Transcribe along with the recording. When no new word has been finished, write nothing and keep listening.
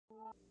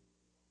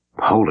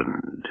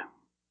Poland.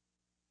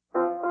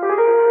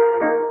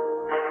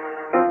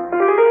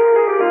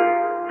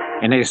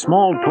 In a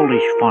small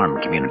Polish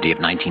farm community of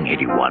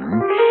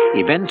 1981,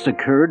 events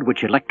occurred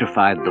which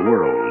electrified the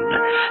world,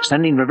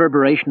 sending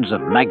reverberations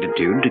of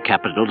magnitude to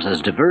capitals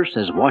as diverse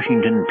as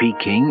Washington,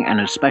 Peking, and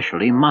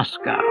especially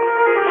Moscow.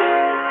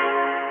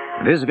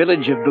 This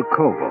village of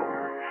Bukovo,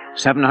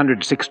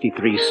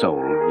 763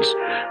 souls,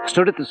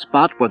 stood at the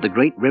spot where the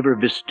great river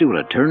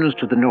Vistula turns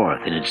to the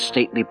north in its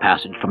stately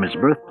passage from its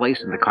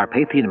birthplace in the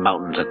Carpathian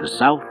Mountains at the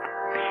south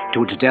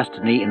to its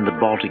destiny in the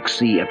Baltic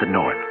Sea at the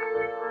north.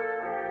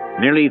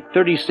 Nearly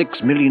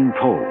 36 million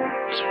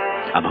Poles,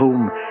 of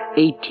whom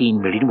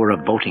 18 million were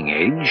of voting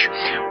age,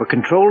 were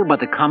controlled by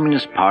the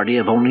Communist Party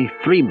of only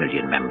 3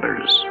 million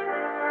members.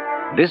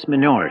 This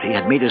minority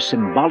had made a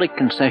symbolic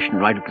concession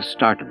right at the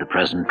start of the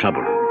present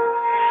trouble.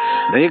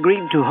 They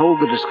agreed to hold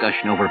the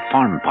discussion over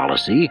farm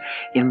policy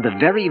in the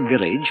very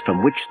village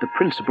from which the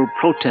principal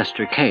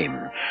protester came,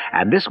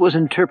 and this was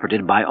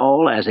interpreted by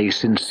all as a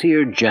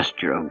sincere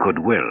gesture of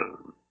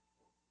goodwill.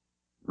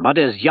 But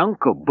as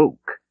Janko Buk,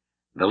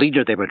 the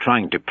leader they were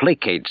trying to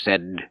placate,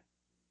 said,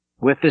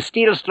 "With the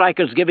steel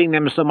strikers giving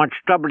them so much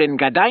trouble in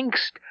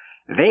Gdansk,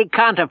 they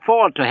can't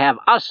afford to have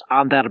us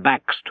on their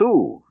backs,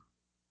 too."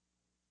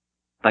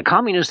 The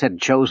communists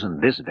had chosen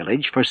this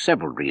village for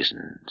several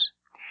reasons.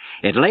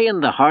 It lay in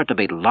the heart of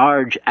a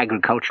large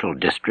agricultural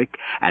district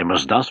and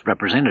was thus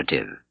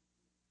representative.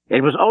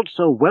 It was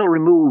also well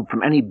removed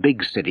from any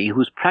big city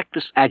whose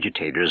practiced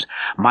agitators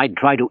might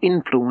try to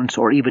influence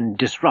or even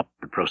disrupt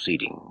the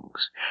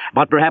proceedings.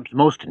 But perhaps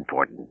most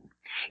important,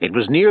 it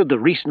was near the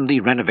recently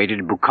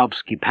renovated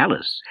Bukovsky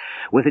Palace,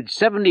 with its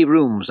 70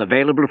 rooms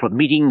available for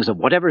meetings of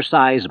whatever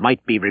size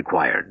might be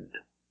required.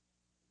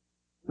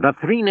 The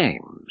three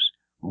names,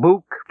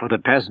 Buk for the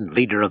peasant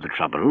leader of the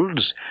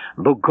troubles,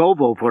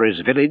 Bukovo for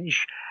his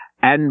village,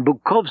 and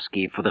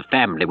Bukovsky for the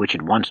family which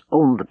had once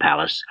owned the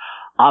palace,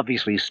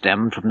 obviously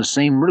stemmed from the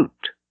same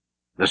root,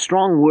 the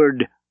strong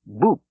word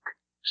buk,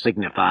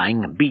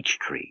 signifying beech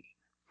tree.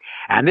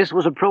 And this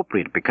was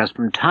appropriate because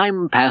from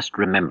time past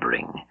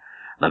remembering,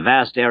 the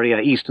vast area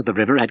east of the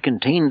river had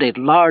contained a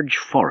large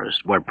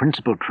forest where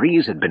principal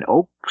trees had been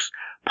oaks,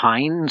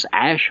 pines,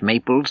 ash,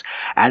 maples,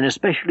 and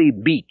especially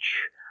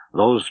beech,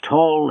 those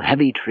tall,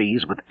 heavy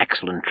trees with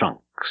excellent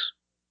trunks.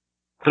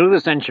 Through the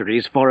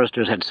centuries,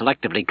 foresters had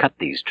selectively cut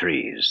these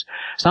trees,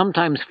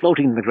 sometimes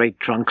floating the great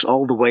trunks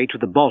all the way to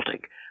the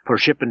Baltic for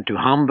shipment to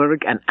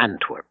Hamburg and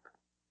Antwerp.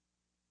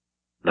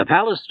 The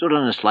palace stood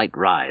on a slight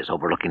rise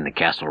overlooking the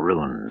castle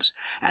ruins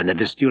and the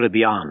Vistula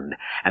beyond,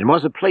 and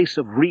was a place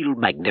of real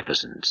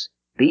magnificence,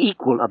 the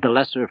equal of the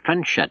lesser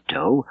French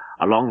chateau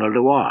along the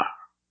Loire.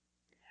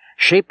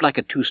 Shaped like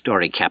a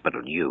 2-story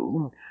capital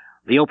U,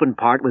 the open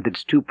part with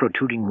its 2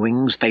 protruding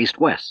wings faced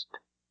west,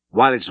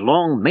 while its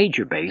long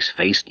major base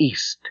faced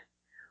east,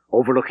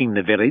 overlooking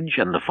the village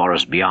and the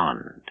forest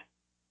beyond.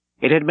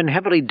 It had been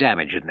heavily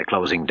damaged in the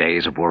closing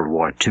days of World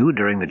War II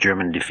during the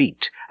German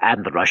defeat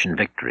and the Russian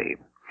victory,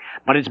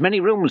 but its many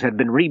rooms had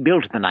been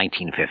rebuilt in the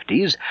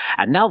 1950s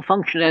and now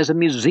functioned as a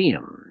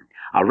museum,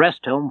 a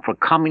rest home for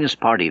Communist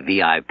Party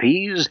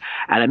VIPs,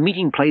 and a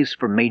meeting place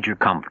for major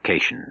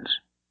convocations.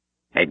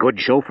 A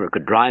good chauffeur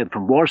could drive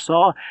from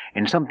Warsaw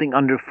in something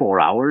under 4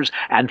 hours,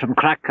 and from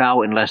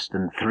Krakow in less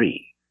than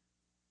 3.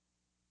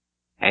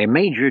 A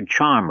major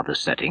charm of the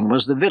setting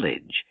was the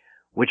village,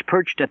 which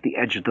perched at the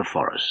edge of the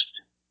forest.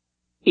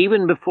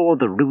 Even before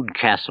the rude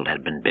castle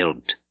had been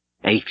built,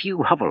 a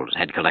few hovels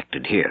had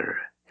collected here,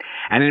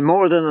 and in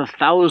more than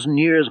 1,000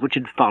 years which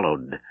had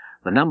followed,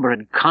 the number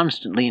had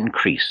constantly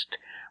increased,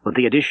 with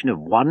the addition of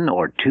 1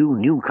 or 2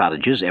 new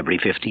cottages every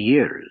 50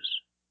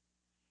 years.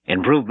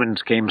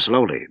 Improvements came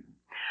slowly,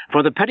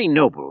 for the petty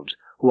nobles,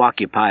 who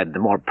occupied the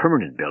more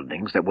permanent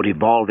buildings that would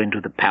evolve into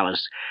the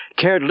palace,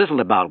 cared little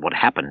about what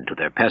happened to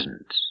their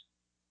peasants.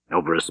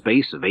 Over a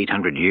space of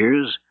 800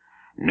 years,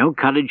 no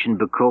cottage in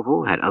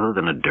Bukovo had other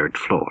than a dirt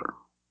floor.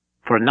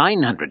 For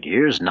 900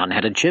 years, none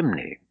had a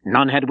chimney,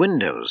 none had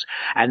windows,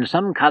 and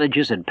some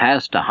cottages had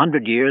passed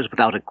 100 years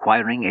without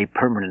acquiring a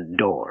permanent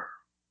door.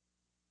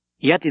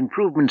 Yet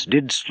improvements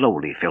did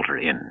slowly filter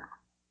in.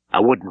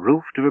 A wooden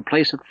roof to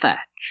replace a thatch,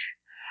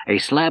 a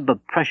slab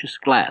of precious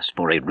glass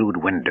for a rude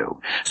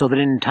window, so that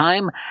in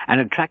time an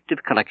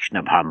attractive collection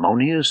of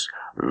harmonious,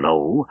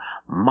 low,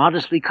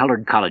 modestly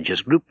colored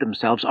cottages grouped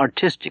themselves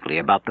artistically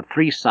about the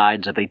 3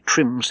 sides of a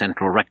trim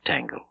central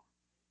rectangle.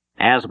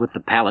 As with the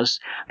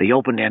palace, the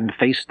open end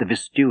faced the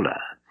Vistula,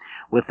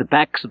 with the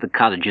backs of the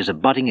cottages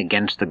abutting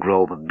against the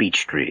grove of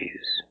beech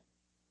trees.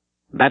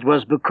 That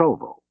was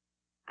Bukovo,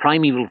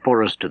 primeval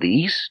forest to the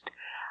east,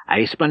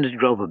 a splendid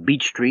grove of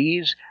beech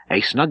trees, a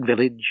snug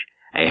village,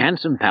 a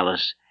handsome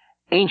palace,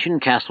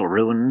 ancient castle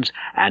ruins,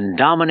 and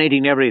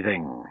dominating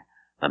everything,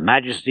 the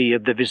majesty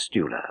of the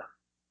Vistula.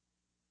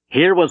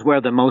 Here was where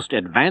the most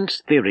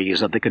advanced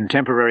theories of the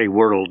contemporary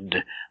world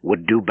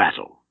would do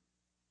battle.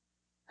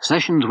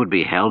 Sessions would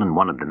be held in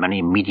one of the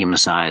many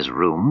medium-sized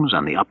rooms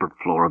on the upper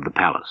floor of the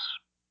palace.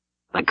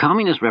 The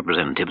communist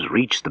representatives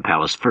reached the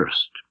palace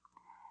first,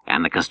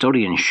 and the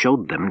custodian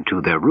showed them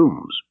to their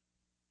rooms,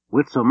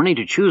 With so many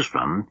to choose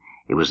from,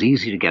 it was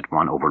easy to get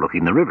one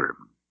overlooking the river.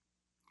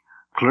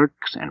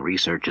 Clerks and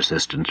research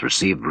assistants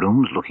received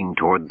rooms looking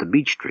toward the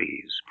beech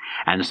trees,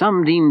 and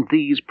some deemed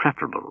these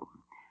preferable,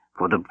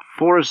 for the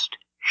forest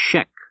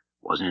sheck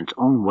was in its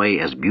own way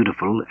as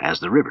beautiful as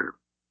the river.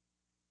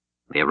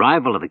 The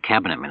arrival of the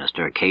cabinet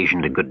minister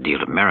occasioned a good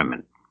deal of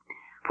merriment,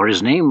 for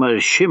his name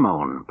was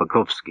Szymon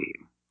Bukowski,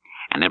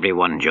 and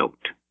everyone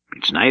joked,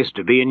 "It's nice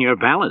to be in your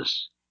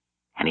palace,"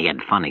 and he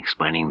had fun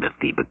explaining that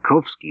the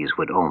Bukowskis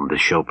who had owned the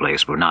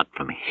showplace were not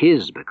from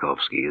his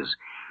Bukowskis,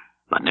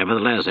 but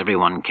nevertheless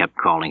everyone kept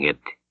calling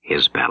it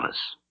his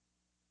palace.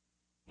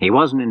 He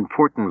was an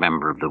important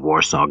member of the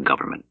Warsaw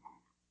government,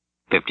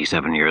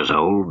 57 years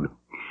old,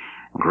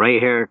 gray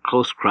hair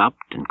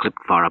close-cropped and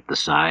clipped far up the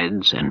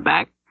sides and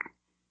back,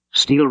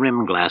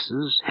 steel-rimmed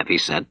glasses,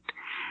 heavy-set,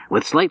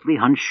 with slightly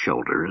hunched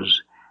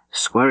shoulders,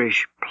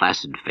 squarish,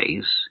 placid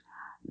face,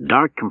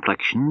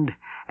 dark-complexioned,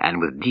 and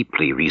with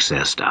deeply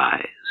recessed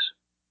eyes.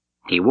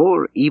 He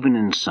wore, even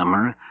in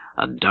summer,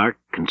 a dark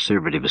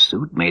conservative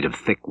suit made of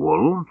thick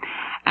wool,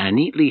 and a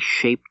neatly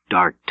shaped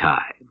dark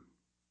tie.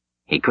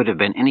 He could have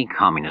been any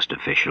communist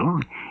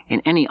official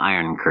in any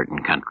Iron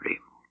Curtain country.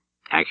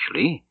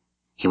 Actually,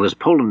 he was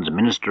Poland's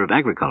Minister of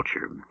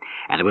Agriculture,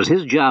 and it was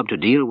his job to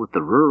deal with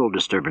the rural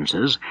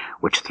disturbances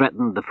which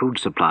threatened the food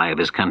supply of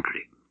his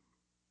country.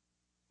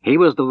 He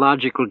was the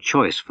logical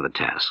choice for the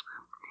task,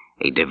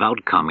 a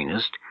devout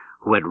communist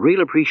who had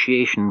real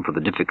appreciation for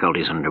the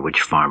difficulties under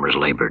which farmers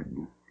labored.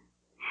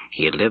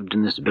 He had lived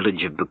in this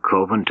village of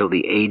Bukova until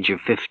the age of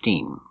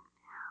 15,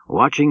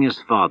 watching his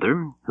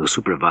father, who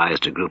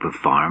supervised a group of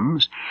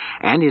farms,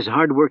 and his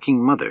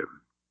hard-working mother,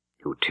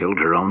 who tilled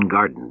her own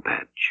garden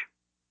patch.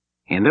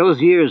 In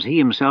those years he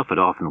himself had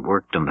often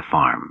worked on the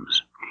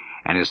farms,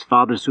 and his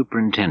father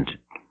superintended,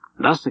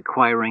 thus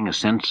acquiring a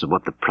sense of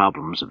what the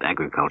problems of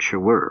agriculture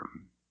were.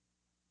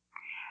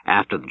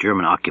 After the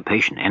German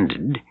occupation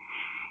ended,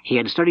 he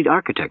had studied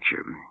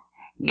architecture,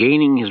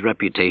 gaining his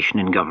reputation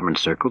in government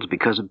circles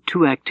because of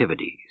two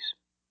activities.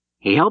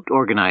 He helped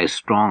organize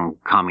strong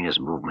communist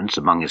movements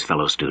among his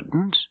fellow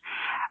students,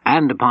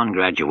 and upon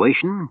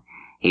graduation,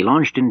 he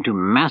launched into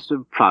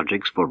massive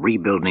projects for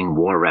rebuilding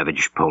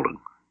war-ravaged Poland.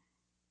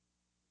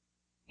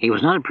 He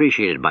was not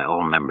appreciated by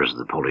all members of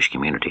the Polish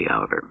community,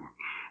 however,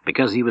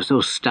 because he was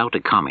so stout a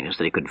communist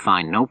that he could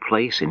find no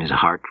place in his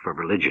heart for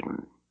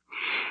religion.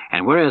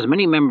 And whereas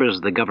many members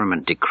of the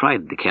government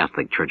decried the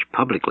Catholic Church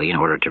publicly in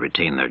order to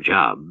retain their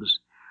jobs,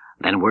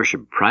 then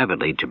worshipped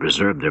privately to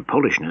preserve their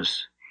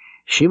Polishness,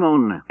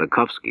 Szymon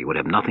Bukowski would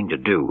have nothing to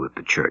do with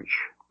the Church,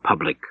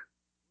 public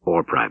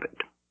or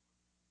private.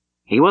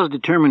 He was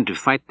determined to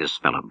fight this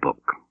fellow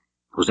Buk,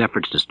 whose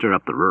efforts to stir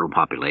up the rural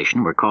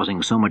population were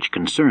causing so much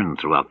concern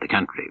throughout the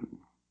country.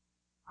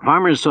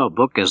 Farmers saw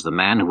Buk as the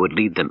man who would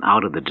lead them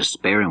out of the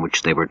despair in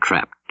which they were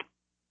trapped.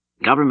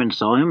 Government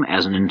saw him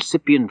as an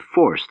incipient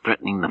force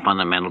threatening the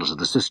fundamentals of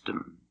the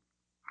system.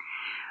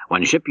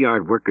 When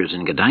shipyard workers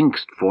in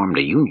Gdańsk formed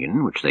a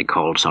union, which they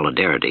called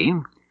Solidarity,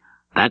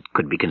 that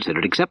could be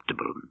considered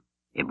acceptable,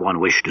 if one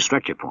wished to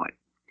stretch a point,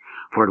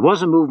 for it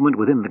was a movement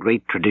within the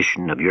great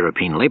tradition of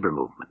European labor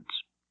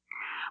movements.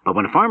 But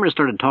when farmers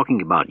started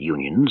talking about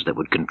unions that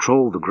would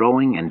control the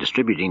growing and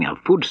distributing of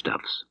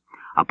foodstuffs,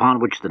 upon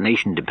which the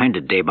nation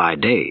depended day by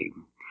day,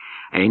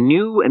 a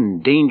new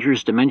and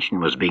dangerous dimension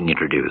was being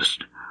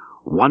introduced,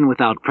 one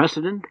without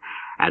precedent,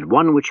 and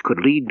one which could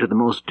lead to the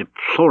most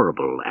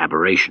deplorable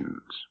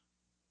aberrations.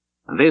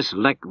 This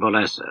Lech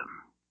Walesa,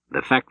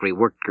 the factory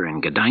worker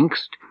in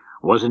Gdańsk,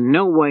 was in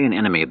no way an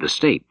enemy of the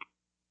state.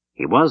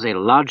 He was a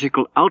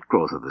logical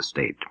outgrowth of the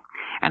state,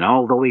 and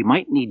although he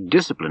might need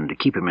discipline to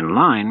keep him in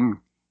line,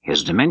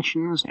 his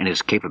dimensions and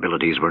his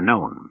capabilities were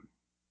known.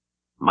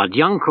 But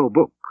Janko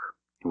Buk,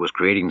 who was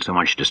creating so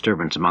much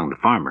disturbance among the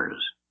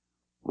farmers,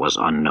 was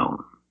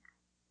unknown.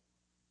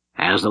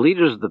 As the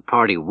leaders of the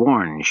party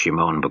warned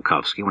Szymon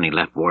Bukowski when he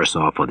left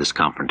Warsaw for this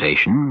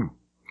confrontation,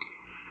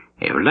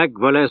 "If Lech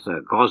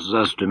Walesa causes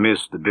us to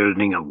miss the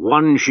building of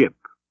one ship,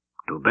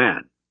 too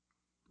bad.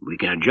 We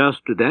can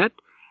adjust to that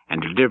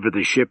and deliver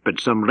the ship at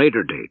some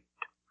later date.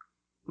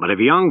 But if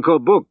Janko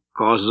Buk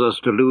causes us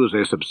to lose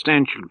a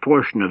substantial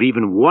portion of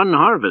even one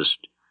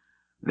harvest,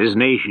 this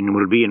nation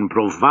will be in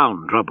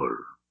profound trouble.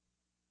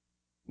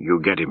 You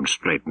get him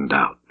straightened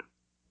out."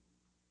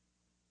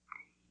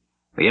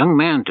 The young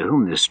man to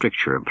whom this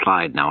stricture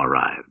applied now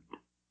arrived,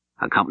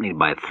 accompanied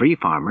by 3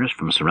 farmers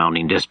from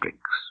surrounding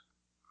districts.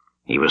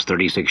 He was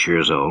 36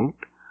 years old,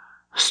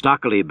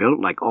 stockily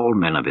built like all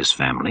men of his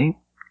family,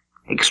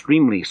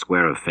 extremely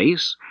square of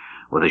face,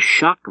 with a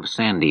shock of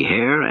sandy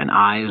hair and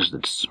eyes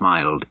that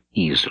smiled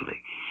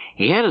easily.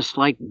 He had a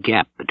slight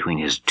gap between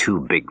his 2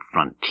 big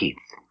front teeth,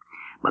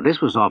 but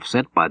this was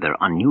offset by their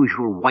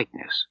unusual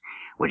whiteness,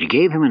 which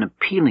gave him an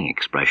appealing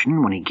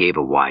expression when he gave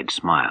a wide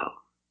smile.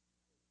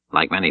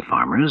 Like many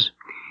farmers,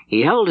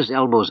 he held his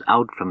elbows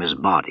out from his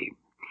body,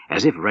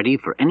 as if ready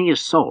for any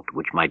assault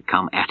which might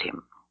come at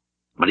him,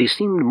 but he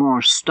seemed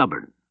more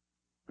stubborn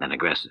than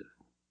aggressive.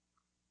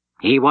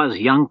 He was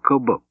Janko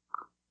Buk,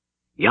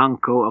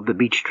 Janko of the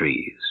beech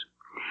trees,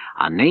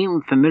 a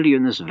name familiar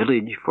in this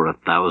village for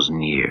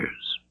 1,000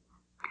 years.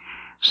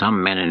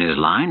 Some men in his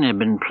line had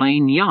been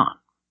plain Jan,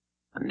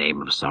 a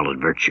name of solid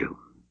virtue.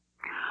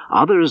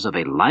 Others of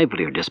a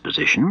livelier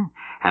disposition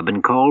have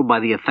been called by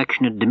the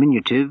affectionate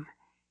diminutive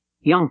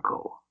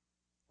Janko,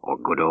 or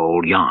good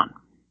old Jan.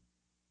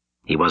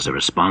 He was a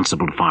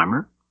responsible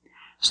farmer,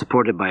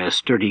 supported by a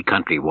sturdy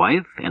country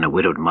wife and a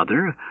widowed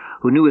mother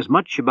who knew as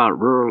much about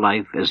rural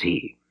life as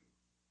he.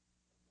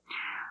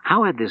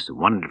 How had this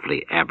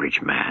wonderfully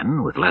average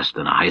man, with less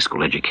than a high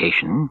school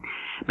education,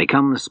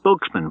 become the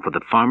spokesman for the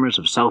farmers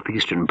of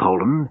southeastern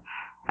Poland,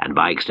 and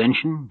by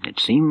extension, it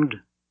seemed,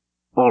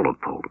 all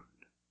of Poland?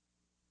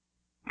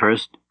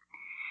 First,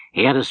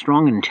 he had a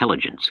strong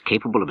intelligence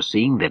capable of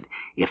seeing that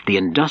if the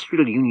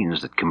industrial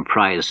unions that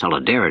comprised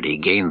Solidarity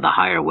gained the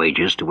higher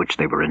wages to which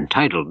they were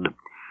entitled,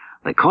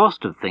 the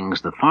cost of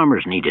things the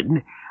farmers needed,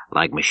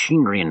 like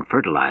machinery and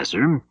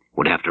fertilizer,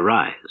 would have to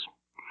rise.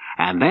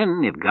 And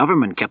then, if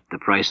government kept the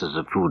prices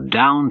of food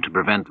down to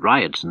prevent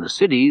riots in the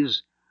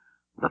cities,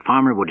 the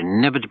farmer would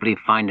inevitably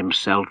find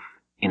himself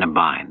in a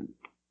bind.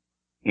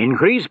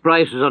 Increase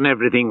prices on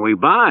everything we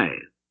buy,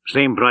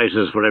 same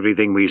prices for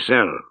everything we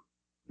sell.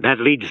 That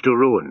leads to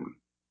ruin.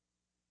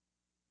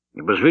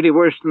 It was really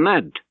worse than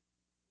that.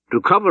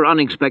 To cover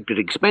unexpected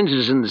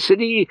expenses in the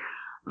city,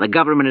 the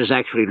government is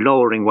actually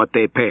lowering what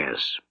they pay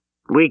us.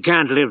 We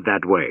can't live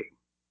that way.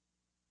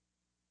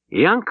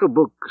 Janko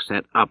Buk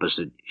sat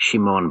opposite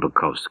Szymon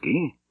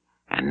Bukowski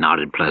and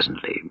nodded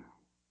pleasantly.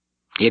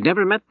 He had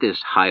never met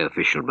this high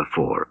official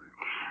before,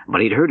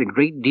 but he'd heard a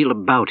great deal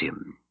about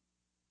him,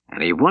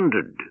 and he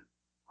wondered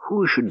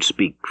who should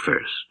speak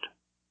first.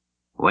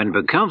 When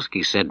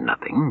Bukowski said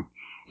nothing,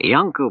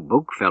 Janko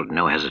Buk felt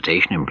no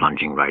hesitation in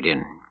plunging right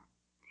in.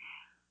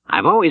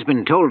 "I've always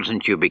been told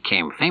since you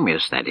became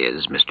famous, that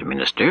is, Mr.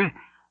 Minister,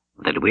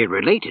 that we're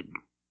related."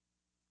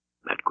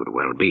 "That could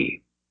well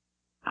be.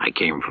 I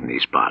came from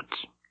these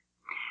parts.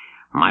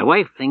 My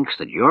wife thinks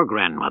that your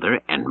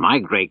grandmother and my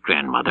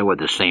great-grandmother were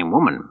the same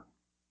woman.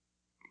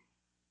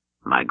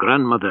 My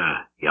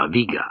grandmother,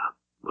 Jadwiga,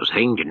 was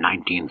hanged in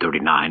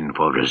 1939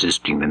 for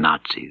resisting the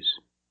Nazis."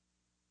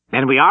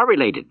 "Then we are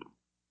related."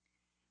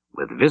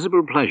 With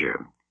visible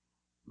pleasure,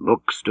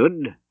 Buk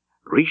stood,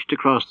 reached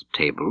across the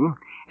table,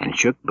 and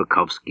shook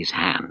Bukowski's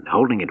hand,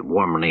 holding it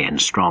warmly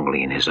and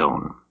strongly in his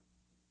own.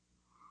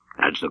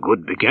 "That's a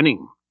good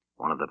beginning,"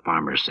 one of the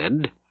farmers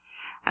said,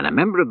 and a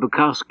member of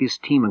Bukowski's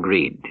team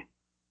agreed.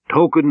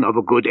 "Token of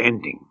a good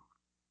ending."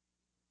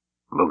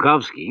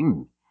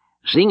 Bukowski,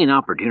 seeing an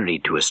opportunity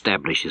to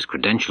establish his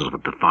credentials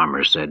with the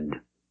farmer,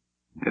 said,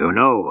 "You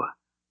know,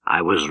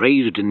 I was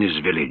raised in this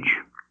village,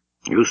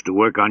 used to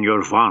work on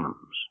your farms,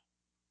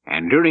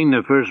 and during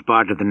the first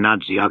part of the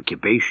Nazi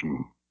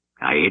occupation,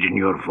 I hid in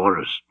your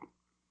forest.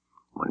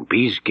 When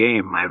peace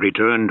came, I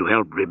returned to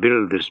help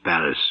rebuild this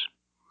palace.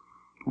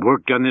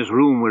 Worked on this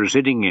room we're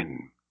sitting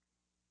in."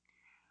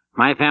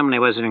 "My family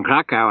was in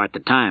Krakow at the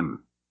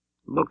time,"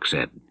 Buk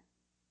said.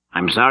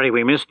 "I'm sorry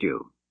we missed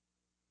you."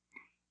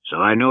 "So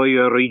I know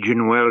your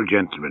region well,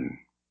 gentlemen.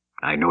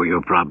 I know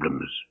your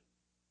problems."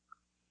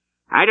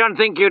 "I don't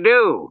think you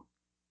do,"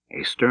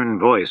 a stern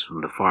voice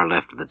from the far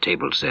left of the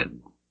table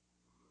said.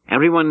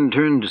 Everyone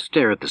turned to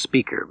stare at the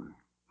speaker,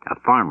 a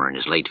farmer in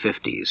his late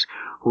 50s,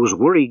 whose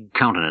worried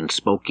countenance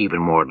spoke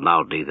even more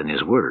loudly than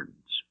his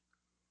words.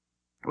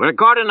 "We're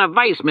caught in a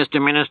vice,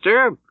 Mr.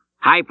 Minister.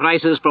 High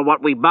prices for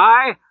what we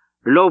buy,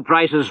 low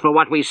prices for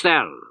what we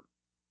sell."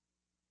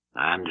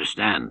 "I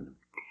understand,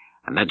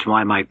 and that's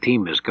why my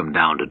team has come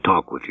down to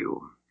talk with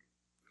you."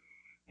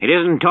 "It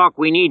isn't talk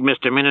we need,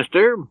 Mr.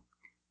 Minister."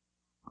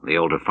 The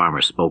older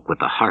farmer spoke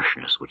with a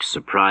harshness which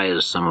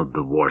surprised some of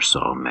the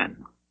Warsaw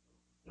men.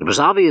 It was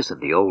obvious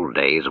that the old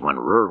days when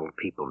rural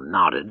people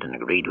nodded and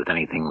agreed with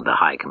anything the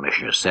High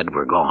Commissioner said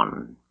were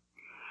gone.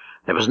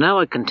 There was now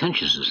a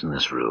contentiousness in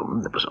this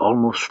room that was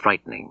almost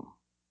frightening.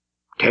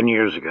 10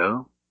 years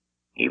ago,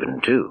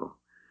 even 2,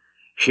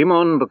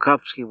 Szymon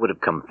Bukowski would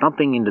have come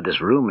thumping into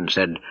this room and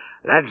said,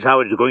 "That's how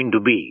it's going to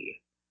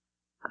be."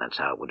 And that's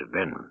how it would have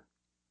been.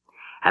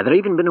 Had there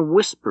even been a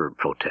whisper of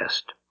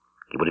protest,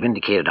 he would have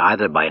indicated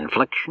either by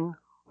inflection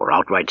or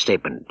outright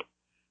statement,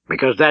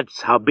 "Because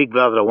that's how Big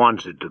Brother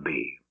wants it to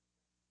be."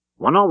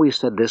 One always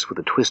said this with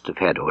a twist of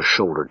head or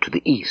shoulder to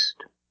the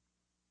east.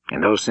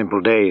 In those simple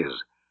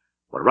days,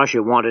 what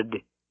Russia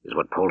wanted is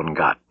what Poland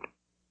got.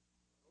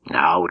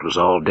 Now it was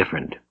all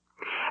different,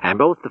 and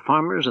both the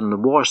farmers and the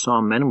Warsaw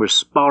men were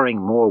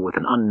sparring more with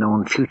an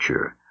unknown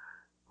future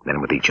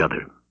than with each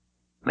other.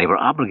 They were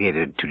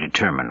obligated to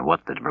determine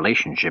what the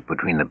relationship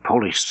between the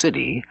Polish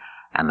city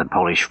and the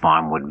Polish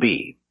farm would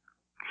be.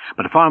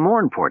 But far more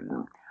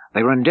important,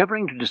 they were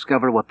endeavoring to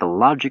discover what the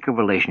logical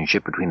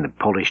relationship between the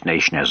Polish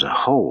nation as a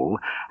whole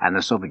and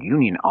the Soviet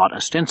Union ought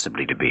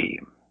ostensibly to be.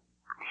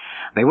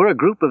 They were a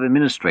group of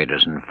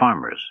administrators and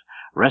farmers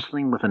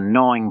wrestling with a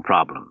gnawing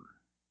problem.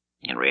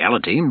 In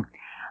reality,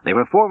 they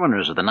were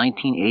forerunners of the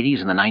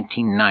 1980s and the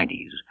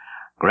 1990s,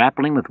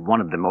 grappling with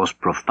one of the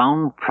most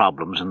profound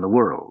problems in the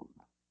world.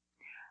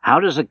 How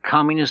does a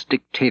communist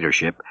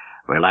dictatorship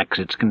relax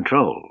its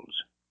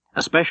controls?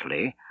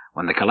 especially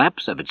when the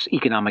collapse of its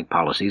economic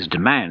policies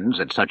demands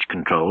that such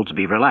controls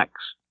be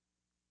relaxed.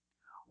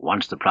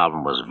 Once the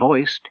problem was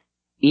voiced,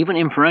 even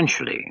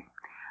inferentially,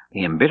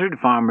 the embittered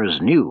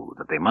farmers knew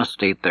that they must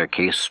state their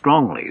case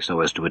strongly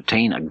so as to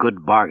attain a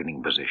good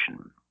bargaining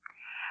position,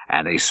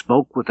 and they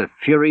spoke with a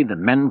fury that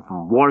men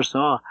from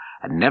Warsaw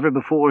had never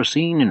before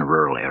seen in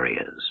rural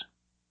areas.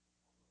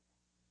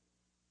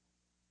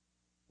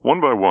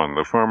 One by one,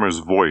 the farmers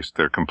voiced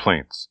their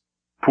complaints.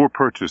 Poor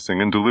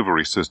purchasing and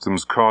delivery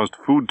systems caused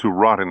food to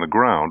rot in the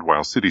ground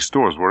while city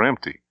stores were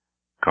empty.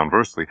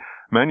 Conversely,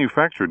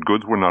 manufactured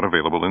goods were not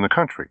available in the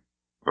country.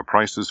 The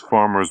prices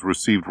farmers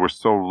received were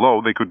so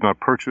low they could not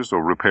purchase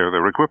or repair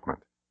their equipment.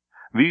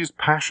 These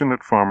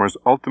passionate farmers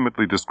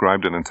ultimately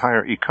described an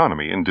entire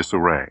economy in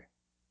disarray.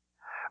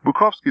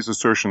 Bukowski's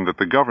assertion that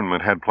the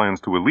government had plans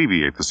to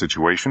alleviate the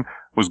situation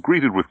was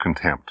greeted with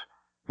contempt.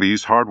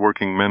 These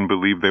hard-working men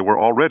believed they were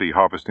already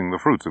harvesting the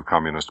fruits of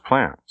communist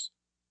plans.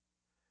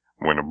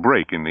 When a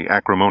break in the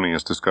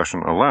acrimonious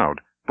discussion allowed,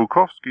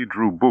 Bukowski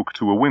drew Buk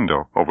to a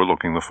window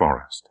overlooking the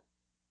forest.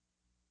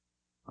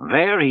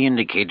 There he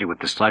indicated with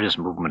the slightest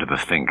movement of a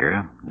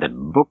finger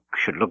that Buk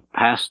should look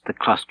past the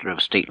cluster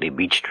of stately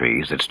beech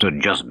trees that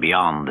stood just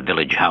beyond the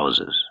village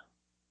houses.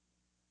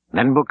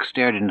 Then Buk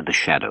stared into the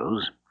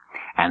shadows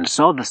and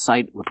saw the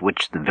sight with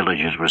which the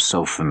villagers were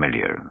so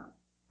familiar,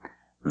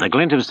 the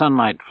glint of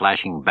sunlight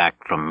flashing back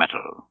from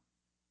metal.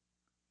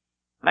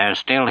 "They're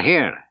still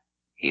here,"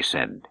 he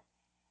said,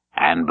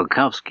 and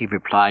Bukowski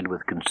replied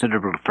with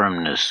considerable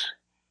firmness,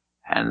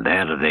 "And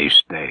there they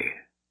stay,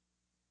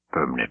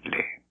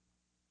 permanently."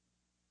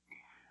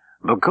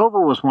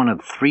 Bukowa was one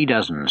of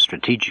 36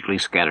 strategically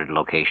scattered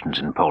locations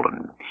in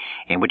Poland,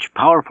 in which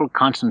powerful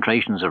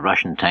concentrations of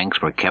Russian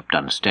tanks were kept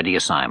on steady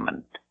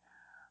assignment,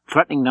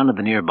 threatening none of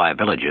the nearby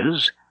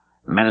villages,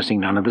 menacing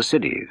none of the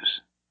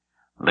cities.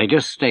 They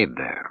just stayed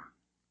there,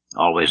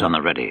 always on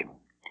the ready,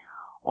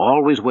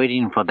 always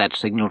waiting for that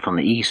signal from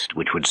the east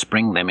which would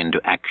spring them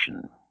into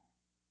action.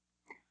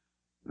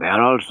 "They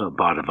are also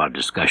part of our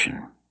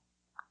discussion,"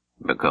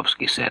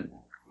 Bukowski said,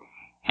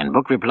 and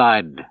Buk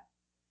replied,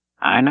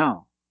 "I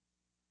know."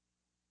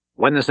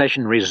 When the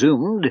session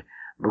resumed,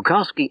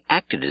 Bukowski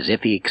acted as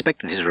if he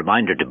expected his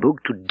reminder to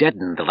Buk to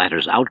deaden the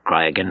latter's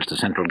outcry against the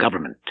central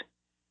government.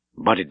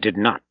 But it did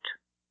not.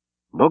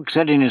 Buk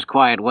said in his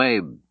quiet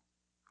way,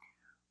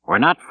 "We're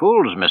not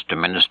fools, Mr.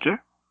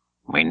 Minister.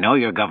 We know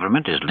your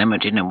government is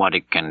limited in what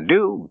it can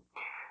do.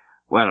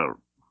 Well,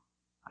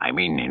 I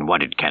mean in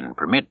what it can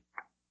permit.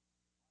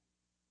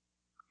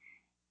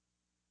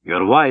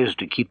 You're wise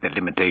to keep that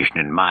limitation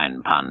in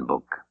mind, Pan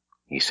Buk,"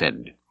 he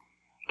said,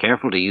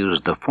 careful to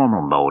use the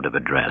formal mode of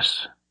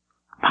address.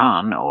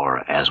 Pan,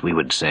 or as we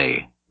would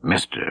say,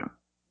 Mr.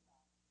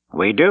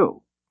 "We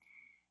do.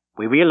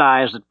 We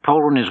realize that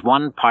Poland is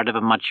one part of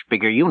a much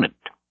bigger unit,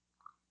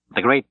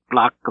 the great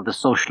bloc of the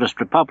socialist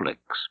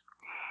republics,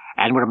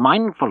 and we're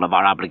mindful of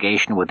our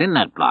obligation within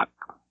that bloc.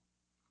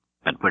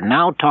 But we're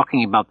now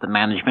talking about the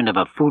management of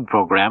a food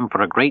program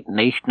for a great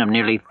nation of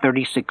nearly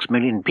 36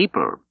 million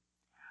people.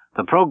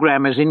 The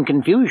program is in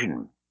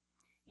confusion.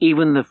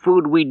 Even the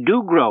food we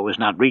do grow is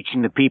not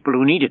reaching the people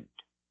who need it."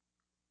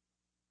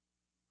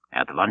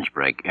 At the lunch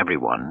break,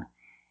 everyone,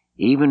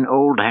 even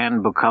old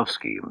hand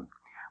Bukowski,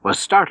 was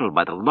startled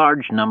by the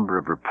large number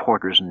of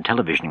reporters and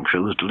television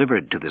crews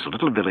delivered to this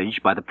little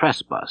village by the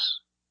press bus.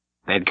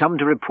 They had come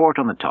to report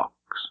on the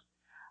talks.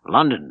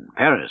 London,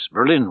 Paris,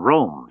 Berlin,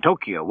 Rome,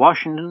 Tokyo,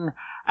 Washington,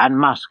 and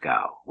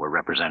Moscow were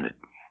represented,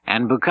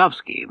 and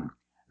Bukowski,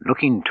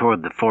 looking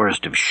toward the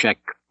forest of Shek,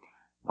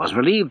 was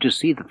relieved to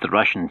see that the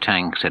Russian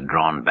tanks had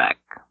drawn back.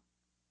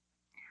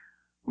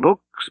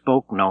 Buk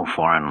spoke no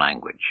foreign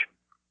language,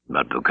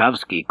 but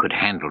Bukowski could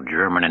handle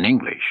German and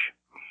English,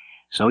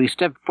 so he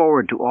stepped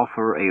forward to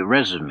offer a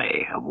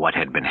resume of what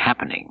had been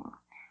happening.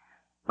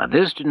 But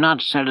this did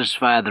not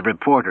satisfy the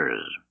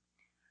reporters.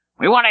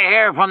 "We want to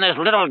hear from this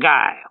little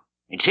guy.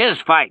 It's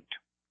his fight."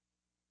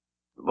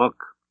 Buk,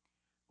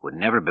 who had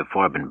never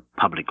before been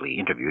publicly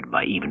interviewed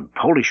by even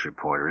Polish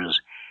reporters,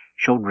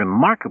 showed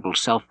remarkable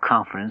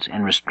self-confidence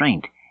and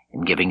restraint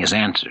in giving his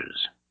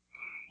answers.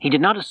 He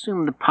did not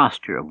assume the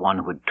posture of one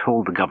who had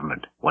told the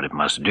government what it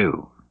must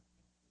do.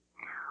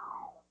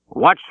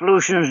 "What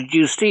solutions do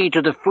you see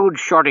to the food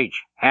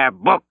shortage, Herr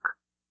Buk?"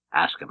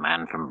 asked a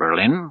man from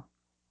Berlin.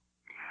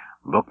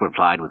 Buk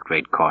replied with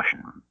great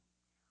caution.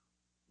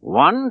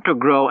 "One, to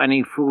grow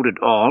any food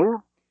at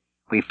all,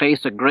 we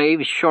face a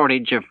grave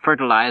shortage of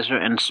fertilizer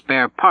and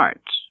spare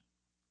parts.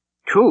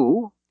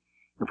 2,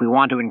 if we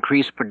want to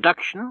increase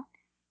production,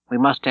 we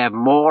must have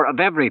more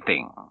of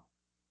everything.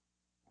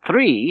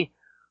 3,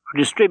 to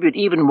distribute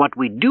even what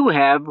we do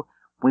have,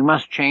 we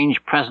must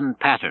change present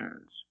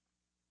patterns."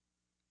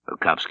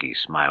 Bukowski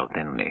smiled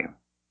thinly.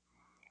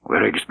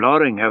 "We're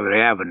exploring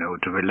every avenue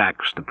to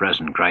relax the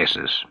present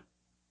crisis."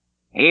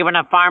 "Even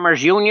a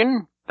farmers'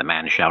 union?" the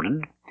man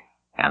shouted,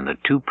 and the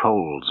two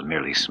Poles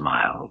merely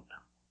smiled.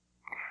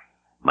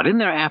 But in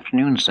their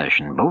afternoon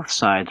session, both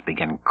sides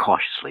began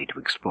cautiously to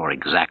explore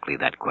exactly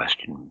that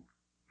question.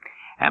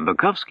 and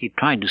Bukowski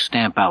tried to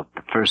stamp out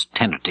the first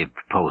tentative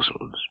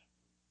proposals.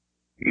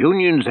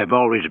 Unions have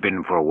always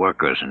been for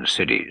workers in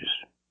cities.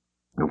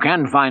 You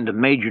can't find a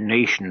major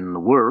nation in the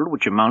world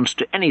which amounts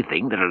to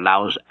anything that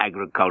allows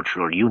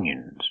agricultural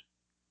unions.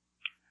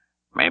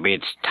 Maybe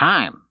it's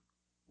time,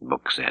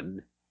 Book said,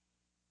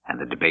 and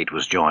the debate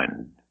was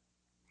joined.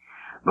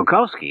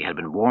 Bukowski had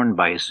been warned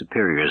by his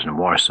superiors in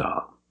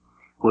Warsaw,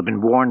 who had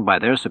been warned by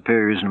their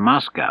superiors in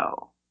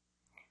Moscow.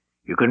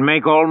 You can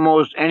make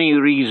almost any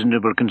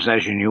reasonable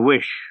concession you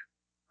wish.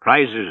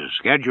 Prices,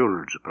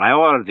 schedules,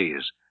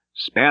 priorities,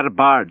 spare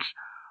parts,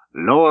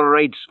 lower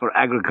rates for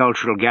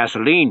agricultural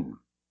gasoline.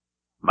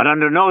 But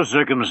under no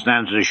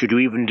circumstances should you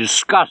even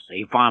discuss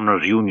a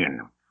farmers'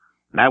 union.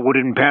 That would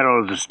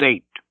imperil the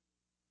state.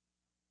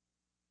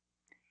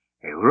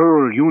 A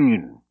rural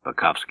union,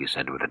 Bukowski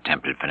said with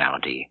attempted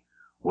finality,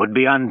 would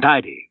be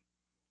untidy,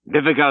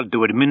 difficult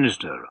to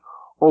administer,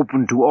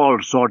 open to all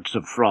sorts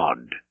of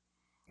fraud.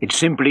 It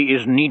simply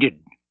isn't needed.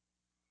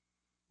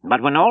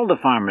 But when all the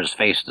farmers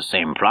face the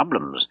same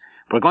problems,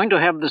 we're going to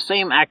have the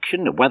same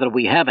action whether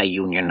we have a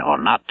union or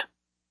not.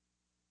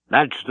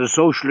 That's the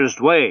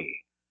socialist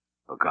way,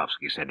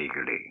 Bukowski said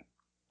eagerly,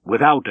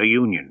 without a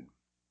union.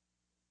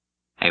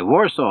 A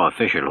Warsaw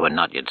official who had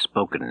not yet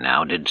spoken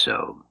now did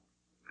so.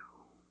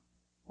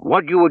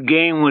 What you would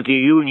gain with the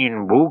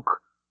union,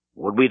 Buk,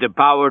 would be the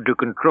power to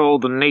control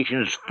the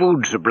nation's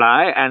food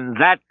supply, and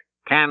that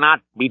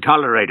cannot be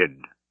tolerated.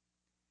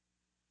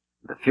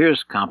 The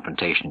fierce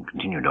confrontation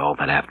continued all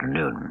that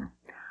afternoon.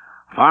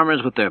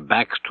 Farmers with their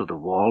backs to the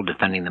wall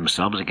defending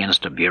themselves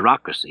against a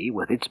bureaucracy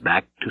with its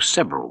back to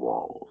several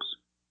walls.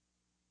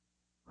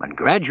 But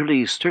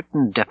gradually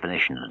certain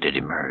definitions did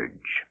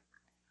emerge.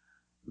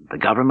 The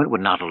government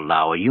would not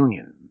allow a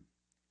union.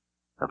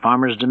 The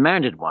farmers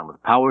demanded one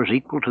with powers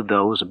equal to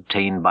those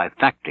obtained by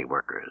factory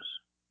workers.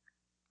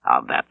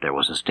 Of that there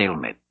was a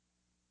stalemate.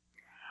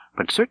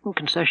 But certain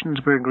concessions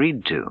were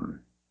agreed to.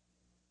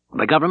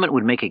 The government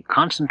would make a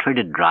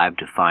concentrated drive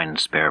to find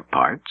spare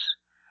parts.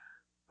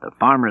 The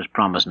farmers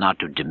promised not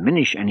to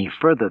diminish any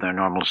further their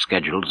normal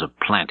schedules of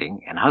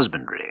planting and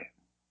husbandry.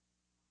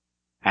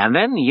 And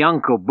then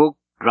Janko Buk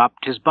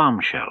dropped his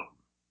bombshell.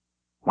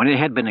 When it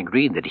had been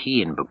agreed that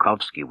he and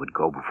Bukowski would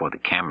go before the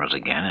cameras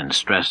again and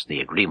stress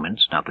the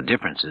agreements, not the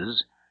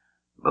differences,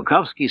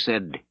 Bukowski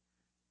said,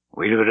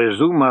 "We'll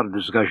resume our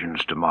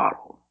discussions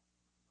tomorrow."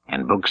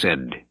 And Buk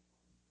said,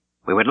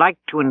 "We would like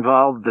to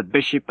involve the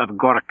Bishop of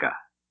Gorka."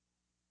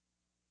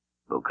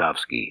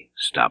 Bukowski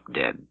stopped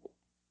dead.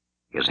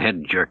 His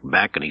head jerked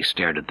back and he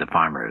stared at the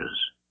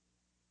farmers.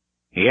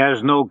 "He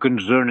has no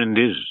concern in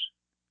this.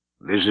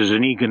 This is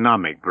an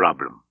economic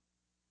problem."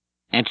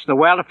 "It's the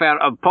welfare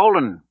of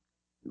Poland,"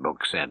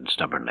 Buk said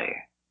stubbornly.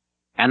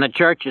 "And the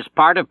church is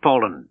part of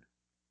Poland."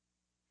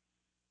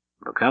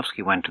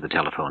 Bukowski went to the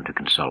telephone to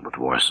consult with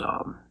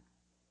Warsaw.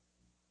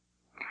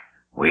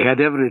 "We had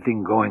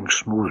everything going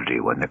smoothly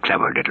when the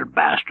clever little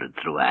bastard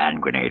threw a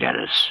hand grenade at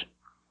us.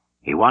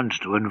 He wants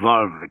to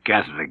involve the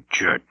Catholic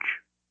Church."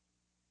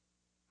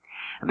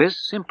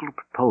 This simple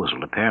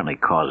proposal apparently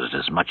caused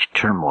as much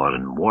turmoil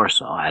in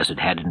Warsaw as it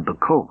had in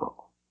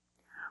Bukovo,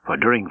 for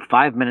during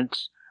 5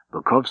 minutes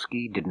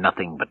Bukowski did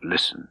nothing but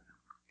listen.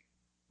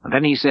 And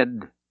then he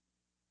said,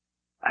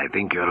 "I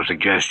think your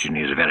suggestion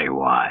is very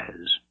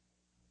wise."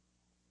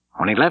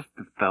 When he left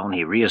the phone,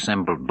 he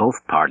reassembled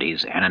both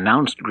parties and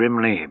announced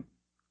grimly,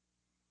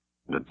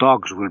 "The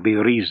talks will be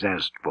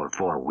recessed for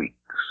 4 weeks."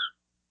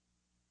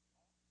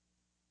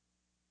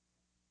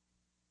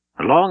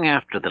 Long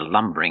after the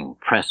lumbering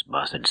press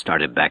bus had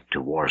started back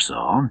to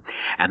Warsaw,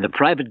 and the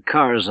private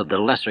cars of the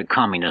lesser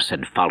communists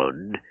had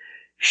followed,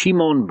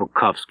 Szymon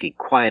Bukowski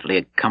quietly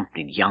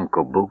accompanied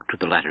Janko Buk to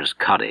the latter's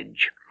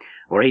cottage,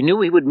 where he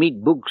knew he would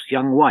meet Buk's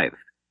young wife,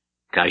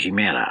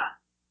 Kazimiera,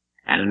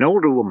 and an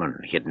older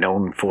woman he had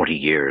known 40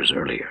 years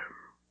earlier.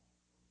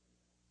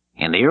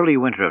 In the early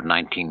winter of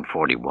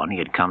 1941 he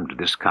had come to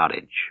this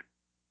cottage,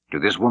 to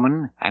this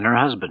woman and her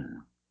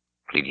husband,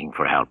 pleading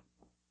for help.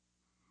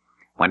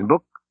 When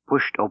Buk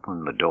pushed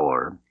open the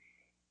door,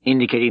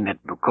 indicating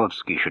that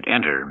Bukowski should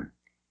enter,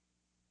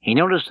 he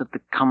noticed that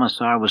the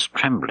commissar was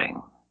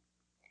trembling.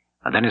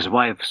 And then his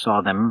wife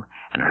saw them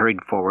and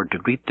hurried forward to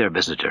greet their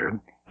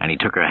visitor, and he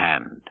took her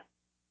hand.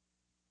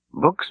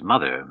 Buk's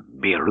mother,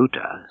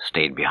 Bieruta,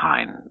 stayed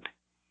behind,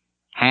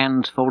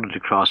 hands folded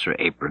across her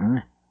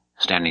apron,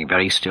 standing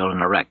very still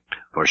and erect,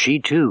 for she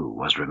too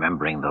was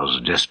remembering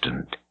those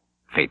distant,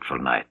 fateful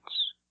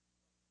nights.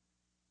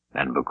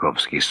 Then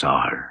Bukowski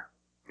saw her,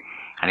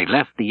 and he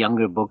left the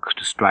younger Buk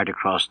to stride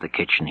across the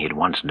kitchen he had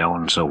once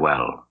known so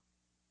well.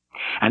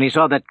 And he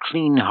saw that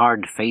clean,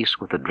 hard face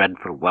with the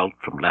dreadful welt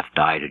from left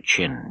eye to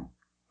chin.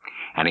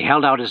 And he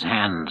held out his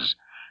hands,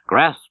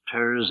 grasped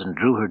hers, and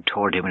drew her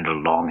toward him in a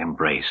long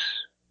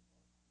embrace.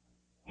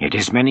 "It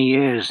is many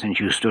years since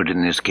you stood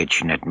in this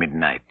kitchen at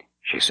midnight,"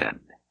 she said.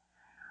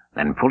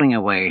 Then, pulling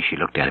away, she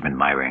looked at him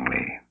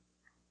admiringly.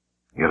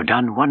 "You have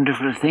done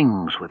wonderful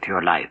things with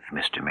your life,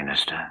 Mr.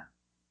 Minister."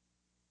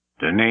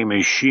 "The name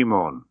is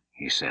Szymon,"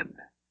 he said.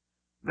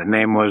 "The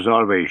name was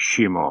always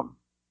Szymon."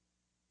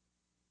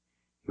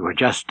 "You were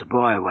just a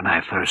boy when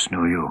I first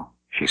knew you,"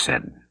 she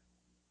said.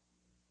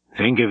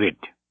 "Think of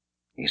it,"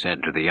 he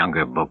said to the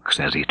younger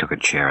Books as he took a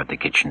chair at the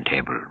kitchen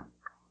table.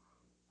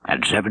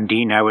 "At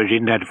 17 I was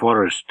in that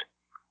forest,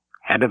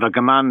 head of a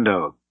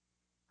commando,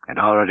 had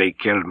already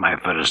killed my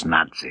first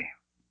Nazi,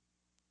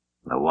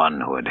 the one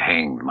who had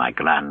hanged my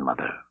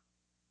grandmother."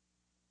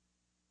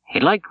 He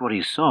liked what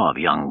he saw of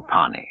young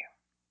Pani,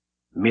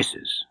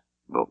 Mrs.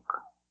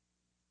 Book.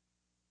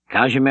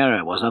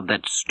 Kazimiera was of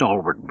that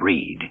stalwart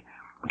breed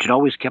which had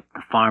always kept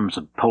the farms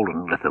of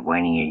Poland,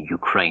 Lithuania,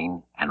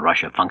 Ukraine, and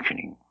Russia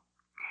functioning.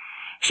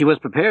 She was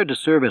prepared to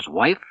serve as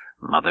wife,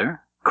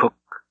 mother, cook,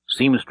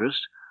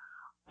 seamstress,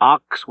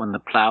 ox when the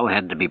plough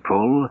had to be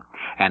pulled,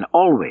 and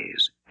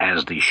always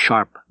as the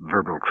sharp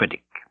verbal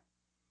critic.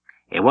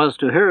 It was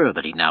to her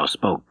that he now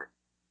spoke,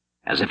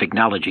 as if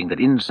acknowledging that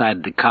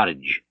inside the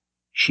cottage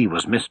she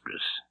was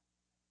mistress.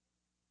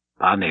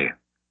 "Pani,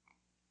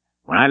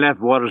 when I left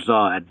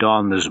Warsaw at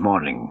dawn this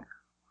morning,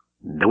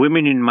 the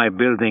women in my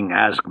building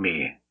asked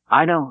me—"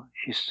 "I know,"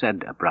 she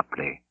said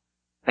abruptly.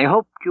 "They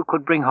hoped you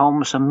could bring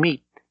home some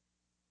meat."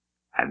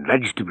 "And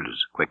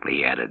vegetables," quickly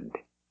he added.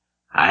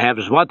 "I have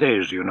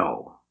złotys, you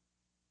know."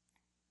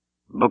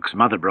 Book's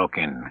mother broke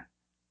in.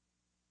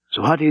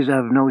 "Złotys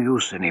have no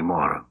use any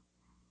more.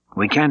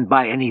 We can't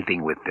buy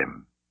anything with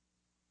them.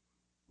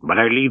 But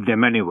I leave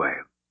them anyway,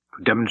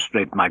 to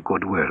demonstrate my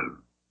goodwill."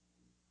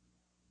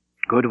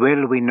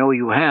 "Goodwill we know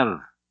you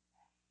have.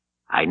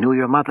 I knew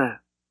your mother.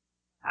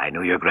 I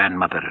knew your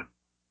grandmother.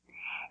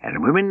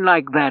 And women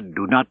like that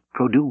do not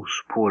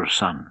produce poor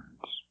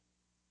sons."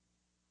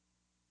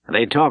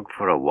 They talked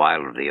for a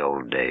while of the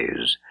old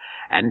days,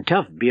 and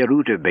tough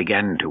Bieruta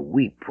began to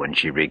weep when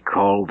she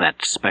recalled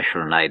that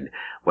special night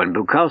when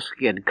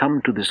Bukowski had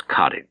come to this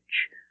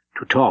cottage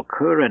to talk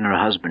her and her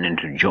husband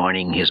into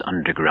joining his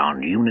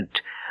underground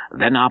unit,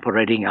 then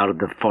operating out of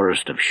the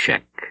forest of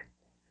Szek.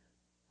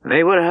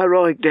 "They were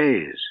heroic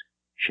days,"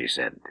 she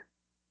said.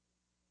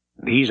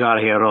 "These are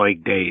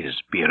heroic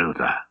days,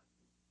 Bieruta."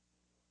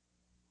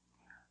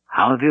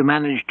 "How have you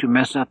managed to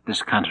mess up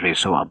this country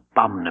so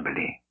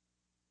abominably?"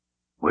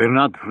 "We're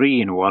not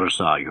free in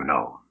Warsaw, you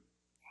know."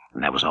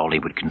 And that was all he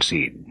would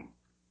concede.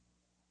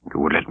 "You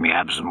would let me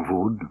have some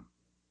food?"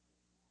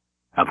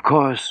 "Of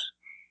course.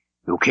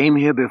 You came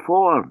here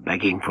before,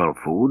 begging for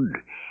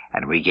food,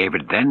 and we gave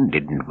it then,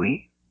 didn't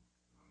we?"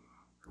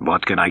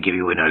 "What can I give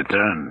you in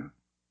return?"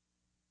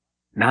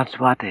 "Not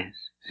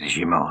złotys,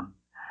 Szymon.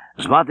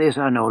 Złotys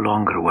are no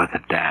longer worth a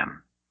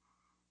damn.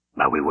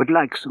 But we would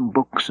like some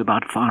books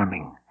about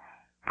farming,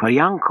 for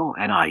Yanko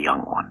and our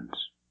young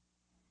ones."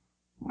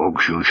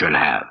 "Books you shall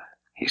have,"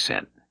 he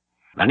said.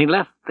 Then he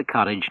left the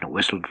cottage and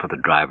whistled for the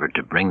driver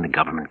to bring the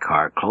government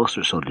car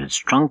closer so that its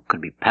trunk could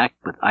be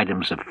packed with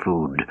items of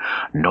food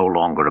no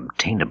longer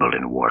obtainable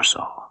in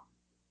Warsaw.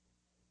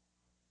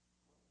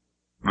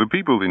 The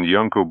people in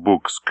Janko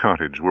Buk's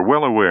cottage were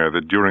well aware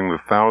that during the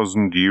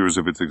 1,000 years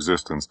of its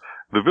existence,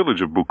 the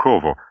village of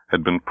Bukowo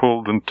had been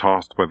pulled and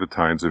tossed by the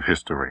tides of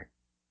history.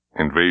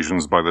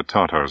 Invasions by the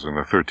Tatars in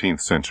the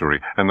 13th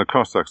century and the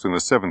Cossacks in the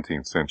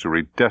 17th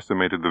century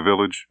decimated the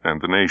village and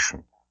the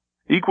nation.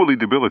 Equally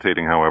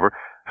debilitating, however,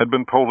 had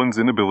been Poland's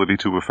inability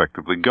to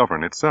effectively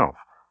govern itself.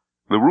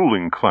 The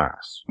ruling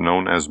class,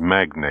 known as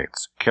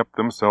magnates, kept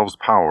themselves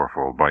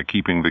powerful by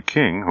keeping the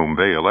king, whom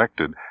they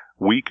elected,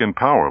 weak and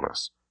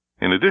powerless.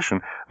 In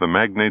addition, the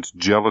magnates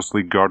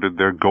jealously guarded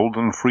their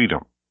golden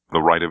freedom,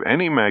 the right of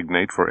any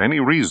magnate for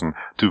any reason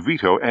to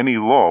veto any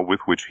law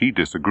with which he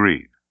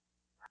disagreed.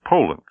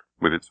 Poland,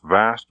 with its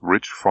vast,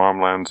 rich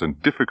farmlands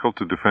and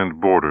difficult-to-defend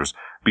borders,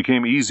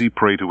 became easy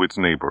prey to its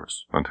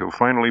neighbors, until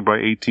finally by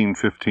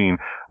 1815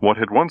 what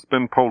had once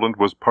been Poland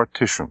was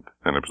partitioned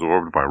and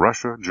absorbed by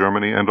Russia,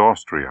 Germany, and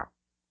Austria.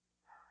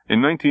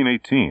 In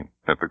 1918,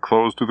 at the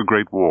close to the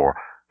Great War,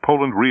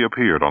 Poland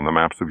reappeared on the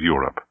maps of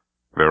Europe.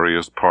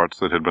 Various parts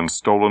that had been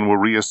stolen were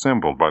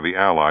reassembled by the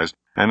Allies,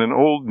 and an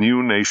old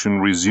new nation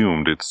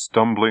resumed its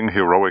stumbling,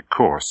 heroic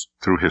course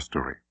through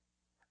history.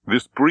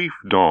 This brief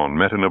dawn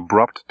met an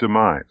abrupt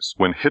demise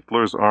when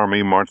Hitler's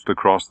army marched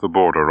across the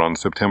border on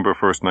September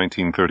 1,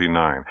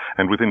 1939,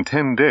 and within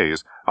 10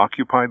 days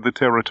occupied the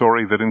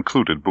territory that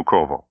included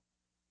Bukowo.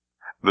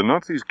 The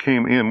Nazis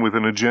came in with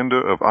an agenda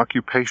of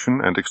occupation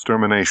and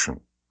extermination,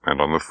 and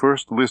on the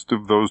first list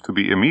of those to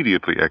be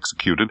immediately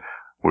executed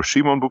were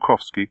Szymon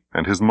Bukowski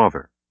and his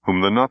mother,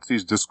 whom the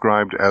Nazis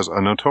described as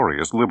a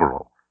notorious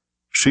liberal.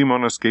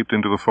 Szymon escaped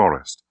into the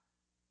forest.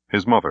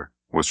 His mother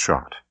was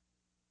shot.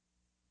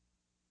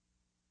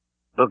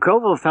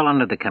 Bukowo fell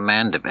under the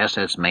command of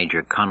SS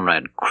Major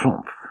Konrad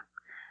Krumpf,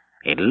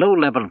 a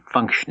low-level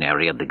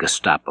functionary of the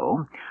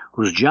Gestapo,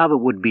 whose job it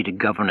would be to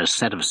govern a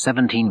set of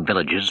 17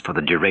 villages for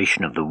the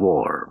duration of the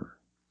war.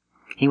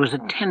 He was a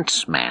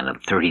tense man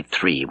of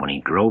 33 when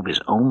he drove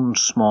his own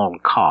small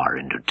car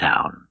into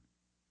town.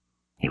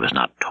 He was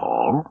not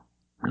tall,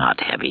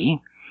 not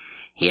heavy.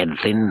 He had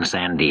thin,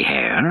 sandy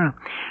hair,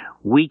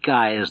 weak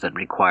eyes that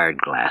required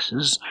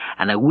glasses,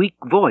 and a weak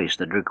voice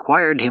that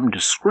required him to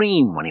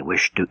scream when he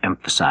wished to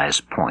emphasize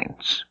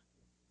points.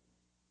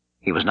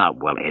 He was not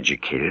well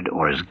educated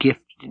or as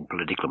gifted in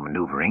political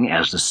maneuvering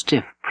as the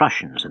stiff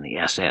Prussians in the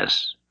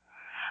SS.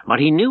 But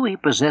he knew he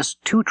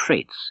possessed two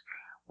traits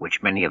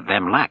which many of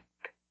them lacked.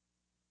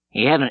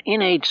 He had an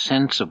innate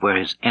sense of where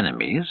his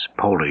enemies,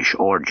 Polish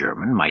or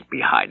German, might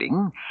be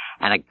hiding,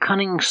 and a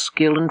cunning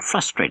skill in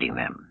frustrating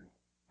them.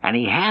 And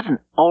he had an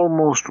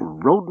almost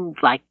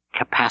rodent-like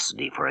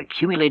capacity for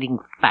accumulating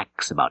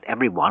facts about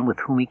everyone with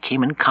whom he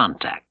came in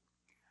contact,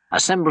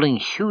 assembling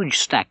huge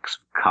stacks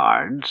of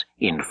cards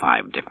in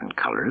 5 different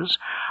colors,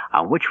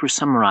 on which were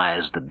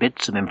summarized the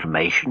bits of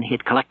information he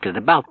had collected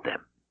about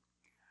them.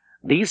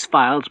 These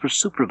files were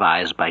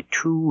supervised by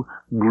 2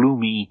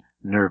 gloomy,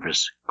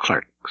 nervous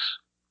clerks.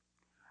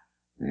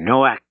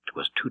 No act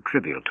was too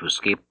trivial to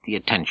escape the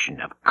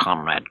attention of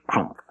Conrad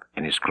Krumpf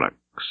and his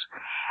clerks,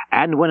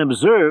 and when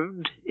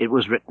observed, it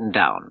was written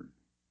down.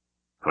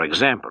 For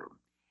example,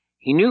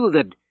 he knew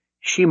that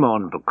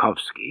Szymon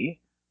Bukowski,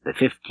 the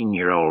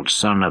 15-year-old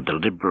son of the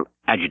liberal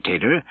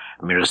agitator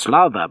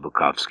Miroslava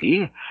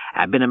Bukowski,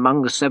 had been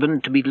among the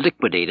 7 to be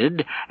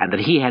liquidated, and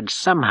that he had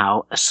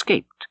somehow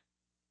escaped.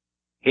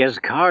 His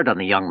card on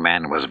the young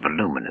man was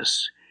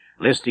voluminous,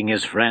 listing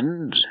his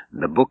friends,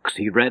 the books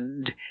he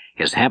read,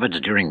 his habits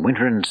during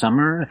winter and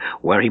summer,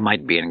 where he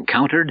might be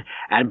encountered,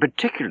 and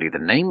particularly the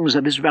names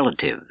of his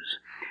relatives,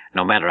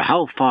 no matter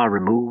how far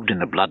removed in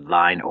the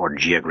bloodline or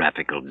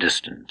geographical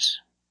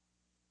distance.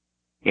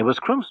 It was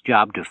Krumpf's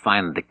job to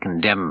find the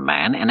condemned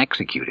man and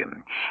execute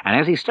him, and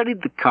as he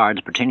studied the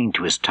cards pertaining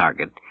to his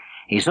target,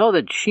 he saw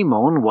that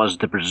Szymon was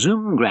the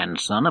presumed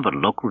grandson of a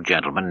local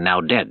gentleman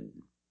now dead.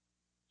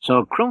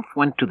 So Krumpf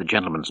went to the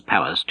gentleman's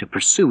palace to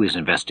pursue his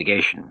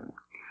investigation.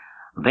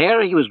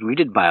 There he was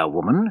greeted by a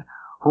woman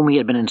whom he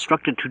had been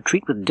instructed to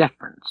treat with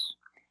deference,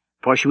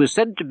 for she was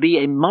said to be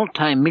a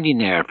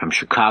multi-millionaire from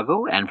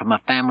Chicago and from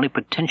a family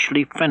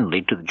potentially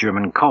friendly to the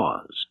German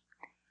cause.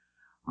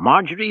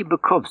 Marjorie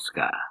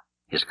Bukowska,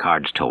 his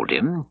cards told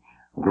him,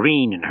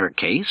 green in her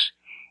case,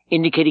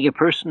 indicating a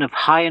person of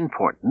high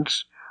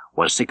importance,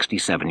 was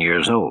 67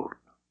 years old.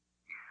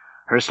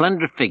 Her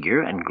slender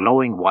figure and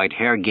glowing white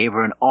hair gave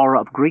her an aura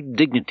of great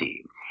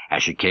dignity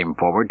as she came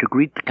forward to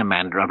greet the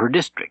commander of her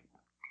district.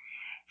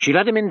 She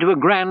led him into a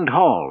grand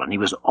hall, and he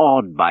was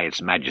awed by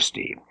its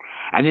majesty,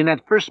 and in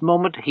that first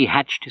moment he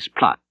hatched his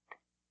plot.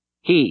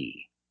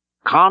 He,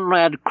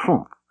 Conrad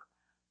Krumpf,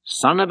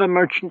 son of a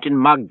merchant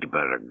in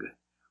Magdeburg,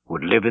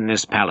 would live in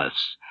this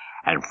palace,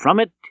 and from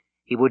it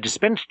he would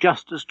dispense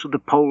justice to the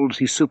Poles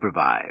he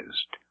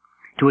supervised.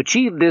 To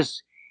achieve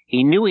this,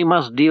 he knew he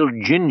must deal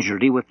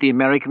gingerly with the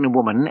American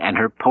woman and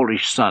her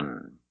Polish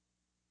son.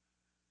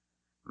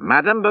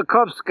 "Madame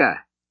Bukowska,"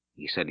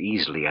 he said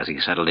easily as he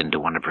settled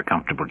into one of her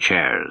comfortable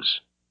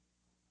chairs,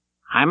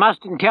 "I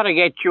must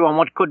interrogate you on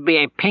what could be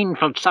a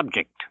painful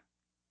subject."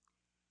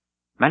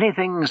 "Many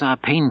things are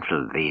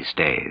painful these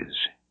days,"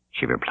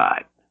 she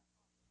replied.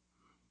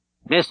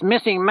 "This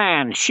missing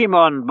man,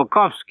 Szymon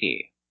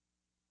Bukowski."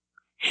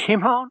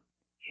 "Szymon?"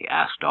 she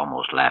asked,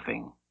 almost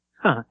laughing.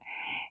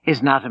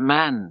 "He's not a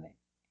man.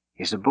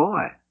 He's a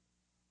boy."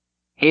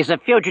 "He's a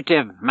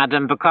fugitive,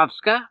 Madame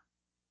Bukowska,"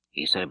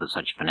 he said with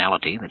such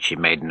finality that she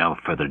made no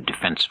further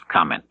defensive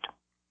comment.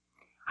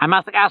 "I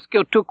must ask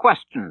you 2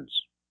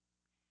 questions."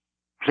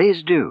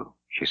 "Please do,"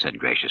 she said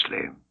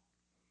graciously.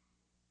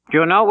 "Do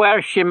you know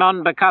where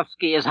Szymon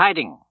Bukowski is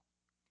hiding?"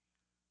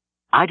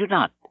 "I do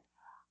not.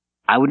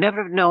 I would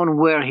never have known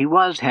where he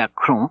was, Herr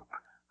Krumpf,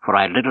 for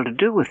I had little to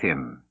do with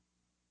him."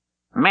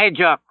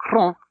 "Major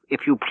Krumpf,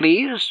 if you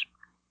please.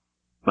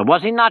 But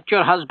was he not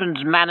your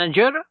husband's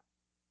manager?"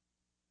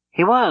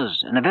 "He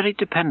was, and a very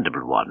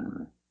dependable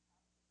one."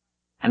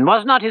 "And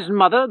was not his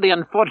mother, the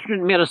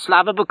unfortunate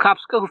Miroslava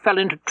Bukowska, who fell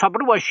into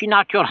trouble, was she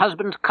not your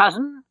husband's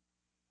cousin?"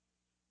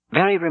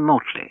 "Very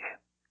remotely."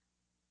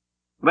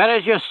 "Where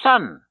is your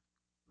son?"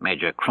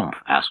 Major Krumpf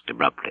asked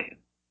abruptly.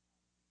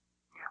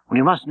 "Well,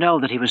 you must know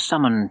that he was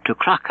summoned to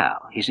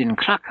Krakow. He's in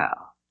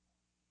Krakow."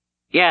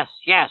 Yes.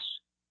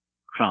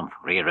 Krumpf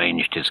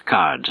rearranged his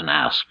cards and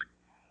asked,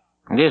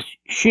 "This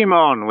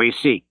Szymon we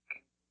seek,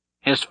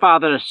 his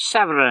father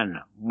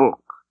Severin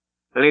Buk,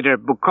 later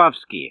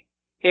Bukowski,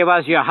 he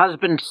was your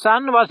husband's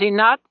son, was he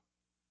not?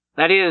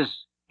 That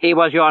is, he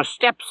was your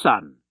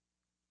stepson."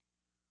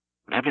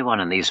 "Everyone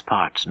in these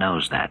parts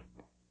knows that."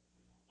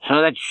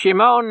 "So that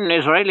Szymon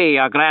is really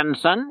your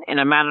grandson, in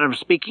a manner of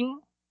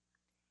speaking?"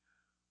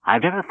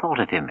 "I've never thought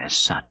of him as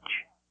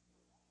such."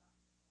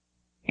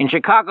 "In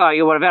Chicago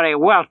you were very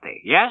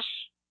wealthy, yes?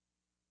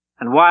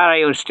 And why are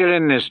you still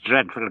in this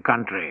dreadful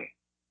country?"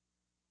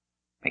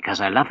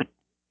 "Because I love it,"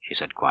 she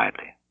said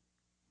quietly.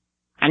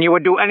 "And you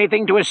would do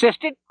anything to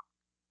assist it?"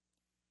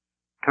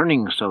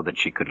 Turning so that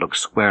she could look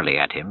squarely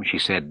at him, she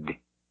said,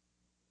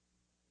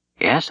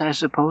 "Yes, I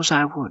suppose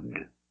I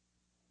would.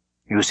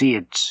 You see,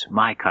 it's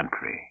my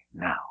country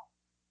now."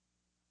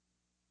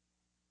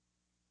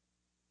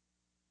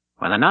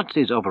 When the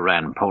Nazis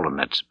overran Poland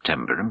that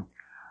September,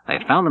 they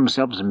found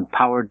themselves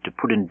empowered to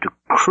put into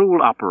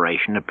cruel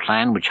operation a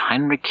plan which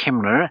Heinrich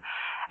Himmler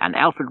and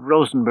Alfred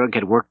Rosenberg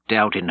had worked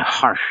out in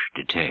harsh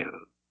detail.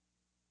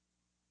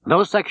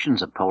 Those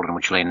sections of Poland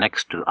which lay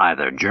next to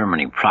either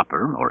Germany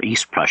proper or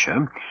East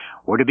Prussia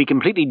were to be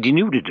completely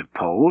denuded of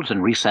Poles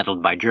and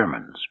resettled by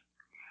Germans.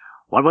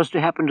 What was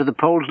to happen to the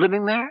Poles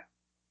living there?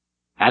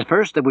 At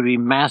first there would be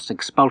mass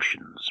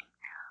expulsions.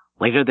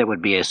 Later there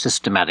would be a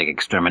systematic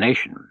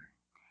extermination.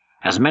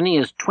 As many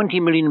as 20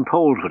 million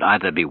Poles would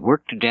either be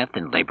worked to death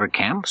in labor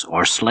camps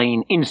or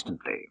slain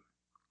instantly.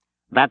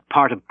 That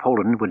part of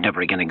Poland would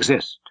never again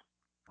exist.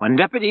 When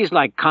deputies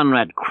like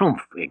Konrad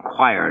Krumpf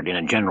inquired in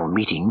a general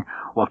meeting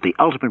what the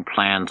ultimate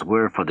plans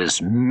were for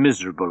this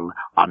miserable,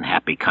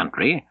 unhappy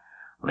country,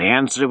 the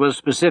answer was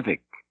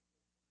specific.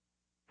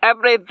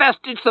 Every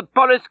vestige of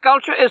Polish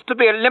culture is to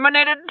be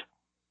eliminated.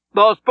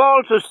 Those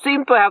Poles who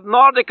seem to have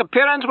Nordic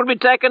appearance will be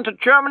taken to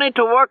Germany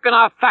to work in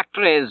our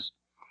factories.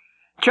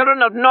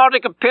 Children of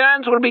Nordic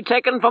appearance will be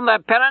taken from their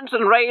parents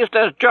and raised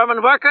as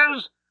German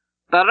workers.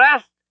 The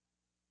rest,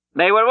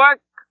 they will work,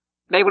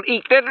 they will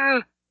eat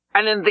little,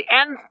 and in the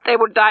end they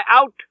will die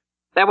out.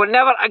 There will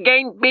never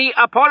again be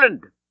a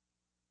Poland.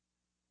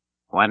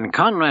 When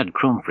Konrad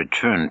Krumpf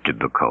returned to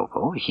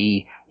Bukovo,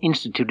 he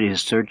instituted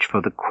his search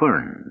for the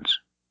querns.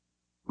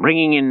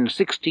 Bringing in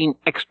 16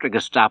 extra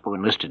Gestapo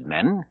enlisted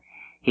men,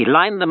 he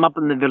lined them up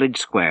in the village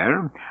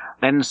square,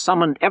 then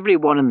summoned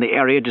everyone in the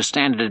area to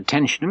stand at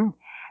attention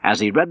as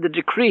he read the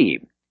decree,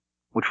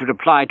 which would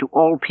apply to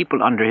all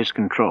people under his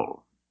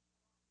control.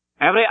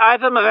 Every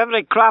item of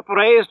every crop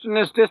raised in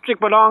this district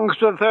belongs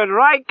to the Third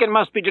Reich and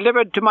must be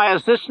delivered to my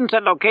assistants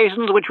at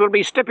locations which will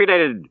be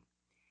stipulated.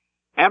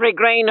 Every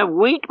grain of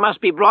wheat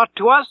must be brought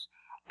to us,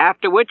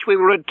 after which we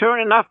will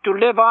return enough to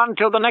live on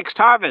till the next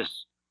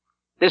harvest.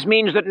 This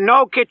means that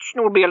no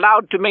kitchen will be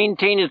allowed to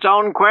maintain its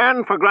own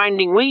quern for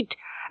grinding wheat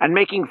and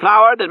making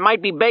flour that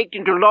might be baked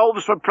into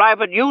loaves for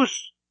private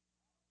use.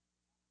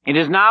 It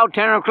is now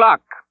 10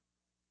 o'clock.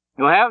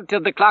 You have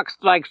till the clock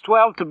strikes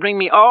 12 to bring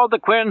me all the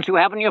querns you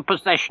have in your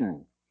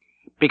possession,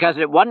 because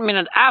at 1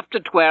 minute after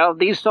 12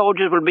 these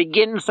soldiers will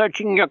begin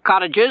searching your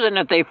cottages, and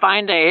if they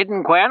find a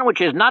hidden quern which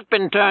has not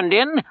been turned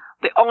in,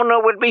 the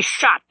owner will be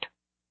shot.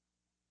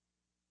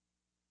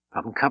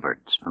 From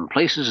cupboards, from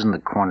places in the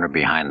corner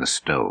behind the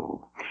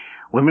stove,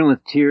 women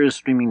with tears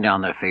streaming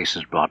down their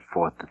faces brought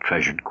forth the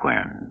treasured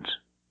querns.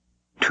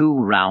 2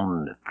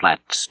 round, flat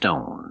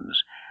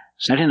stones,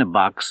 set in a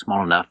box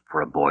small enough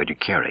for a boy to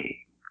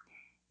carry.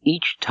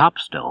 Each top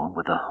stone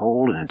with a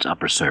hole in its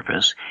upper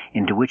surface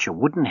into which a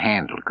wooden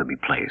handle could be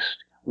placed,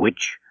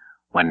 which,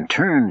 when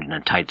turned in a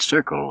tight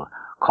circle,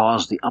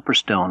 caused the upper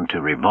stone to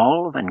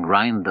revolve and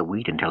grind the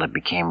wheat until it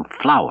became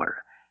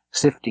flour,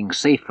 sifting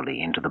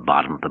safely into the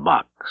bottom of the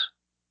box.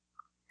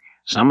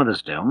 Some of the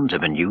stones have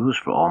been used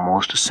for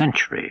almost a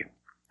century,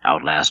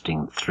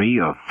 outlasting 3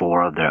 or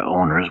 4 of their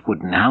owners'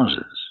 wooden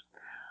houses,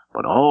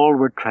 but all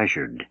were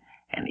treasured,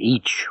 and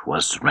each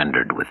was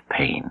surrendered with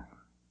pain.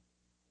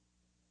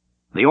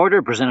 The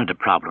order presented a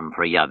problem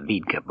for a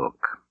Jadwiga book,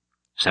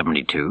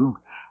 72,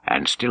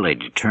 and still a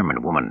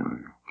determined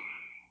woman.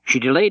 She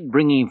delayed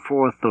bringing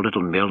forth the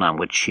little mill on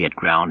which she had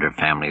ground her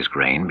family's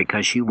grain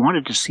because she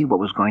wanted to see what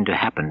was going to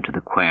happen to the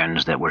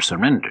querns that were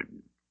surrendered.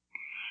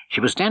 She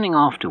was standing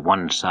off to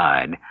one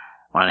side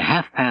when at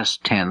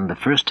 10:30 the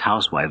first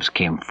housewives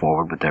came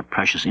forward with their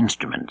precious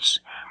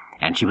instruments,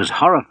 and she was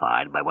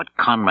horrified by what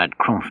Konrad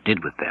Krumpf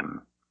did with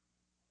them.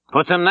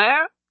 "Put them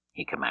there,"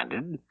 he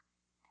commanded,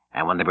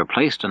 and when they were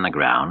placed on the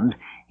ground,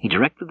 he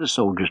directed the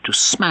soldiers to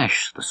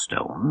smash the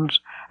stones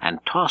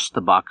and toss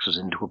the boxes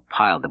into a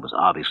pile that was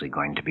obviously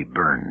going to be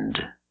burned.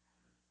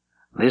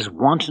 This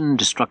wanton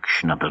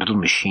destruction of the little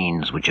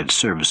machines which had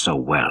served so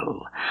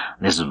well,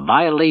 this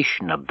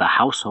violation of the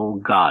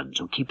household gods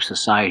who keep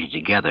society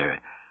together,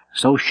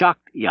 so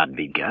shocked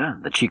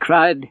Jadwiga that she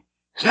cried,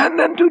 "Send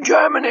them to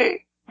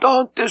Germany!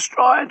 Don't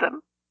destroy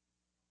them!"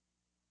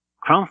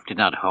 Krumpf did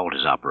not halt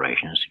his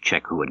operations to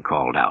check who had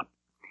called out,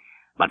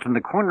 but from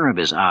the corner of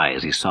his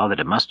eyes he saw that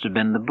it must have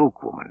been the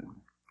bookwoman,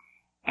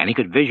 and he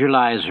could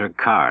visualize her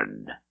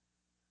card,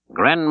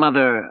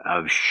 "Grandmother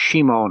of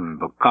Shimon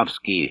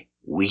Bukovsky,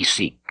 we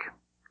seek."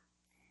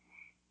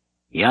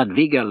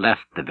 Jadwiga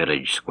left the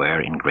village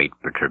square in great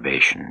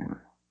perturbation.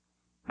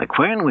 The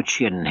quern which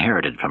she had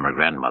inherited from her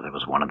grandmother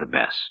was one of the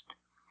best.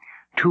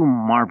 2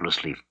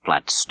 marvelously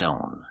flat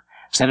stones,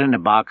 set in a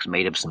box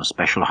made of some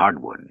special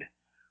hardwood.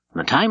 From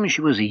the time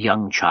she was a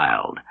young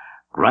child,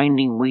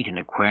 grinding wheat in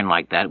a quern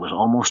like that was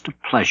almost a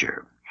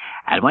pleasure,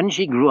 and when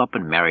she grew up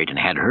and married and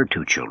had her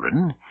 2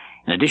 children,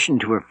 in addition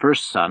to her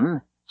first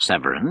son,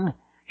 Severin,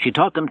 she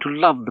taught them to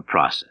love the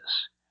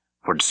process,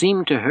 for it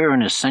seemed to her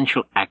an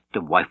essential act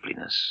of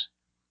wifeliness,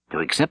 to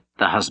accept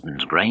the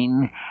husband's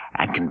grain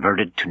and convert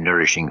it to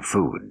nourishing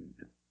food.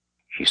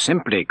 She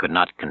simply could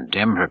not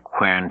condemn her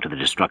quern to the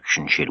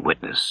destruction she had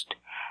witnessed,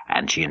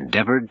 and she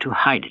endeavored to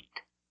hide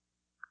it,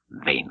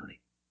 vainly.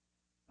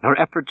 Her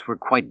efforts were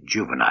quite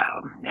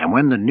juvenile, and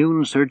when the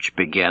noon search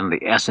began,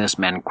 the SS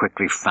men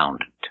quickly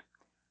found it.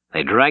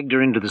 They dragged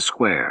her into the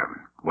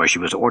square, where she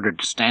was ordered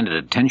to stand at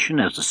attention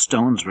as the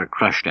stones were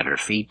crushed at her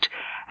feet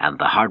and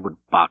the hardwood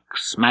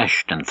box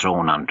smashed and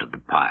thrown onto the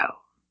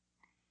pile.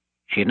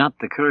 She had not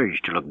the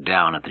courage to look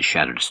down at the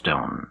shattered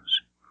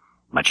stones.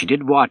 But she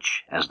did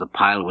watch as the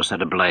pile was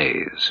set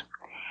ablaze,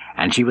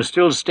 and she was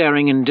still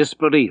staring in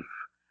disbelief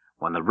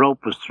when the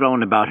rope was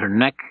thrown about her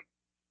neck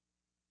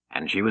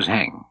and she was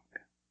hanged.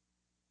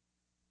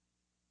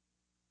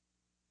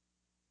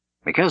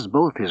 Because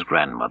both his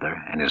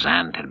grandmother and his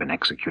aunt had been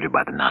executed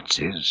by the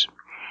Nazis,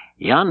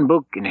 Jan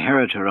Book,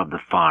 inheritor of the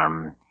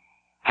farm,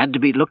 had to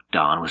be looked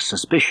on with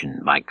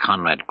suspicion by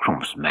Conrad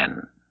Krumpf's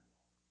men.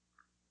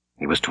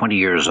 He was 20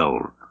 years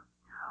old,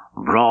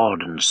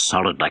 broad and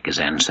solid like his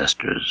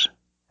ancestors,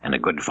 and a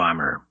good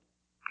farmer.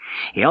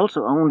 He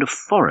also owned a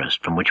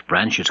forest from which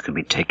branches could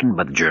be taken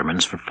by the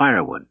Germans for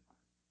firewood.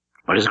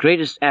 But his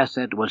greatest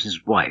asset was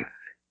his wife,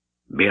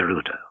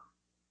 Beruta,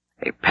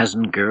 a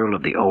peasant girl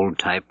of the old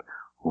type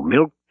who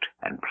milked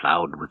and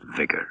plowed with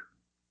vigor.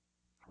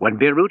 When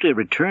Beruta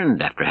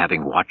returned after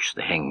having watched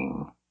the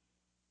hanging,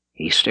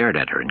 he stared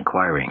at her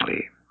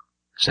inquiringly,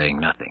 saying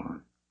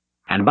nothing,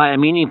 and by a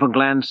meaningful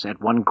glance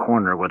at one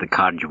corner where the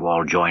cottage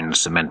wall joined the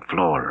cement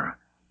floor,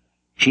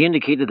 she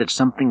indicated that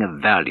something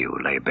of value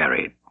lay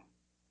buried.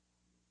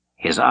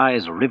 His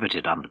eyes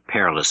riveted on the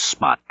perilous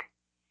spot,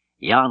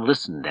 Jan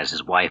listened as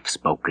his wife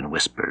spoke in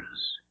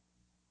whispers.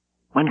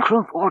 "When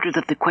Krumpf ordered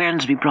that the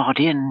querns be brought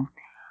in,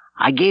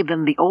 I gave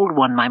them the old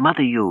one my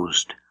mother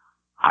used.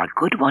 Our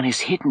good one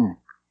is hidden,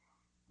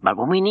 but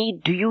when we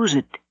need to use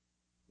it,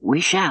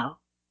 we shall."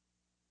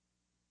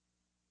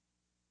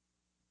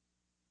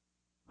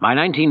 By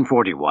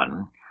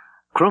 1941,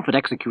 Krumpf had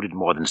executed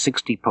more than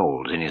 60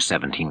 Poles in his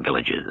 17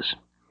 villages.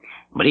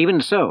 But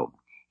even so,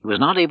 he was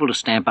not able to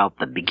stamp out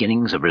the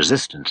beginnings of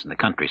resistance in the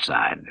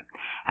countryside,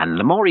 and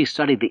the more he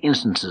studied the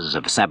instances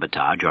of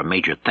sabotage or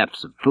major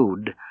thefts of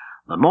food,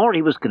 the more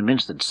he was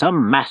convinced that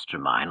some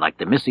mastermind like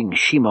the missing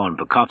Szymon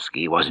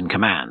Bukowski was in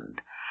command,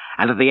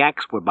 and that the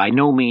acts were by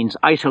no means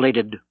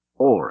isolated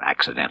or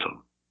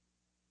accidental.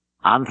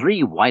 On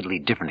 3 widely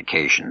different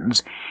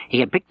occasions, he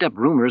had picked up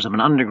rumors of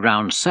an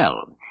underground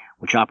cell,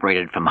 which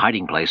operated from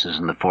hiding places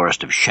in the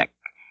forest of Szek,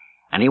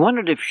 and he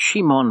wondered if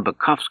Szymon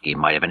Bukowski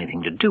might have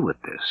anything to do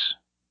with this.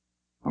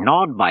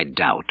 Gnawed by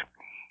doubt,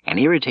 and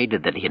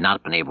irritated that he had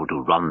not been able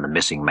to run the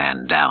missing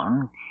man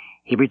down,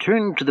 he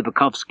returned to the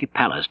Bukowski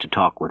palace to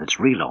talk with its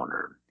real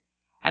owner,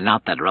 and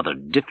not that rather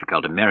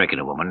difficult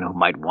American woman who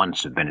might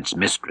once have been its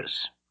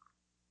mistress.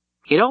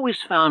 He had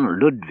always found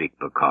Ludwig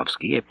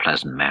Bukowski a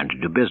pleasant man to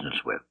do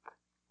business with,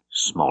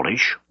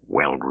 smallish,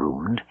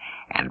 well-groomed,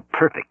 and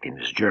perfect in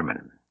his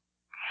German.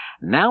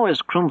 Now,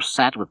 as Krumpf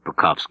sat with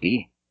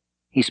Bukowski,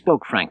 he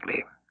spoke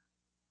frankly.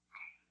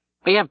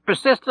 "We have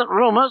persistent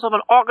rumors of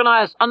an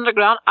organized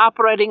underground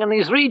operating in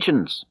these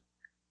regions.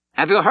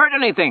 Have you heard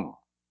anything?"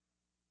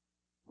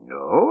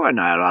 "No, and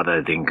I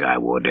rather think I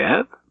would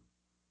have."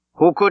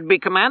 "Who could be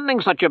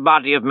commanding such a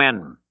body of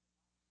men?"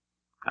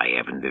 "I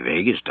haven't the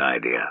vaguest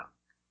idea."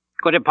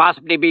 "Could it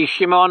possibly be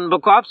Szymon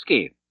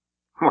Bukowski?"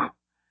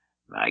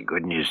 "My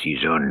goodness,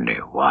 he's only,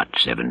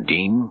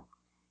 17?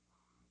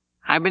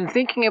 "I've been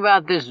thinking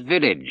about this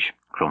village,"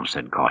 Krumpf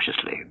said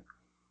cautiously,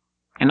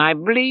 "and I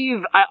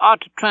believe I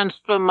ought to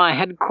transfer my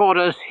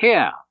headquarters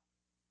here."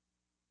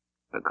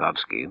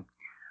 Bukowski,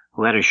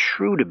 who had a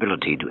shrewd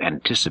ability to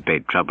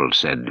anticipate trouble,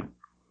 said,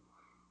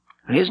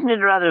 "Isn't it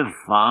rather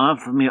far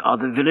from your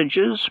other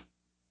villages?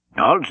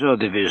 Also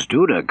the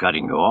Vistula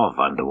cutting you off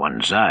on the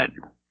one side."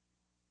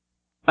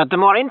 "But the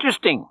more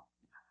interesting,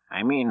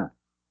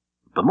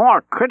 the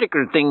more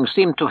critical things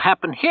seem to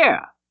happen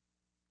here."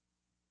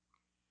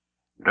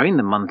 During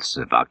the months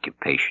of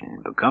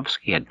occupation,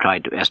 Bukowski had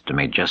tried to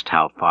estimate just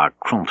how far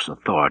Krumpf's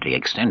authority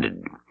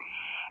extended,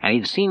 and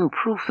he'd seen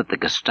proof that the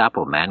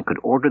Gestapo man could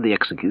order the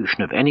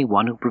execution of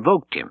anyone who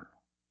provoked him.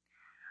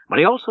 But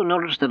he also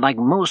noticed that, like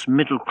most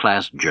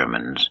middle-class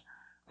Germans,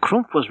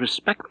 Krumpf was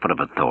respectful of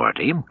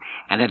authority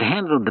and had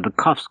handled the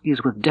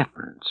Bukowskis with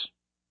deference.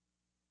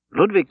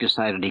 Ludwig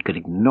decided he could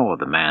ignore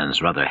the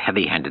man's rather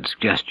heavy-handed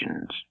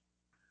suggestions.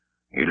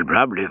 "You'll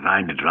probably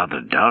find it rather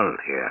dull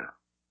here."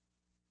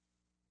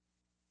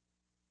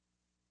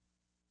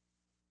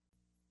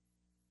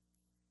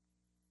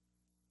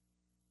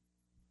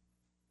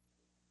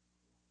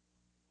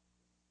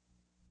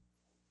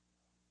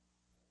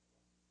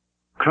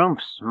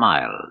 Krumpf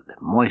smiled,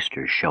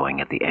 moisture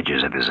showing at the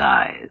edges of his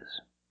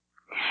eyes.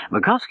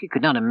 Bukowski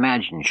could not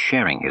imagine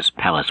sharing his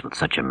palace with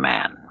such a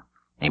man,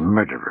 a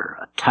murderer,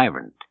 a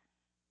tyrant,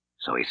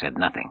 so he said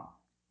nothing.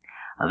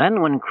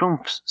 Then, when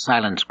Krumpf's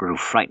silence grew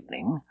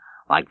frightening,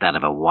 like that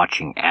of a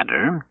watching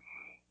adder,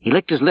 he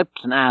licked his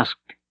lips and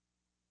asked,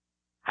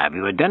 "Have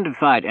you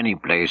identified any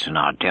place in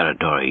our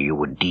territory you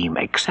would deem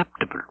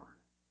acceptable?"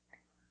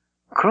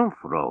 Krumpf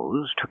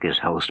rose, took his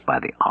host by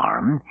the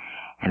arm,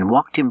 and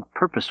walked him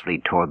purposefully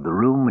toward the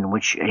room in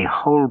which a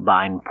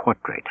Holbein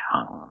portrait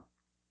hung.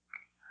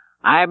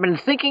 "I have been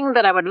thinking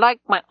that I would like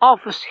my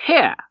office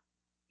here,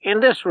 in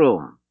this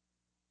room."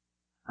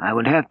 "I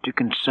would have to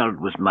consult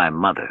with my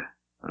mother,"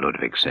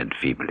 Ludwig said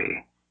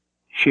feebly.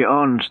 "She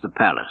owns the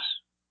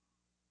palace."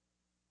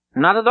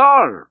 "Not at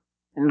all.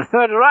 In the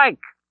Third Reich,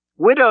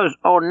 widows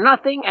own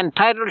nothing, and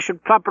titles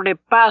should properly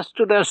pass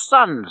to their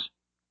sons.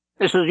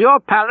 This is your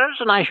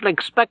palace, and I shall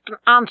expect an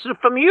answer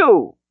from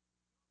you."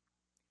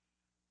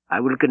 I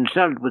will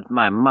consult with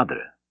my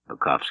mother,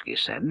 Bukowski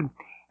said,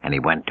 and he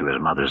went to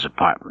his mother's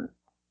apartment.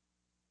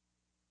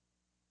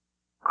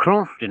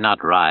 Krumpf did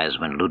not rise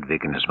when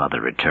Ludwig and his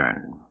mother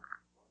returned.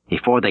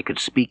 Before they could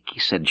speak, he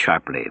said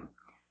sharply,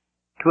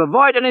 "To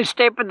avoid any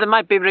statement that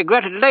might be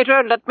regretted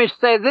later, let me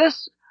say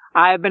this.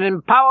 I have been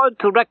empowered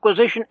to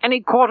requisition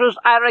any quarters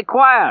I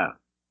require."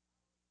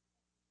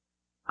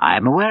 "I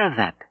am aware of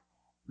that,"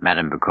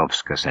 Madame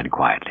Bukowska said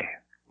quietly.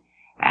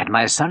 "And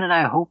my son and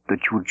I hope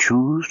that you will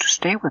choose to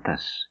stay with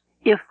us,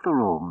 if the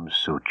rooms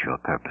suit your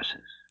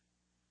purposes."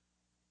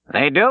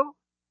 "They do,"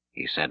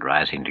 he said,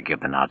 rising to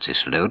give the Nazi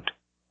salute.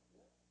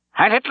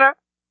 "Heil Hitler!"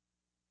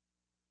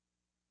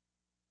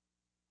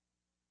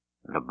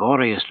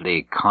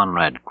 Laboriously,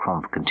 Konrad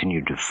Krumpf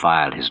continued to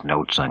file his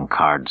notes on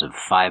cards of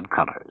 5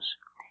 colors,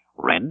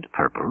 red,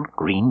 purple,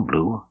 green,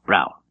 blue,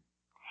 brown,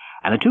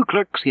 and the 2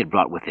 clerks he had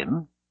brought with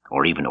him,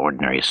 or even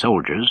ordinary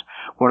soldiers,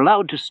 were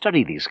allowed to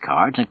study these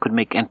cards and could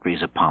make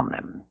entries upon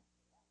them.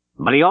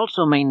 But he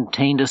also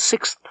maintained a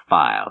 6th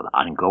file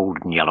on gold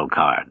and yellow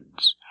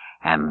cards,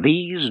 and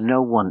these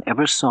no one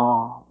ever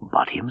saw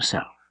but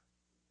himself.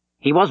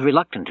 He was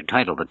reluctant to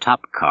title the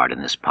top card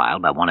in this pile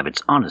by one of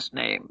its honest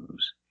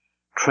names,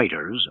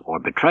 traitors or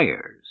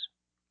betrayers.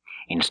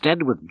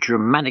 Instead, with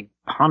Germanic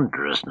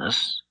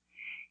ponderousness,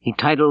 he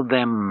titled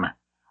them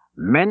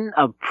Men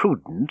of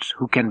Prudence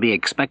Who Can Be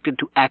Expected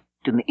to Act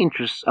in the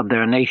Interests of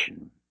Their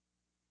Nation.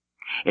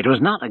 It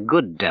was not a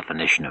good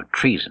definition of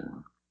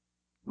treason,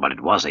 but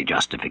it was a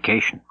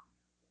justification.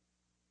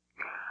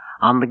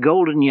 On the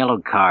gold and yellow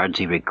cards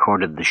he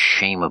recorded the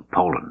shame of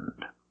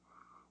Poland,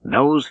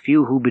 those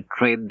few who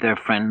betrayed their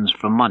friends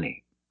for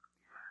money,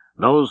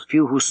 those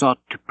few who sought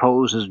to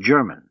pose as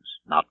Germans,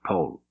 not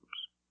Poles,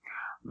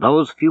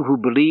 those few who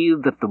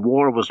believed that the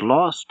war was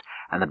lost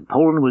and that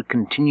Poland would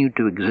continue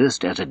to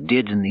exist as it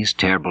did in these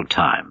terrible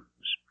times,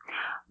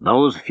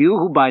 those few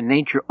who by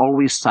nature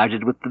always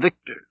sided with the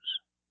victors,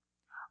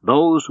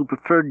 those who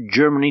preferred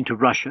Germany to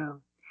Russia,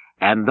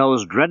 and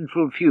those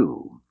dreadful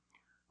few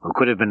who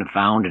could have been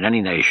found in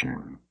any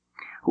nation,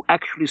 who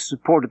actually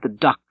supported the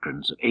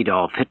doctrines of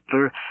Adolf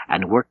Hitler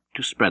and worked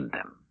to spread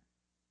them.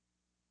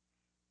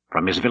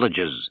 From his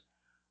villages,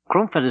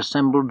 Krumpf had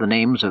assembled the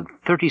names of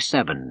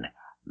 37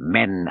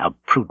 men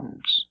of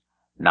prudence,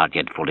 not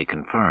yet fully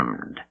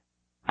confirmed,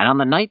 and on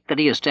the night that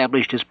he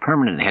established his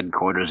permanent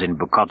headquarters in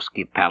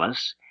Bukowski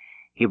Palace,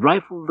 he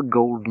rifled the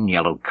gold and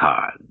yellow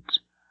cards,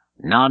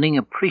 nodding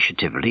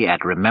appreciatively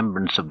at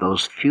remembrance of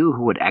those few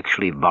who had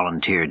actually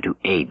volunteered to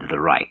aid the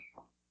Reich.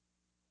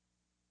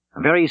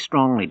 Very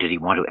strongly did he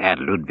want to add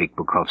Ludwig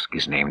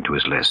Bukowski's name to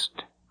his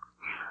list,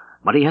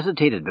 but he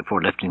hesitated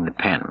before lifting the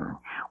pen,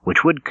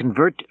 which would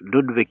convert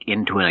Ludwig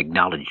into an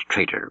acknowledged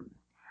traitor,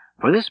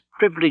 for this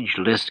privileged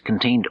list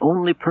contained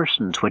only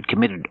persons who had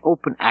committed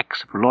open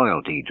acts of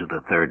loyalty to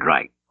the Third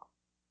Reich.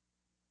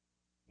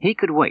 He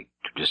could wait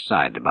to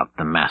decide about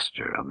the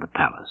master of the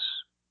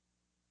palace.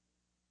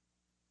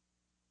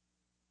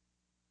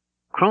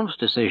 Krumpf's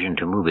decision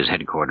to move his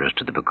headquarters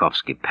to the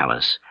Bukowski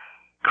Palace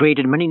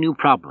created many new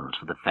problems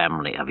for the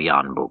family of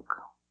Jan Buk.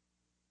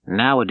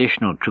 Now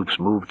additional troops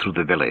moved through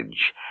the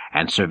village,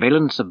 and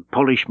surveillance of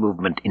Polish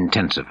movement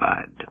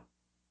intensified.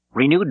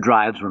 Renewed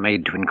drives were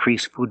made to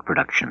increase food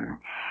production,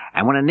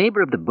 and when a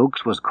neighbor of the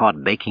Buks was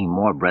caught baking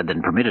more bread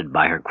than permitted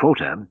by her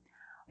quota,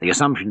 the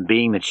assumption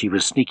being that she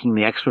was sneaking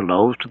the extra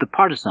loaves to the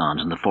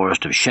partisans in the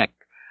forest of Szek,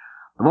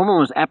 the woman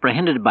was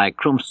apprehended by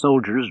Krumpf's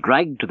soldiers,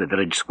 dragged to the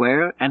village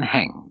square, and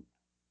hanged.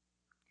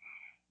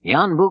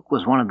 Jan Buk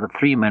was one of the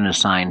 3 men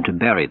assigned to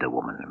bury the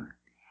woman,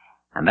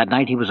 and that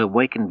night he was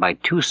awakened by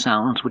 2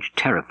 sounds which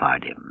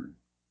terrified him.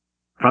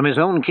 From his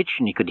own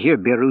kitchen he could hear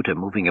Beruta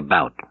moving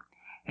about,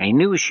 and he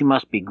knew she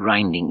must be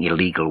grinding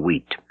illegal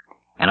wheat,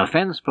 an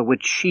offense for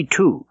which she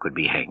too could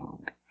be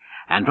hanged.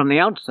 And from the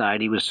outside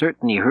he was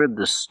certain he heard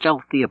the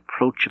stealthy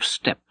approach of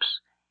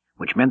steps,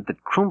 which meant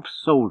that Krumpf's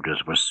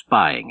soldiers were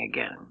spying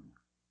again.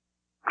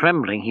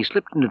 Trembling, he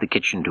slipped into the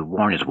kitchen to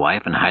warn his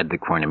wife and hide the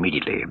corn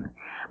immediately,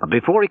 but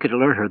before he could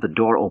alert her, the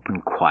door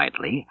opened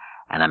quietly,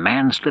 and a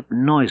man slipped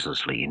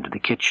noiselessly into the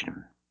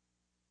kitchen.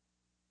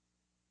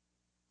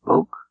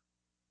 "Buk,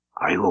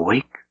 are you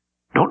awake?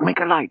 Don't make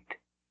a light."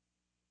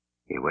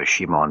 It was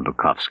Szymon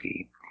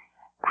Bukowski,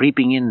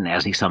 creeping in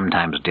as he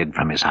sometimes did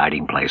from his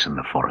hiding place in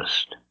the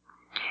forest.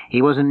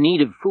 He was in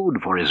need of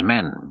food for his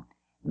men,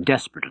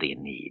 desperately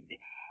in need,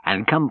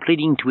 and had come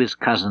pleading to his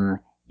cousin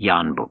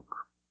Jan Buk.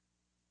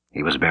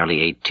 He was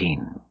barely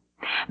 18,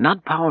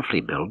 not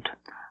powerfully built,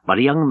 but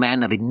a young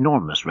man of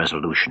enormous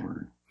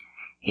resolution.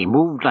 He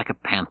moved like a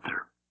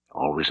panther,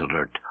 always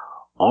alert,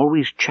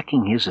 always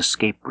checking his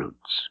escape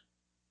routes.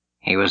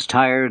 He was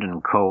tired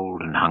and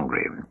cold and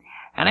hungry,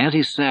 and as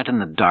he sat in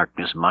the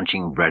darkness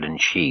munching bread and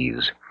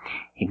cheese,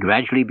 he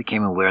gradually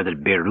became aware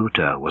that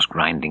Beruta was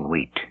grinding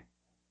wheat.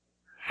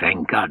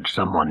 "Thank God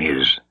someone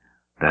is.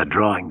 They're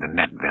drawing the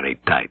net very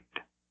tight."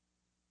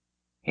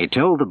 He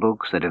told the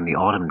Buks that in the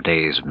autumn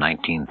days of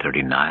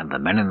 1939 the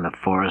men in the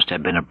forest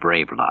had been a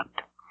brave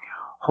lot,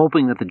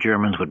 hoping that the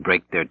Germans would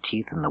break their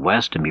teeth in the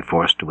west and be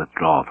forced to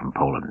withdraw from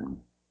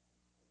Poland.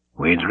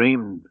 We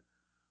dreamed,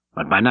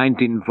 but by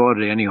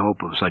 1940 any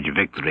hope of such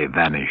victory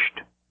vanished.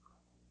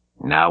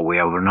 Now we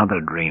have another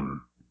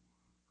dream,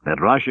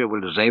 that Russia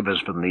will save us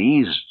from the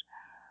East.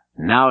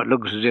 Now it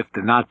looks as if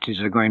the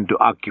Nazis are going to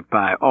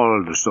occupy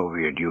all the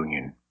Soviet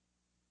Union.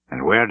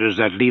 And where does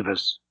that leave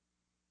us?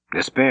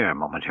 Despair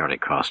momentarily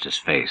crossed his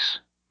face.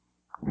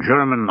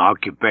 German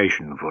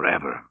occupation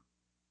forever.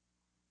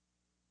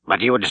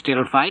 But you would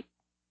still fight?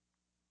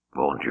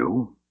 Won't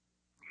you?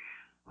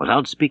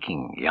 Without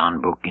speaking,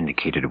 Jan Buk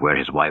indicated where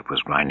his wife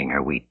was grinding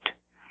her wheat,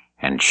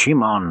 and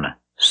Szymon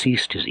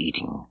ceased his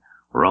eating,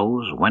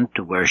 rose, went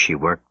to where she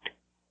worked,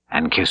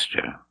 and kissed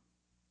her.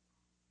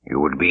 You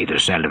would be the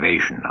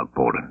salvation of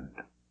Poland.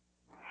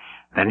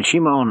 Then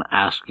Szymon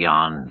asked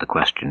Jan the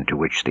question to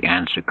which the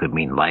answer could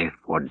mean life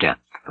or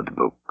death for the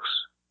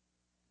Buks.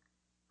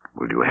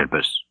 Will you help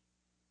us?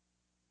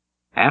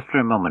 After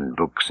a moment,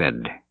 Buk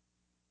said,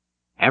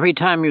 Every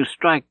time you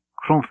strike,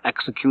 Krumpf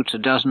executes a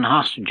dozen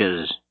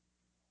hostages.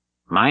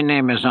 My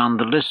name is on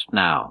the list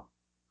now.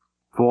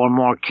 4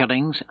 more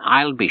killings,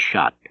 I'll be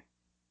shot.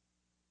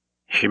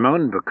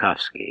 Szymon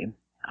Bukowski,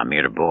 a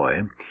mere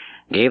boy,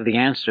 gave the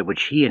answer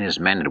which he and his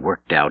men had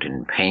worked out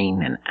in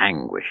pain and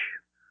anguish.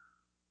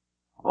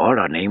 All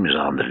our names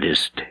are on the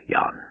list,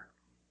 Jan.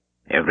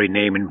 Every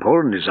name in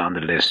Poland is on the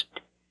list.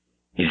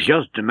 It's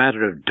just a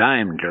matter of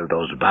time till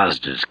those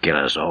bastards kill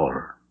us all.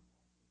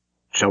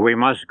 So we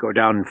must go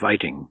down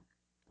fighting.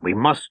 We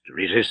must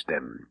resist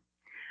them.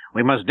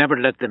 We must never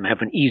let them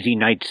have an easy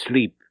night's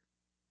sleep.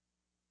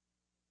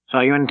 So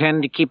you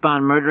intend to keep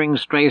on murdering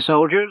stray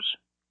soldiers?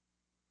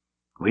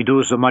 We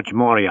do so much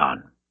more,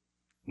 Jan.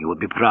 You would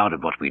be proud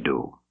of what we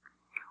do.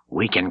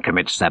 We can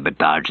commit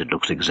sabotage that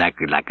looks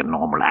exactly like a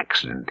normal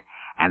accident,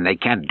 and they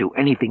can't do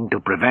anything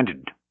to prevent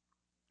it.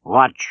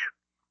 Watch.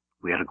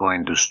 We are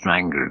going to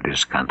strangle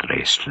this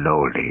country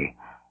slowly,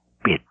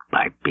 bit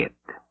by bit.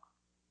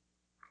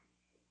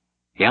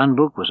 Jan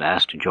Buk was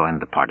asked to join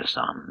the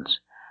partisans,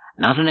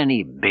 not in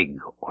any big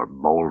or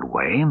bold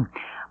way,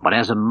 but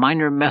as a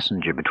minor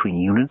messenger between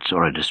units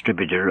or a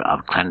distributor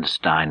of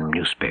clandestine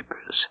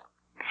newspapers.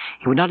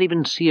 He would not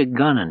even see a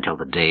gun until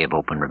the day of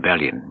open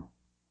rebellion.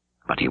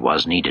 But he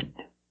was needed.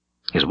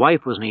 His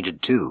wife was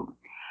needed too,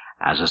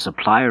 as a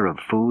supplier of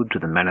food to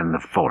the men in the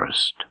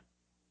forest.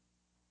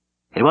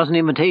 It was an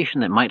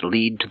invitation that might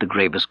lead to the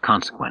gravest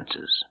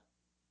consequences.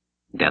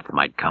 Death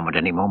might come at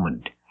any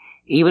moment,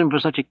 even for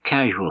such a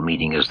casual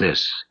meeting as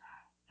this.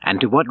 And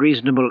to what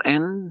reasonable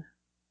end?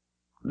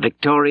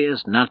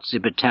 Victorious Nazi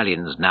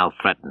battalions now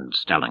threatened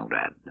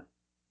Stalingrad.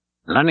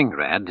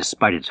 Leningrad,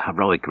 despite its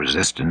heroic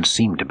resistance,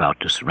 seemed about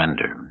to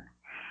surrender.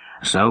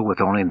 So, with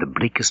only the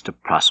bleakest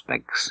of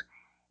prospects,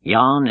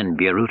 Jan and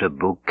Biruta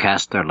Buk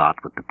cast their lot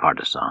with the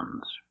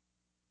partisans.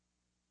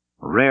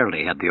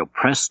 Rarely had the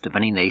oppressed of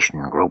any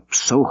nation groped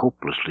so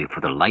hopelessly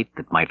for the light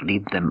that might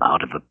lead them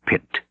out of a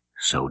pit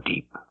so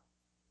deep.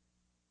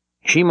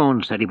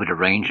 Szymon said he would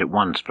arrange at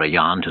once for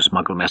Jan to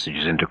smuggle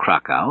messages into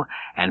Krakow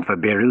and for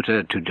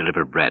Biruta to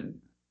deliver bread.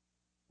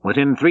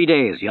 Within 3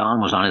 days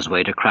Jan was on his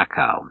way to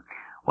Krakow,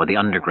 where the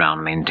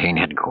underground maintained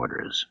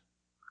headquarters.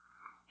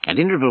 At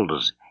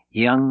intervals,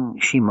 young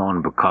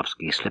Szymon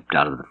Bukowski slipped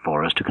out of the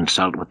forest to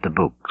consult with the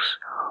Buks,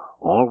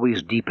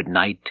 always deep at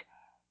night,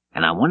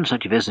 and on one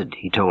such visit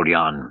he told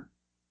Jan,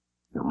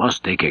 You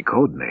must take a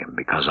code name,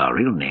 because our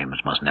real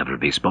names must never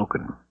be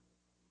spoken.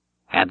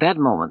 At that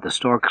moment the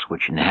storks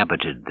which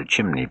inhabited the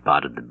chimney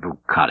pot of the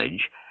Buk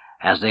cottage,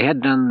 as they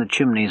had done the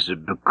chimneys of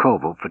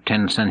Bukovo for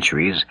 10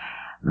 centuries,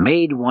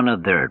 made one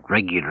of their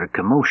regular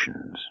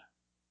commotions.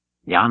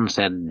 Jan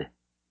said,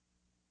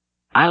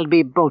 I'll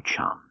be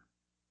Bochan,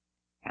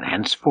 and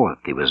henceforth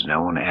he was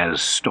known as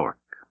Stork.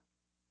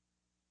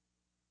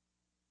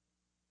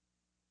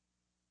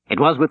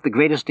 It was with the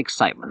greatest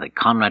excitement that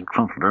Konrad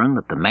Krumpf learned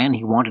that the man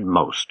he wanted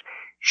most,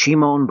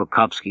 Szymon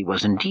Bukowski,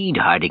 was indeed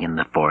hiding in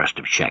the forest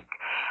of Czech,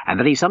 and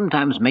that he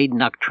sometimes made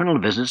nocturnal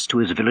visits to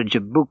his village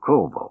of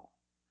Bukovo.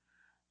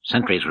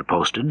 Sentries were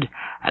posted,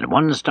 and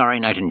one starry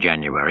night in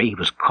January he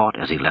was caught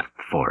as he left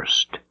the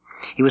forest.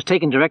 He was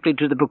taken directly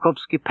to the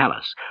Bukovsky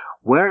Palace,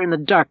 where in the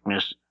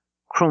darkness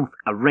Krumpf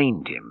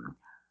arraigned him,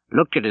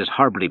 looked at his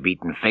horribly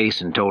beaten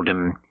face, and told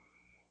him,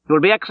 You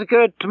will be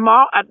executed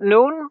tomorrow at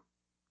noon,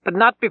 but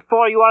not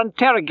before you are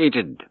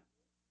interrogated.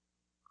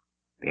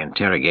 The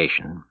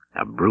interrogation,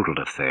 a brutal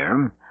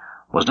affair,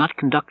 was not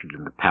conducted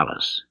in the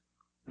palace.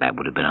 That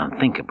would have been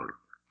unthinkable,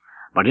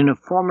 but in a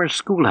former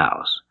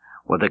schoolhouse,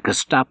 where the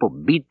Gestapo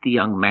beat the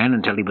young man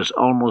until he was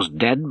almost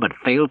dead, but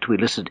failed to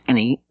elicit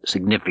any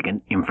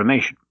significant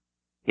information.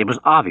 It was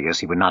obvious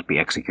he would not be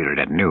executed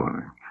at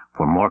noon,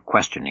 for more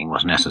questioning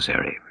was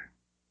necessary.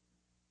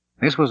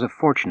 This was a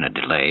fortunate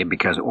delay,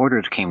 because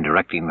orders came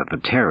directing that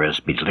the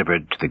terrorists be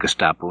delivered to the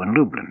Gestapo in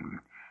Lublin,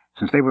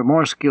 since they were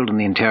more skilled in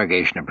the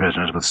interrogation of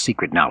prisoners with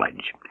secret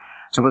knowledge.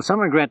 So with some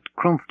regret,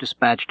 Krumpf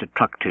dispatched a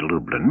truck to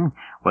Lublin,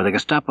 where the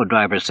Gestapo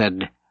driver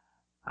said,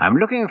 I'm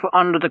looking for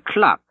under the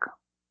clock.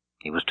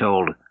 He was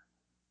told,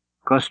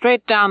 Go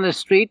straight down this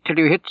street till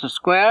you hit the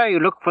square, you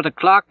look for the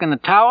clock in the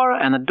tower,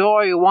 and the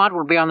door you want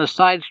will be on the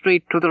side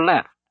street to the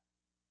left.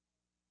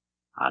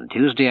 On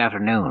Tuesday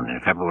afternoon in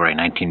February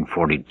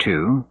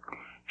 1942,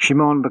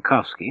 Szymon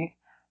Bukowski,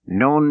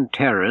 known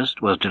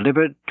terrorist, was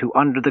delivered to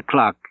Under the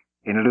Clock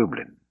in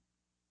Lublin.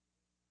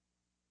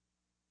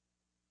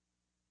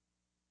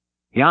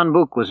 Jan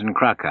Buk was in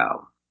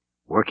Krakow,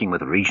 working with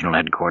the regional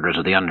headquarters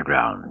of the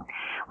Underground,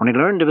 when he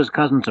learned of his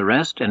cousin's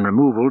arrest and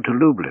removal to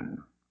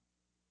Lublin.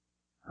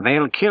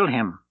 "They'll kill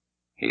him,"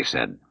 he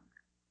said.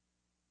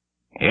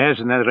 "Yes,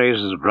 and that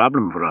raises a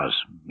problem for us.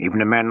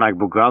 Even a man like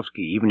Bukowski,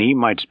 even he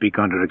might speak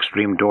under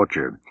extreme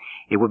torture.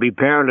 It would be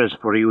perilous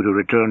for you to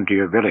return to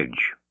your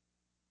village."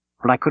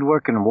 "Well, I could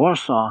work in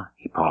Warsaw,"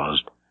 he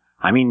paused.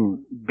 "I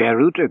mean,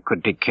 Beruta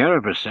could take care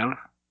of herself."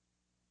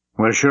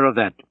 "We're sure of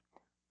that.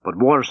 But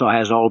Warsaw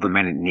has all the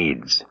men it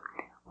needs.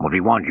 What we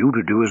want you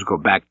to do is go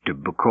back to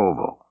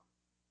Bukovo."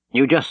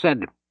 "You just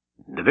said—"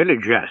 "The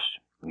village, yes.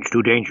 It's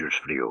too dangerous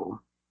for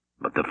you.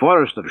 But the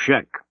forest of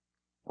Szek,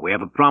 we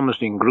have a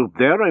promising group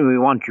there, and we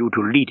want you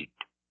to lead it."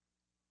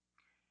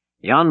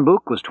 Jan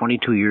Buk was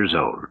 22 years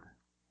old.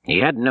 He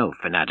had no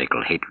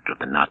fanatical hatred of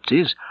the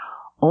Nazis,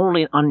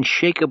 only an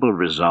unshakable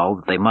resolve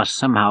that they must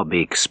somehow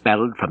be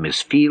expelled from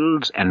his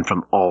fields and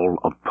from all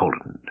of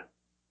Poland.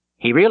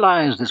 He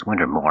realized this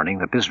winter morning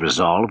that this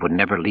resolve would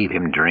never leave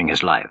him during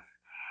his life,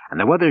 and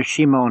that whether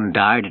Szymon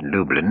died in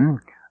Lublin,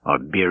 or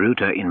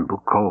Beruta in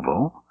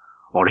Bukovo,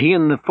 or he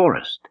in the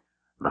forest,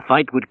 the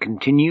fight would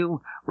continue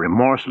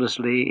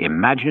remorselessly,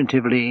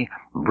 imaginatively,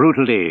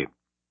 brutally,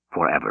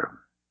 forever.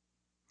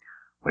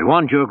 "We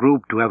want your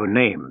group to have a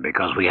name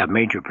because we have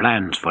major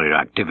plans for your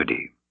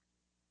activity."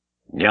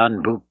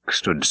 Jan Buk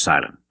stood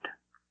silent,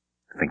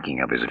 thinking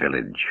of his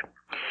village,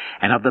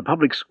 and of the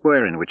public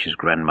square in which his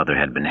grandmother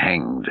had been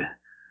hanged,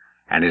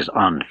 and his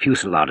aunt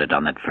fusilladed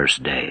on that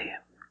first day.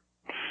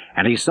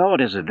 And he saw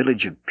it as a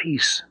village of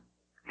peace,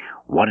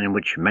 one in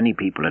which many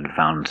people had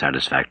found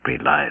satisfactory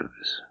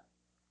lives.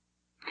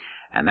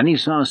 And then he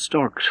saw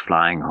storks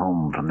flying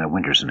home from their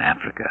winters in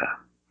Africa,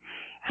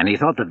 and he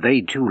thought that they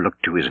too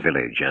looked to his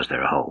village as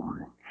their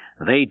home.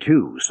 They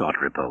too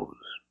sought repose.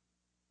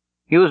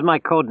 "Use my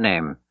code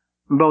name,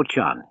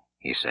 Bochan,"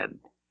 he said,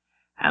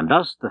 and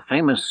thus the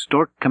famous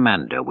stork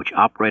commando which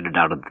operated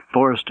out of the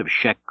forest of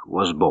Szek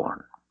was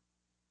born.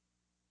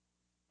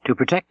 To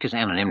protect his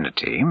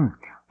anonymity,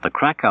 the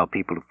Krakow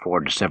people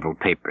forged several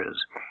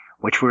papers,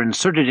 which were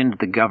inserted into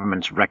the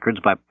government's records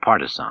by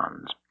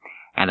partisans.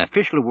 An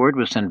official word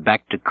was sent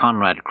back to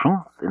Konrad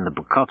Krumpf in the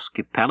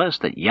Bukowski Palace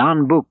that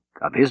Jan Buk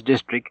of his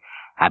district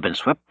had been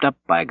swept up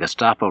by a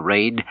Gestapo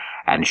raid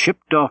and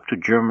shipped off to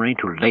Germany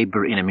to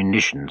labor in a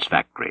munitions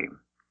factory.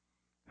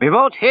 "We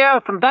won't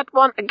hear from that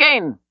one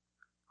again,"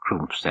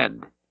 Krumpf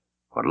said,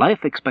 for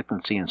life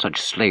expectancy in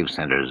such slave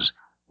centers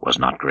was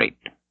not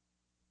great.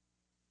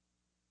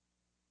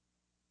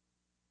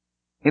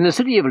 In the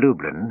city of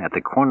Lublin, at the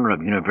corner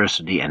of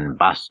University and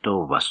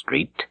Bastova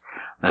Street,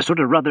 there stood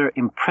a rather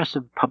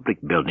impressive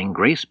public building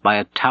graced by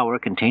a tower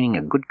containing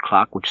a good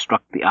clock which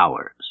struck the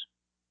hours.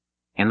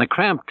 In the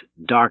cramped,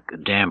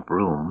 dark, damp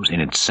rooms in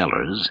its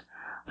cellars,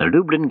 the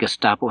Lublin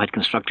Gestapo had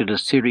constructed a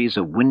series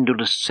of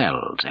windowless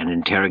cells and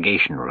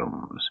interrogation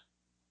rooms,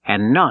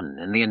 and none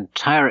in the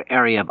entire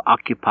area of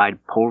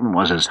occupied Poland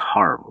was as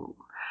horrible,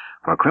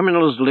 for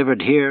criminals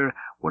delivered here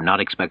were not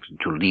expected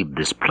to leave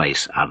this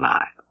place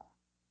alive.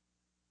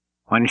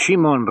 When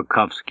Szymon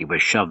Bukowski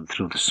was shoved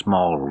through the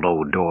small,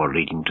 low door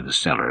leading to the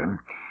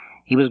cellar,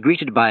 he was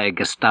greeted by a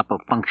Gestapo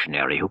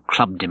functionary who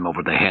clubbed him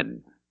over the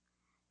head.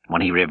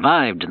 When he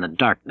revived in the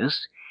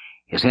darkness,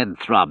 his head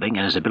throbbing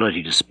and his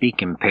ability to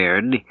speak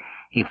impaired,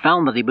 he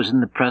found that he was in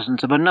the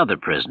presence of another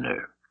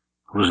prisoner,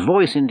 whose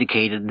voice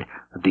indicated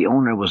that the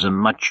owner was a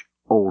much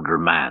older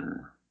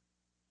man.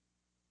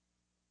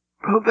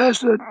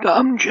 "Professor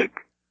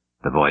Damczyk,"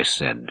 the voice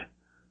said.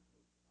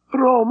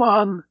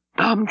 "Roman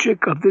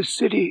Damczyk of this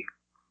city."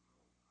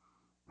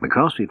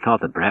 Because we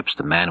thought that perhaps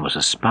the man was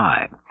a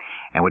spy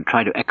and would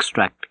try to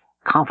extract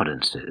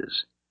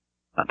confidences,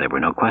 but there were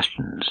no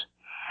questions,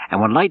 and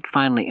when light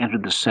finally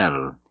entered the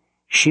cell,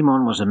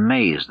 Szymon was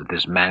amazed that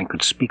this man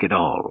could speak at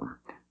all,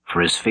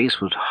 for his face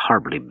was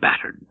horribly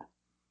battered.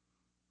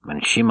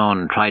 When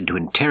Szymon tried to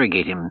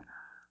interrogate him,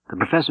 the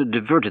professor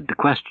diverted the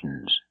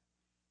questions.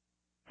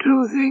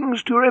 "Two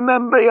things to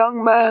remember,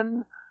 young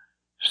man.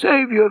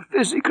 Save your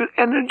physical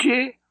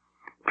energy.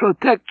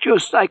 Protect your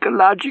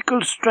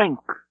psychological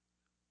strength."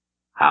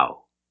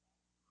 "How?"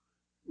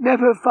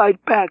 "Never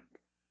fight back.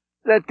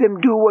 Let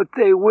them do what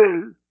they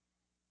will.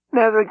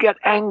 Never get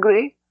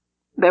angry.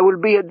 There will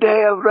be a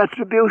day of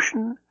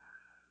retribution.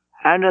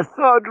 And a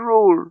third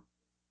rule,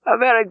 a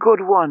very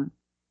good one.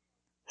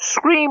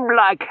 Scream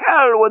like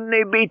hell when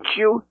they beat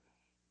you.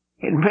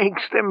 It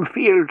makes them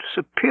feel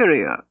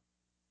superior."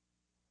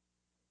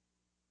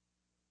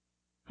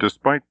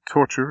 Despite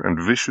torture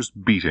and vicious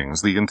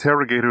beatings, the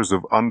interrogators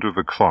of Under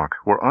the Clock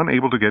were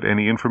unable to get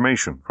any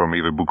information from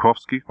either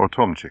Bukowski or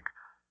Tomczyk.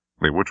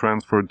 They were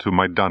transferred to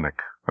Majdanek,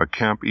 a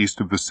camp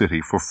east of the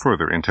city, for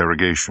further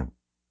interrogation.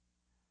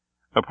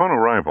 Upon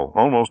arrival,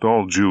 almost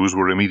all Jews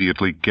were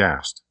immediately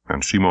gassed,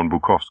 and Szymon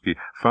Bukowski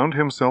found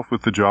himself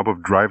with the job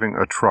of driving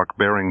a truck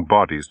bearing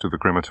bodies to the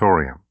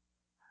crematorium.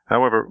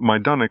 However,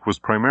 Majdanek was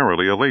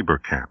primarily a labor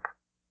camp.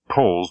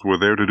 Poles were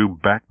there to do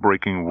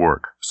back-breaking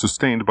work,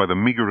 sustained by the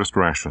meagerest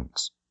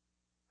rations.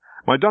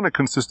 Majdanek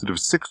consisted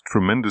of 6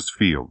 tremendous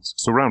fields,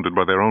 surrounded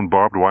by their own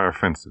barbed wire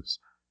fences.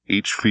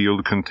 Each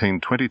field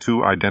contained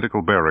 22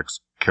 identical barracks,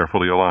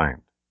 carefully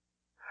aligned.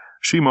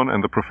 Shimon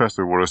and the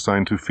professor were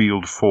assigned to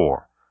Field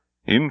 4.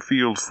 In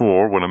Field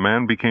 4, when a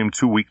man became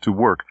too weak to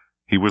work,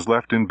 he was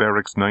left in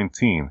Barracks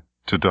 19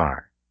 to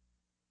die.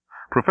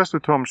 Professor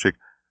Tomczyk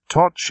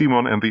taught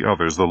Shimon and the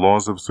others the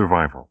laws of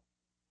survival.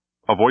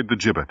 Avoid the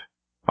gibbet.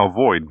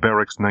 Avoid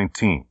Barracks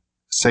 19.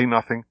 Say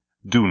nothing,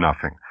 do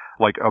nothing.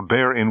 Like a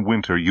bear in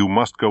winter, you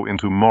must go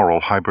into moral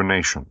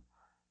hibernation.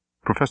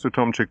 Professor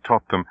Tomczyk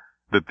taught them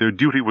that their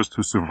duty was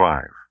to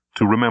survive,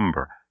 to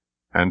remember,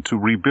 and to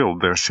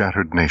rebuild their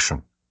shattered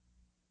nation.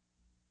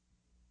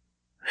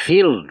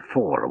 Field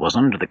 4 was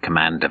under the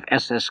command of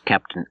SS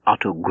Captain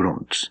Otto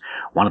Gruntz,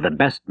 one of the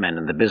best men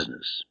in the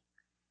business.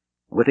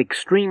 With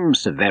extreme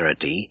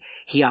severity,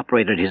 he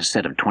operated his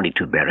set of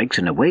 22 barracks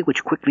in a way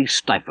which quickly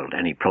stifled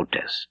any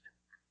protest.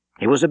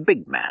 He was a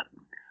big man,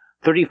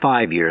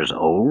 35 years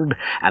old,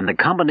 and the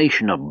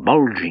combination of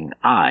bulging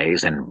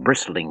eyes and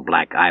bristling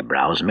black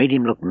eyebrows made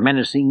him look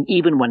menacing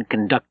even when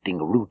conducting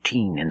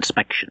routine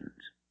inspections.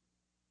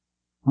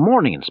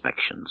 Morning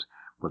inspections,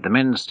 with the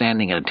men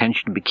standing at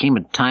attention, became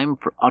a time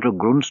for Otto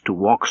Gruntz to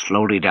walk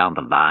slowly down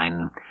the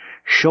line,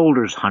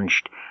 shoulders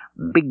hunched,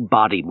 big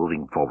body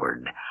moving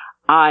forward,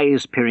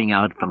 eyes peering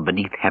out from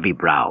beneath heavy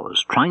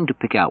brows, trying to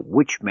pick out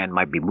which men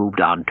might be moved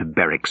on to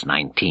Barracks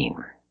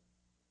 19.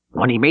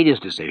 When he made his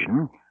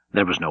decision,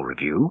 there was no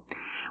review,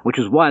 which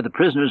was why the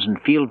prisoners in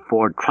Field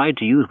 4 tried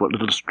to use what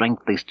little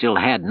strength they still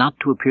had not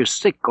to appear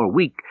sick or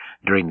weak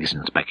during these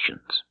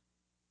inspections.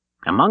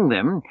 Among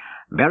them,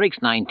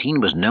 Barracks 19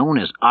 was known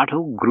as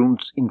Otto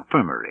Gruntz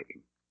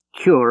Infirmary,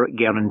 cure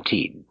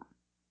guaranteed.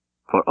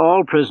 For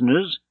all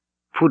prisoners,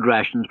 food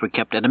rations were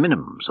kept at a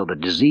minimum, so the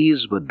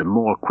disease would the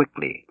more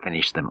quickly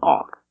finish them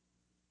off.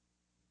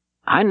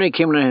 Heinrich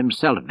Himmler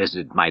himself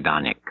visited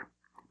Majdanek,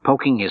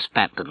 poking his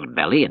fat little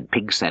belly and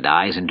pig-set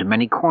eyes into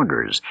many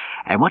corners,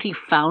 and what he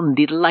found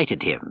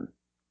delighted him.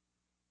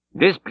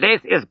 "This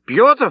place is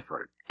beautiful.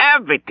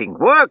 Everything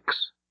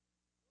works."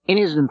 In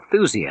his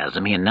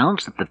enthusiasm, he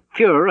announced that the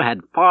Führer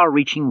had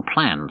far-reaching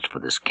plans for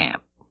this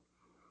camp.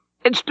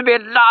 "It's to be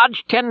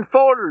enlarged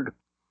tenfold.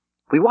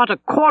 We want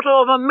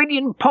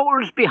 250,000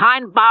 poles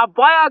behind barbed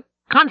wire,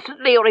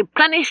 constantly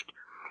replenished.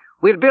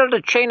 We'll build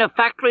a chain of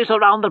factories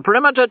around the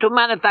perimeter to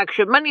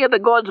manufacture many of the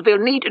goods we'll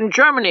need in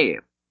Germany."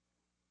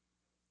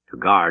 To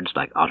guards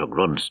like Otto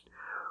Gruntz,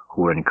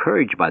 who were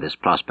encouraged by this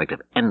prospect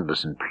of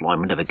endless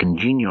employment of a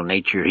congenial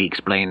nature, he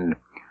explained,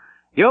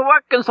 "Your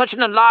work in such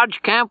an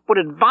enlarged camp would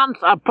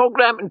advance our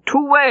program in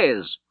 2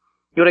 ways.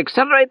 You'll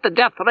accelerate the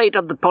death rate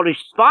of the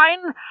Polish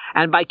swine,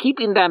 and by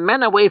keeping their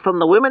men away from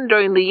the women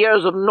during the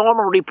years of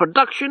normal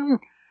reproduction,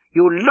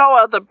 you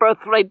lower the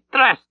birth rate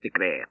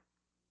drastically.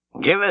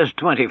 Give us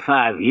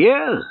 25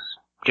 years,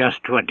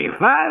 just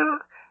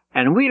 25,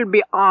 and we'll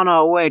be on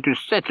our way to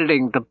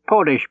settling the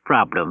Polish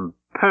problem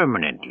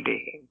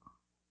permanently."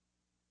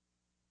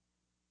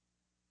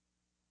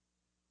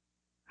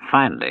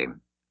 Finally,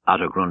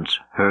 Otto Gruntz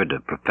heard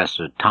of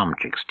Professor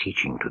Tomczyk's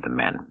teaching to the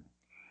men.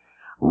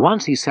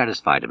 Once he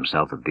satisfied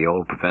himself that the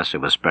old professor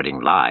was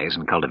spreading lies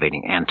and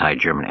cultivating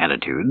anti-German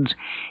attitudes,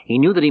 he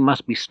knew that he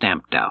must be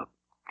stamped out.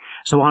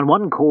 So on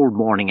one cold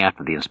morning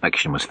after the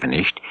inspection was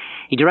finished,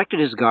 he directed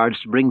his guards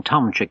to bring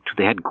Tomczyk to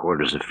the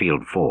headquarters of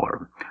Field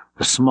 4,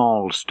 the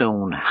small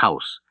stone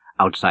house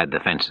outside the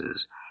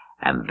fences,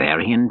 and there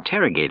he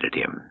interrogated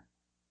him.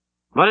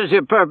 "What is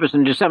your purpose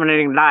in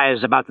disseminating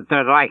lies about the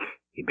Third Reich?"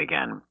 he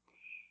began.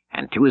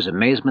 And to his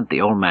amazement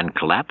the old man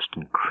collapsed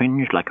and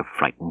cringed like a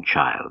frightened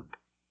child.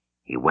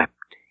 He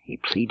wept, he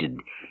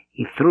pleaded,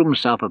 he threw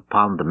himself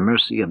upon the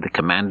mercy of the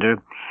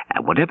commander,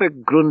 and whatever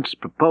Gruntz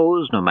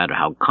proposed, no matter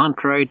how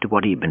contrary to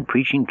what he had been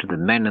preaching to the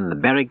men in the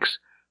barracks,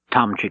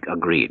 Tomczyk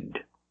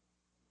agreed.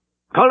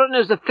 "Poland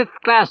is a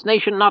fifth-class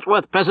nation not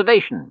worth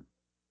preservation."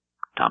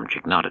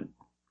 Tomczyk nodded.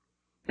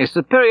 "A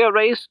superior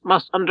race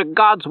must under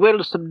God's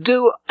will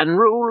subdue and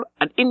rule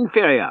an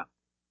inferior."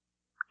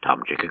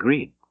 Tomczyk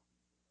agreed.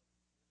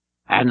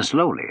 And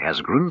slowly,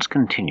 as Gruntz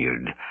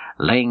continued,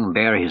 laying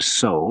bare his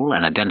soul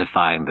and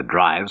identifying the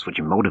drives which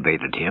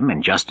motivated him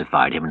and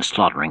justified him in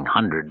slaughtering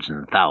hundreds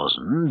and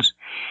thousands,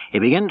 he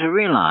began to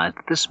realize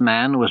that this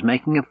man was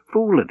making a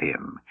fool of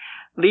him,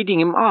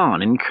 leading him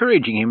on,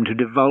 encouraging him to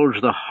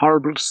divulge the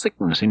horrible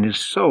sickness in his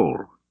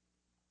soul.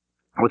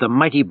 With a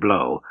mighty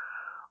blow,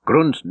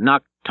 Gruntz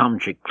knocked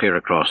Tomczyk clear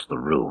across the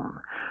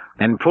room,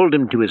 then pulled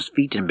him to his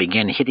feet and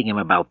began hitting him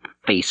about the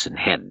face and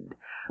head.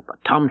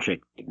 But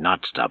Tomczyk did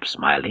not stop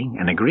smiling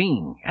and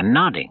agreeing and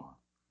nodding.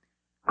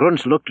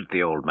 Gruntz looked at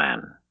the old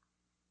man.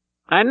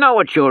 "I know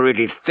what you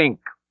really think.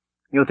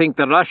 You think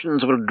the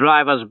Russians will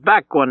drive us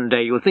back one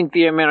day. You think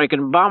the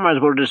American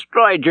bombers will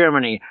destroy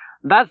Germany.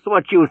 That's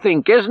what you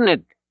think, isn't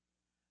it?"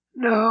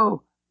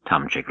 "No,"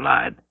 Tomczyk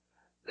lied.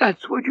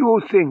 "That's what you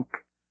think."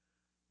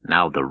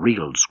 Now the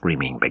real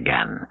screaming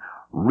began.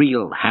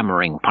 real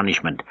hammering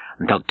punishment,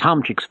 until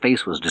Tomchik's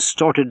face was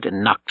distorted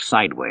and knocked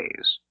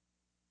sideways.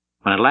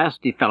 When at last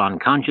he fell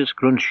unconscious,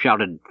 Gruntz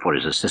shouted for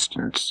his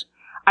assistance.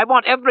 "I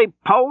want every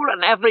Pole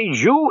and every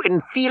Jew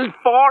in Field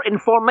 4 in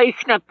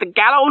formation at the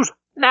gallows,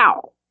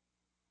 now!"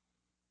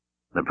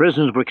 The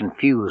prisoners were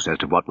confused as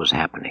to what was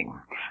happening,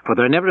 for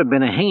there had never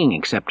been a hanging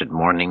except at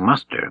morning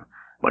muster.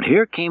 But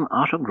here came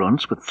Otto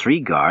Gruntz with 3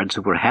 guards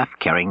who were half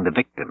carrying the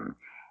victim,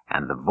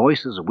 and the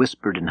voices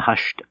whispered in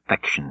hushed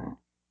affection,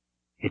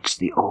 "It's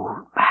the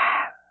old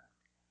man."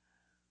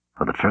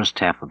 For the first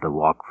half of the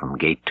walk from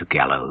gate to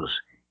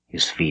gallows,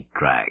 his feet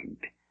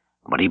dragged,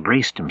 but he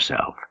braced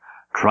himself,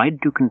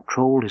 tried to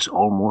control his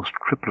almost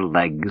crippled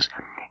legs,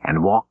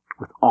 and walked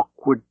with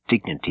awkward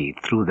dignity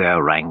through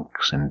their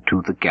ranks and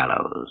to the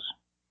gallows.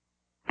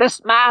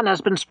 "This man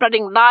has been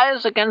spreading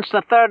lies against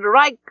the Third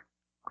Reich,"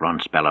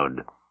 Gruntz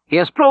bellowed. "He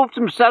has proved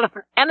himself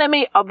an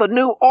enemy of the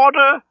new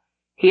order.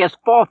 He has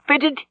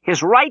forfeited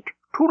his right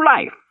to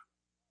life."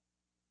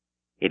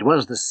 It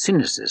was the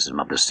cynicism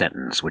of the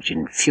sentence which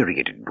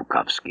infuriated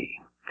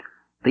Bukovsky,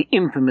 the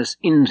infamous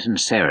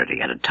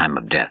insincerity at a time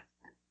of death.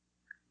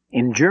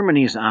 In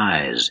Germany's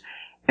eyes,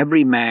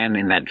 every man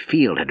in that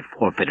field had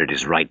forfeited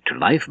his right to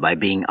life by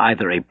being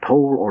either a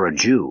Pole or a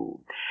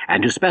Jew,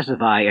 and to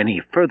specify any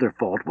further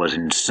fault was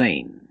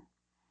insane.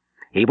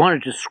 He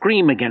wanted to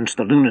scream against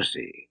the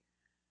lunacy,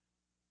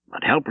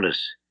 but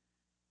helpless,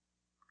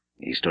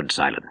 he stood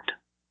silent.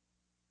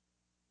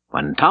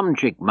 When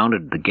Tomchik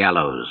mounted the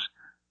gallows,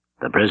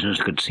 the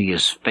prisoners could see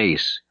his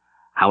face,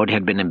 how it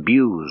had been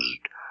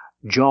abused,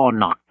 jaw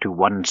knocked to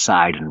one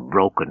side and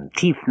broken,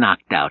 teeth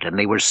knocked out, and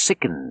they were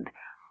sickened.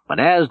 But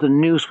as the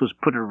noose was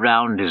put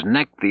around his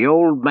neck, the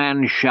old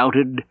man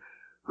shouted,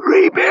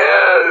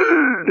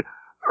 "Rebuild!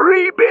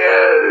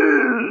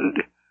 Rebuild!"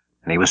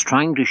 And he was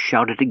trying to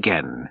shout it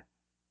again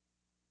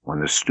when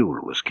the stool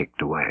was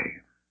kicked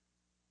away.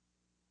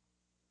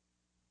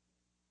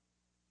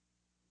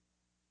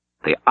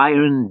 The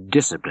iron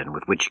discipline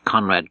with which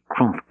Konrad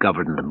Krumpf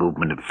governed the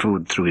movement of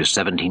food through his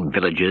 17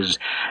 villages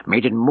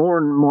made it more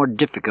and more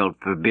difficult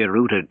for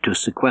Beruta to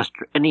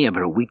sequester any of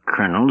her wheat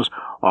kernels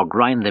or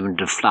grind them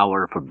into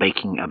flour for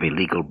baking of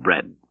illegal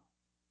bread.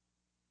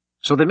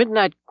 So the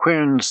midnight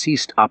quern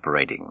ceased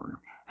operating,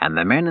 and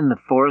the men in the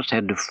forest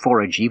had to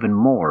forage even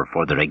more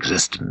for their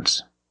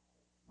existence.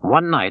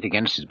 One night,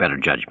 against his better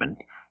judgment,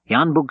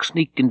 Jan Buk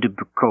sneaked into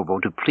Bukovo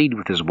to plead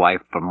with his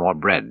wife for more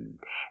bread,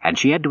 and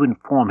she had to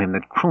inform him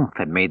that Krumpf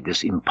had made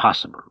this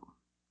impossible.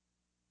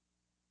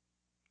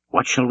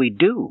 "What shall we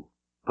do?"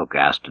 Buk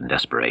asked in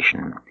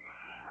desperation,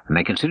 and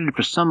they considered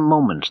for some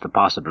moments the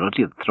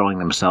possibility of throwing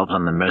themselves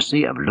on the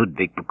mercy of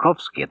Ludwig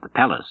Bukovsky at the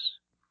palace.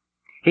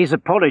 "He's a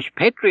Polish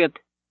patriot,"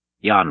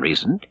 Jan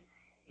reasoned.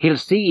 "He'll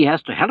see he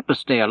has to help us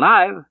stay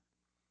alive."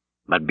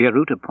 But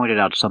Beruta pointed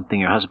out something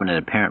her husband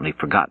had apparently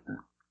forgotten.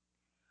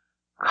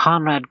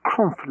 "Konrad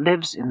Krumpf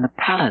lives in the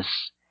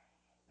palace,"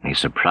 and he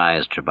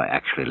surprised her by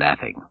actually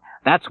laughing.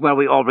 "That's where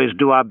we always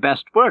do our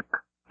best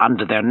work,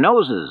 under their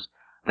noses.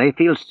 They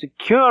feel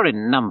secure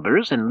in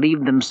numbers and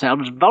leave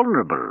themselves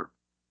vulnerable."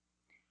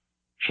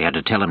 She had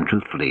to tell him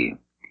truthfully,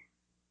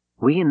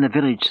 "We in the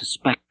village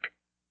suspect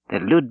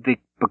that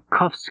Ludwig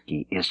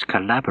Bukovsky is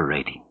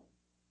collaborating."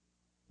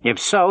 "If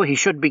so, he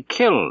should be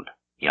killed,"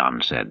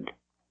 Jan said.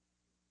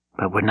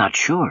 "But we're not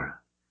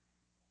sure."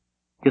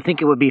 "You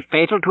think it would be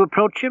fatal to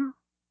approach him?"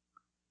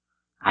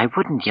 "I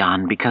wouldn't,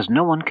 Jan, because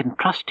no one can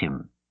trust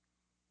him."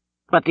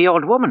 "But the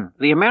old woman,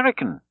 the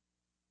American?"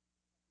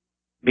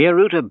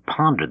 Beruta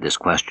pondered this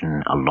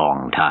question a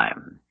long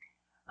time,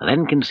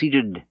 then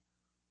conceded,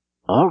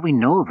 "All we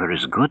know of her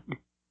is good.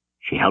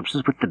 She helps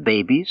us with the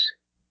babies."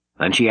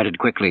 Then she added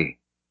quickly,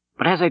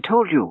 "But as I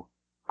told you,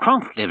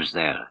 Krumpf lives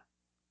there."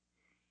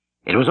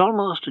 It was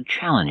almost a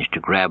challenge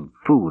to grab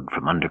food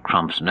from under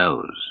Krumpf's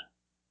nose.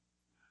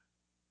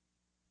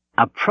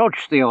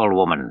 "Approach the old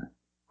woman.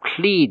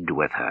 Plead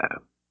with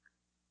her."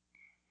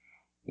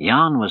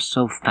 Jan was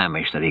so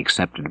famished that he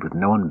accepted with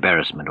no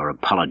embarrassment or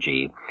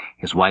apology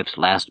his wife's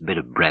last bit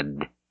of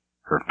bread,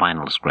 her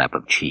final scrap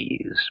of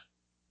cheese.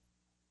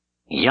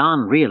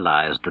 Jan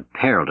realized the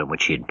peril in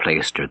which he had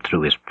placed her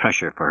through his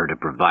pressure for her to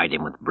provide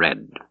him with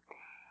bread,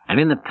 and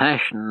in the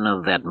passion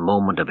of that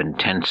moment of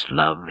intense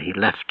love he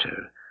left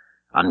her,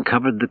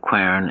 uncovered the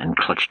quern, and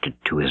clutched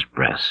it to his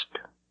breast.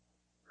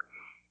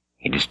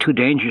 "It is too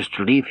dangerous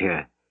to leave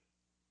here.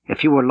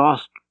 If you were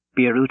lost,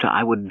 Beruta,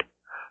 I would—"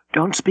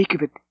 "Don't speak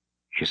of it,"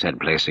 she said,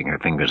 placing her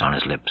fingers on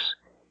his lips.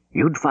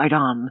 "You'd fight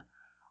on,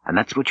 and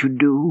that's what you'd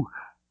do,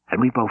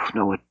 and we both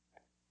know it."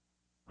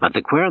 But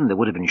the quern that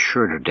would have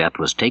ensured her death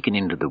was taken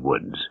into the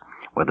woods,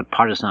 where the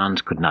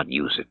partisans could not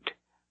use it,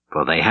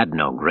 for they had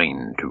no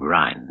grain to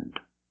grind.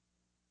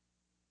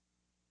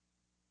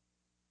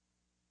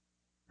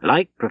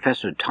 Like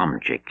Professor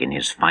Tomchik in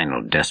his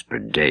final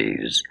desperate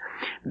days,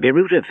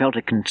 Beruta felt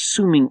a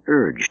consuming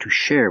urge to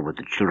share with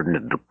the children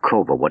of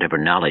Bukova whatever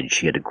knowledge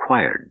she had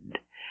acquired,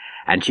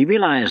 and she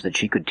realized that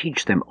she could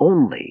teach them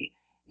only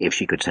if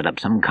she could set up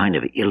some kind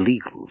of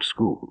illegal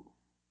school.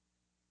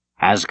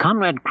 As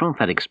Comrade Krumpf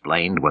had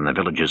explained when the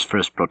villagers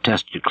first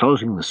protested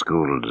closing the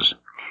schools,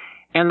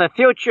 "In the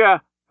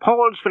future,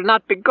 Poles will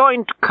not be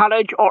going to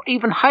college or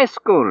even high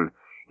school.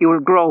 You will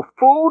grow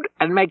food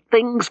and make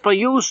things for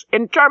use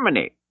in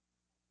Germany."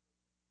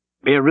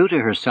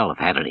 Beruta herself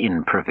had an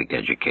imperfect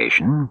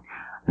education,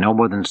 no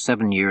more than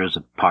 7 years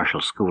of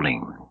partial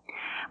schooling,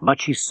 but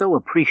she so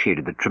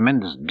appreciated the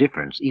tremendous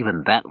difference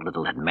even that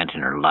little had meant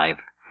in her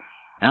life,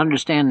 an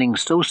understanding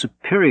so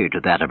superior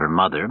to that of her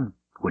mother,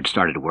 who had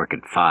started work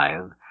at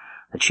 5,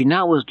 that she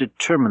now was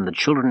determined the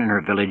children in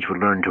her village would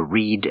learn to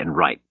read and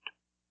write.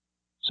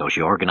 So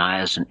she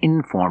organized an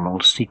informal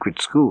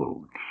secret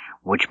school,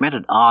 which met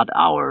at odd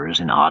hours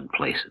in odd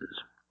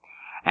places.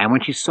 And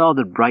when she saw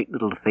the bright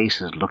little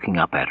faces looking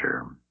up at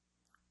her,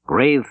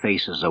 grave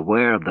faces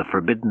aware of the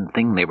forbidden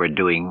thing they were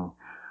doing,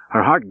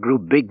 her heart grew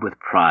big with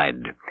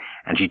pride,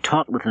 and she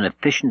taught with an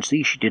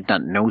efficiency she did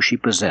not know she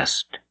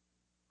possessed.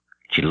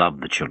 She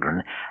loved the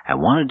children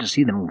and wanted to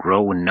see them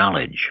grow in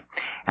knowledge,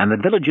 and the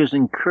villagers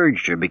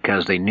encouraged her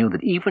because they knew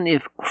that even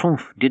if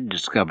Krumpf did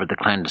discover the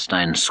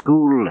clandestine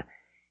school,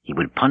 he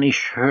would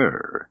punish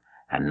her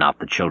and not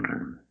the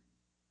children.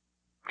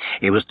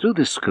 It was through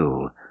this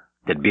school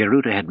that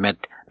Beruta had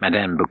met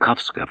Madame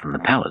Bukovska from the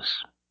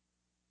palace.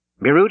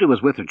 Beruta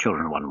was with her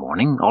children one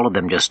morning, all of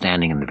them just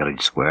standing in the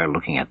village square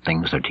looking at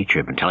things their teacher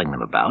had been telling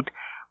them about,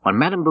 when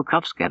Madame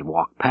Bukovska had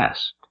walked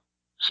past,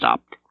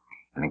 stopped,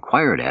 and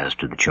inquired as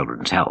to the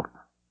children's health.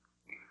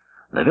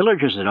 The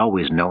villagers had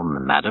always known the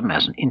madam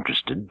as an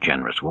interested,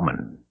 generous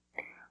woman.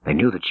 They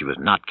knew that she was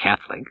not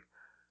Catholic,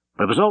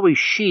 but it was always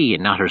she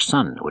and not her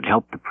son who would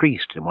help the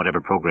priest in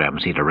whatever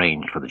programs he had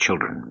arranged for the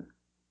children.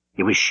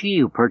 It was she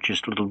who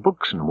purchased little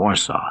books in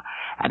Warsaw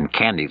and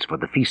candies for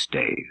the feast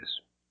days.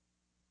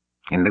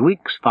 In the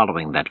weeks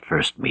following that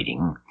first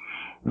meeting,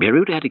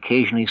 Beruta had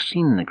occasionally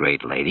seen the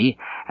great lady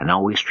and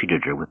always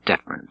treated her with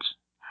deference,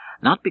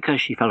 not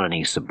because she felt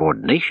any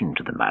subordination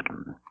to the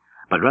madam,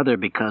 but rather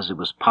because it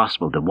was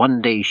possible that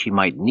one day she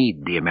might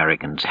need the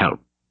American's help.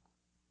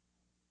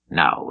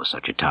 Now was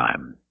such a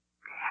time,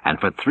 and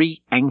for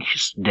 3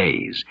 anxious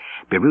days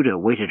Beruta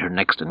awaited her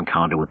next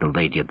encounter with the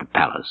lady of the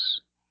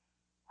palace,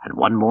 and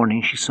one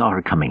morning she saw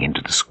her coming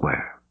into the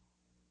square.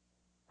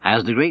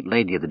 As the great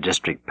lady of the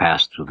district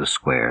passed through the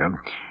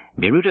square,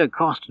 Beruta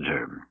accosted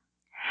her.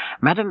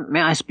 "Madam,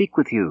 may I speak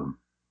with you?"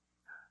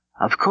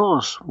 "Of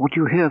course. What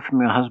do you hear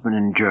from your husband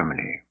in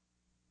Germany?"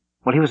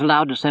 "Well, he was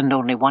allowed to send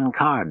only 1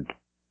 card."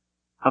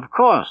 "Of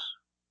course."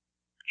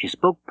 She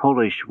spoke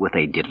Polish with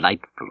a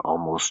delightful,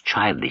 almost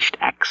childish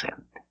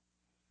accent.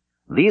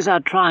 "These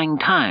are trying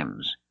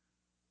times.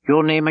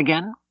 Your name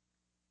again?"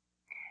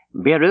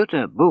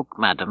 "Beruta Buk,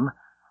 madam.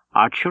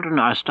 Our children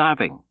are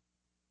starving.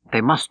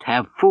 They must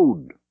have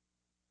food."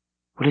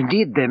 "Well,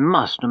 indeed they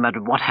must. No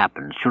matter what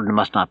happens, children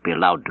must not be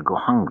allowed to go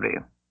hungry.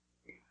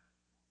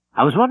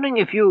 I was wondering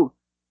if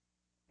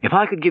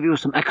I could give you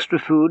some extra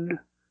food?"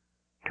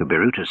 To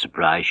Beruta's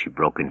surprise, she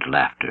broke into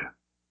laughter.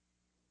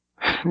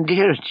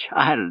 "Dear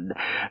child,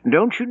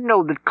 don't you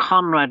know that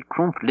Comrade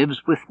Krumpf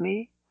lives with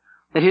me?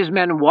 That his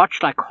men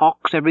watch like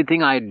hawks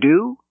everything I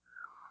do?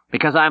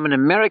 Because I am an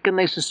American,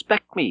 they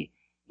suspect me,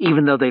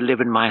 even though they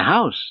live in my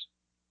house.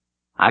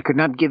 I could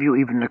not give you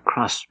even a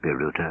crust,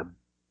 Beruta,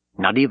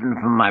 not even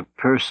from my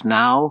purse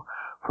now,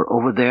 for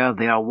over there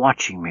they are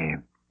watching me.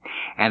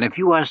 And if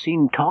you are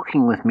seen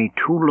talking with me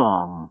too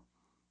long,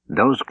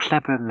 those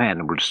clever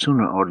men will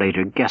sooner or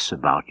later guess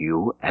about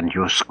you and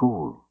your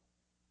school."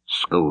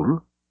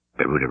 "School?"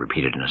 Beruta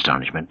repeated in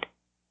astonishment.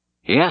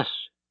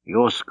 "Yes,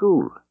 your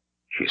school,"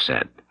 she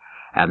said,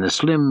 and the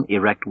slim,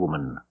 erect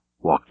woman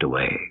walked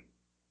away.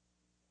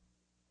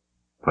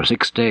 For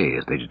 6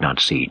 days they did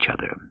not see each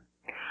other,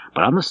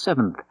 but on the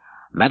 7th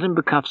Madame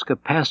Bukovska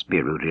passed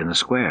Beruta in the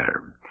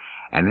square,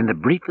 and in the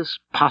briefest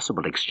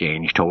possible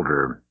exchange told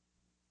her,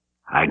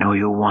 "I know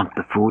you want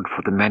the food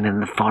for the men in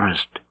the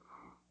forest.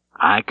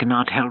 I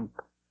cannot help,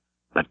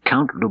 but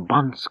Count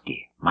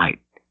Lubansky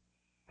might,"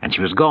 and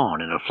she was gone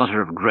in a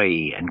flutter of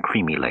gray and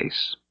creamy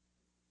lace.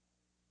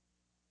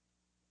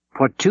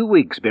 For 2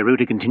 weeks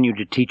Beruta continued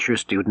to teach her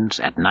students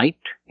at night,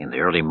 in the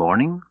early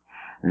morning,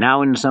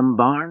 now in some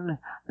barn,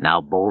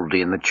 now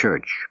boldly in the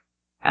church,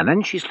 and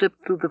then she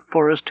slipped through the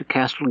forest to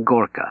Castle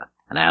Gorka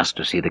and asked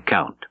to see the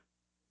Count.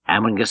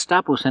 And when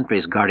Gestapo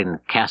sentries guarding the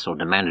castle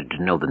demanded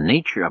to know the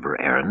nature of her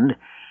errand,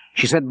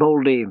 she said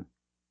boldly,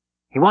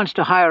 "He wants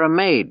to hire a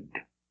maid,"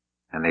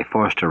 and they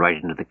forced her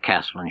right into the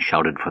castle and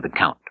shouted for the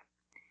Count.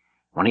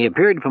 When he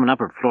appeared from an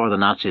upper floor, the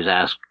Nazis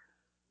asked,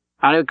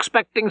 "Are you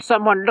expecting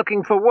someone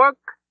looking for work?"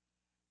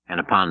 And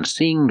upon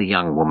seeing the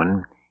young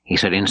woman, he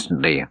said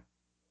instantly,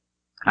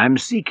 "I'm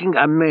seeking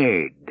a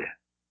maid,"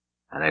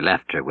 and they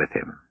left her with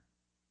him.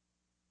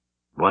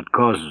 "What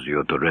causes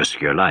you to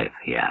risk your life?"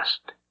 he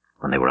asked,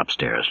 when they were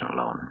upstairs and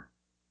alone.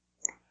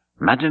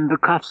 "Madame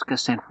Bukovska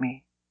sent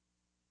me."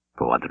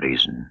 "For what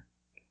reason?"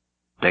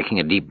 Taking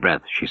a deep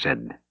breath, she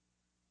said,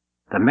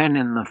 "The men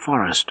in the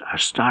forest are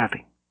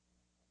starving."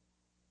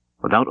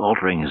 Without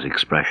altering his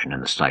expression in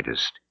the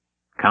slightest,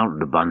 Count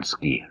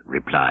Lubansky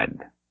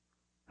replied,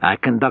 I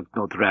conduct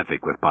no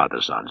traffic with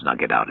partisans. Now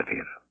get out of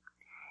here."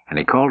 And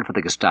he called for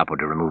the Gestapo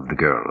to remove the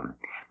girl.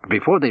 But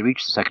before they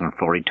reached the second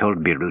floor, he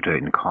told Biruta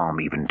in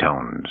calm, even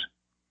tones,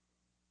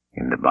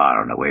 "In the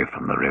barn away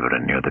from the river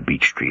and near the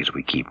beech trees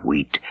we keep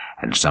wheat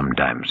and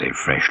sometimes a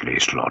freshly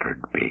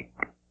slaughtered pig."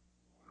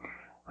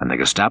 When the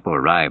Gestapo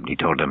arrived, he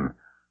told them,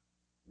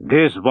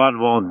 "This one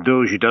won't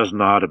do. She doesn't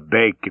know how to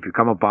bake. If you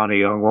come upon a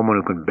young woman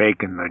who can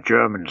bake in the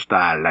German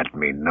style, let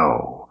me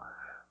know."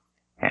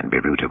 And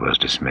Biruta was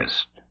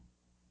dismissed.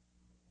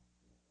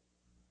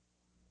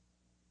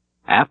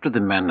 After the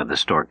men of the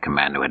Stork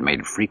Commando had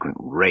made frequent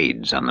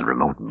raids on the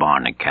remote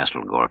barn at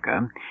Castle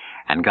Gorka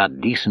and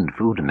got decent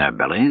food in their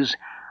bellies,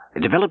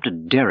 they developed a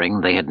daring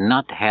they had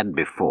not had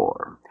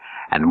before,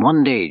 and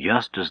one day,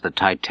 just as the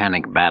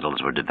titanic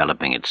battles were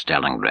developing at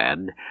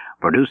Stalingrad,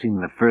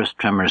 producing the first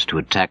tremors to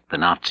attack the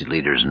Nazi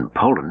leaders in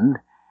Poland,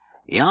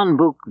 Jan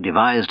Buch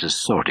devised a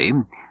sortie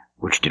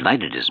which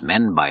delighted his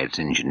men by its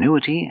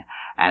ingenuity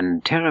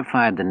and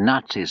terrified the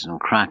Nazis in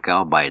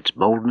Krakow by its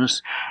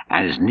boldness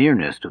and its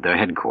nearness to their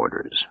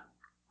headquarters.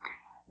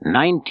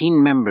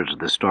 19 members of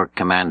the Stork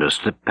Commando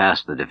slipped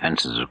past the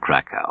defenses of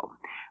Krakow,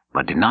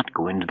 but did not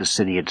go into the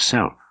city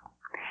itself.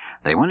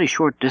 They went a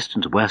short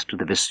distance west of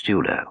the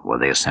Vistula, where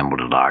they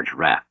assembled a large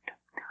raft.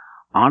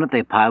 On it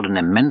they piled an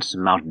immense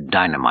amount of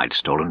dynamite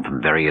stolen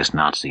from various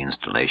Nazi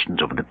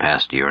installations over the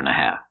past year and a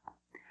half.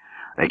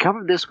 They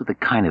covered this with a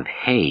kind of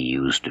hay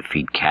used to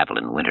feed cattle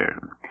in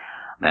winter,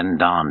 then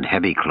donned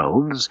heavy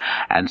clothes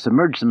and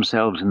submerged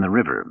themselves in the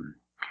river,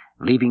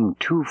 leaving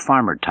 2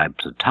 farmer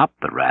types atop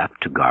the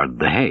raft to guard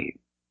the hay.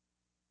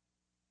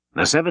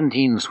 The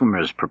 17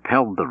 swimmers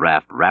propelled the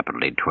raft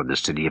rapidly toward the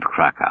city of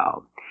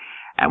Krakow,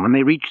 and when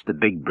they reached the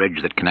big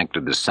bridge that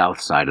connected the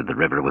south side of the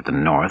river with the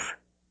north,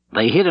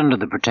 they hid under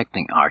the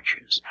protecting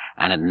arches,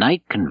 and at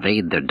night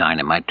conveyed their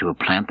dynamite to a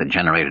plant that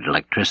generated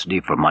electricity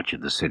for much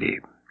of the city.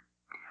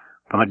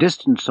 From a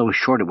distance so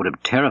short it would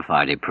have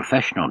terrified a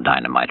professional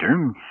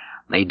dynamiter,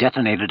 they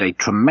detonated a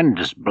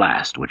tremendous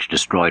blast which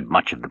destroyed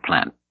much of the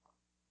plant.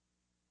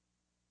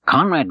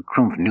 Konrad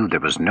Krumpf knew there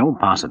was no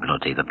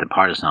possibility that the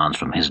partisans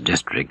from his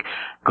district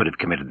could have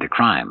committed the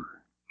crime,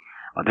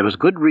 but there was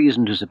good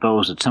reason to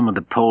suppose that some of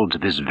the Poles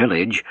of his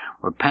village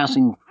were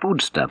passing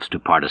foodstuffs to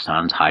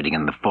partisans hiding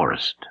in the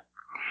forest.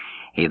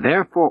 He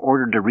therefore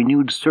ordered a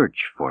renewed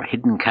search for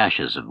hidden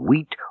caches of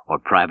wheat or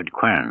private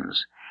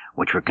querns,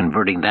 which were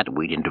converting that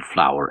wheat into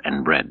flour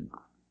and bread.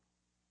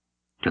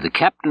 To the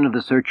captain of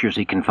the searchers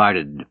he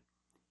confided,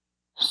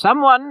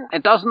 "Someone,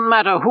 it doesn't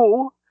matter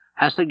who,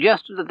 has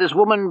suggested that this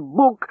woman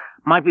Buch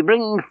might be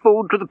bringing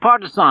food to the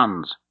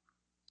partisans.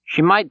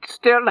 She might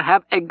still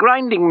have a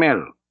grinding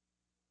mill."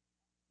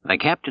 The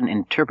captain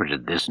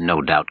interpreted this,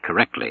 no doubt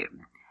correctly,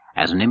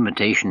 as an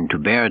invitation to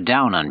bear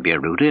down on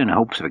Biruta in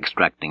hopes of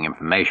extracting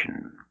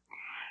information.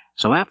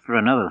 So after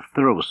another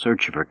thorough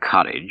search of her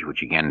cottage,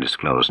 which again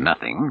disclosed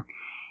nothing,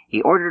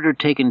 he ordered her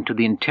taken to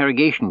the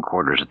interrogation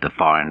quarters at the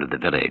far end of the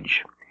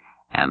village,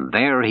 and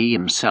there he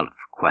himself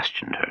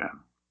questioned her.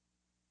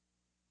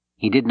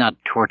 He did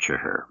not torture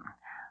her.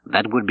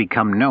 That would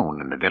become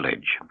known in the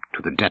village,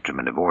 to the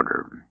detriment of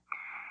order.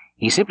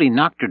 He simply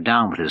knocked her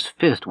down with his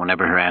fist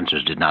whenever her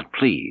answers did not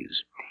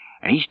please,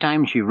 and each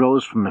time she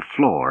rose from the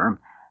floor,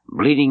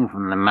 bleeding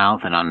from the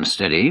mouth and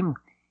unsteady,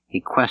 he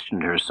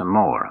questioned her some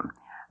more,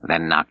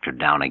 then knocked her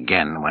down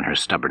again when her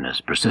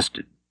stubbornness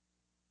persisted.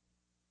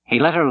 He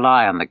let her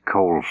lie on the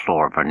cold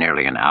floor for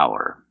nearly an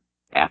hour,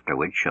 after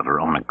which, of her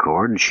own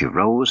accord, she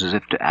rose as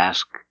if to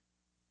ask,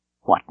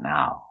 "What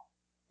now?"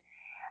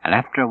 And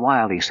after a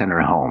while he sent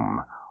her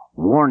home,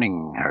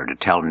 warning her to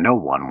tell no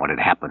one what had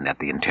happened at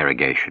the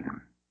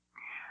interrogation.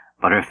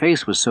 But her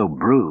face was so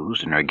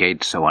bruised and her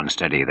gait so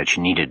unsteady that she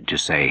needed to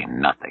say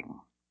nothing.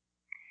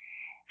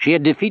 She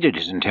had defeated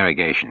his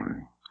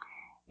interrogation,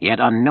 yet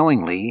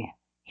unknowingly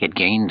he had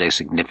gained a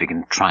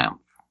significant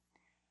triumph,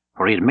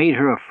 for he had made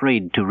her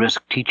afraid to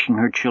risk teaching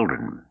her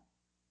children.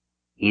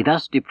 He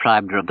thus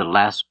deprived her of the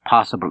last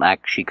possible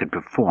act she could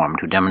perform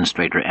to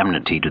demonstrate her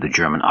enmity to the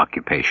German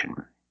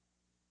occupation.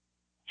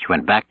 She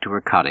went back to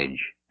her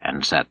cottage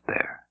and sat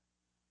there,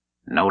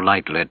 no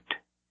light lit,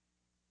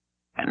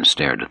 and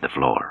stared at the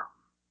floor.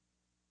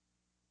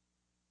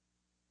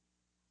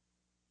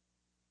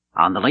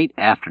 On the late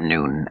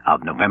afternoon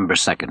of November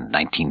 2nd,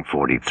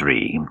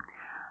 1943,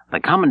 the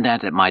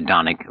commandant at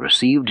Majdanek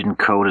received in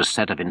code a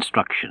set of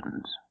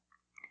instructions.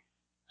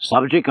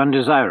 "Subject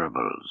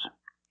undesirables.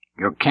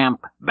 Your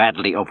camp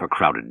badly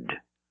overcrowded.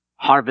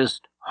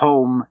 Harvest,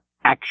 home,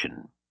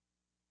 action."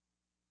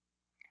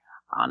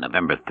 On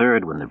November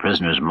 3rd, when the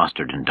prisoners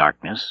mustered in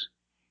darkness,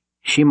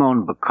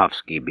 Szymon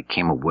Bukowski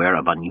became aware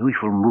of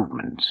unusual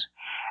movements,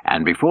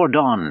 and before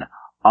dawn,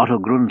 Otto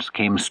Grunz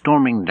came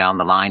storming down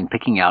the line,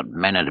 picking out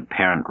men at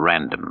apparent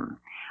random,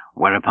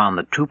 whereupon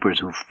the troopers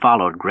who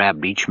followed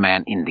grabbed each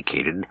man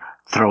indicated,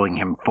 throwing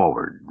him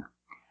forward.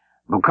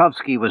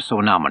 Bukowski was so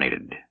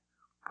nominated.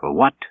 For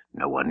what,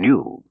 no one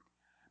knew.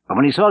 But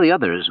when he saw the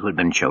others who had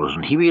been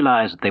chosen, he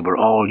realized that they were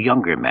all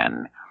younger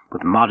men,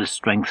 with modest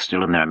strength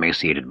still in their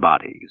emaciated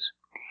bodies,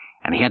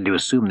 and he had to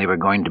assume they were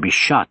going to be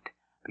shot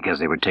because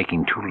they were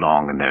taking too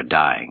long in their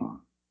dying.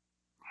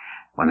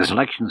 When the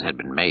selections had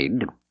been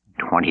made,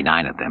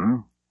 29 of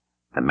them,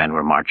 the men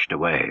were marched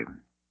away.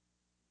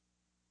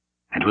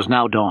 It was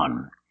now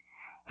dawn,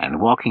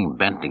 and walking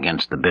bent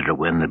against the bitter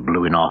wind that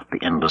blew in off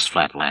the endless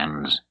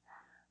flatlands,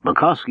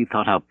 Bukowski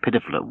thought how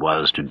pitiful it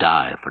was to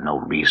die for no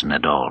reason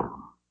at all.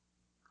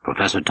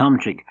 Professor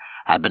Tomczyk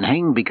had been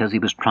hanged because he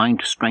was trying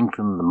to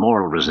strengthen the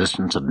moral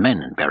resistance of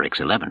men in Barracks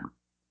 11.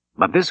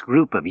 But this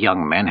group of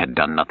young men had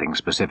done nothing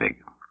specific.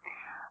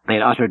 They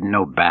had uttered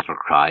no battle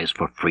cries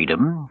for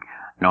freedom,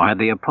 nor had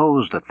they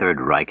opposed the Third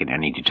Reich in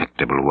any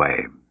detectable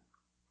way.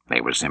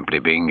 They were simply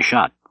being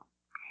shot.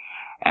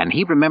 And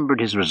he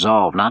remembered his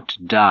resolve not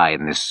to die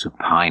in this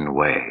supine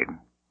way,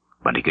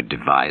 but he could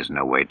devise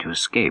no way to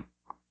escape.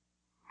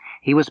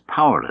 He was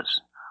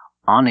powerless,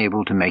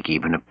 unable to make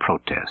even a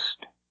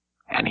protest,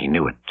 and he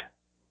knew it.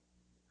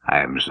 "I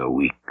am so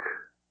weak,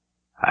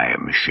 I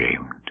am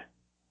ashamed."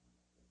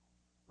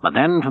 But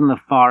then from the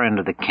far end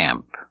of the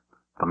camp,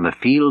 from the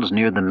fields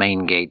near the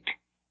main gate,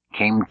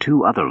 came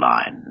two other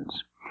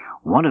lines,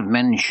 one of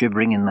men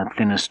shivering in the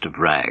thinnest of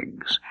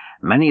rags,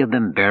 many of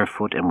them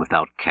barefoot and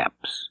without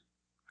caps.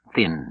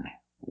 Thin,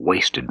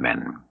 wasted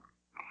men.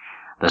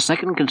 The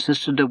second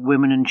consisted of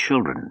women and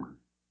children,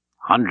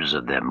 hundreds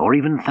of them, or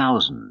even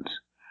thousands,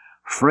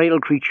 frail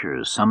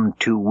creatures, some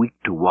too weak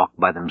to walk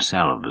by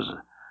themselves.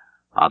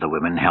 Other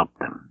women helped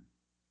them.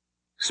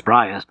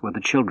 Spryest were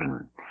the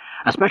children,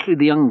 especially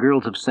the young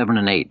girls of 7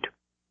 and 8,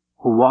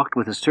 who walked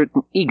with a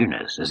certain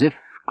eagerness, as if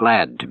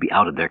glad to be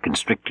out of their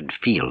constricted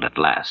field at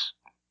last.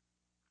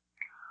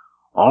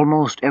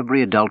 Almost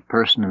every adult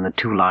person in the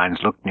two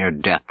lines looked near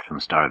death from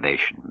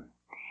starvation,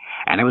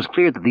 and it was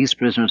clear that these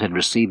prisoners had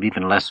received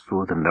even less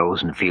food than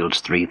those in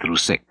fields 3 through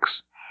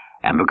 6,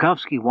 and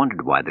Bukowski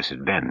wondered why this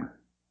had been.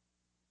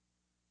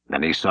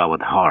 Then he saw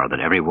with horror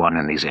that every one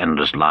in these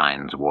endless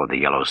lines wore the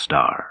yellow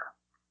star.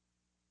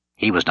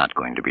 He was not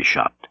going to be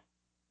shot.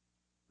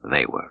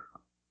 They were.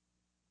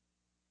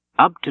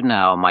 Up to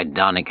now,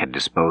 Majdanek had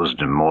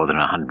disposed of more than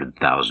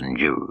 100,000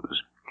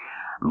 Jews,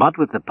 but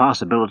with the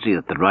possibility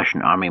that the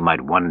Russian army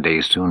might one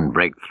day soon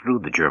break through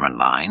the German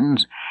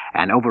lines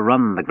and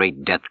overrun the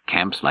great death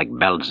camps like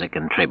Belzec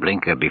and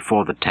Treblinka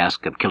before the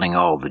task of killing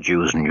all the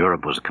Jews in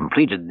Europe was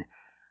completed,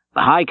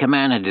 the High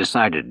Command had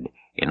decided,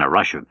 in a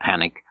rush of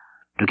panic,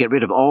 to get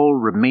rid of all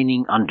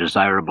remaining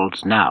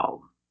undesirables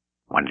now,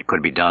 when it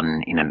could be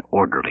done in an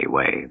orderly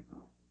way.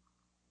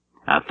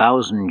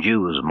 1,000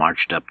 Jews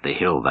marched up the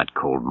hill that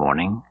cold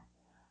morning,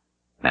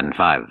 then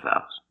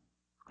 5,000,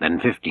 then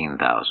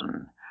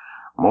 15,000,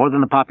 more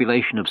than the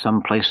population of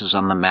some places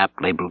on the map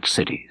labeled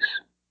cities.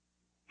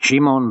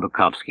 Szymon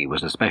Bukowski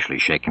was especially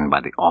shaken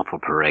by the awful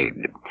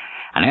parade,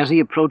 and as he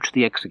approached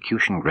the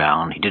execution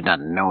ground, he did not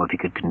know if he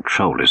could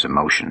control his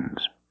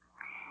emotions.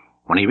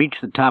 When he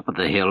reached the top of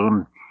the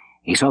hill,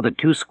 he saw that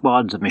 2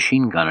 squads of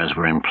machine gunners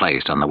were in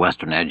place on the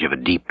western edge of a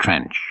deep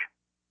trench,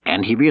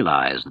 and he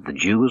realized that the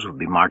Jews would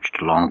be marched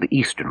along the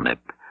eastern lip,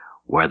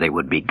 where they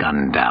would be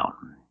gunned down.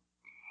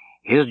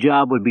 His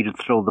job would be to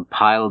throw the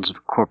piles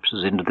of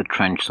corpses into the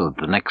trench so that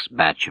the next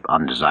batch of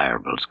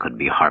undesirables could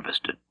be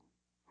harvested.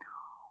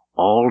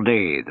 All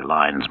day the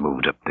lines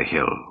moved up the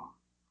hill.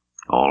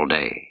 All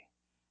day,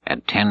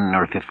 at 10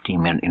 or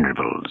 15-minute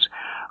intervals,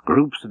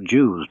 groups of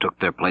Jews took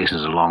their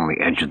places along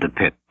the edge of the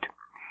pit,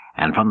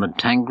 and from the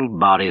tangled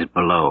bodies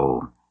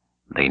below,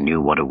 they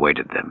knew what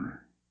awaited them.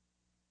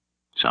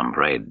 Some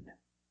prayed.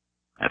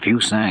 A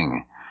few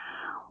sang.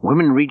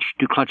 Women reached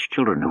to clutch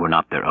children who were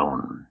not their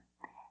own,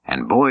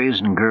 and boys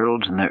and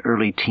girls in their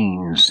early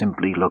teens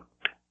simply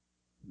looked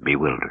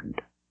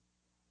bewildered.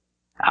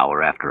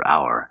 Hour after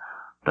hour,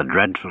 the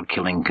dreadful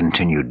killing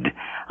continued,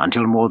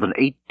 until more than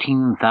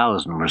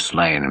 18,000 were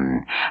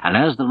slain, and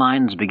as the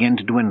lines began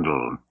to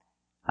dwindle,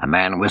 a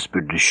man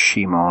whispered to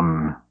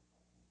Szymon,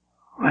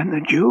 "When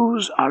the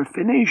Jews are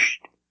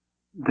finished,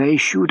 they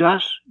shoot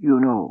us, you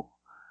know.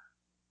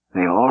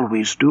 They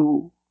always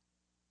do.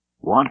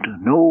 Want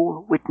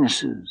no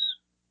witnesses."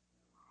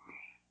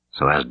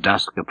 So as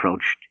dusk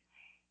approached,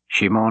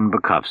 Szymon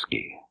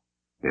Bukowski,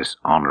 this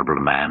honorable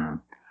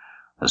man,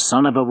 the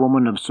son of a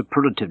woman of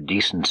superlative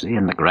decency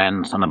and the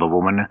grandson of a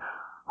woman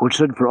who had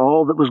stood for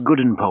all that was good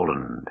in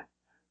Poland,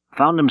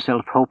 found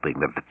himself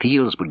hoping that the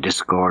fields would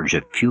disgorge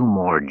a few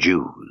more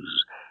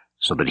Jews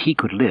so that he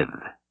could live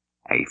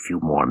a few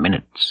more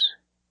minutes.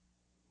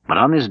 But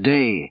on this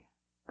day,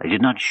 they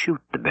did not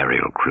shoot the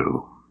burial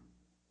crew.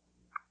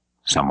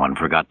 Someone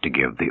forgot to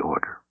give the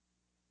order.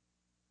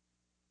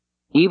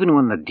 Even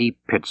when the deep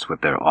pits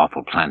with their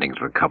awful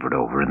plantings were covered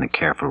over in the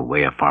careful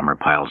way a farmer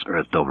piles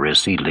earth over his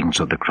seedlings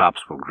so the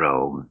crops will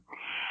grow,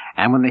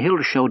 and when the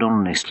hills showed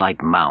only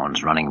slight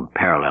mounds running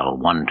parallel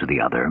one to the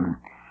other,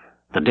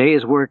 the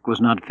day's work was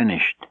not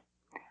finished.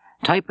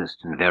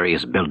 Typists in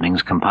various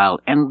buildings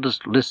compiled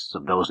endless lists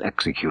of those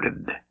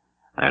executed,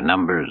 their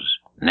numbers,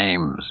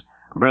 names,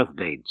 birth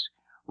dates,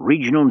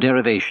 regional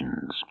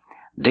derivations,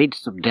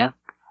 dates of death,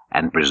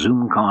 and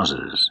presumed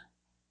causes,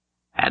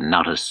 and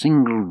not a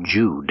single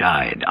Jew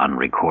died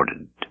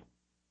unrecorded.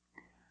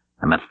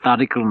 The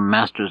methodical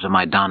masters of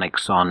Maidanek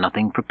saw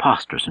nothing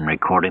preposterous in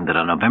recording that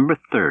on November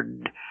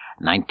 3rd,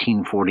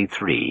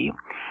 1943,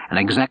 an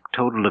exact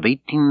total of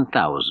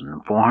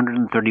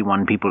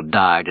 18,431 people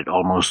died at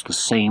almost the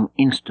same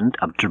instant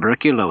of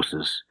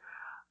tuberculosis,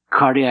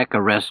 cardiac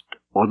arrest,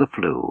 or the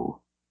flu,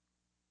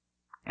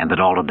 and that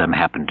all of them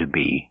happened to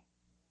be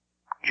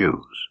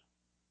Jews.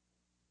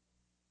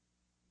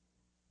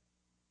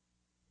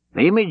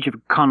 The image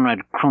of Konrad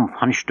Krumpf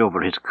hunched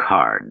over his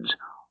cards,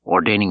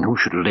 ordaining who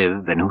should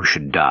live and who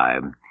should die,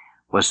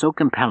 was so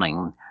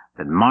compelling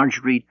that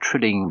Marjorie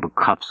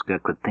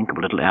Trilling-Bukowska could think of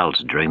little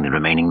else during the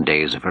remaining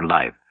days of her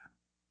life.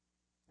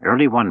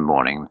 Early one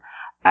morning,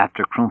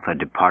 after Krumpf had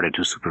departed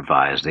to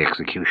supervise the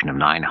execution of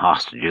 9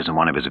 hostages in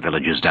one of his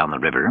villages down the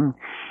river,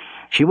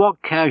 she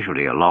walked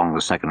casually along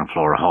the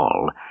second-floor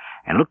hall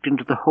and looked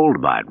into the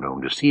Holbein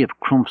room to see if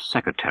Krumpf's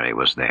secretary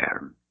was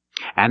there,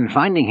 and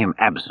finding him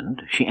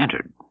absent, she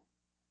entered.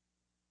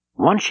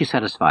 Once she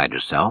satisfied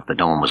herself that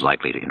no one was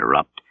likely to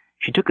interrupt,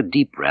 she took a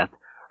deep breath,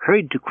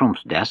 hurried to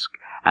Krumpf's desk,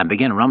 and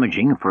began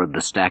rummaging for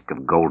the stack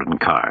of golden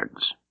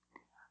cards.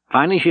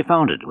 Finally she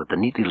found it, with the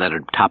neatly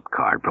lettered top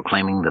card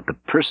proclaiming that the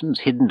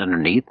persons hidden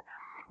underneath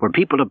were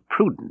people of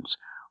prudence,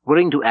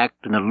 willing to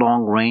act in the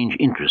long-range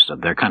interests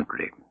of their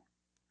country.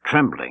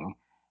 Trembling,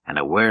 and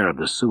aware of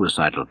the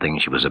suicidal thing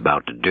she was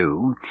about to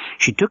do,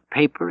 she took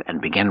paper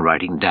and began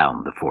writing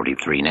down the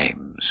 43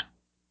 names.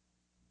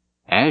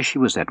 As she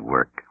was at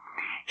work,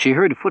 she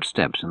heard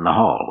footsteps in the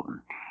hall,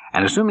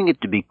 and assuming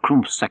it to be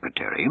Krumpf's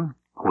secretary,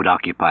 who would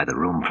occupy the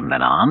room from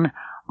then on,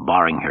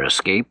 barring her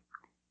escape,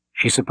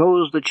 she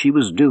supposed that she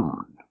was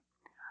doomed.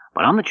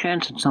 But on the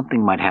chance that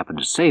something might happen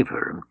to save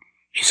her,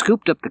 she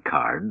scooped up the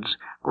cards,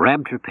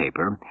 grabbed her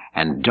paper,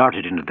 and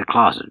darted into the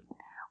closet,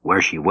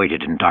 where she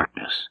waited in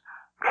darkness,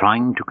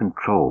 trying to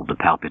control the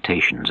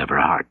palpitations of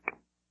her heart.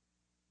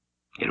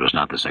 It was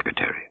not the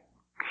secretary.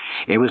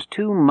 It was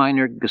 2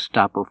 minor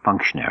Gestapo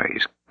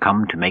functionaries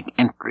come to make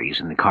entries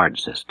in the card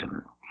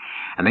system,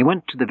 and they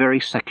went to the very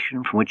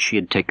section from which she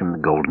had taken the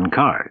golden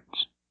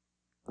cards.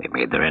 They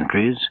made their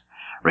entries,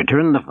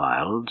 returned the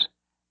files,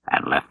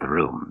 and left the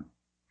room.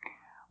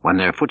 When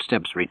their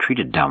footsteps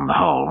retreated down the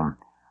hall,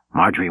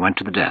 Marjorie went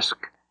to the desk,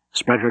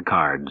 spread her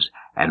cards,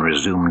 and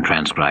resumed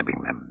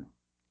transcribing them.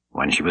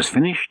 When she was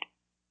finished,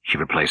 she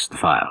replaced the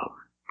file.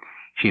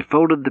 She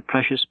folded the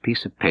precious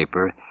piece of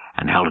paper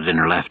and held it in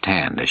her left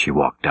hand as she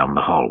walked down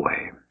the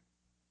hallway.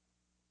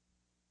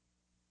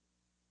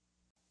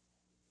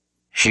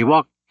 She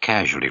walked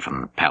casually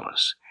from the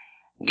palace,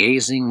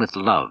 gazing with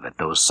love at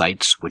those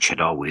sights which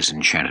had always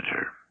enchanted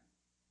her.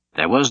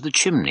 There was the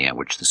chimney at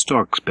which the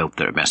storks built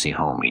their messy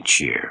home each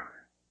year.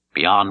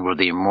 Beyond were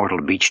the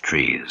immortal beech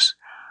trees,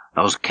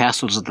 those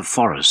castles of the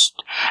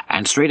forest,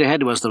 and straight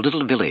ahead was the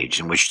little village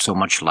in which so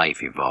much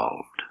life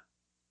evolved.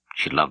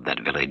 She loved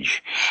that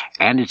village,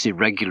 and its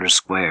irregular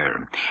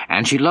square,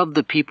 and she loved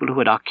the people who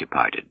had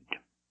occupied it.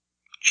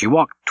 She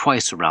walked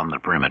twice around the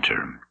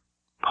perimeter,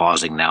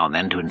 pausing now and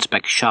then to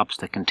inspect shops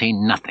that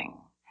contained nothing,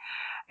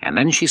 and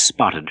then she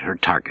spotted her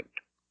target,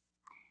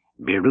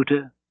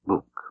 Birute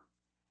Buch,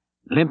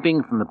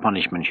 limping from the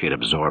punishment she had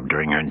absorbed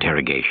during her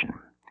interrogation,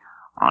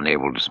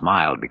 unable to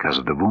smile because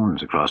of the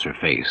wounds across her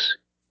face,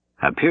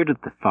 appeared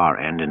at the far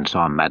end and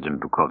saw Madame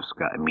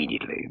Bukowska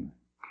immediately.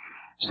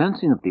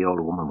 Sensing that the old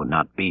woman would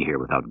not be here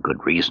without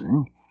good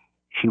reason,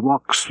 she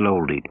walked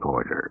slowly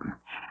toward her,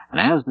 and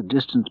as the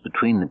distance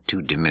between the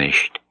two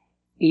diminished,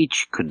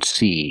 each could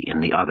see in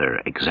the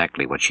other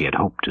exactly what she had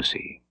hoped to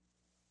see.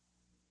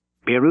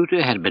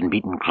 Birute had been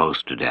beaten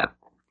close to death,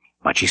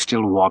 but she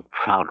still walked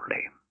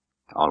proudly,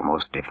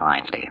 almost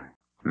defiantly.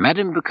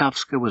 Madame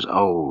Bukowska was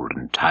old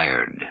and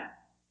tired,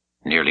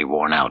 nearly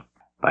worn out,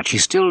 but she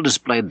still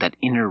displayed that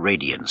inner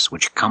radiance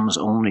which comes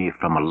only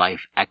from a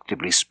life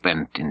actively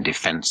spent in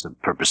defense of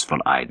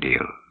purposeful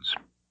ideals.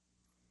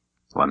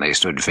 When they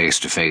stood face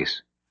to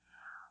face,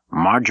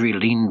 Marjorie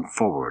leaned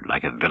forward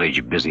like a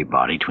village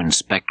busybody to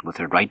inspect with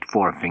her right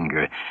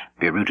forefinger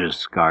Birute's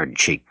scarred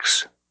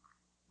cheeks,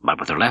 but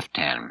with her left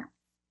hand,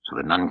 so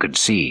that none could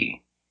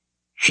see,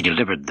 she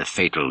delivered the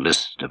fatal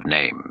list of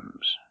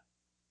names.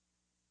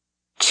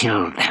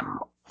 "Kill them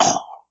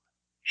all,"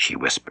 she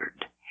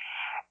whispered.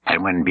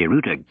 And when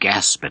Birute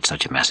gasped at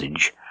such a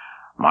message,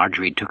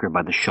 Marjorie took her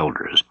by the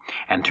shoulders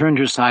and turned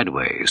her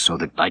sideways so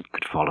that light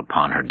could fall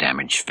upon her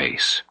damaged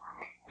face,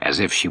 as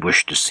if she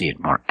wished to see it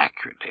more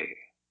accurately.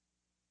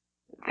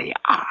 "They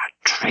are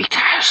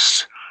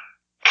traitors.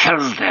 Kill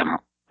them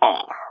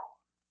all."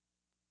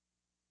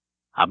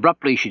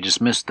 Abruptly she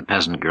dismissed the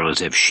peasant girl as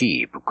if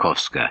she,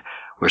 Bukowska,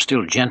 were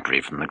still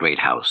gentry from the great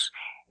house,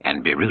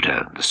 and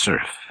Birute the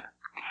serf,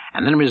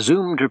 and then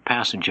resumed her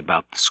passage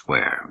about the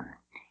square.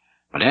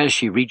 But as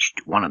she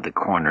reached one of the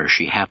corners,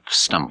 she half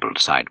stumbled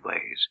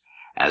sideways,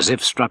 as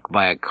if struck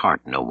by a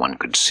cart no one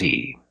could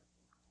see.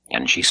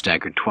 And she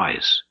staggered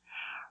twice,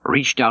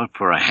 reached out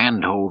for a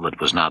handhold that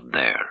was not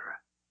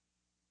there,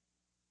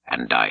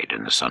 and died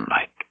in the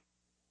sunlight.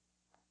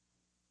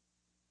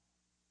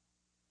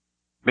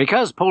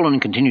 Because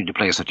Poland continued to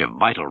play such a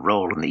vital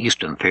role in the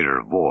eastern theater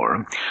of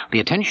war,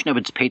 the attention of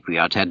its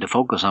patriots had to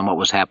focus on what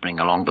was happening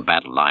along the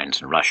battle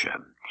lines in Russia,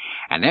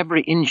 and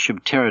every inch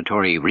of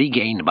territory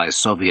regained by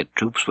Soviet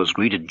troops was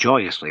greeted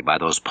joyously by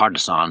those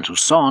partisans who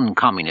saw in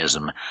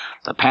communism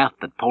the path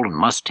that Poland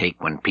must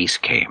take when peace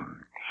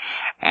came,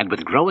 and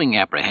with growing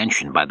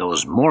apprehension by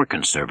those more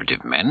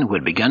conservative men who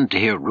had begun to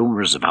hear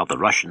rumors of how the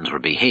Russians were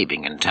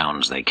behaving in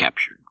towns they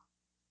captured.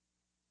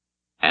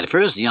 At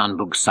first Jan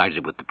Buk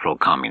sided with the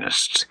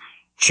pro-communists,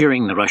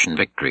 cheering the Russian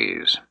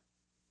victories.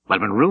 But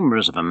when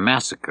rumors of a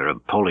massacre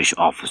of Polish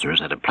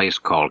officers at a place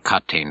called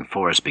Katyn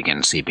Forest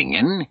began seeping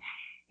in,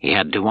 he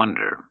had to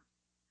wonder.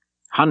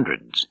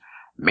 Hundreds,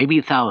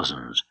 maybe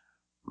thousands,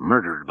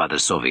 murdered by the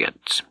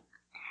Soviets.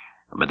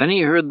 But then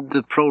he heard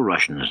the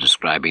pro-Russians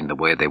describing the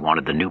way they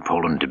wanted the new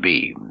Poland to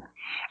be,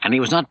 and he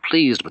was not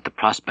pleased with the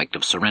prospect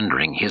of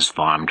surrendering his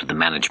farm to the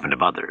management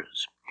of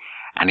others,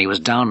 and he was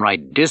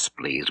downright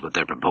displeased with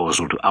their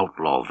proposal to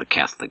outlaw the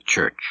Catholic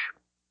Church.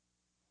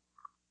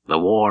 The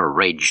war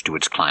raged to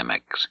its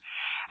climax,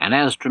 and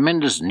as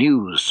tremendous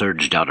news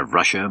surged out of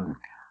Russia,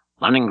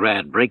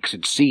 Leningrad breaks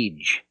its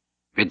siege,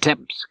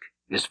 Vitebsk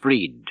is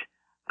freed,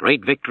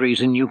 great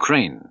victories in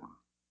Ukraine.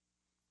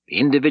 The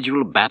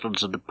individual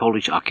battles of the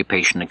Polish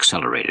occupation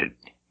accelerated.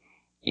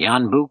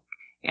 Jan Buk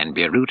and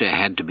Bieruta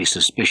had to be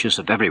suspicious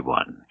of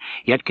everyone,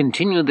 yet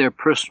continued their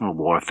personal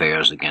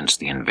warfares against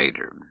the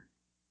invader.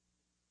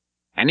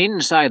 And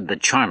inside the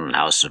charnel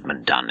house of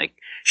Majdanek,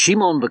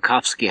 Szymon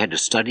Bukowski had to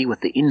study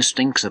with the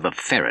instincts of a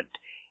ferret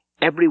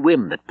every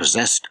whim that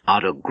possessed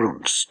Otto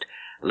Grunst,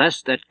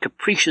 lest that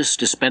capricious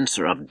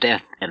dispenser of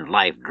death and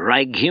life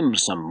drag him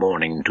some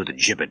morning to the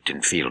gibbet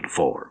in Field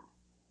 4.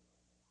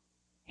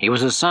 He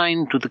was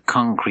assigned to the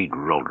concrete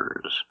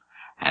rollers,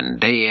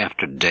 and day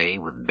after day,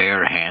 with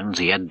bare hands,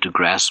 he had to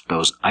grasp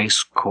those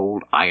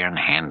ice-cold iron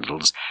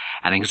handles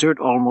and exert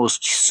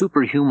almost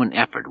superhuman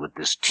effort with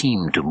this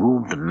team to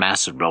move the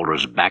massive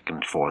rollers back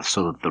and forth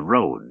so that the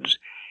roads,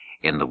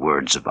 in the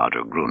words of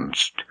Otto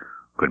Grunst,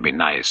 could be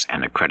nice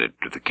and a credit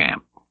to the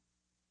camp.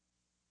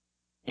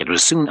 It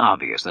was soon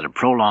obvious that a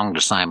prolonged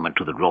assignment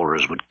to the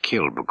rollers would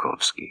kill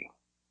Bukowski.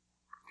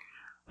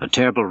 The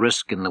terrible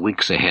risk in the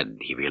weeks ahead,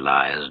 he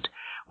realized,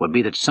 would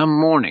be that some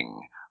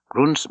morning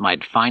Grunst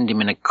might find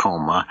him in a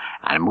coma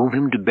and move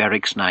him to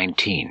Barracks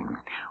 19,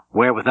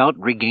 where, without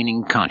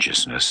regaining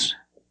consciousness,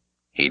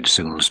 he'd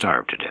soon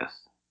starve to death.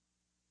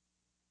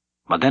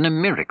 But then a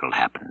miracle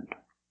happened.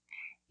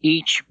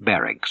 Each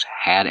barracks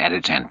had at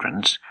its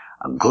entrance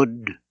a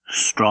good,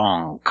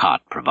 strong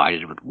cot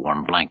provided with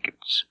warm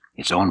blankets,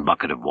 its own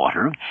bucket of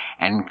water,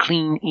 and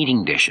clean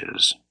eating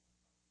dishes.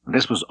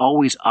 This was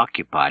always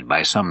occupied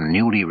by some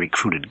newly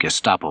recruited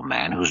Gestapo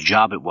man whose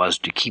job it was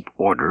to keep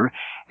order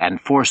and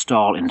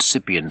forestall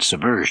incipient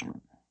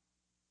subversion.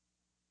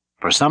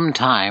 For some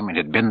time it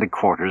had been the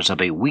quarters of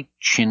a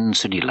weak-chinned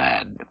city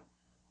lad.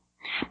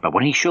 But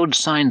when he showed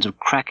signs of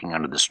cracking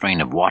under the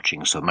strain of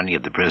watching so many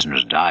of the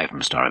prisoners die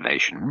from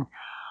starvation,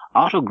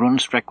 Otto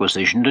Grunst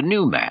requisitioned a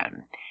new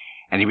man,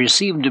 and he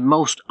received a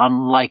most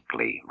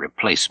unlikely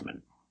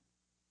replacement.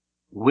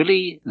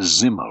 Willie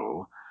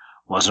Zimmel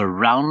was a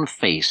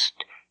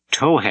round-faced,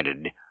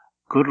 tow-headed,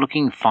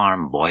 good-looking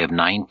farm boy of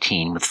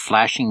 19 with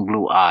flashing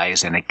blue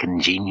eyes and a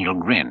congenial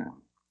grin.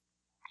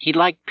 He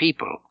liked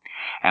people,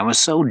 and was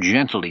so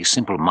gently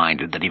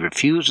simple-minded that he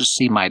refused to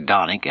see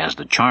Majdanek as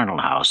the charnel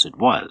house it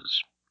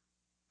was.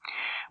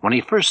 When he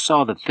first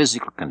saw the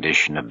physical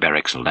condition of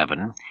Barracks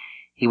 11,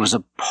 he was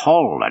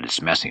appalled at its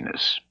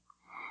messiness.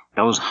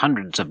 Those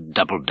hundreds of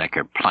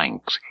double-decker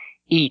planks,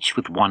 each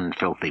with one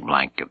filthy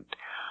blanket,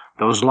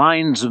 those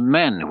lines of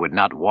men who had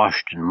not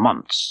washed in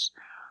months,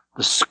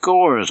 the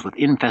scores with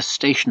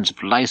infestations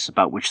of lice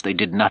about which they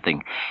did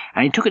nothing,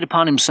 and he took it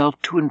upon himself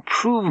to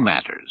improve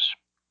matters,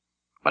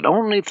 but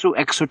only through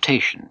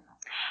exhortation,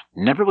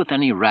 never with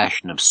any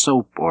ration of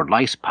soap or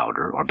lice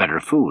powder or better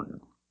food.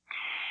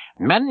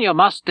 Men, you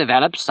must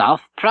develop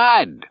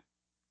self-pride.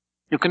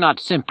 You cannot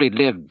simply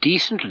live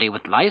decently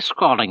with lice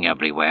crawling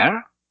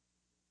everywhere.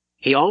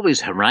 He always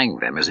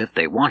harangued them as if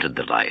they wanted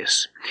the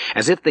lice,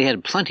 as if they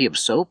had plenty of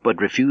soap but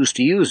refused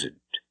to use it.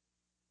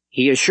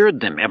 He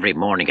assured them every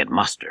morning at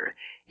muster,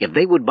 if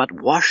they would but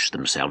wash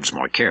themselves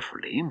more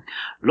carefully,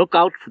 look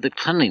out for the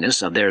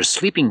cleanliness of their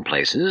sleeping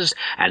places,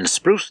 and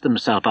spruce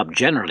themselves up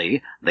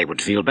generally, they would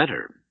feel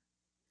better.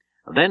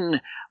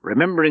 Then,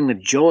 remembering the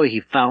joy he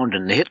found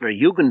in the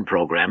Hitler-Jugend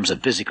programs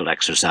of physical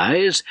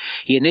exercise,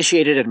 he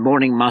initiated at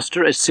morning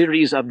muster a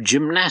series of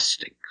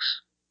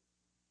gymnastics.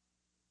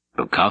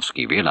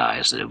 Bukowski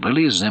realized that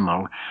Willie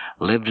Zimmel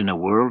lived in a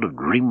world of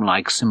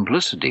dreamlike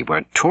simplicity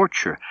where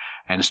torture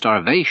and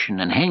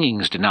starvation and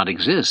hangings did not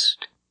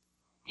exist.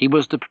 He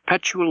was the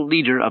perpetual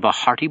leader of a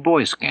hearty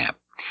boys' camp,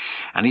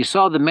 and he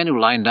saw the men who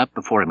lined up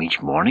before him each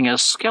morning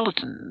as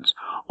skeletons,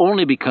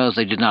 only because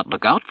they did not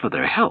look out for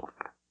their health.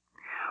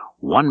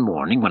 One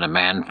morning, when a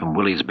man from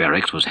Willie's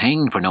barracks was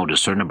hanged for no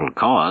discernible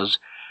cause,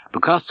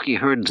 Bukowski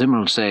heard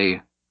Zimmel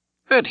say,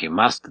 "But he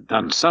must have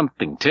done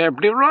something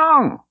terribly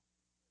wrong."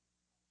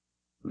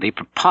 The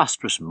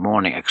preposterous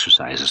morning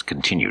exercises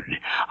continued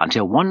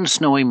until one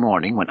snowy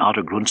morning when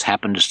Otto Gruntz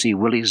happened to see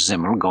Willie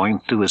Zimmel going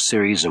through a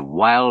series of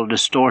wild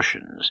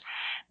distortions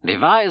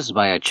devised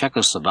by a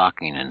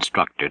Czechoslovakian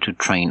instructor to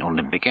train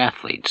Olympic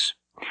athletes,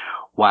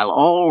 while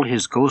all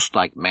his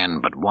ghost-like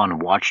men but one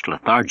watched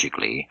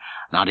lethargically,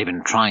 not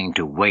even trying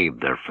to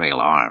wave their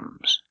frail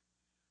arms.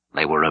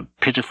 They were a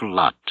pitiful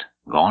lot,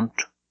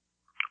 gaunt,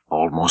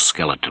 almost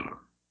skeletal.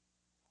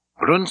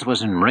 Gruntz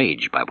was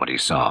enraged by what he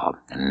saw,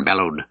 and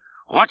bellowed,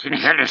 "What in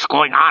hell is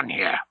going on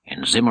here?"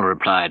 And Zimmel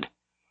replied,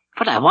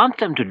 "But I want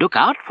them to look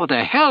out for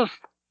their health."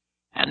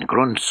 And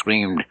Gruntz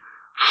screamed,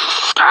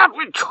 "Stop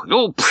it,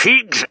 you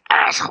pig's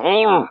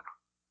asshole!"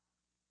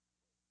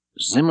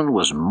 Zimmel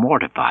was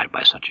mortified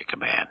by such a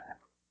command.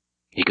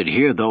 He could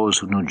hear those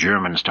who knew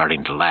German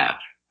starting to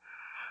laugh,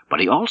 but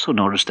he also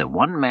noticed that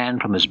one man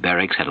from his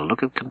barracks had a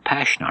look of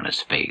compassion on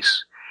his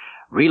face,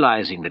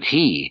 realizing that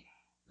he,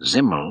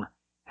 Zimmel,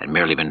 had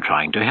merely been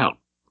trying to help.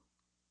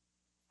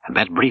 And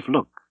that brief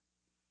look,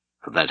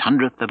 for that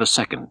 100th of a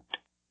second,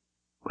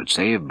 would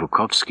save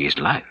Bukovsky's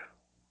life.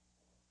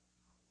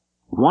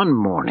 One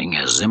morning,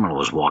 as Zimmel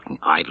was walking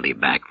idly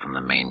back from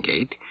the main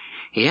gate,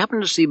 he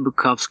happened to see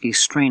Bukovsky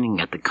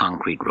straining at the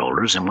concrete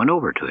rollers and went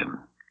over to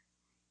him.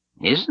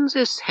 "Isn't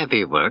this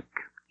heavy work?"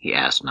 he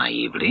asked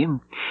naively,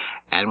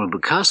 and when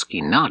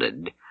Bukovsky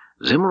nodded,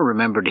 Zimmel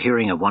remembered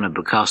hearing of one of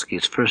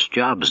Bukovsky's first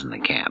jobs in the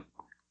camp.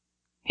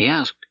 He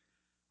asked,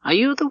 "Are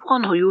you the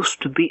one who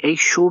used to be a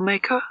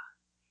shoemaker?"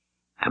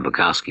 And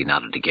Bukovsky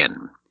nodded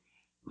again,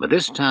 but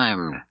this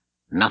time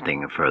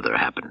nothing further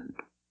happened.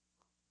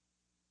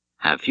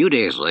 A few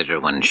days later,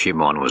 when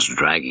Shimon was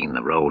dragging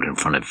the road in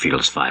front of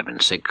Fields 5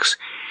 and 6,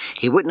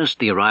 he witnessed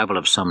the arrival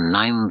of some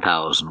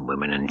 9,000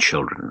 women and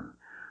children,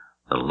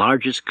 the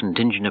largest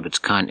contingent of its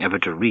kind ever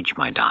to reach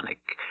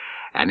Majdanek,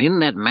 and in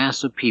that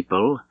mass of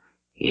people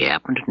he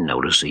happened to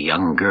notice a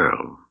young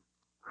girl,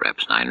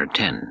 perhaps 9 or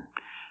 10,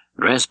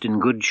 dressed in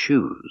good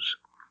shoes,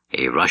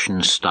 a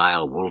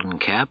Russian-style woolen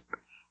cap,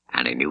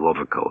 and a new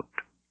overcoat.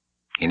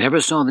 He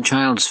never saw the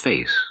child's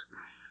face,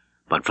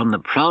 but from the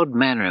proud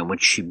manner in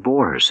which she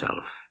bore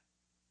herself,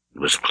 it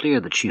was clear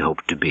that she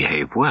hoped to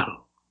behave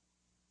well.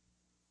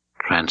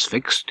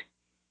 Transfixed,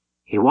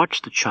 he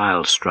watched the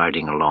child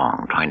striding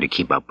along, trying to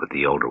keep up with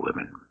the older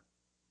women,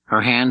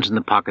 her hands in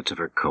the pockets of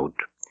her coat,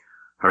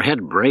 her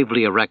head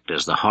bravely erect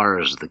as the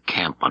horrors of the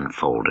camp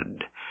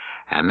unfolded,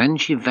 and then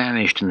she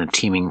vanished in the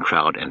teeming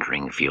crowd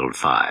entering Field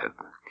 5,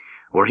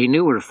 where he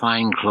knew her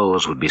fine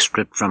clothes would be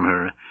stripped from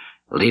her,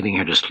 leaving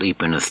her to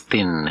sleep in a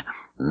thin,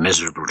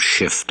 miserable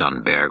shift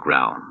on bare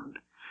ground,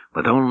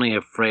 with only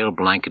a frail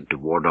blanket to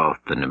ward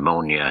off the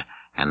pneumonia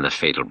and the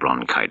fatal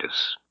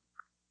bronchitis.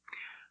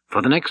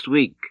 For the next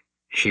week,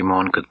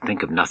 Shimon could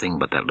think of nothing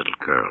but that little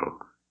girl,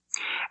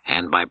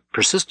 and by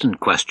persistent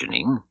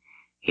questioning,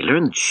 he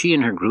learned that she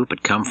and her group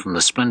had come from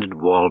the splendid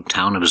walled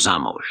town of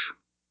Zamość.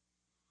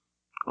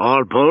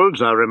 "All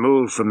Poles are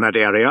removed from that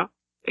area,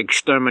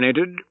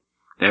 exterminated.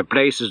 Their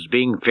place is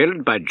being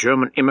filled by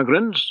German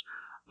immigrants.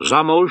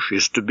 Zamość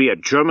is to be a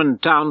German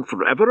town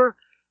forever,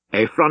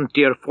 a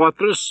frontier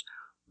fortress,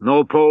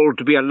 no Pole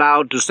to be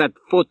allowed to set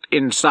foot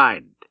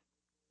inside."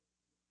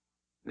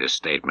 This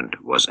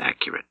statement was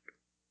accurate.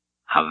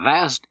 A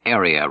vast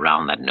area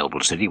around that noble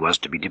city was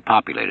to be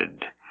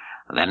depopulated,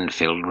 then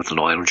filled with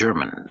loyal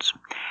Germans,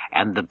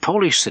 and the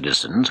Polish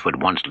citizens who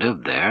had once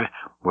lived there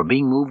were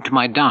being moved to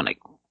Majdanek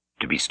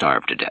to be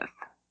starved to death.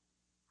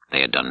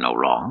 They had done no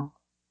wrong,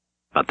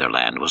 but their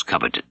land was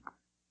coveted.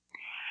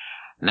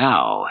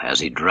 Now, as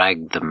he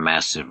dragged the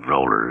massive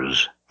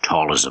rollers,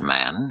 tall as a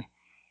man,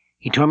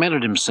 he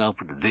tormented himself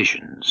with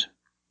visions,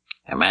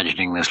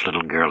 imagining this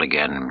little girl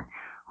again,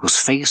 whose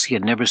face he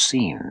had never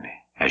seen,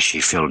 as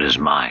she filled his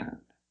mind.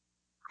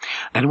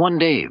 Then one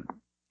day,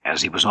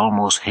 as he was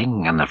almost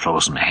hanging on the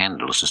frozen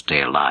handles to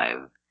stay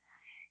alive,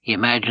 he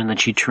imagined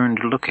that she turned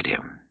to look at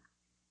him,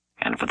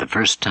 and for the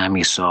first time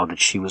he saw that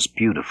she was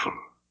beautiful,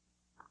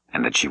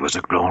 and that she was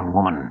a grown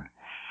woman,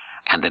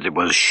 and that it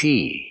was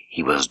she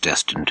he was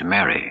destined to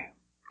marry.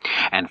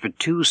 And for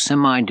 2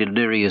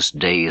 semi-delirious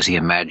days he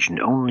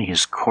imagined only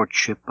his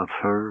courtship of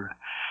her,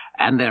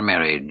 and their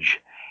marriage,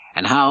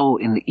 and how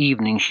in the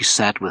evening she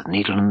sat with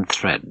needle and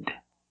thread,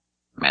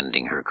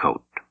 mending her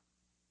coat.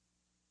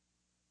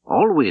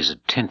 Always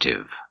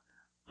attentive,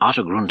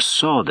 Otto Gruntz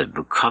saw that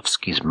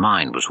Bukovsky's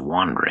mind was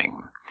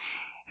wandering,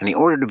 and he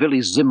ordered Willi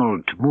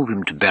Zimmel to move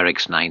him to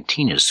Barracks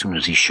 19 as soon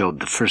as he showed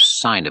the first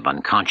sign of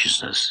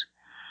unconsciousness.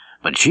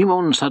 But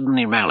Shimon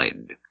suddenly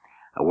rallied,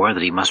 aware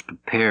that he must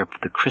prepare for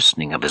the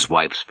christening of his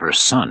wife's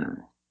first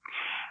son.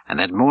 And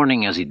that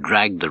morning, as he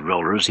dragged the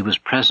rollers, he was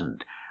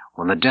present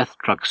when the death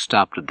truck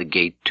stopped at the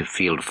gate to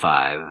Field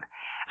 5,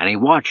 and he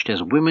watched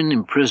as women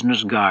in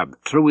prisoners' garb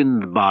threw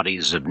in the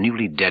bodies of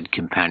newly dead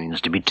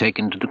companions to be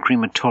taken to the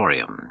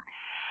crematorium.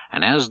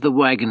 And as the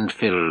wagon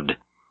filled,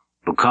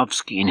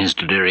 Bukovsky in his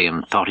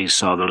delirium thought he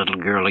saw the little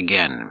girl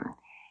again,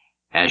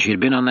 as she had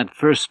been on that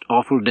first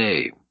awful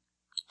day,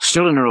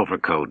 still in her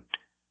overcoat,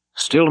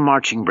 still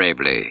marching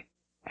bravely,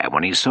 and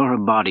when he saw her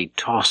body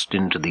tossed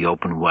into the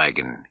open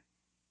wagon,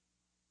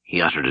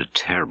 he uttered a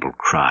terrible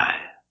cry.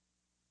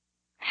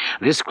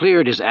 This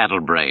cleared his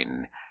addled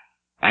brain,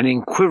 and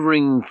in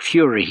quivering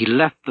fury he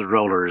left the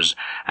rollers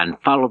and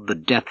followed the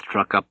death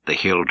truck up the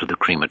hill to the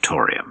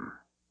crematorium.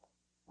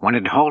 When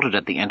it halted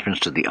at the entrance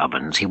to the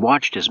ovens, he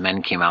watched as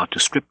men came out to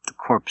strip the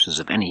corpses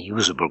of any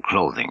usable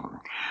clothing,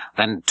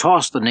 then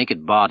toss the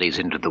naked bodies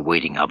into the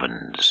waiting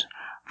ovens.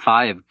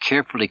 5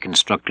 carefully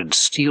constructed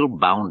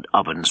steel-bound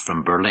ovens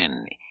from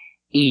Berlin,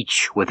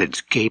 each with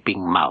its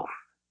gaping mouth.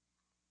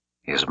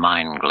 His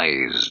mind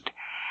glazed,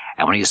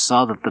 and when he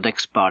saw that the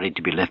next body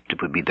to be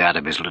lifted would be that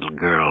of his little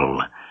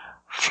girl,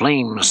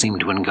 flames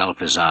seemed to engulf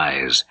his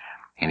eyes,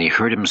 and he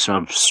heard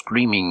himself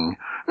screaming,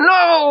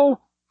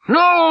 "No!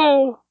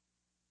 No!"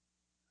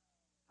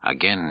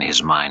 Again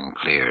his mind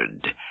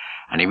cleared,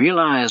 and he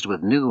realized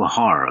with new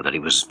horror that he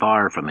was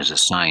far from his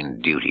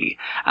assigned duty,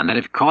 and that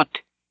if caught,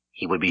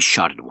 he would be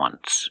shot at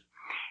once.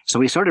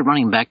 So he started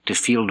running back to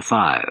Field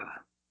 5.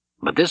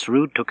 But this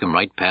route took him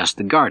right past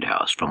the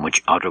guardhouse from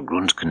which Otto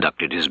Grunz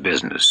conducted his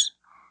business,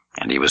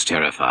 and he was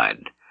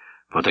terrified,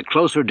 for the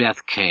closer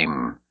death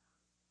came,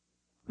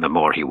 the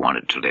more he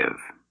wanted to live.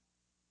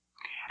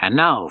 And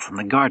now from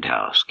the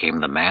guardhouse came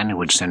the man who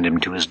would send him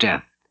to his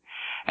death,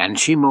 and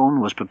Shimon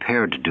was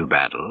prepared to do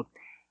battle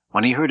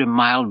when he heard a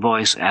mild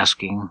voice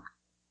asking,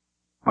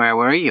 "Where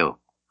were you?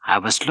 I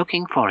was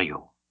looking for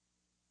you."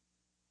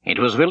 It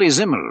was Willy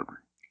Zimmel,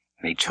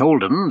 and he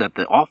told him that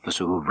the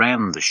officer who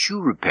ran the shoe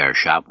repair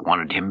shop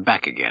wanted him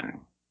back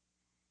again.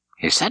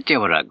 "He said you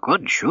were a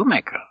good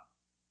shoemaker."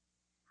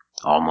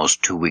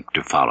 Almost too weak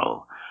to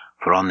follow,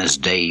 for on this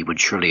day he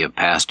would surely have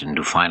passed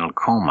into final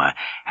coma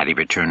had he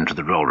returned to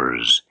the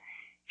rollers.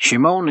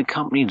 Shimon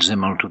accompanied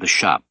Zimmel to the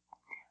shop,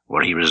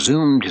 where he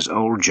resumed his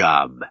old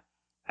job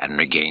and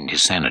regained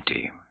his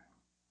sanity.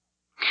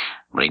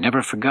 But he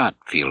never forgot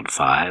Field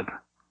 5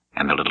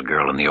 and the little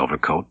girl in the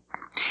overcoat,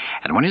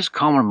 and when his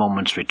calmer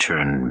moments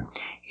returned,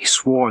 he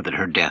swore that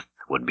her death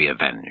would be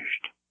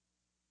avenged.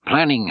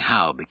 Planning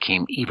how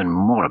became even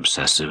more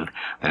obsessive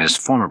than his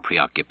former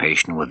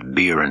preoccupation with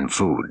beer and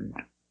food.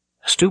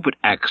 Stupid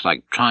acts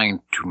like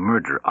trying to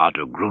murder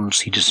Otto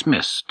Grunz he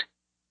dismissed,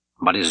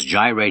 but his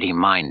gyrating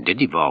mind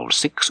did evolve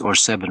 6 or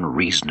 7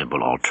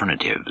 reasonable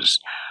alternatives,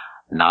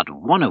 not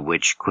one of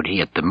which could he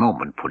at the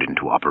moment put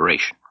into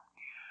operation.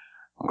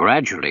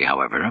 Gradually,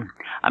 however,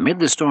 amid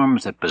the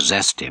storms that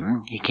possessed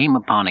him, he came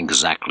upon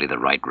exactly the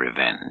right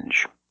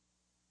revenge.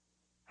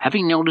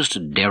 Having noticed a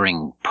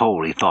daring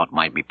Pole he thought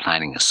might be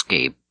planning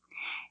escape,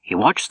 he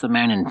watched the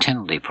man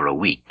intently for a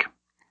week,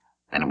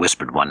 then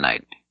whispered one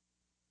night,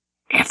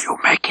 "If you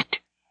make it,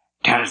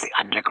 tell the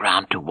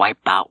underground to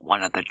wipe out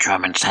one of the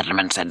German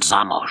settlements at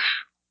Zamość."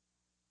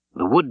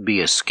 The would-be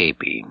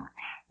escapee,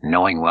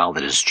 knowing well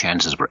that his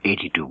chances were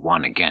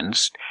 80-1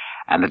 against,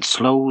 and that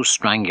slow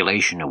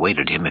strangulation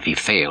awaited him if he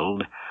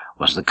failed,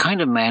 was the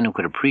kind of man who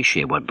could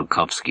appreciate what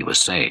Bukowski was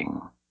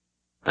saying.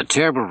 The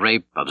terrible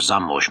rape of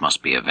Zamość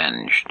must be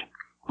avenged,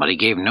 but he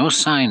gave no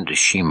sign to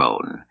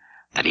Shimon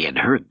that he had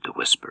heard the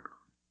whisper.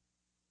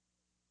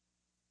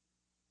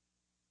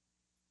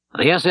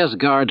 The SS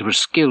guards were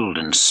skilled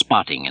in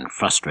spotting and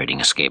frustrating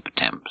escape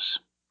attempts.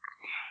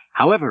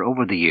 However,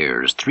 over the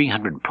years,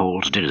 300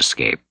 Poles did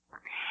escape,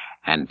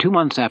 and 2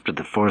 months after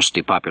the forced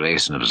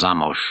depopulation of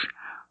Zamość,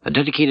 the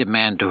dedicated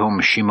man to whom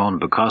Szymon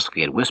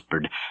Bukowski had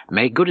whispered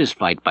made good his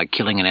flight by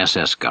killing an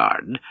SS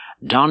guard,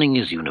 donning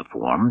his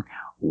uniform,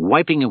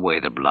 wiping away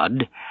the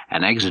blood,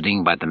 and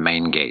exiting by the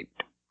main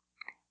gate.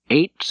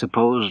 8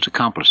 supposed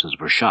accomplices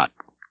were shot,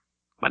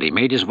 but he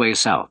made his way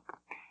south,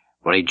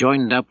 where he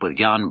joined up with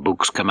Jan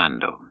Buch's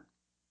commando.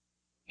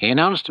 He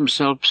announced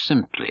himself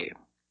simply,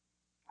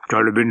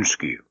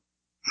 "Chalabinsky,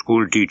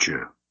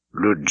 schoolteacher,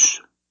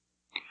 Lutz,"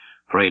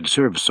 for he had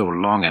served so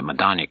long at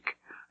Majdanek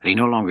that he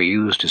no longer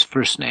used his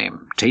first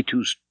name,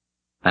 Tetus.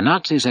 The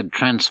Nazis had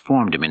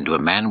transformed him into a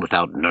man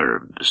without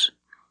nerves,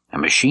 a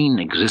machine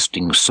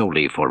existing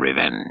solely for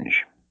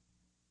revenge.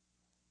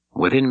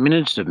 Within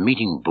minutes of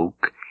meeting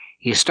Buch,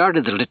 he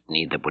started the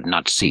litany that would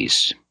not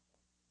cease.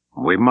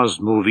 "We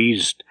must move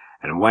east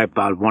and wipe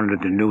out one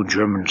of the new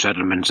German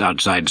settlements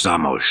outside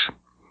Zamość."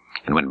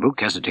 And when Buch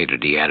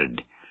hesitated, he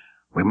added,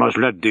 "We must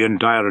let the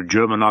entire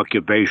German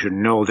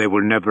occupation know they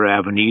will never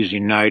have an easy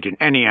night in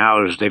any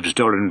house they've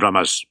stolen from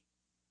us."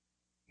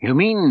 "You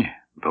mean,"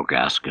 Buch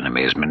asked in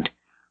amazement,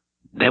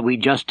 "that we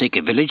just take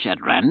a village at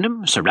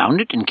random,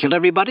 surround it, and kill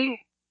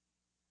everybody?"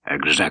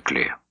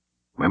 "Exactly.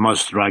 We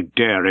must strike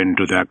dare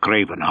into their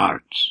craven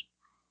hearts."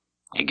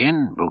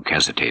 Again Buch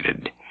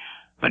hesitated,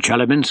 but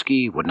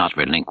Chalabinsky would not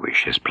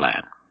relinquish his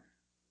plan.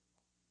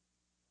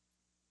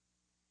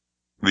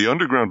 The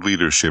underground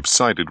leadership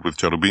sided with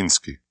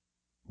Chalabinsky.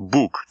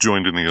 Buch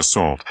joined in the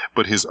assault,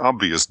 but his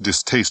obvious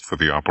distaste for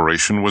the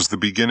operation was the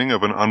beginning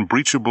of an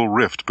unbreachable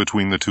rift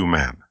between the two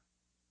men.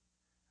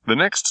 The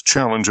next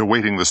challenge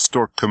awaiting the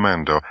Stork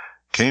Commando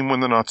came when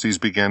the Nazis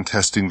began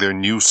testing their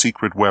new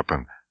secret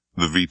weapon,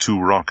 the V-2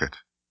 rocket,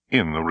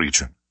 in the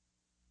region.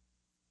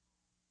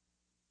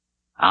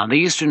 On the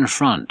Eastern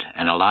Front,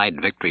 an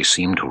Allied victory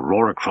seemed to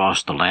roar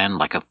across the land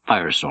like a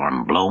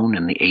firestorm blown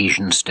in the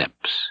Asian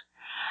steppes.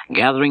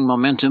 gathering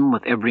momentum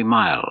with every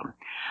mile.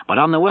 But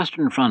on the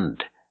Western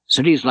Front,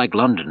 cities like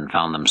London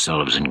found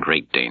themselves in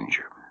great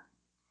danger.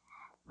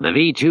 The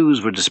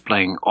V-2s were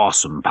displaying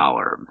awesome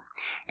power,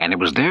 and it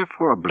was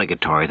therefore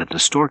obligatory that the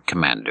Stork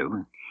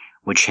Commando,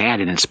 which had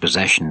in its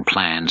possession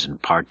plans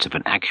and parts of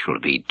an actual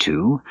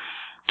V-2,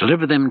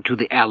 deliver them to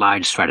the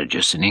Allied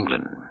strategists in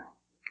England.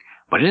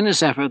 But in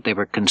this effort they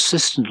were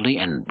consistently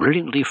and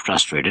brilliantly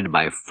frustrated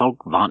by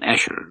Fulk von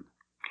Eschel,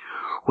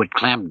 who had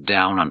clamped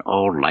down on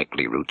all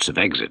likely routes of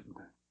exit.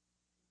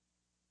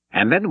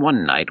 And then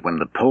one night, when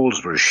the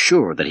Poles were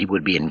sure that he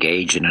would be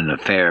engaged in an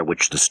affair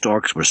which the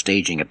Storks were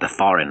staging at the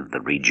far end of the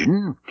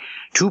region,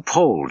 2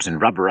 Poles in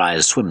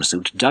rubberized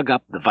swimsuits dug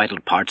up the vital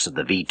parts of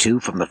the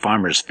V-2 from the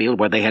farmer's field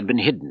where they had been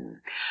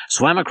hidden,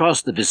 swam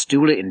across the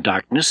Vistula in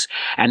darkness,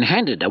 and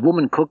handed a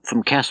woman cook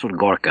from Castle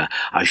Gorka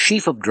a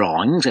sheaf of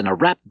drawings and a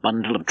wrapped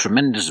bundle of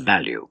tremendous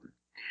value.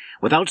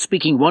 Without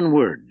speaking one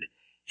word,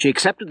 she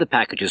accepted the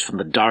packages from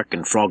the dark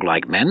and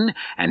frog-like men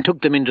and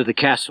took them into the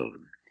castle,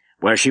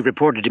 where she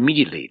reported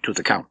immediately to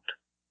the Count.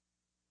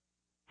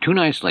 2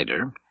 nights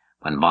later,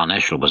 when von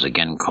Eschel was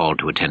again called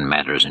to attend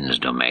matters in his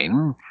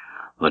domain,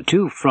 the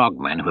 2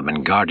 frogmen who had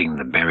been guarding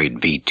the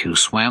buried V-2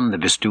 swam the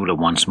Vistula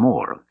once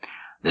more,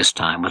 this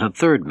time with a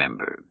 3rd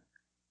member.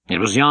 It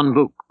was Jan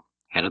Buch,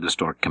 head of the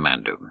Stork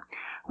Commando,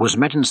 who was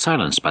met in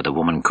silence by the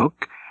woman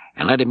cook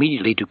and led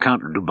immediately to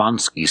Count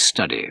Lubanski's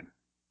study.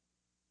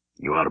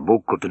 "You are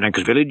Buch of the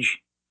next village?"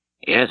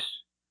 "Yes."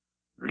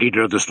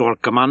 "Leader of the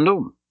Stork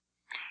Commando?"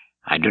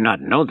 "I do not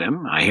know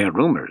them. I hear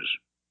rumors."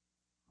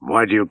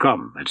 "Why do you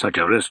come, at such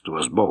a risk to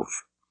us both?"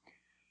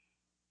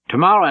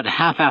 "Tomorrow at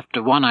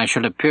 1:30 I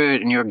shall appear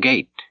in your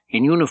gate,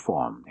 in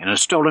uniform, in a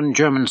stolen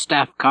German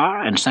staff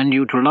car, and send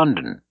you to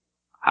London."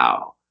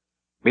 "How?"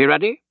 "Be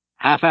ready,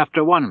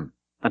 1:30.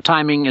 The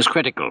timing is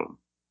critical."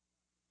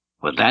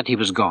 With that he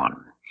was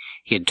gone.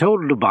 He had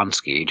told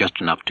Lubanski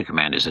just enough to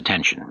command his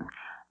attention,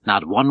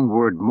 not one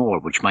word more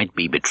which might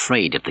be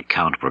betrayed if the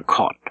Count were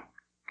caught.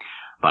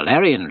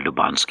 Valerian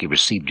Lubanski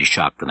received a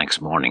shock the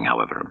next morning,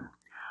 however.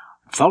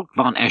 Fulk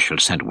von Eschel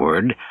sent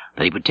word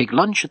that he would take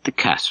lunch at the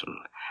castle,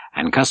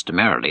 and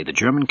customarily the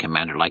German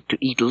commander liked to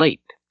eat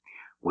late,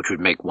 which would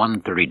make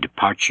 1:30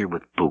 departure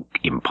with Buch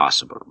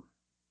impossible.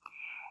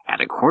 At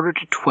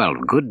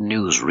 11:45 good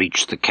news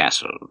reached the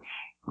castle.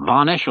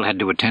 Von Eschel had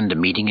to attend a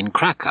meeting in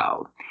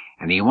Krakow,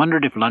 and he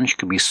wondered if lunch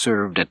could be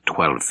served at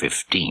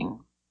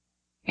 12:15.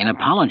 In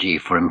apology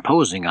for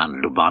imposing on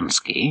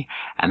Lubanski,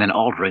 and then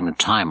altering the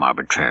time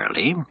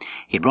arbitrarily,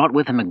 he brought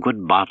with him a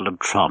good bottle of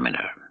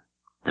Traminer.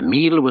 The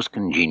meal was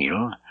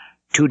congenial,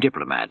 2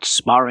 diplomats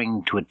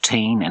sparring to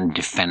attain and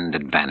defend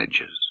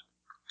advantages.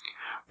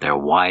 Their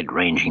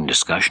wide-ranging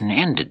discussion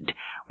ended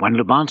when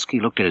Lubanski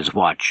looked at his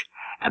watch,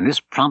 and this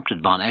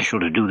prompted von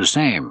Eschel to do the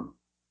same.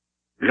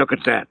 "Look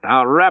at that,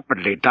 how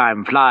rapidly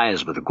time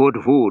flies with good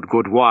food,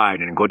 good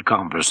wine, and good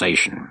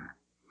conversation."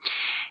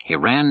 He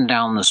ran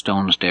down the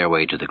stone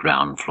stairway to the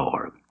ground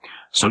floor,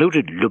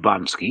 saluted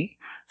Lubanski,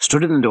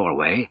 stood in the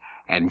doorway,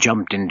 and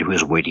jumped into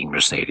his waiting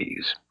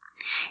Mercedes.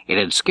 It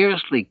had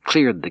scarcely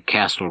cleared the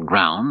castle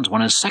grounds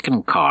when a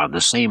 2nd car of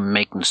the same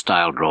make and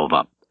style drove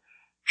up,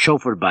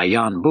 chauffeured by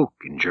Jan Buch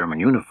in German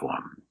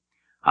uniform.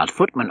 A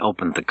footman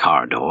opened the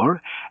car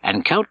door,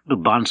 and Count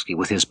Lubanski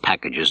with his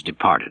packages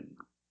departed.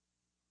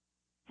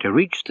 To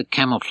reach the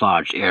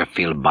camouflaged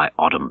airfield by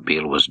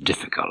automobile was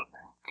difficult.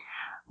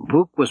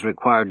 Buch was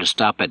required to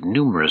stop at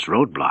numerous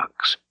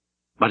roadblocks,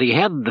 but he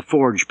had the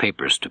forged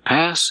papers to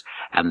pass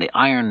and the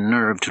iron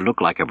nerve to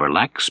look like a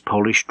relaxed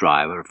Polish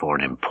driver for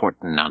an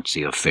important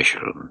Nazi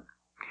official.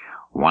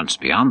 Once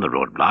beyond the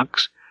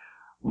roadblocks,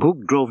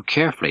 Buch drove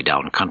carefully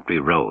down country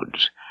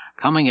roads,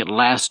 coming at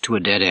last to a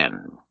dead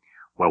end,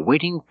 where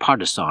waiting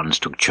partisans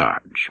took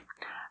charge,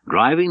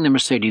 driving the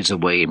Mercedes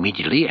away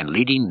immediately and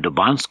leading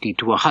Lubanski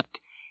to a hut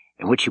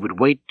in which he would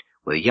wait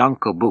with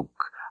Janko Buch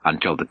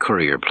until the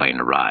courier plane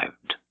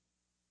arrived.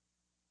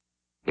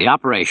 The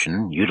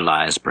operation,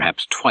 utilized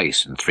perhaps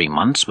twice in 3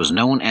 months, was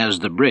known as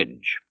the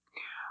Bridge,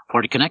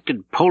 for it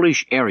connected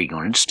Polish air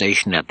units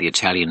stationed at the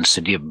Italian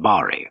city of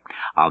Bari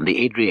on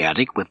the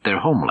Adriatic with their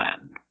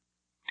homeland.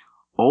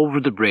 Over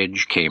the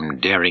bridge came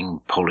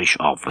daring Polish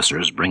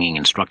officers bringing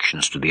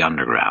instructions to the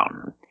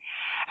underground,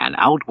 and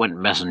out went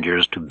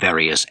messengers to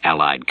various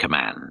Allied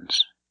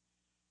commands.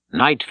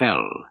 Night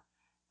fell,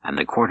 and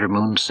the quarter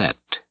moon set,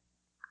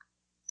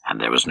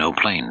 and there was no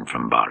plane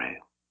from Bari.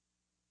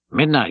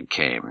 Midnight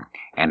came,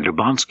 and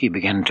Lubanski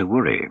began to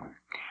worry,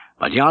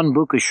 but Jan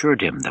Buch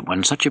assured him that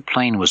when such a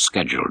plane was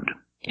scheduled,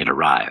 it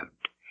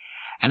arrived,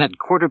 and at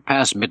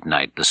midquarter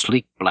midnight the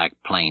sleek black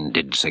plane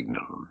did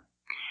signal.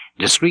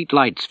 Discreet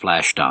lights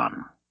flashed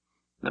on.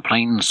 The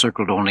plane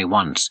circled only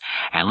once,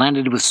 and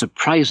landed with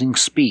surprising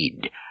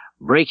speed,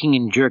 braking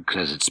in jerks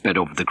as it sped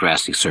over the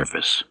grassy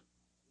surface.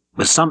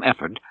 With some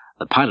effort,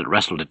 the pilot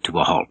wrestled it to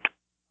a halt,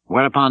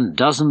 whereupon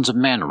dozens of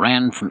men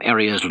ran from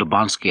areas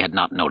Lubanski had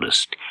not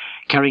noticed,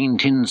 carrying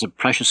tins of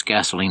precious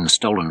gasoline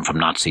stolen from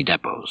Nazi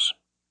depots.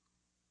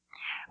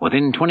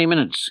 Within 20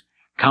 minutes,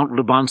 Count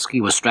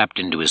Lubanski was strapped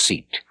into his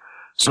seat.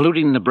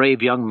 saluting the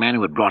brave young man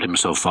who had brought him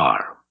so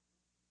far.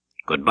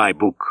 "Goodbye,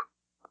 Buk.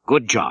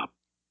 Good job."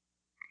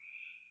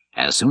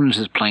 As soon as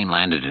his plane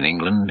landed in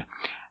England,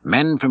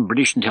 men from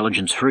British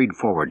intelligence hurried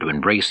forward to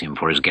embrace him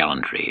for his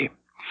gallantry.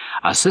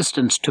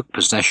 Assistants took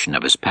possession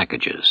of his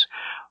packages,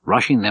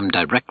 rushing them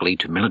directly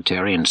to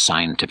military and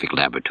scientific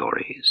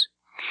laboratories,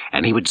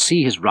 and he would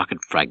see his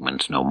rocket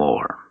fragments no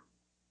more.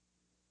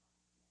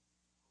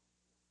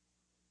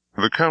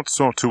 The Count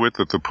saw to it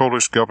that the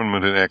Polish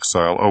government in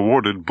exile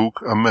awarded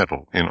Buk a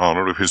medal in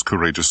honor of his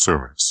courageous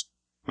service.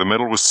 The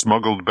medal was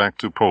smuggled back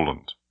to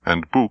Poland,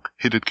 and Buk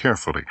hid it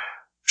carefully,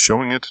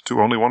 showing it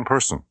to only one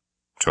person,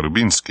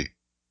 Czelubiński.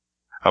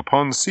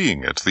 Upon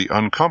seeing it, the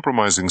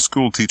uncompromising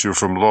schoolteacher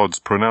from Lodz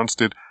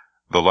pronounced it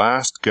the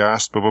last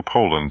gasp of a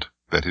Poland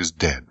that is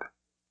dead.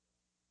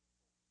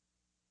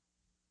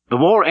 The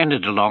war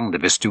ended along the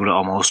Vistula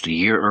almost a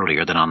year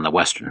earlier than on the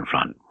Western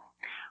Front,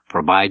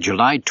 for by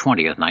July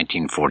 20th,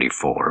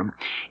 1944,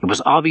 it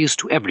was obvious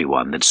to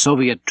everyone that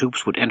Soviet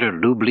troops would enter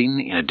Lublin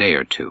in a day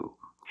or two,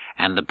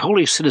 and the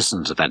Polish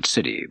citizens of that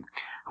city,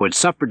 who had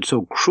suffered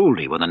so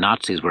cruelly when the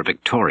Nazis were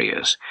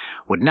victorious,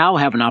 would now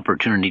have an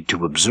opportunity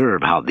to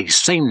observe how these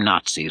same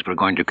Nazis were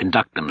going to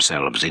conduct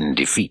themselves in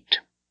defeat.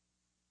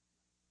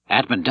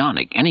 At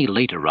Majdanek, any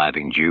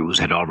late-arriving Jews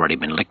had already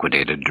been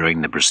liquidated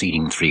during the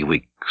preceding 3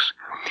 weeks,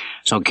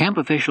 so camp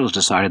officials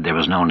decided there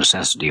was no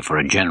necessity for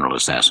a general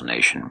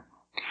assassination.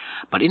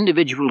 But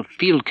individual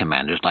field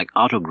commanders like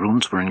Otto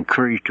Grunz were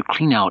encouraged to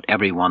clean out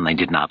everyone they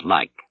did not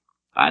like,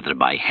 either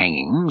by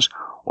hangings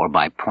or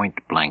by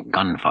point-blank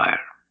gunfire.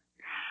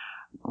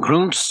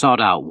 Grunz sought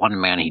out one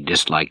man he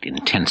disliked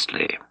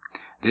intensely,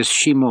 this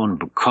Szymon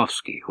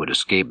Bukowski, who had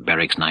escaped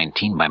Barracks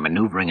 19 by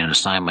maneuvering an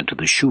assignment to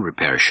the shoe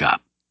repair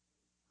shop,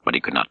 but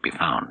he could not be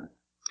found.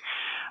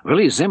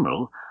 Willy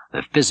Zimmel,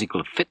 the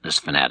physical fitness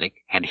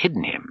fanatic, had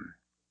hidden him.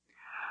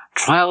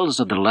 Trials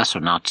of the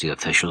lesser Nazi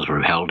officials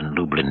were held in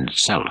Lublin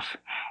itself,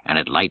 and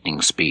at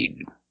lightning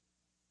speed.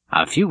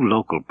 A few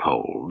local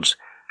Poles,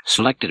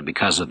 selected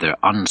because of their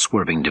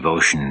unswerving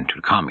devotion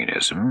to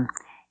communism,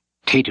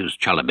 Titus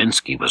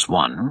Czelubiński was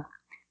one,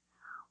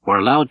 were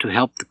allowed to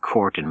help the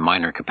court in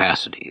minor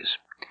capacities,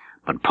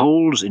 but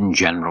Poles in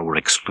general were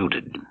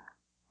excluded.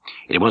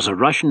 It was a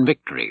Russian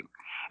victory,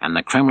 and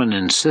the Kremlin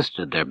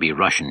insisted there be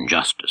Russian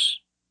justice.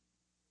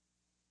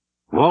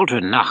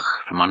 Walter Nach,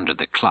 from under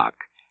the clock,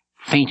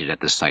 fainted at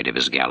the sight of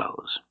his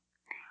gallows.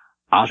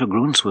 Otto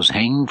Grunz was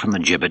hanged from the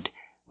gibbet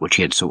which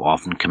he had so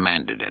often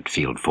commanded at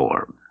Field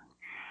 4.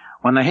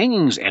 When the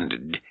hangings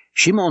ended,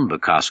 Szymon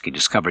Bukowski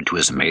discovered to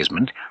his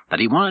amazement that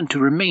he wanted to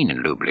remain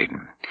in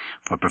Lublin,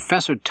 for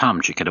Professor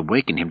Tomczyk had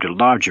awakened him to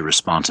larger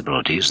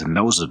responsibilities than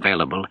those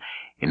available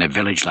in a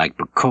village like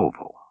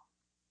Bukowo.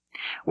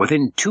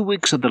 Within 2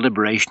 weeks of the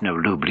liberation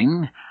of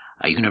Lublin,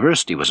 a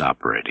university was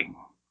operating.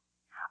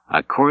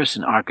 A course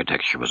in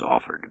architecture was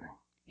offered,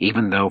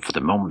 even though for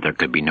the moment there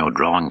could be no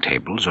drawing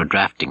tables or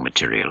drafting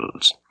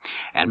materials,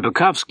 and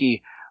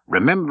Bukowski,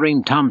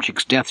 remembering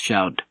Tomczyk's death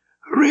shout,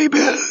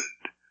 "Rebuild!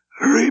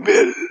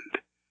 Rebuild!"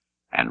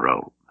 and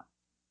wrote.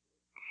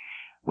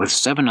 With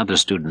 7 other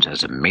students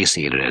as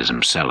emaciated as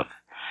himself,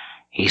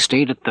 he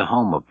stayed at the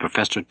home of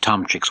Professor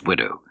Tomczyk's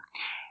widow,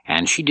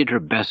 and she did her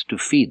best to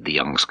feed the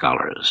young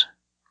scholars.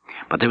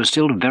 But there was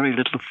still very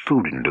little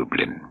food in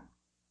Lublin,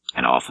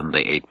 and often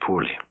they ate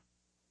poorly.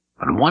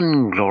 But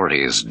one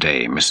glorious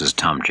day Mrs.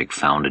 Tomczyk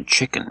found a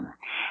chicken,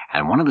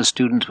 and one of the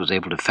students was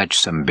able to fetch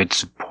some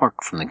bits of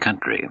pork from the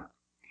country,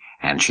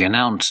 and she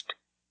announced,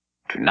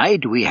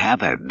 "Tonight we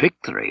have a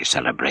victory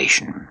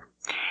celebration."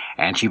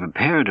 And she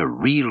prepared a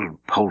real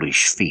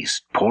Polish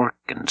feast, pork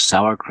and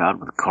sauerkraut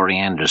with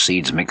coriander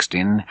seeds mixed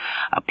in,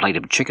 a plate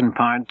of chicken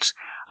parts,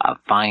 a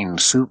fine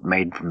soup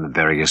made from the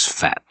various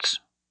fats.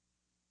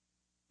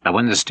 But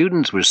when the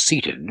students were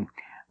seated,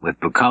 with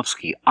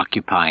Bukowski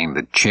occupying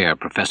the chair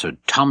Professor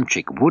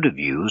Tomczyk would have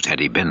used had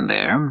he been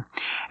there,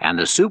 and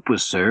the soup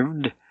was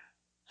served,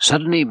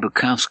 suddenly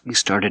Bukowski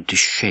started to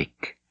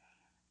shake,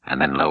 and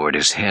then lowered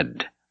his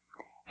head,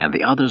 and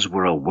the others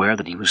were aware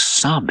that he was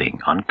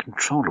sobbing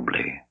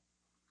uncontrollably.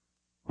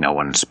 No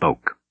one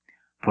spoke,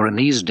 for in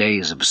these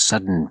days of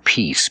sudden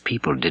peace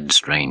people did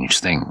strange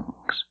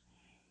things.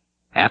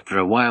 After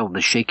a while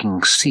the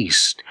shaking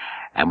ceased,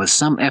 and with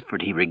some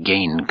effort he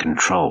regained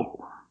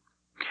control.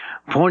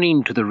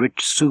 Pointing to the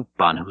rich soup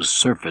on whose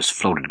surface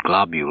floated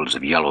globules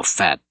of yellow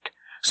fat,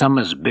 some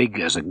as big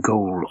as a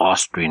gold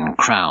Austrian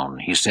crown,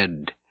 he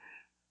said,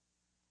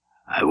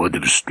 "I would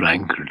have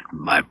strangled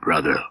my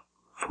brother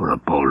for a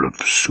bowl of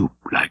soup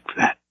like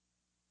that."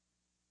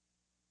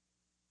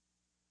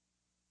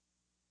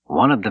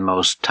 One of the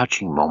most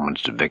touching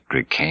moments of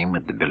victory came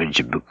at the village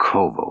of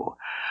Bukowo,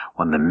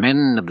 when the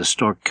men of the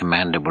Stork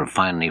commander were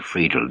finally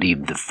free to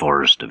leave the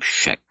forest of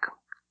Szek.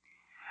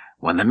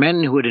 When the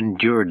men who had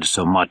endured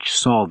so much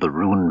saw the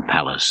ruined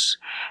palace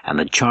and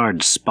the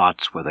charred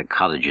spots where the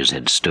cottages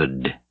had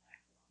stood,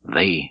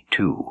 they,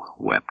 too,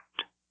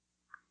 wept.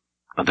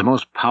 But the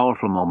most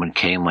powerful moment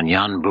came when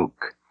Jan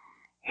Buk,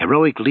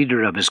 heroic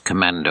leader of his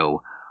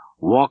commando,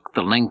 walked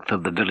the length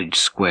of the village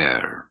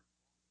square,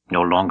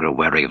 no longer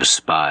wary of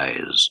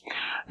spies,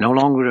 no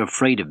longer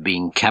afraid of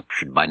being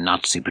captured by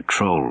Nazi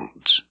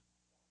patrols.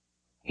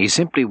 He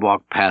simply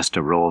walked past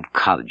a row of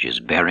cottages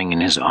bearing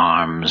in his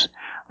arms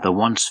the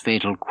once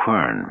fatal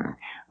quern,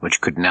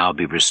 which could now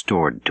be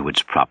restored to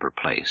its proper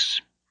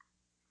place.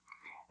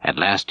 At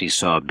last he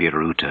saw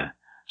Biruta,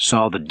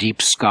 saw the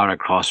deep scar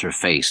across her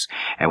face,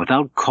 and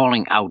without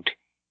calling out,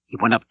 he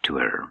went up to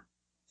her,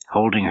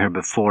 holding her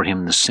before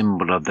him the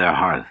symbol of their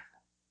hearth.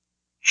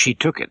 She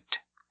took it,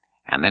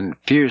 and then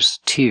fierce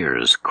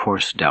tears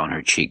coursed down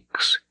her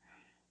cheeks,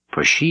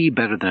 for she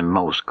better than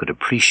most could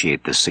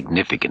appreciate the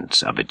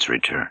significance of its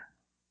return.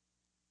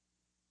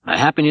 The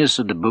happiness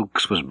of the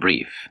Books was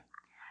brief,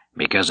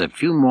 because a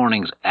few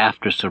mornings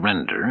after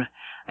surrender,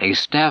 a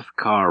staff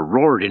car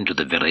roared into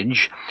the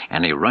village,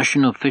 and a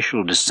Russian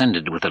official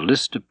descended with a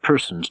list of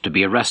persons to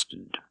be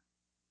arrested.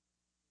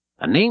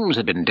 The names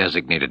had been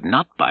designated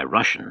not by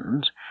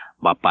Russians,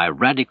 but by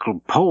radical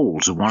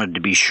Poles who wanted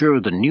to be sure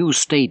the new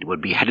state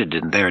would be headed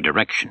in their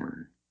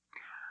direction.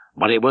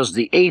 But it was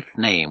the eighth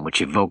name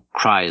which evoked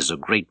cries of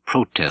great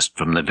protest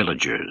from the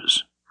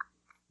villagers.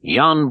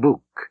 Jan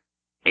Buk,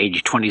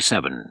 aged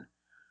 27,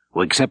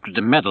 who accepted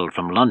a medal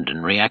from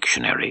London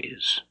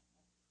reactionaries.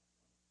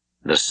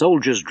 The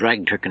soldiers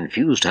dragged her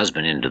confused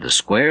husband into the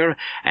square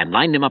and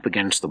lined him up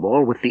against the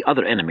wall with the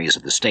other enemies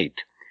of the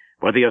state,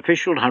 where the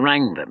official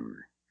harangued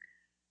them.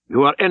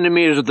 "You are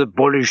enemies of the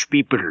Polish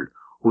people,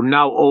 who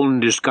now own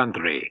this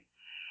country,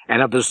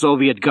 and of the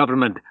Soviet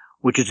government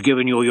which has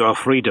given you your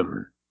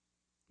freedom.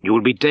 You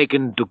will be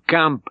taken to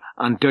camp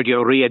until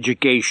your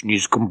re-education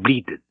is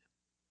completed."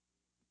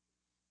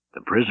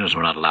 The prisoners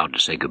were not allowed to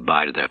say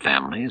goodbye to their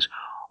families,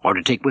 or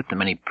to take with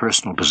them any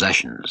personal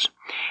possessions,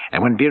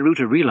 and when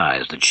Biruta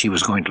realized that she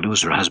was going to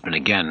lose her husband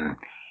again,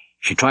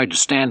 she tried to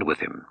stand with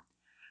him,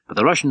 but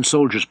the Russian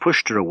soldiers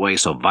pushed her away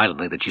so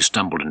violently that she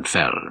stumbled and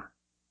fell.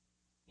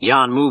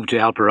 Jan moved to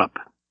help her up,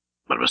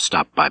 but was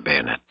stopped by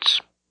bayonets.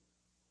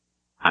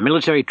 A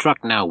military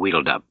truck now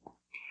wheeled up,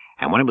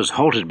 and when it was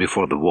halted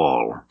before the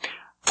wall,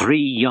 3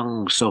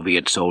 young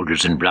Soviet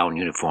soldiers in brown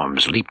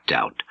uniforms leaped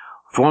out,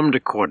 formed a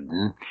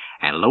cordon,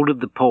 and loaded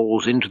the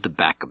Poles into the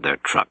back of their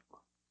truck.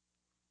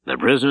 The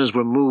prisoners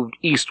were moved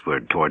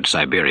eastward toward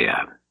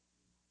Siberia,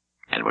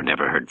 and were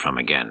never heard from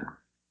again.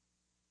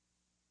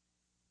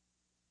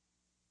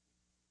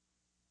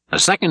 The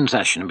second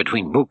session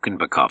between Buk and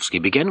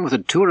Bukovsky began with a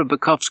tour of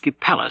Bukovsky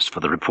Palace for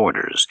the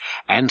reporters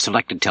and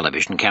selected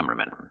television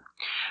cameramen.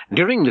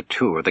 During the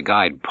tour, the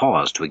guide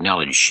paused to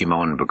acknowledge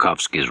Szymon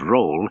Bukovsky's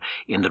role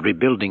in the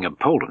rebuilding of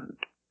Poland.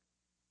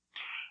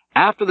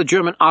 "After the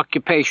German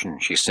occupation,"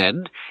 she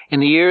said,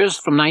 "in the years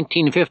from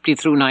 1950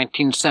 through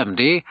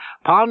 1970,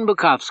 Pan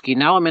Bukovsky,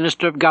 now a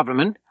minister of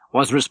government,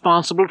 was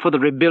responsible for the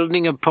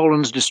rebuilding of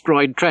Poland's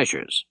destroyed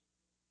treasures.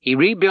 He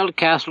rebuilt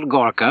Castle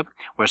Gorka,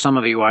 where some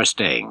of you are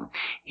staying.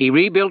 He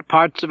rebuilt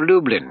parts of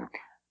Lublin,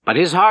 but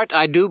his heart,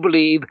 I do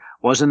believe,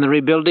 was in the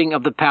rebuilding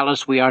of the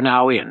palace we are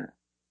now in."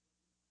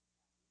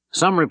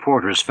 Some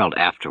reporters felt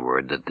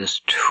afterward that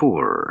this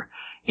tour,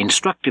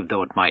 instructive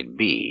though it might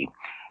be,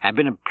 had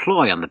been a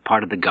ploy on the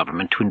part of the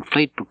government to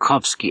inflate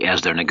Bukovsky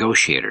as their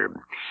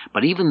negotiator,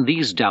 but even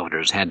these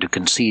doubters had to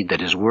concede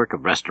that his work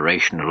of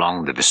restoration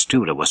along the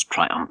Vistula was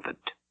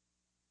triumphant.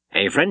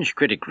 A French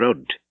critic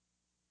wrote,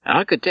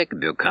 "Architect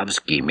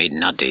Bukovsky made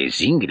not a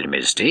single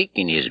mistake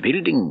in his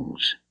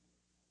buildings.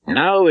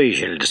 Now we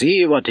shall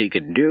see what he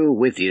can do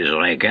with his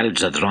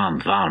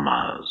recalcitrant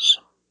farmers."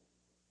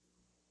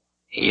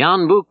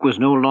 Jan Buk was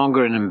no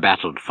longer an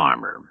embattled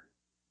farmer.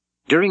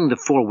 During the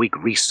 4-week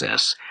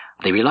recess,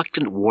 the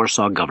reluctant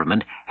Warsaw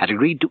government had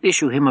agreed to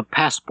issue him a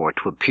passport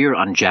to appear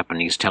on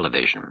Japanese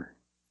television.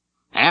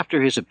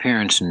 After his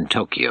appearance in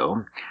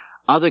Tokyo,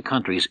 other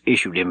countries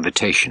issued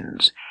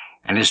invitations,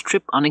 and his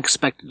trip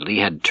unexpectedly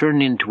had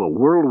turned into a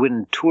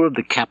whirlwind tour of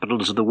the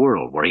capitals of the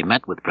world, where he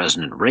met with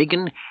President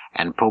Reagan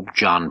and Pope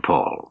John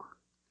Paul.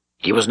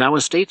 He was now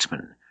a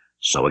statesman,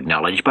 so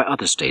acknowledged by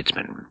other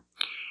statesmen.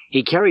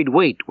 He carried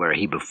weight where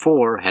he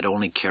before had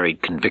only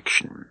carried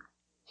conviction.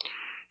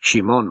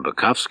 Szymon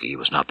Bukovsky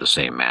was not the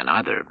same man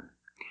either.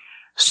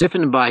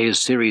 Stiffened by his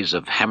series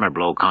of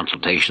hammer-blow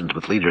consultations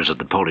with leaders of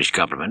the Polish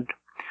government,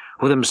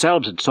 who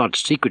themselves had sought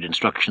secret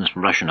instructions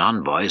from Russian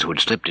envoys who had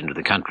slipped into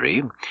the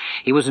country,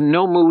 he was in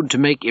no mood to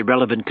make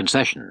irrelevant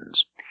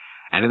concessions,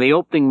 and in the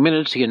opening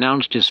minutes he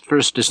announced his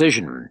first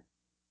decision.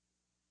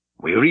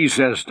 "We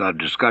recessed our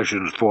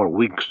discussions 4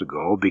 weeks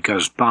ago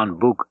because Pan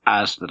Buk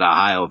asked that a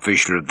high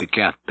official of the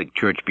Catholic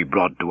Church be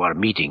brought to our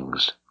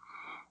meetings.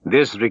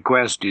 This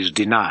request is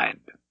denied.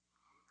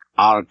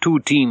 Our 2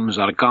 teams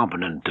are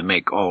competent to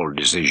make all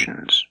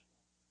decisions."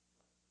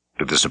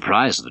 To the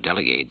surprise of the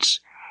delegates,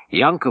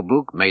 Janko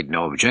Buk made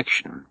no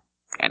objection,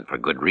 and for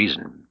good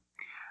reason.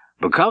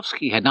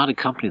 Bukovsky had not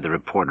accompanied the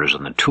reporters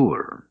on the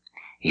tour.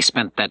 He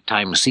spent that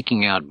time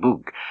seeking out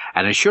Buk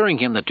and assuring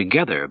him that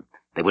together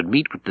they would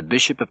meet with the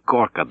Bishop of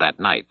Gorka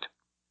that night,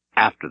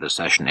 after the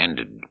session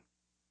ended.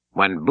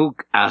 When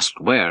Buk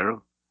asked where,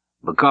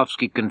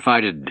 Bukovsky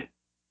confided,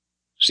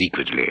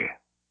 "Secretly,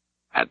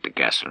 at the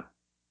castle."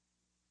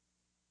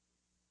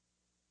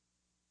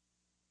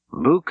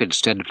 Buk had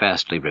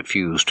steadfastly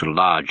refused to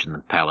lodge in the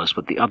palace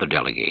with the other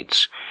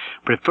delegates,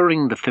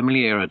 preferring the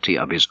familiarity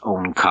of his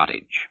own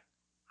cottage.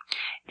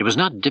 It was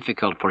not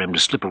difficult for him to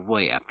slip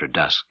away after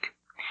dusk,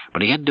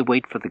 but he had to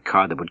wait for the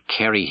car that would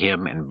carry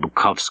him and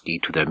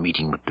Bukovsky to their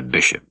meeting with the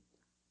bishop.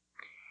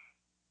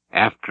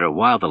 After a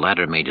while the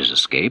latter made his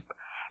escape,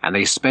 and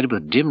they sped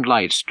with dim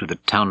lights to the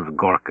town of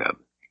Gorka,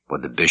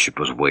 where the bishop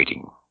was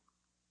waiting.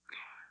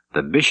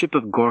 The Bishop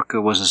of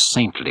Gorka was a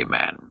saintly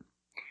man,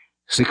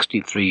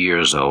 63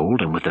 years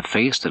old, and with a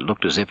face that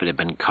looked as if it had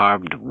been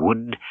carved of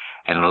wood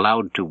and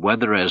allowed to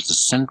weather as the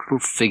central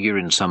figure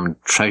in some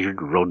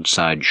treasured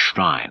roadside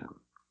shrine.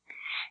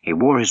 He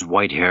wore his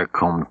white hair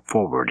combed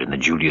forward in the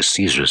Julius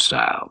Caesar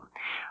style,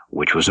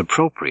 which was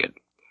appropriate,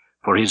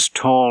 for his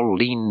tall,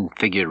 lean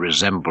figure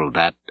resembled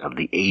that of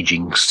the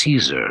aging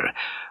Caesar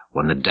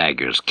when the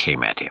daggers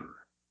came at him.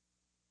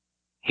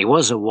 He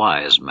was a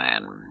wise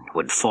man who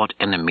had fought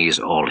enemies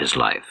all his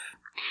life,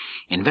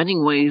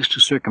 inventing ways to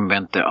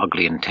circumvent their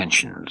ugly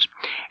intentions,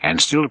 and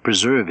still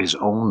preserve his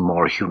own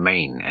more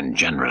humane and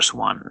generous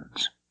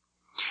ones.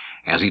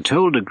 As he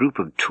told a group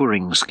of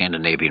touring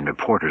Scandinavian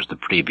reporters the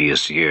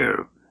previous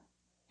year,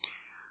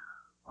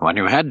 "When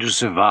you had to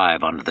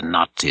survive under the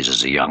Nazis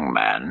as a young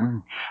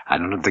man,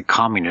 and under the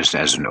Communists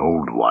as an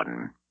old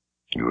one,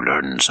 you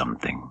learn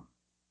something,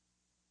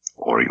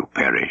 or you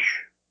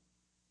perish."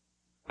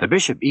 The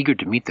bishop, eager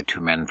to meet the two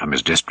men from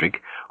his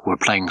district, who were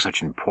playing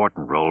such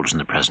important roles in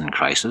the present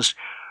crisis,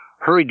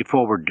 hurried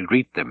forward to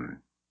greet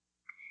them.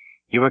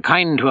 "You were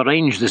kind to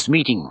arrange this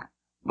meeting,"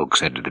 Buk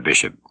said to the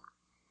bishop.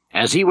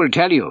 "As he will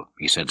tell you,"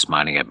 he said,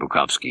 smiling at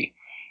Bukovsky,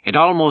 "it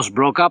almost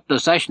broke up the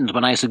sessions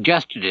when I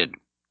suggested it."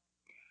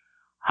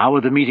 "How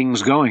are the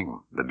meetings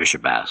going?" the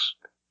bishop asked.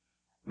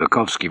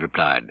 Bukovsky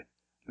replied,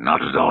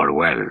 "Not at all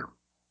well.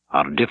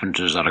 Our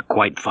differences are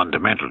quite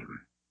fundamental.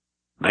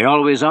 They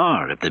always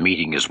are, if the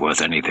meeting is worth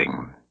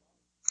anything."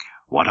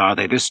 "What are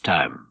they this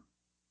time?"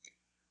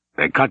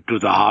 "They cut to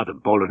the heart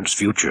of Poland's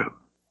future."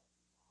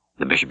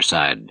 The bishop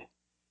sighed.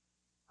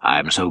 "I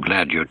am so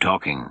glad you're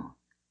talking.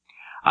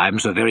 I am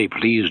so very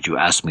pleased you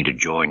asked me to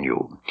join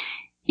you,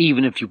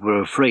 even if you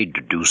were afraid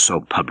to do so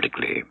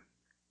publicly.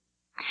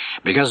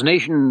 Because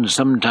nations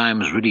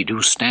sometimes really do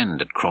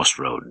stand at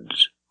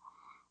crossroads,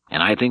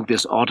 and I think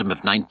this autumn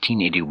of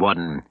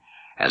 1981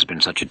 has been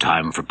such a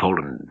time for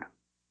Poland."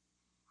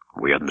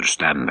 "We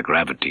understand the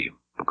gravity,"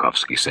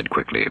 Bukovsky said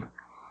quickly,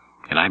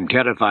 "and I'm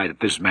terrified at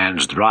this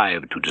man's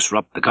drive to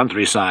disrupt the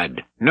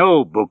countryside."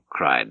 "No," Buk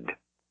cried.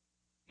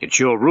 "It's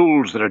your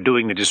rules that are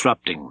doing the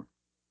disrupting."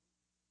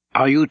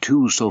 "Are you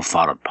two so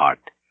far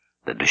apart?"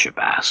 the bishop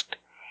asked,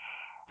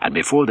 and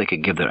before they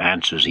could give their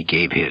answers he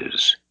gave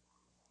his.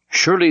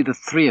 "Surely the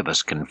three of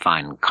us can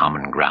find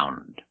common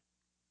ground.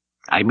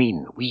 I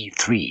mean, we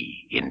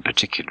three in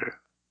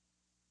particular."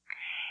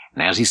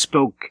 And as he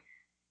spoke,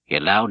 he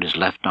allowed his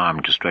left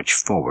arm to stretch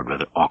forward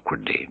rather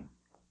awkwardly,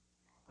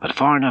 but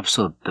far enough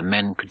so that the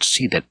men could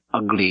see that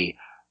ugly,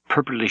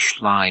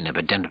 purplish line of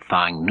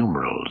identifying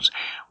numerals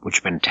which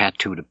had been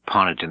tattooed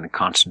upon it in the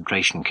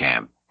concentration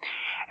camp,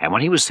 and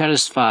when he was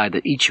satisfied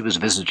that each of his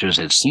visitors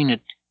had seen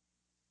it,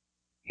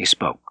 he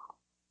spoke.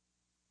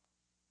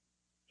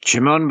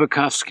 "Szymon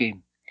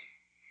Bukovsky,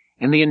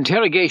 in the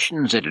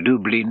interrogations at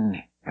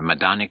Lublin and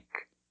Majdanek,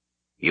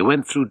 you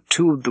went through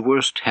two of the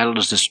worst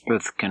hells this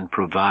earth can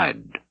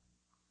provide.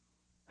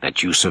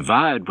 That you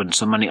survived when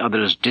so many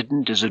others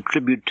didn't is a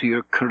tribute to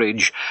your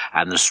courage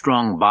and the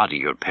strong body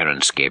your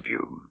parents gave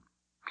you.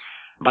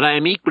 But I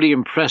am equally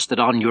impressed that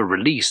on your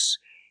release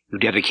you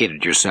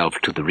dedicated yourself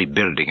to the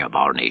rebuilding of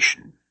our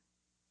nation.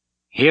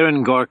 Here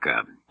in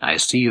Gorka, I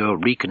see your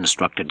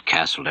reconstructed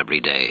castle every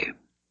day,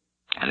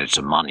 and it's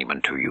a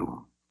monument to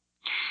you.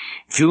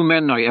 Few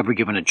men are ever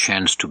given a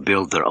chance to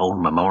build their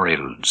own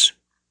memorials.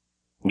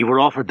 You were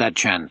offered that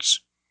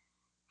chance,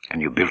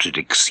 and you built it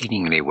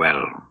exceedingly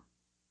well.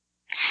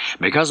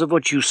 Because of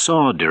what you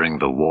saw during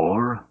the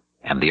war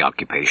and the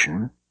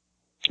occupation,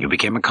 you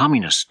became a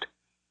communist,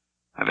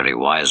 a very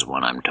wise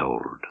one, I'm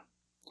told.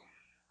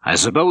 I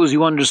suppose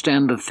you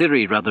understand the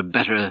theory rather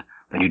better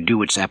than you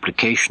do its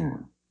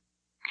application.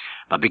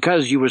 But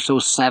because you were so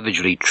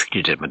savagely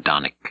treated at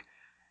Majdanek,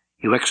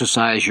 you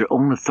exercise your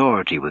own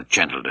authority with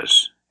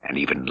gentleness and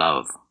even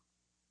love.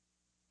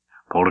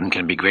 Poland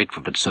can be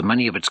grateful that so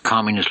many of its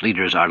communist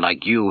leaders are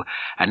like you,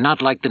 and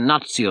not like the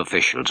Nazi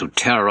officials who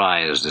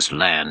terrorized this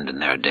land in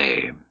their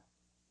day.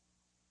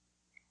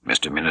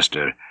 Mr.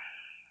 Minister,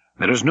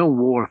 there is no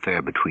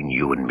warfare between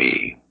you and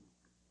me.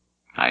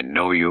 I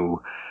know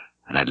you,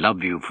 and I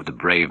love you for the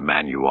brave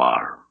man you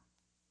are.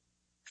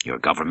 Your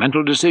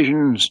governmental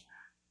decisions,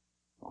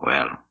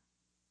 well,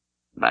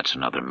 that's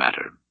another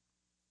matter.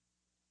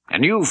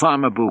 And you,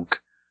 Farmer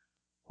Buk,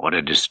 what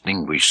a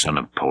distinguished son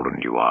of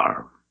Poland you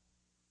are.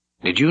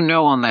 Did you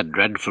know on that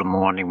dreadful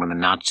morning when the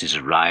Nazis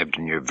arrived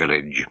in your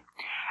village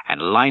and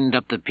lined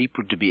up the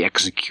people to be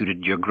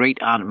executed, your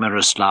great-aunt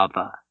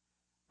Miroslava,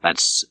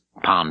 that's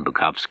Pan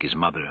Bukovsky's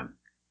mother,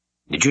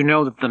 did you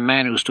know that the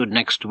man who stood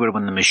next to her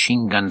when the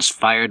machine guns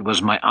fired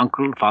was my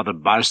uncle, Father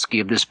Barsky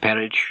of this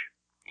parish?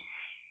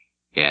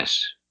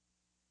 Yes,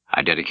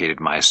 I dedicated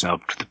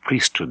myself to the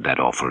priesthood that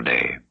awful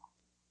day.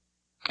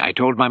 I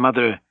told my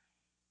mother,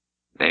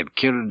 "They've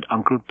killed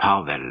Uncle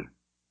Pavel.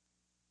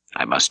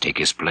 I must take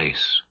his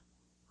place."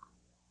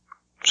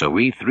 So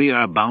we three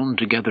are bound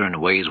together in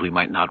ways we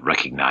might not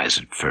recognize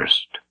at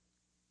first.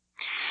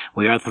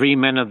 We are 3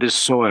 men of this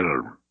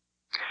soil,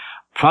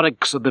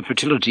 products of the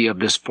fertility of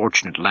this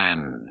fortunate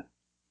land.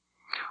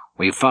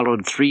 We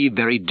followed 3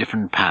 very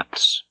different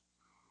paths,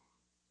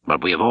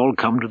 but we have all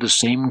come to the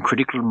same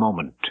critical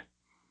moment,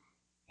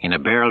 in a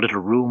bare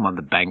little room on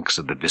the banks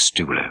of the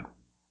Vistula.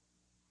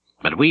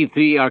 But we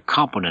 3 are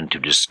competent to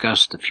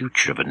discuss the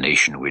future of a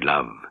nation we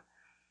love,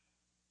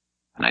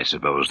 and I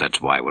suppose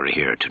that's why we're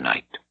here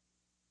tonight.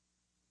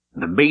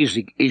 "The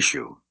basic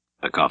issue,"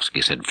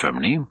 Bukowski said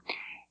firmly,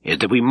 "is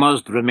that we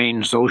must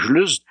remain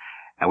socialist,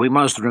 and we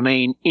must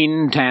remain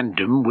in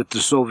tandem with the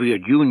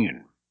Soviet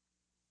Union."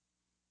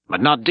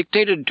 "But not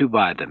dictated to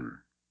by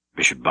them,"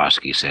 Bishop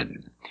Barsky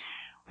said.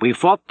 "We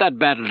fought that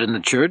battle in the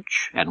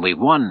church, and we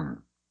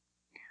won.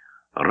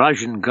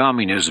 Russian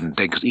communism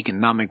takes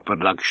economic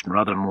production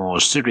rather more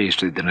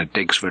seriously than it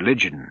takes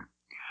religion.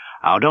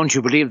 Oh, don't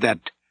you believe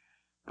that?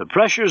 The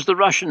pressures the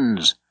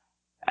Russians,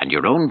 and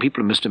your own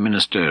people, Mr.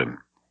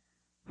 Minister,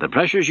 the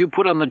pressures you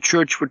put on the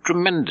church were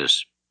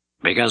tremendous,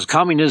 because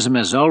communism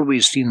has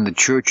always seen the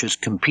church as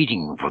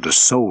competing for the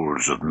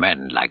souls of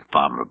men like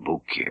Farmer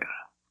Book here."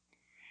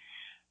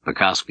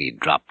 Bukowski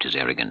dropped his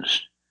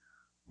arrogance.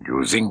 "Do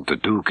you think the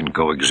two can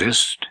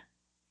coexist?"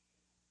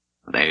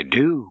 "They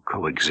do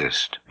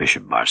coexist,"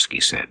 Bishop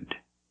Barsky said.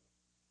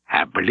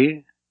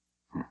 "Happily?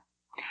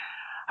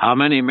 How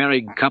many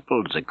married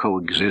couples that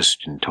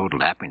coexist in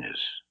total happiness?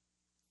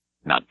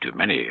 Not too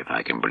many, if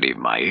I can believe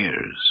my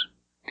ears.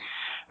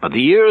 But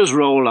the years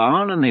roll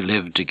on, and they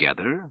live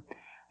together,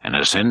 and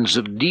a sense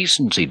of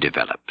decency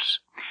develops,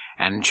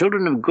 and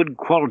children of good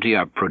quality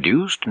are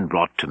produced and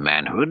brought to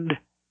manhood,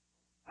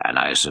 and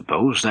I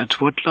suppose that's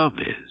what love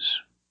is."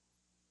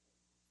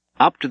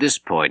 Up to this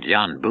point,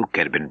 Jan Buk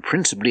had been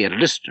principally a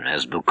listener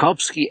as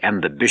Bukowski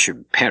and the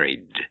bishop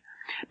parried,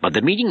 but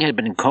the meeting had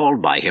been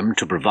called by him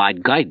to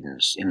provide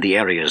guidance in the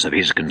areas of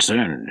his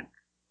concern.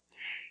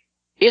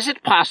 "Is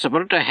it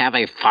possible to have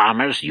a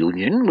farmers'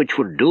 union which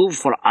will do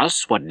for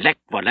us what Lech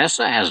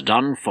Walesa has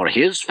done for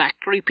his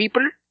factory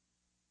people?"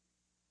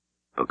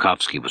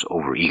 Bukowski was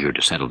overeager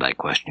to settle that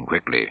question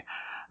quickly.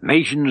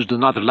 "Nations do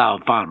not allow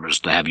farmers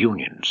to have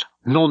unions.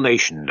 No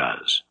nation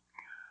does."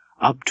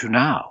 "Up to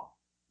now,"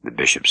 the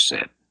bishop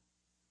said.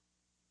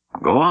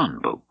 "Go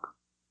on, Buk."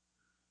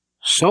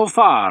 "So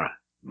far,"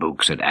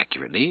 Buk said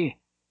accurately,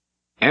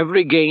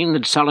 "every gain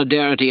that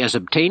Solidarity has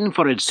obtained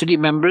for its city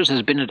members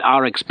has been at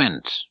our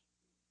expense.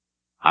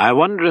 I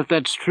wonder if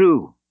that's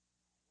true.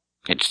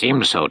 It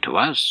seems so to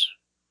us."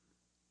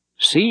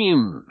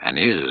 "Seem" and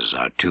 "is"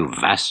 are 2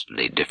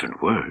 vastly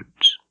different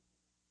words.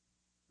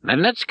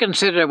 "Then let's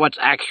consider what's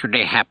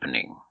actually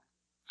happening.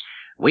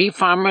 We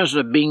farmers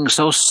are being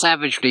so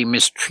savagely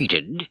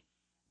mistreated,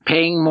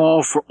 paying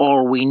more for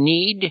all we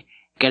need,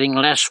 getting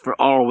less for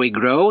all we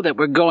grow, that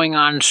we're going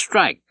on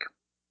strike.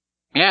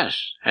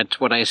 Yes, that's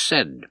what I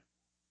said.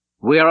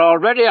 We are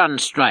already on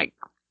strike,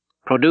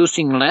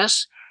 producing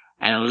less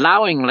and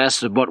allowing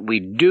less of what we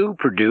do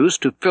produce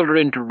to filter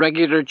into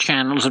regular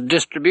channels of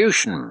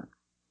distribution.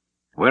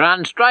 We're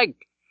on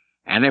strike,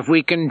 and if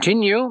we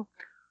continue,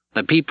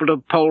 the people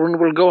of Poland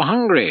will go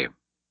hungry."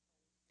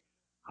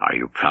 "Are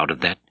you proud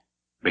of that?"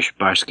 Bishop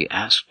Barsky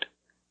asked.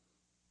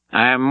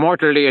 "I am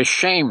mortally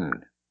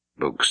ashamed,"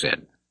 Buk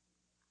said.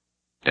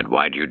 "Then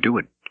why do you do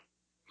it?"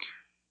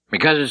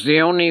 "Because it's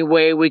the only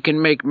way we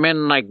can make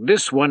men like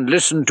this one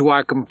listen to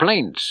our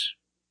complaints."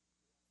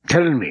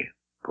 "Tell me,"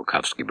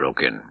 Bukowski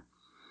broke in,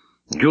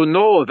 "do you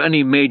know of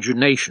any major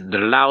nation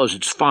that allows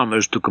its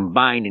farmers to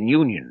combine in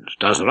unions?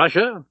 Does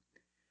Russia?"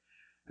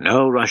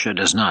 "No, Russia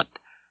does not,"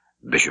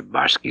 Bishop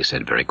Barsky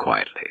said very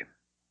quietly.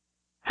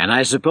 "And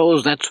I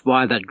suppose that's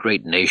why that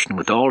great nation,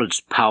 with all its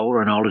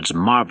power and all its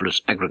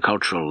marvelous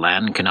agricultural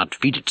land, cannot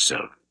feed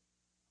itself.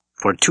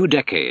 For 2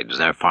 decades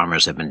their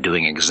farmers have been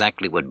doing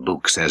exactly what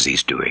Buk says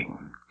he's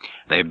doing.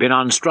 They've been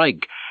on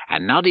strike,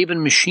 and not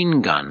even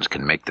machine guns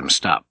can make them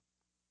stop."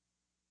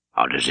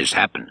 "How does this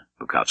happen?"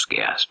 Bukowski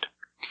asked.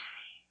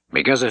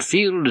 "Because a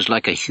field is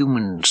like a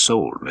human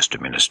soul, Mr.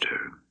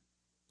 Minister.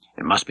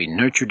 It must be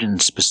nurtured in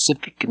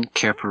specific and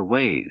careful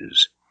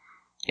ways.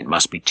 It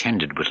must be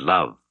tended with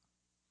love.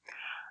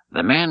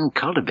 The man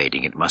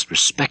cultivating it must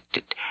respect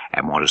it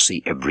and want to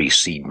see every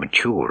seed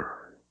mature.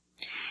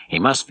 He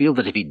must feel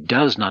that if he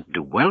does not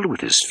do well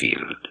with his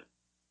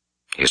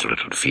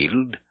little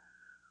field,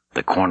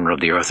 the corner of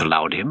the earth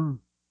allowed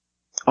him,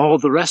 all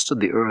the rest of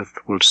the earth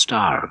will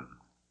starve.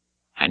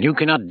 And you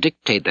cannot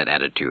dictate that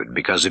attitude,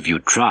 because if you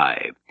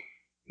try,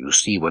 you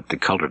see what the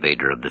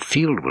cultivator of the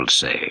field will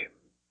say.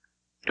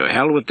 'To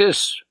hell with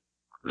this.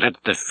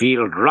 Let the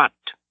field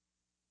rot.'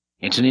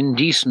 It's an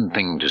indecent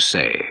thing to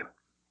say,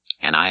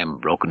 and I am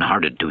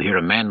broken-hearted to hear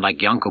a man like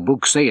Janko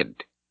Buk say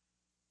it.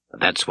 But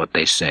that's what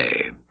they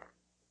say.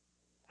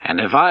 And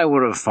if I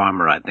were a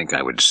farmer, I think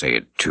I would say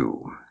it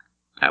too.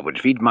 I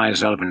would feed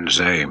myself and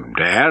say,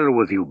 "To hell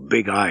with you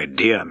big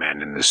idea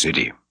men in the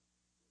city."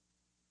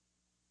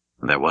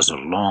 There was a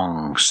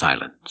long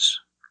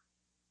silence.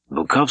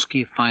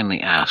 Bukowski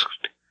finally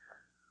asked,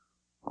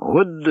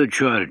 "Would the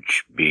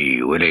church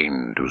be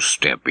willing to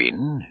step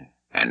in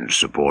and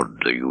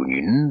support the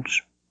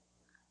unions?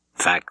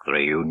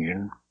 Factory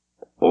union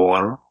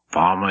or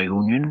farmer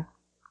union?"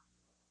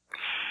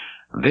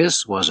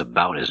 This was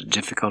about as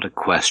difficult a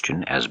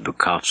question as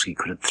Bukowski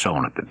could have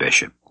thrown at the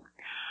bishop,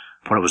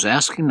 for it was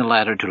asking the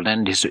latter to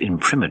lend his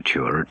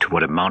imprimatur to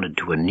what amounted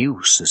to a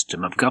new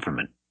system of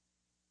government.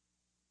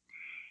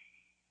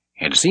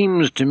 "It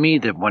seems to me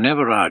that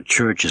whenever our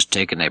church has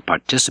taken a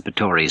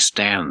participatory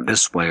stand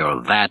this way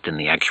or that in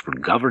the actual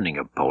governing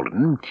of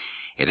Poland,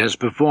 it has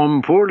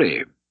performed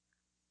poorly.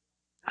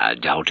 I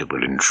doubt it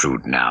will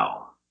intrude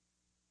now.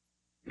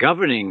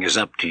 Governing is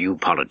up to you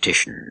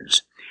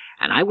politicians,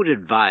 and I would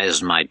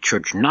advise my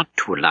church not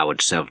to allow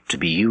itself to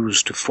be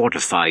used to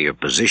fortify your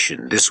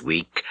position this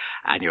week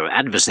and your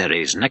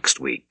adversaries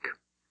next week.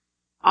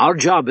 Our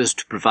job is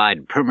to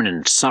provide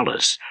permanent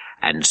solace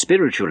and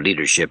spiritual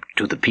leadership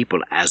to the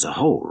people as a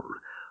whole,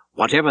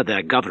 whatever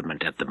their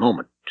government at the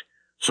moment,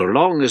 so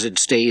long as it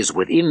stays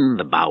within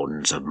the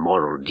bounds of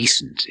moral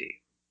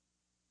decency."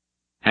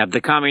 "Have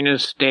the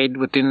communists stayed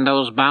within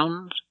those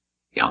bounds?"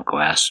 Yanko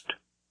asked.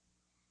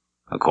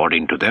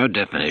 "According to their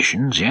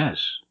definitions,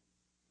 yes.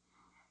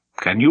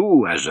 Can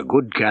you, as a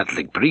good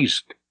Catholic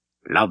priest,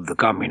 love the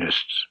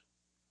communists?"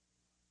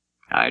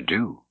 "I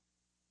do.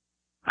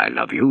 I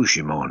love you,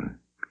 Shimon.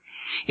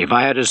 If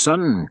I had a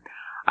son,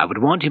 I would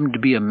want him to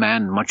be a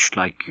man much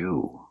like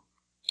you,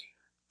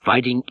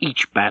 fighting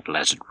each battle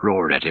as it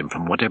roared at him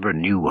from whatever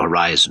new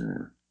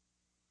horizon.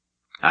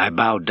 I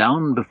bow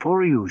down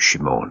before you,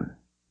 Shimon,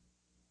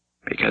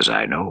 because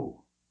I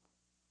know.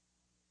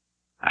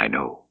 I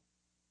know."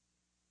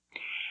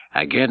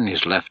 Again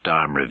his left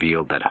arm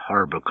revealed that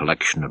horrible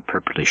collection of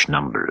purplish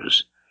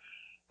numbers,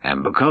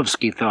 and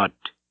Bukowski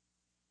thought,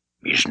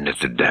 "Isn't it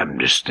the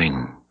damnedest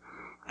thing?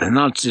 The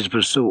Nazis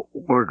were so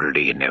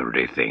orderly in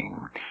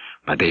everything,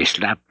 but they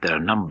slapped their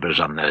numbers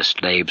on their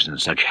slaves in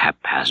such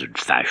haphazard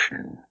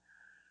fashion.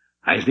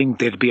 I think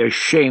they'd be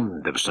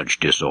ashamed of such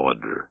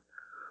disorder.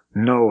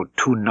 No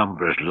two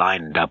numbers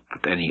lined up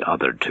with any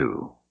other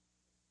two."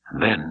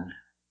 Then,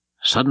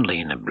 suddenly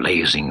in a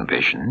blazing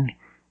vision,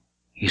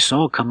 he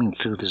saw coming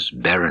through this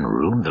barren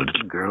room the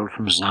little girl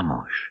from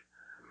Zamość,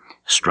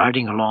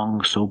 striding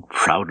along so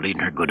proudly in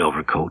her good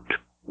overcoat,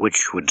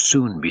 which would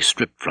soon be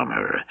stripped from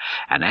her,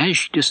 and as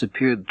she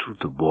disappeared through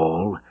the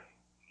wall,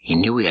 he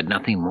knew he had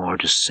nothing more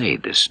to say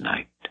this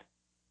night.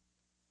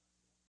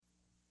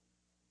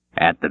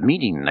 At the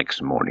meeting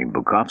next morning,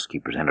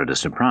 Bukowski presented a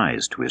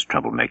surprise to his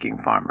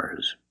troublemaking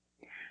farmers.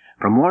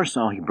 From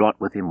Warsaw he brought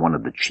with him one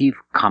of the chief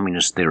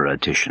communist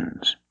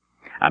theoreticians,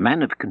 a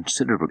man of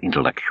considerable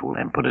intellectual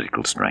and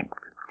political strength,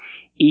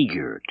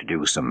 eager to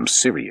do some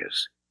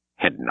serious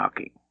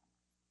head-knocking.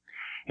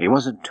 He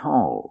was a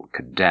tall,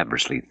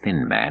 cadaverously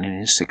thin man in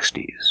his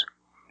 60s,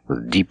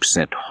 with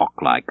deep-set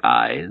hawk-like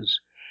eyes,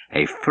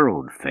 a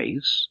furrowed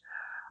face,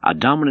 a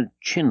dominant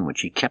chin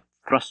which he kept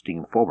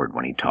thrusting forward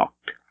when he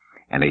talked,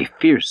 and a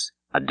fierce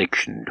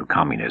addiction to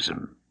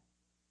communism.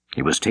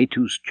 He was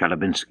Tytus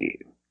Chalabinsky,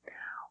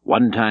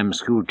 one-time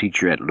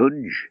schoolteacher at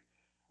Łódź,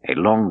 a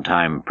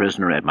long-time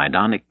prisoner at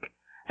Majdanek,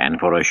 and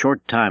for a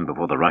short time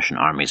before the Russian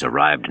armies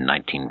arrived in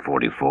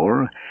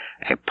 1944,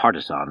 a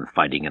partisan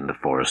fighting in the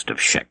forest of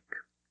Szek.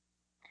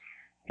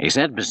 He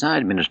sat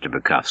beside Minister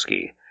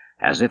Bukowski,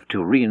 as if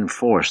to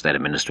reinforce that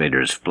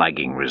administrator's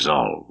flagging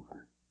resolve,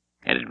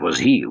 and it was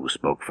he who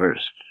spoke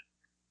first.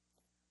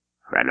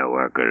 "Fellow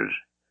workers,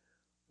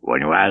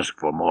 when you ask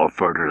for more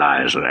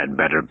fertilizer and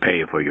better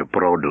pay for your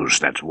produce,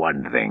 that's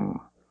one thing.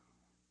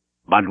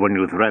 But when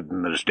you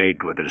threaten the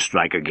state with a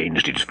strike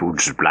against its food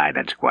supply,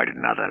 that's quite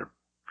another.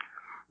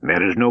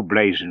 There is no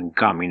place in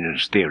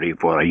communist theory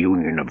for a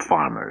union of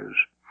farmers.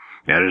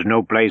 There is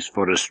no place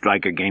for a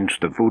strike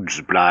against the food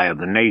supply of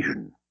the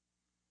nation."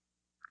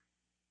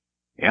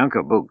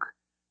 Yanko Buk,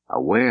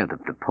 aware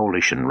that the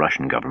Polish and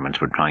Russian governments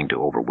were trying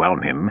to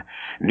overwhelm him,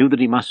 knew that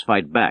he must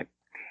fight back,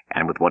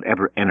 and with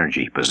whatever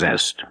energy he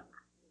possessed.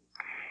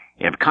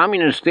 "If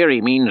communist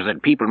theory means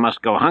that people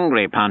must go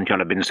hungry, Pan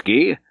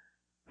Chalabinsky,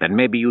 then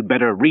maybe you'd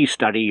better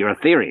restudy your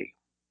theory."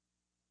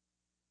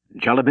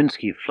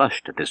 Chalabinsky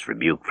flushed at this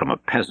rebuke from a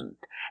peasant,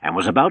 and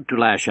was about to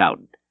lash out,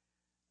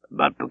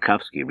 but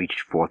Bukowski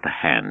reached forth a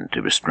hand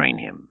to restrain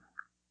him.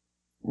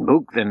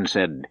 Buk then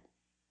said,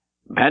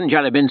 "Pan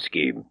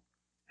Chalabinsky,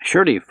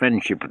 surely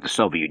friendship with the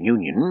Soviet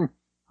Union,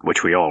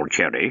 which we all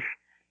cherish,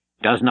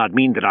 does not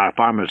mean that our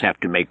farmers have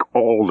to make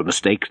all the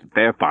mistakes that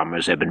their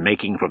farmers have been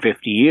making for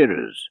 50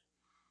 years.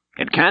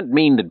 It can't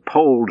mean that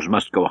Poles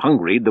must go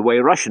hungry the way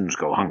Russians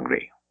go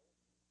hungry."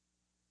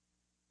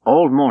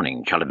 All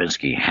morning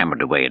Chalabinsky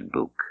hammered away at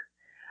Buk,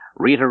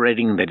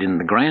 reiterating that in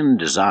the grand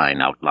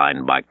design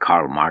outlined by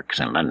Karl Marx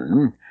and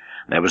Lenin,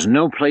 there was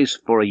no place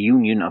for a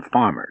union of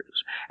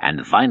farmers,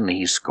 and finally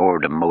he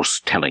scored a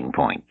most telling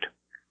point.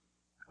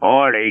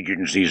 "All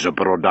agencies of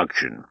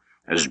production,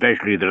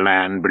 Especially the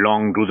land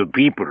belonged to the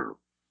people,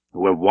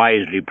 who have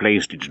wisely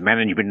placed its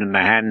management in the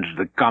hands of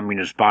the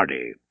Communist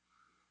Party.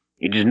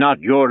 It is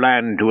not your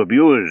land to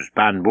abuse,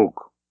 Pan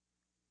Buk.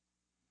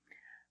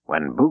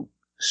 When Buk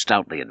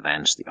stoutly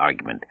advanced the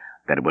argument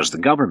that it was the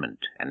government,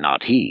 and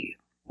not he,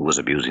 who was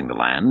abusing the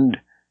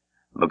land,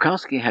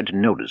 Bukowski had to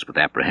notice with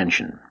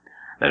apprehension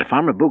that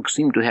Farmer Buk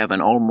seemed to have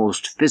an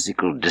almost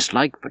physical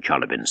dislike for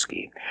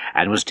Chelyabinski,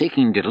 and was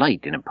taking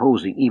delight in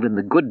opposing even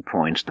the good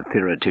points the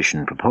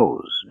theoretician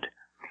proposed,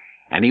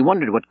 and he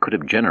wondered what could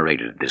have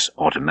generated this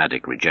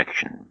automatic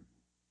rejection.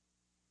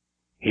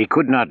 He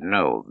could not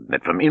know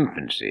that from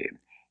infancy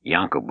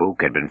Yanko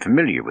Buk had been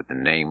familiar with the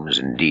names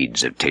and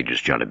deeds of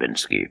Tadeusz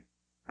Chelyabinski,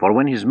 for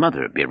when his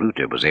mother,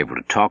 Biruta, was able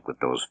to talk with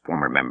those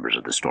former members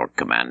of the Stork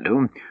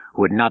Commando,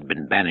 who had not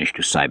been banished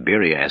to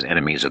Siberia as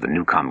enemies of the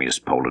new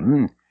Communist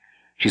Poland,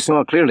 she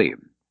saw clearly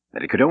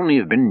that it could only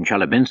have been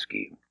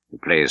Chelyabinski who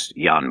placed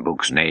Jan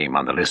Buk's name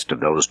on the list of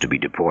those to be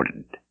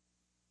deported.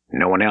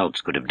 No one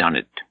else could have done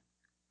it.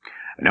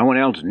 No one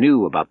else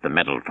knew about the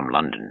medal from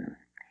London,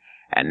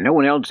 and no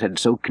one else had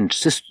so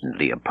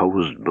consistently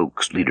opposed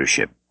Buk's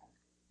leadership.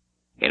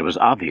 It was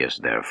obvious,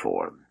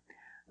 therefore,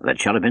 that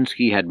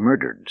Chelyabinski had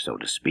murdered, so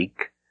to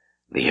speak,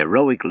 the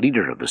heroic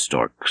leader of the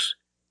Storks,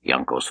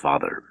 Yanko's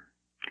father.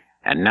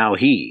 And now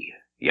he,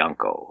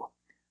 Yanko,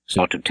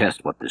 sought to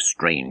test what this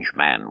strange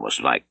man was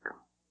like.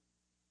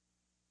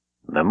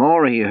 The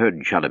more he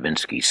heard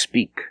Chelyabinski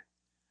speak,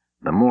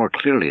 the more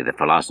clearly the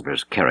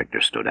philosopher's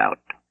character stood out,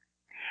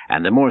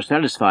 and the more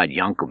satisfied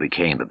Yanko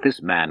became that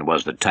this man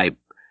was the type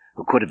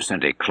who could have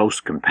sent a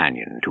close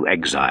companion to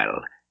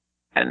exile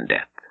and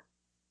death.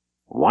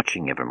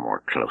 Watching ever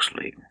more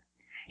closely,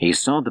 he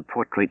saw the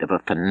portrait of a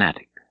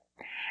fanatic,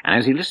 and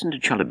as he listened to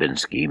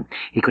Chelyabinski,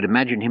 he could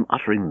imagine him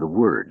uttering the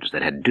words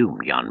that had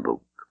doomed Jan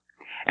Buk,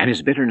 and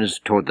his bitterness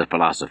toward the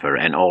philosopher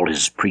and all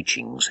his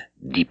preachings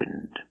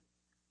deepened.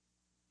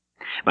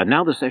 But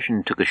now the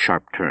session took a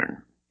sharp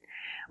turn,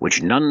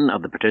 which none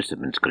of the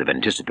participants could have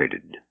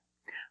anticipated,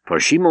 for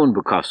Szymon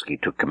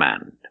Bukowski took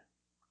command.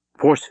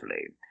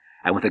 Forcefully,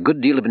 and with a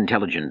good deal of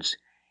intelligence,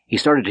 he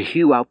started to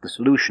hew out the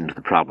solution to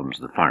the problems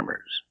of the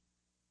farmers.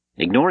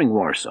 Ignoring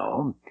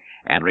Warsaw,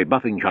 and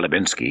rebuffing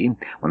Chelyabinski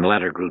when the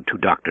latter grew too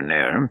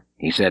doctrinaire,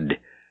 he said,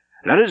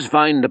 "Let us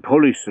find a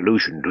Polish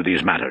solution to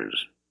these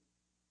matters."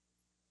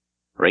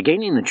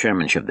 Regaining the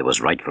chairmanship that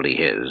was rightfully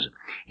his,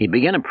 he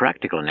began a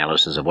practical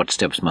analysis of what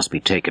steps must be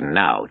taken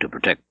now to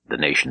protect the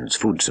nation's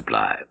food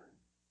supply.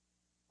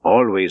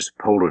 "Always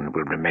Poland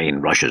will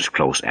remain Russia's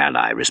close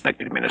ally,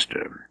 respected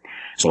minister,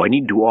 so I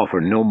need to offer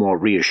no more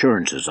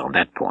reassurances on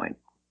that point.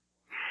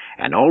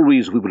 And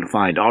always we will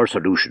find our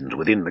solutions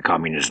within the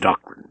communist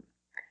doctrine,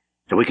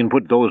 so we can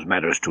put those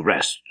matters to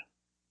rest.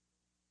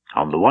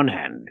 On the one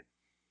hand,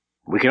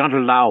 we cannot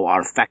allow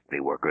our factory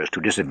workers to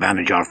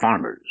disadvantage our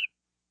farmers.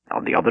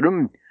 On the other,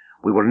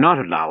 we will not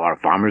allow our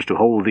farmers to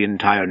hold the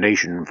entire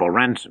nation for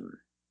ransom."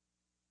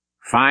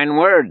 "Fine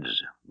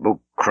words,"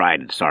 Buk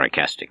cried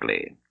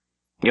sarcastically.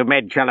 "You've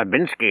made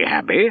Chelyabinski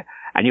happy,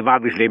 and you've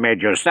obviously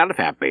made yourself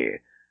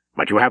happy,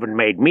 but you haven't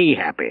made me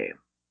happy."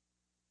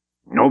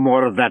 "No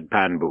more of that,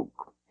 Pan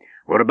Buk.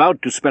 We're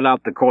about to spell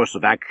out the course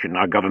of action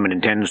our government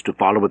intends to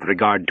follow with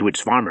regard to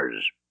its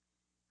farmers."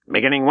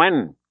 "Beginning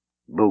when?"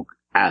 Buk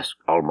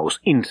asked almost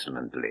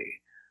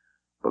insolently.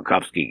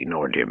 Bukowski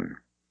ignored him.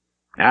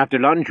 "After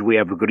lunch we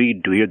have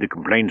agreed to hear the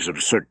complaints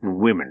of certain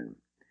women.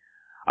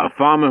 A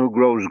farmer who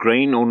grows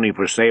grain only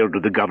for sale to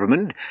the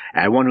government,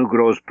 and one who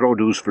grows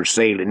produce for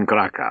sale in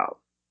Krakow.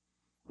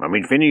 When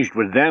we've finished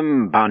with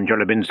them, Pan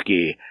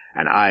Chelyabinski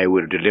and I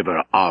will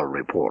deliver our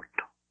report."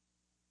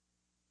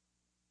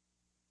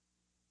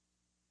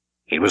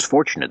 It was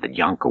fortunate that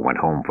Yanko went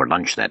home for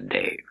lunch that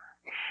day,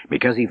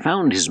 because he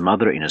found his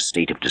mother in a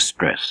state of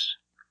distress.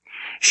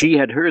 She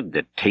had heard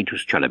that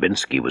Tadeusz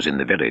Chelyabinski was in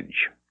the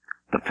village,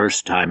 the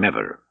first time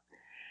ever,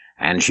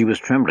 and she was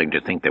trembling to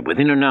think that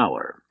within an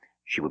hour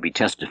she would be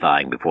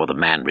testifying before the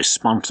man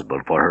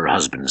responsible for her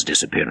husband's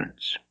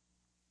disappearance.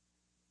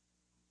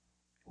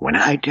 "When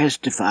I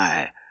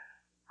testify,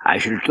 I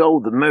shall throw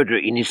the murder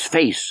in his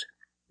face,"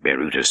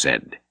 Biruta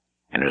said,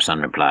 and her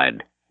son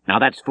replied, "Now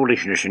that's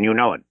foolishness, and you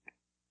know it."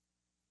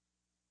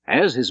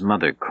 As his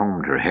mother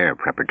combed her hair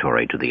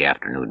preparatory to the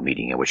afternoon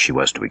meeting at which she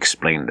was to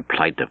explain the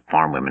plight of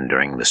farm women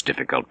during this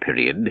difficult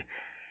period,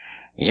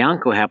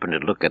 Yanko happened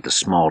to look at the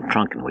small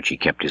trunk in which he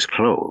kept his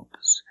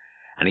clothes,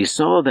 and he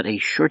saw that a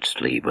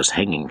shirt-sleeve was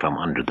hanging from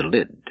under the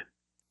lid,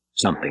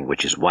 something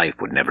which his wife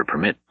would never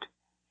permit,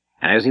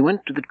 and as he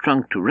went to the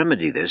trunk to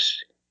remedy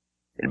this,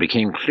 it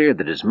became clear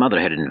that his mother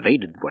had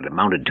invaded what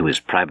amounted to his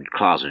private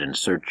closet in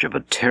search of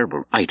a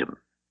terrible item.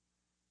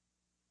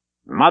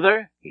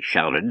 "Mother," he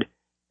shouted,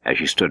 as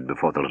she stood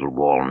before the little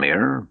wall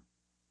mirror.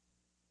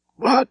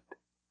 "What?"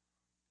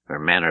 Her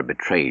manner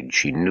betrayed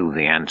she knew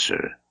the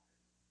answer.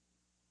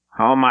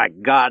 "Oh, my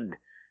God!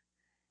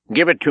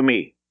 Give it to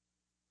me!"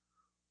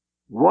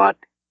 "What?"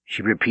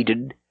 she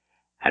repeated,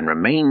 and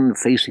remained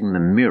facing the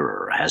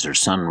mirror as her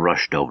son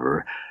rushed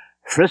over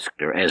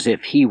frisked her as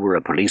if he were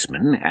a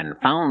policeman, and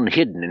found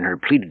hidden in her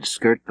pleated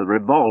skirt the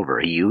revolver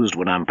he used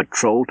when on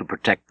patrol to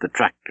protect the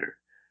tractor.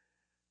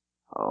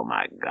 "Oh,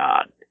 my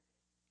God,"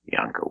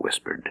 Yanko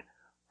whispered,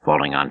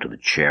 falling onto the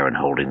chair and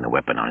holding the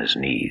weapon on his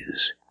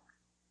knees.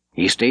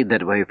 He stayed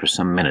that way for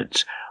some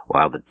minutes,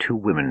 while the two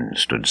women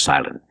stood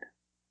silent.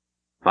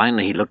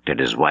 Finally he looked at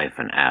his wife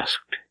and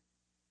asked,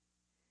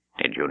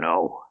 "Did you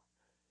know?"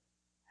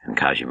 And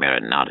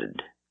Kazimierz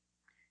nodded.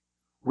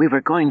 "We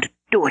were going to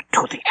do it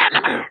to the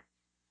animal."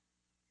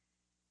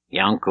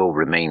 Yanko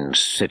remained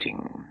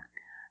sitting,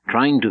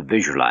 trying to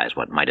visualize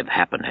what might have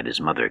happened had his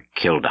mother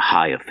killed a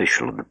high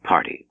official of the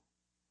party.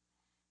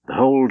 The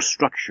whole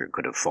structure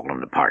could have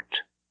fallen apart.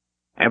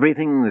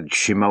 Everything that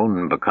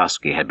Szymon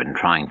Bukowski had been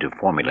trying to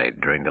formulate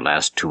during the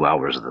last 2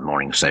 hours of the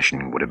morning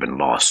session would have been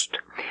lost,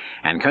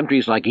 and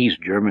countries like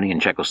East Germany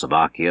and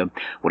Czechoslovakia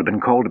would have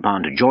been called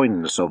upon to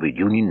join the Soviet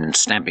Union in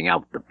stamping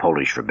out the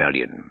Polish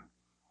rebellion.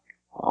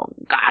 "Oh,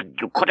 God,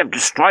 you could have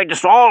destroyed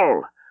us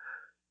all!"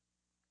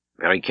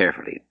 Very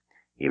carefully,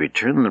 he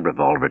returned the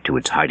revolver to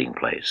its hiding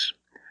place,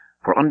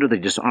 for under the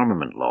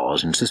disarmament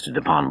laws insisted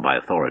upon by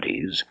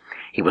authorities,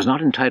 he was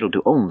not entitled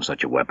to own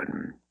such a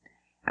weapon.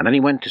 And then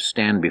he went to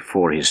stand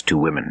before his two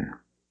women.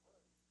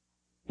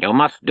 "You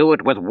must do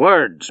it with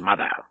words,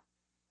 Mother.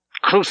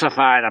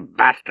 Crucify the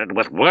bastard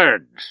with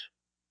words."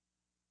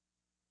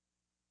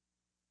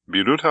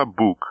 Biruta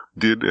Buk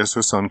did as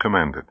her son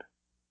commanded.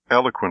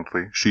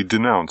 Eloquently, she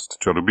denounced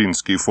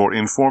Chalubinsky for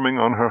informing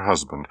on her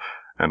husband,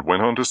 and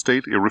went on to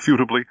state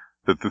irrefutably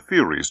that the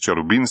theories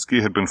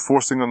Chalubinsky had been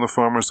forcing on the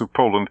farmers of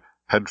Poland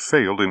had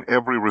failed in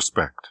every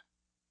respect.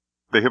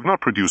 They have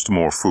not produced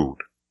more food.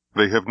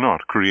 They have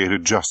not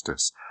created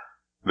justice.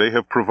 They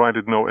have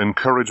provided no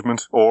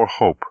encouragement or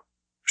hope,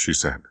 she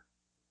said.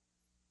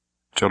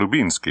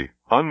 Chalubinsky,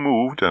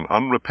 unmoved and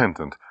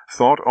unrepentant,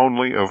 thought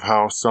only of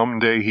how some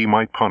day he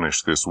might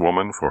punish this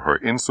woman for her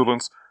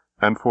insolence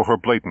and for her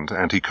blatant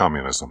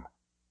anti-communism.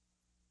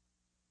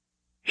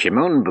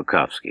 Szymon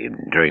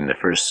Bukowski, during the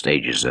first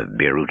stages of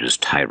Biruta's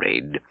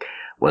tirade,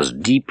 was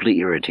deeply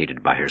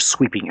irritated by her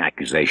sweeping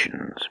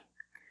accusations.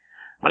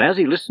 But as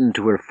he listened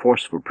to her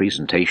forceful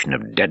presentation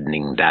of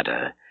deadening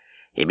data,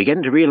 he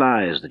began to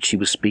realize that she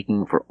was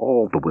speaking for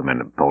all the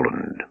women of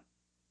Poland.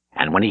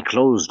 And when he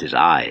closed his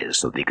eyes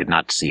so that he could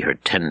not see her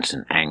tense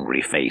and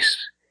angry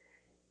face,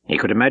 he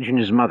could imagine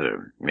his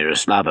mother,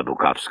 Miroslava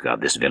Bukowska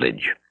of this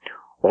village,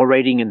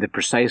 orating in the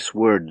precise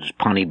words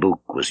Pani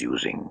Buk was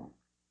using.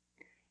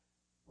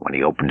 When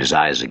he opened his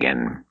eyes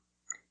again,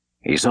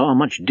 he saw a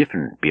much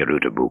different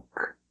Biruta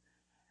Buk,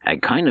 a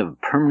kind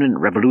of permanent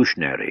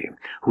revolutionary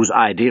whose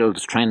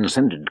ideals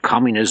transcended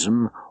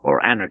communism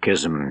or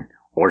anarchism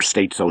or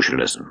state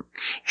socialism.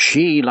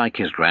 She, like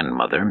his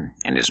grandmother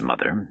and his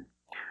mother,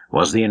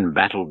 was the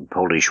embattled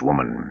Polish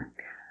woman,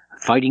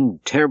 fighting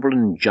terrible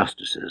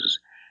injustices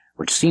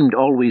which seemed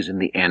always in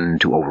the end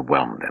to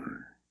overwhelm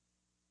them.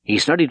 He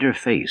studied her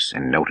face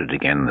and noted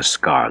again the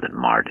scar that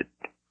marred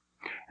it,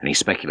 and he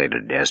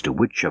speculated as to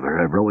which of her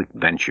heroic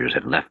ventures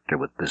had left her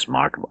with this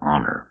mark of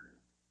honor.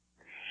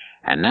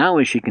 And now,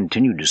 as she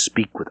continued to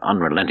speak with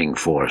unrelenting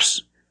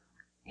force,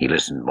 he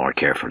listened more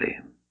carefully.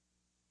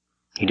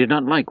 He did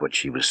not like what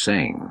she was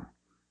saying,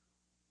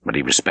 but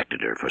he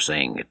respected her for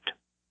saying it.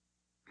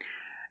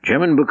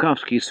 Chairman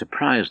Bukowski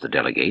surprised the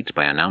delegates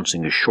by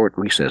announcing a short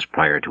recess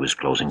prior to his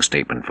closing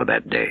statement for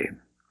that day,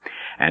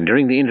 and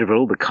during the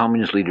interval the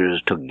communist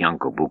leaders took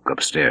Yanko Buk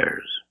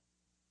upstairs.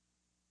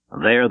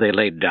 There they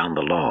laid down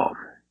the law.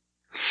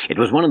 It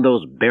was one of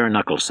those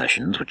bare-knuckle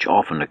sessions which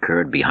often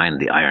occurred behind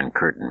the Iron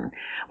Curtain,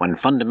 when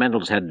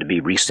fundamentals had to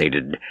be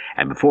restated,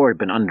 and before it had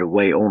been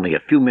underway only a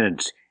few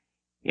minutes,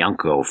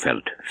 Yanko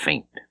felt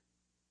faint.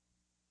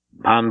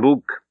 "Pan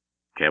Buk,"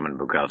 Chairman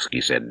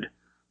Bukowski said,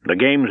 "the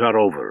games are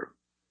over.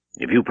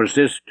 If you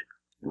persist,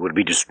 you will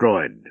be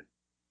destroyed."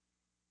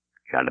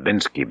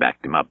 Chalubinsky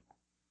backed him up.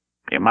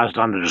 "You must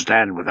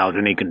understand without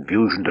any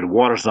confusion that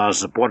Warsaw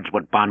supports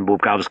what Pan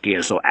Bukowski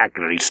has so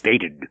accurately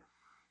stated.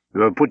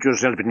 You have put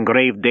yourself in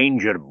grave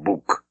danger,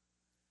 Buk."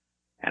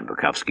 And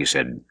Bukowski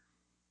said,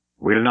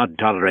 "We'll not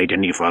tolerate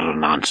any further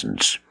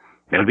nonsense.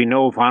 There'll be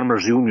no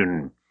farmers'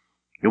 union.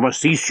 You must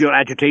cease your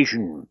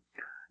agitation.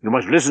 You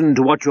must listen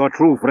to what your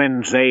true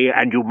friends say,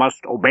 and you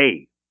must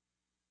obey."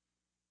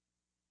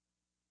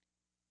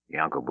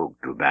 Yanko Buk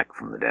drew back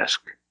from the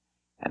desk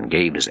and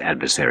gave his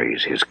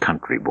adversaries his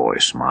country boy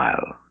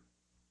smile.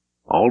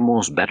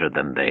 Almost better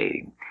than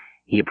they,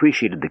 he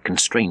appreciated the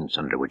constraints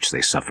under which they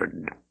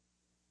suffered.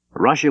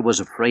 Russia was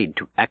afraid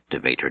to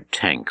activate her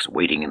tanks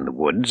waiting in the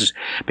woods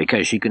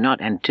because she could not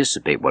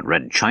anticipate what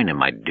Red China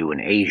might do in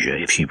Asia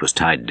if she was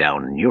tied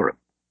down in Europe.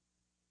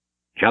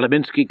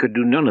 Chalubinsky could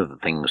do none of the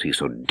things he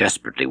so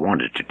desperately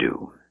wanted to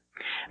do,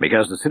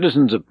 because the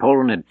citizens of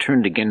Poland had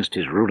turned against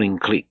his ruling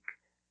clique,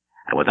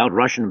 and without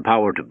Russian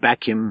power to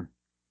back him,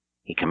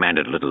 he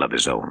commanded little of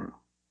his own.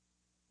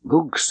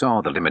 Buk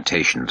saw the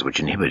limitations which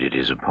inhibited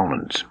his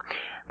opponents,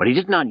 but he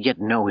did not yet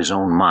know his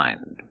own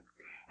mind,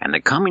 and the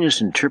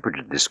communists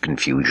interpreted this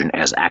confusion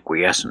as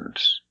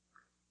acquiescence.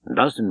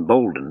 Thus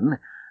emboldened,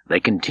 They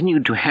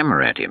continued to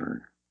hammer at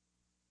him.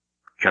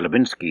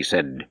 Chelyabinski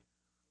said,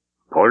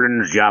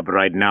 Poland's job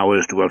right now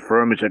is to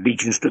affirm its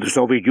allegiance to the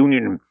Soviet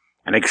Union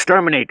and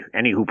exterminate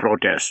any who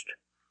protest.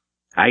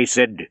 I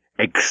said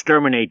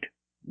exterminate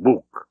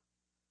Buk.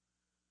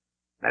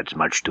 That's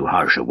much too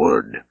harsh a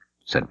word,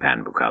 said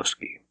Pan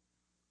Bukowski.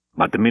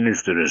 But the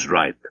minister is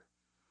right.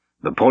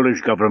 The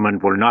Polish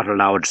government will not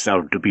allow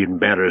itself to be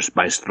embarrassed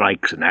by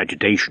strikes and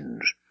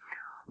agitations.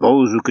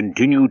 Those who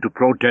continue to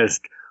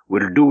protest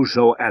will do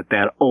so at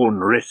their own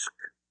risk.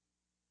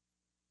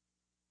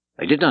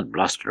 They did not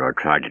bluster or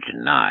try to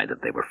deny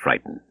that they were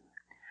frightened,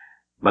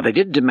 but they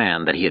did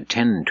demand that he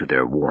attend to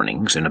their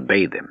warnings and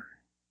obey them.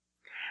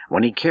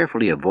 When he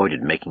carefully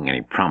avoided making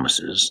any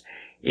promises,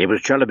 it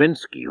was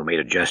Chelyabinski who made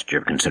a gesture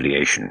of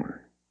conciliation.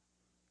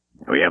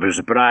 We have a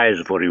surprise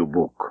for you,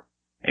 Buk.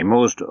 A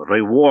most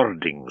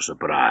rewarding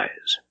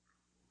surprise.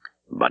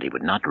 But he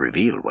would not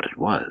reveal what it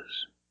was.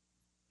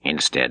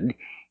 Instead,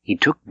 he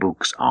took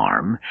Buk's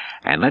arm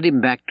and led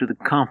him back to the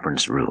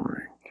conference room,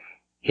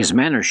 his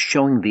manner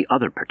showing the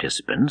other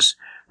participants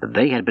that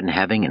they had been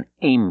having an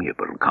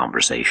amiable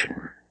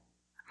conversation.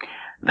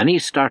 Then he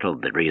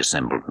startled the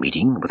reassembled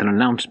meeting with an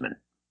announcement.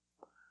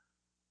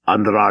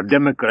 Under our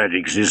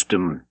democratic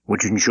system,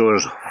 which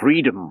ensures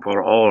freedom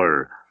for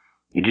all,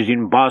 it is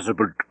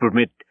impossible to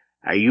permit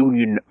a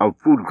union of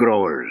food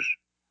growers.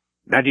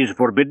 That is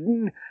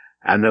forbidden,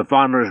 and the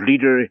farmers'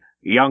 leader,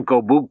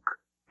 Yanko Buk,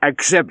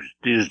 accepts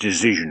this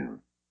decision.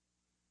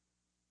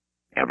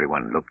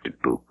 Everyone looked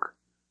at Buk,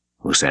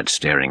 who sat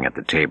staring at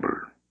the table.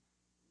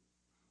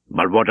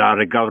 But what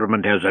our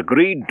government has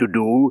agreed to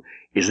do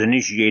is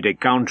initiate a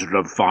council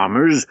of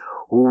farmers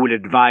who will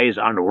advise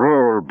on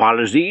rural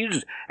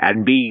policies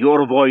and be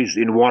your voice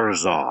in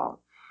Warsaw.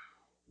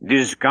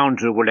 This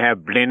council will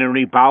have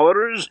plenary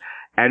powers,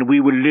 and we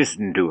will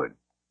listen to it.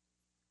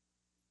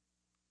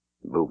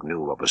 Buk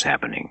knew what was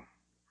happening.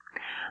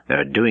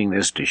 They're doing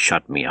this to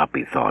shut me up,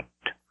 he thought.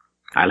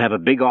 I'll have a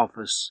big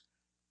office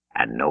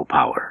and no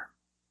power.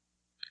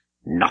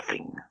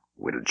 Nothing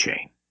will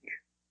change.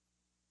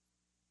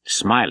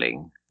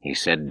 Smiling, he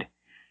said,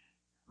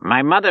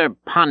 My mother,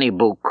 Pani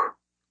Buk,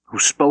 who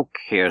spoke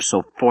here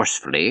so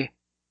forcefully,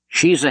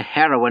 she's a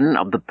heroine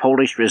of the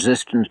Polish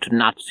resistance to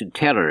Nazi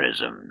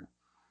terrorism.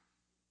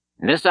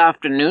 This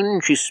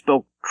afternoon she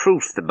spoke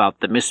truth about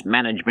the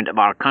mismanagement of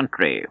our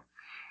country,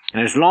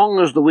 and as long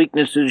as the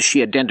weaknesses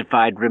she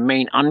identified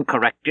remain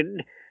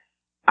uncorrected,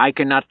 I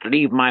cannot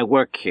leave my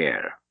work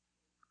here.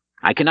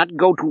 I cannot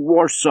go to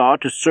Warsaw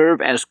to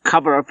serve as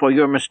cover for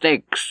your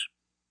mistakes.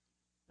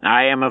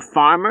 I am a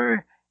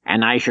farmer,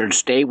 and I shall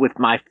stay with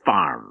my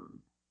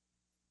farm.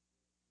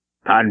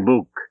 Pan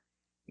Buk,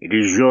 it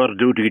is your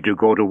duty to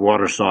go to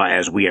Warsaw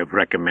as we have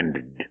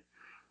recommended.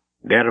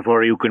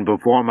 Therefore you can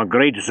perform a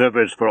great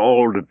service for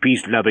all the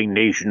peace-loving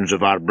nations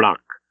of our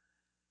bloc.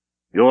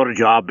 Your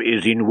job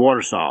is in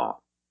Warsaw.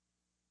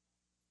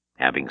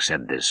 Having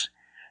said this,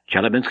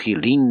 Chelyabinski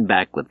leaned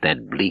back with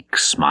that bleak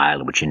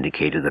smile which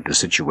indicated that the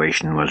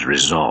situation was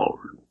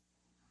resolved.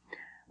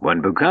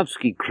 When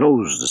Bukowski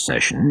closed the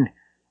session,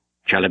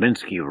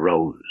 Chelyabinski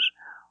rose,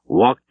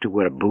 walked to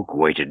where Buk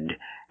waited,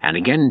 and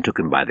again took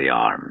him by the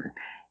arm,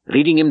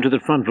 leading him to the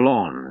front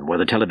lawn where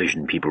the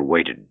television people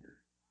waited.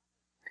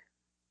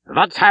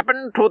 What's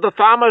happened to the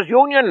Farmers'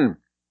 Union?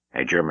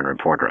 A German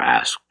reporter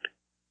asked.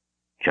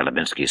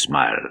 Chelyabinski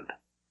smiled.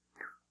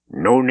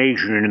 No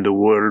nation in the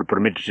world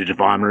permits its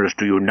farmers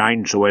to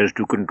unite so as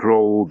to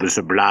control the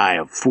supply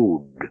of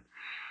food.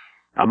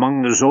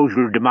 Among the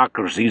social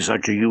democracies,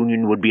 such a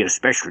union would be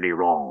especially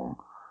wrong.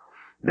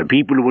 The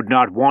people would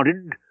not want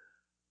it,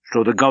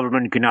 so the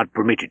government cannot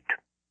permit it.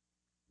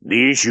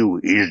 The issue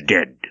is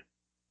dead.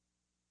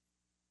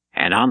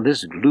 And on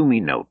this gloomy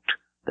note,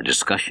 the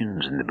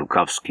discussions in the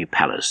Bukowski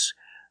palace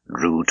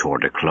drew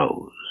toward a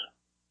close.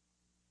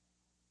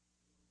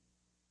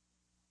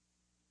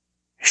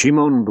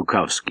 Szymon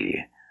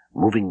Bukowski,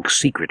 moving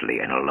secretly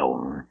and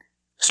alone,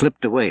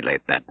 slipped away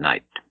late that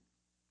night.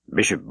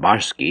 Bishop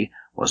Barski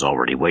was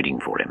already waiting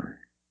for him.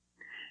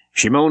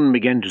 Szymon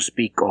began to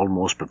speak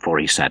almost before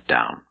he sat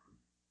down.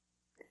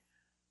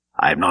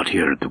 I am not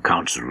here to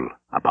counsel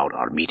about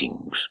our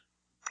meetings.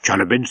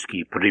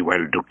 Chelyabinski pretty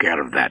well took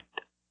care of that.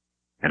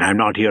 And I'm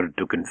not here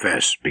to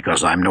confess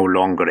because I'm no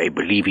longer a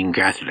believing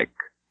Catholic.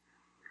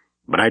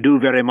 But I do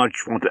very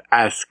much want to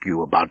ask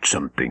you about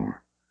something.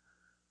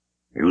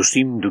 You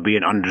seem to be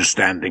an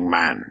understanding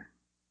man.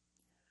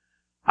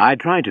 I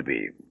try to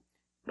be,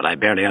 but I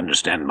barely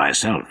understand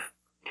myself.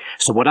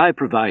 So what I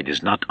provide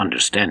is not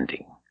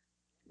understanding,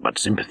 but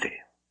sympathy.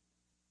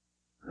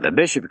 The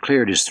bishop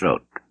cleared his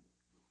throat.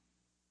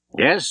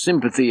 Yes,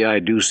 sympathy I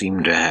do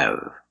seem to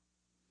have.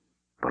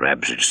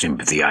 Perhaps it's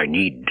sympathy I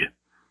need.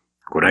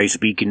 Could I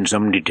speak in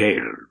some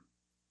detail?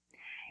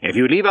 If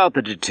you leave out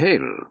the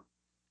detail,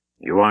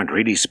 you aren't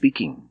really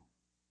speaking.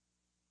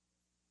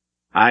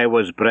 I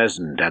was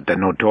present at the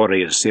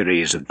notorious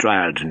series of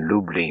trials in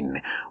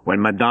Lublin when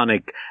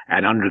Majdanek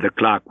and Under the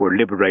Clock were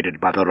liberated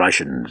by the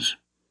Russians.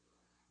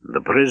 The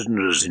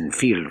prisoners in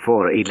Field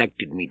 4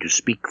 elected me to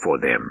speak for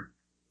them,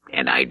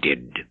 and I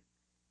did.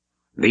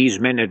 These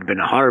men had been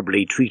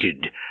horribly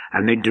treated,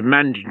 and they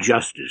demanded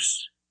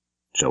justice,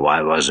 so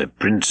I was a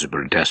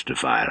principal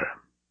testifier.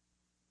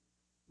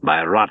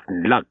 By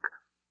rotten luck,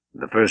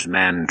 the first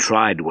man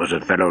tried was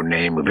a fellow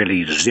named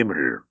Willy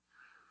Zimmer,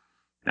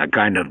 a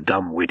kind of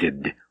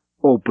dumb-witted,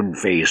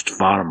 open-faced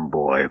farm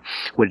boy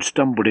who had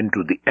stumbled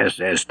into the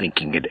SS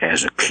thinking it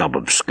as a club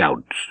of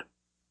scouts.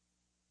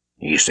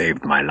 He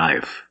saved my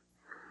life.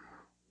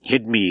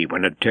 Hid me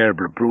when a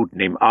terrible brute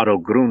named Otto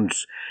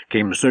Grunz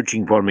came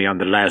searching for me on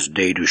the last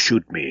day to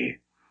shoot me.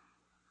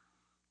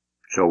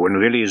 So when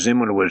Willy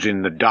Zimmer was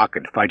in the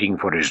docket fighting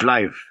for his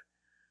life,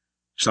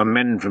 some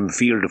men from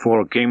Field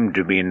 4 came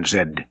to me and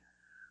said,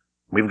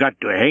 "We've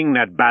got to hang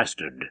that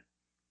bastard."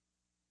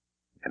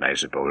 And I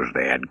suppose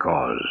they had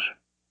cause.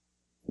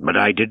 But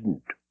I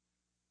didn't,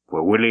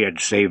 for Willy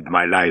had saved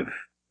my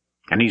life,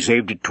 and he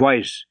saved it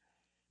twice,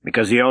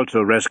 because he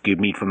also rescued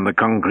me from the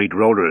concrete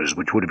rollers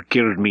which would have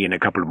killed me in a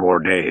couple more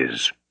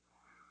days.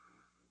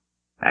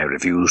 I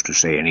refused to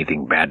say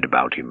anything bad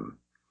about him,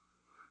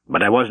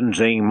 but I wasn't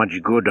saying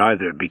much good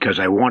either, because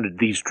I wanted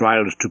these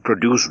trials to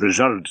produce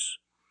results.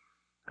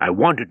 I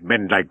wanted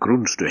men like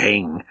Grunz to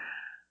hang,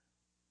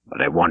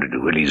 but I wanted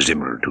Willy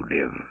Zimmer to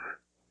live.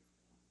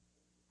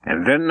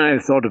 And then I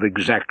thought of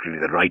exactly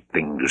the right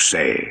thing to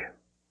say.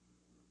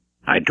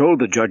 I told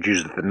the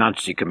judges that the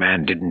Nazi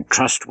command didn't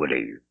trust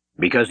Willy,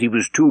 because he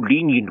was too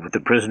lenient with the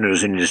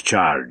prisoners in his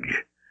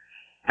charge,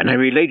 and I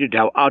related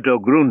how Otto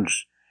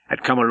Grunz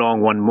had come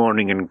along one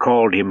morning and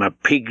called him a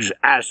pig's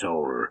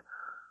asshole.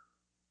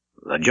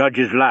 The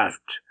judges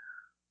laughed.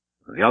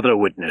 The other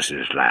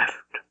witnesses laughed.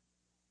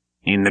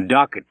 In the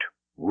docket,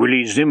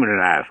 Willy Zimmer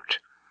laughed,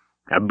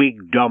 a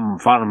big dumb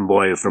farm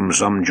boy from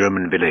some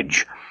German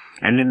village,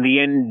 and in the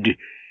end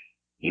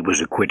he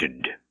was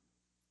acquitted.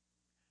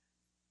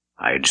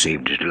 I had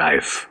saved his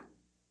life.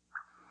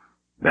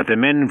 That the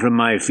men from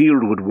my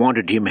field would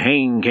wanted him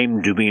hanged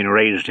came to me and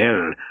raised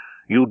hell.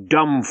 "You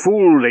dumb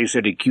fool," they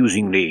said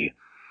accusingly.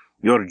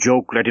 "Your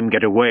joke let him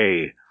get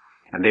away."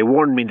 And they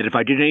warned me that if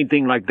I did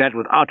anything like that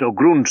with Otto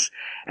Grunz,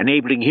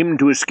 enabling him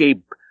to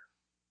escape,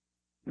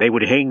 they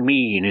would hang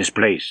me in his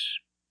place.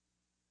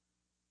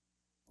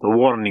 The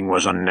warning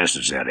was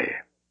unnecessary.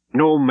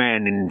 No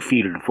man in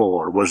Field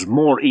 4 was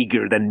more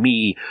eager than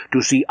me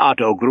to see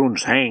Otto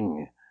Grunz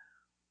hang.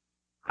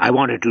 I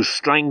wanted to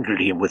strangle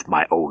him with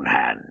my own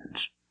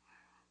hands.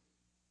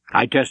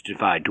 I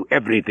testified to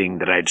everything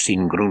that I'd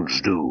seen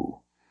Grunz do.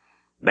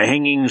 The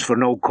hangings for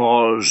no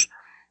cause,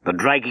 the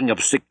dragging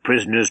of sick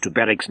prisoners to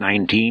Barracks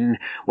 19,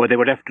 where they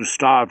were left to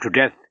starve to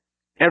death,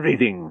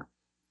 everything.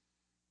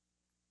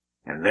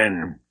 And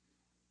then,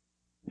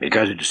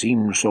 because it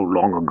seemed so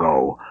long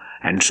ago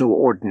and so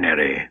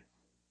ordinary,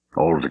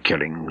 all the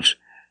killings,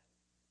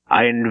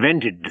 I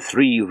invented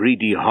 3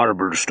 really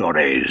horrible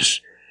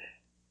stories,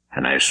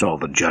 and I saw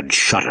the judge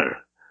shudder.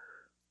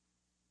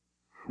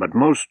 But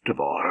most of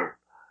all...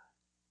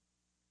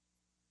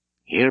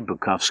 Here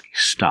Bukowski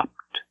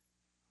stopped.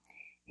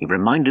 He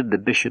reminded the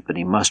bishop that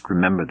he must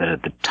remember that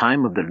at the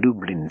time of the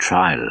Lublin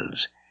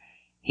trials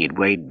he had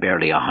weighed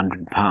barely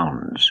 100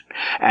 pounds,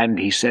 and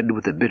he said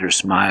with a bitter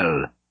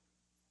smile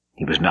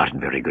he was not in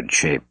very good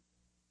shape.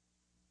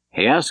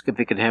 He asked if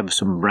he could have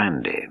some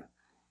brandy,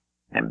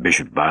 and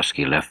Bishop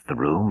Barsky left the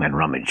room and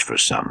rummaged for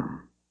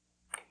some.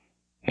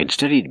 It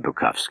steadied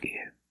Bukowski.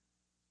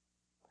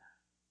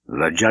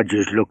 The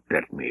judges looked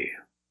at me,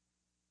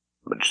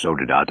 but so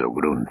did Otto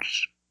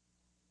Grunz,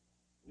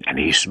 and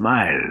he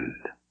smiled.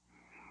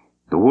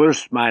 The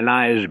worse my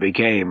lies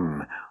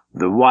became,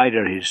 the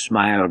wider his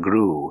smile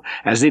grew,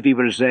 as if he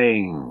were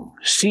saying,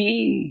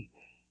 "See,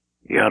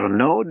 you're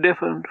no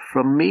different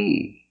from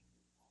me."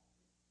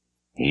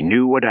 He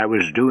knew what I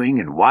was doing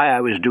and why I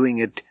was doing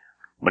it,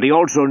 but he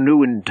also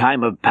knew in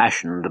time of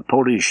passion the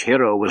Polish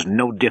hero was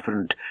no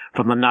different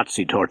from the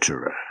Nazi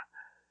torturer.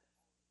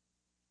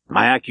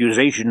 My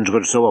accusations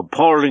were so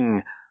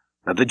appalling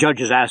that the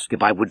judges asked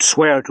if I would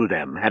swear to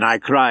them, and I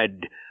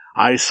cried,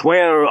 "I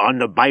swear on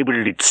the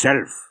Bible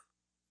itself."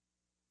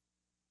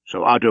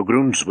 So Otto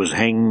Grunz was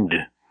hanged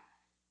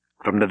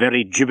from the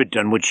very gibbet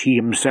on which he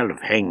himself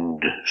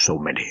hanged so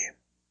many.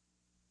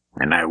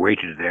 And I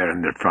waited there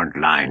in the front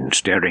line,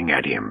 staring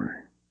at him.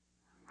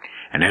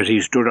 And as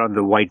he stood on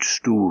the white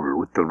stool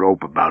with the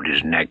rope about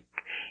his neck,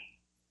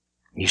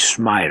 he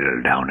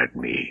smiled down at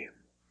me,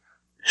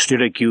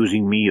 still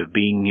accusing me of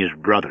being his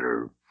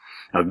brother,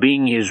 of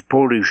being his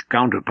Polish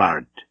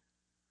counterpart.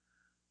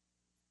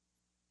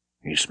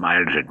 He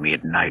smiles at me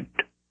at night.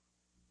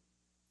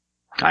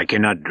 I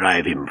cannot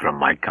drive him from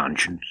my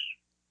conscience.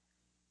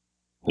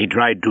 He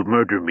tried to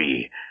murder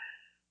me,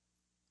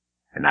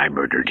 and I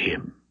murdered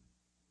him.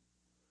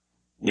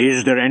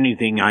 Is there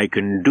anything I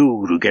can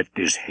do to get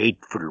this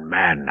hateful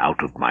man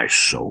out of my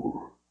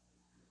soul?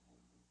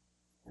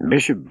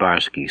 Bishop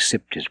Barsky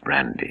sipped his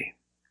brandy,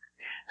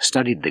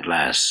 studied the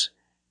glass,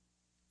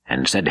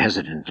 and said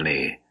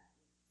hesitantly,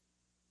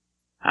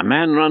 "A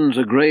man runs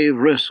a grave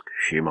risk,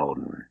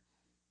 Shimon,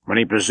 when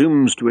he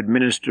presumes to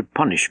administer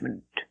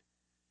punishment,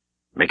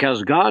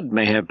 because God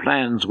may have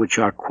plans which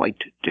are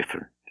quite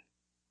different."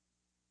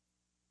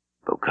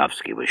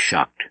 Bukowski was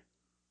shocked.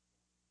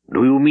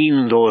 "Do you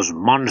mean those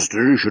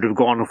monsters should have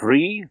gone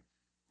free?"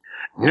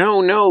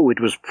 No, it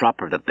was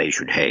proper that they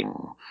should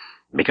hang,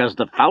 because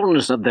the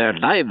foulness of their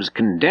lives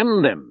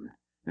condemned them,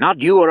 not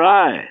you or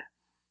I.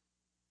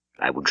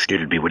 I would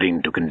still be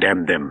willing to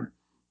condemn them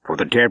for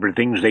the terrible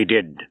things they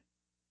did.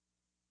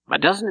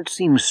 But doesn't it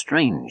seem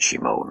strange,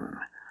 Shimon,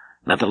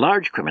 that the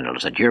large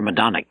criminals at your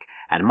Majdanek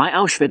and my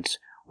Auschwitz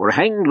were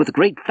hanged with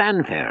great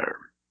fanfare,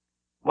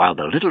 while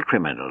the little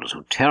criminals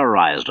who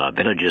terrorized our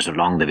villages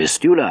along the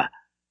Vistula,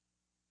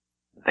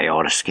 they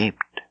all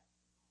escaped?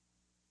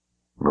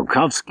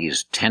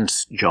 Bukowski's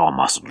tense jaw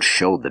muscles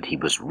showed that he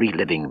was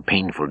reliving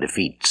painful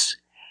defeats,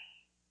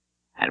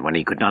 and when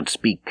he could not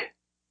speak,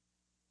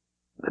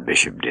 the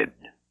bishop did.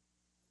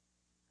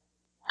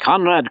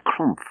 Konrad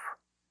Krumpf,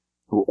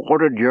 who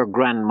ordered your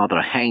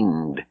grandmother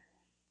hanged,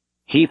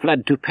 he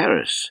fled to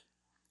Paris,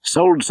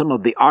 sold some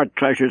of the art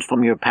treasures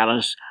from your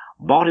palace,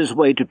 bought his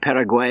way to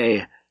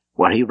Paraguay,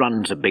 where he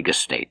runs a big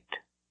estate.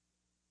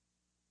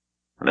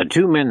 The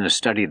two men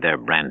studied their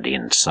brandy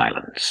in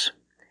silence,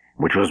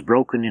 which was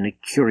broken in a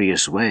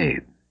curious way.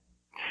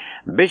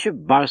 Bishop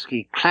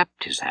Barsky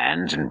clapped his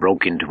hands and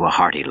broke into a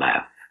hearty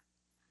laugh.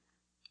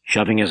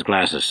 Shoving his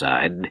glass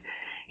aside,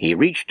 he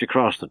reached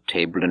across the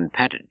table and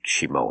patted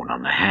Shimon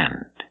on the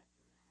hand.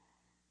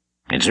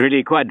 "It's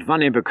really quite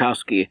funny,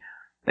 Bukowski,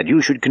 that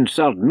you should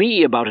consult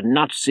me about a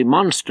Nazi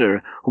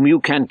monster whom you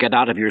can't get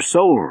out of your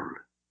soul,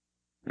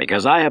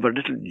 because I have a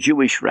little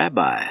Jewish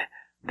rabbi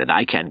that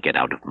I can't get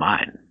out of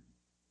mine."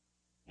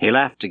 He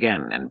laughed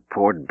again and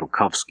poured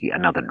Bukowski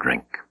another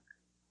drink.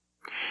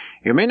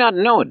 "You may not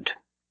know it,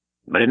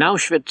 but in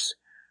Auschwitz,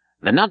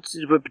 the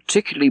Nazis were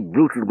particularly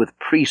brutal with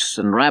priests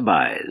and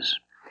rabbis,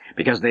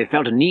 because they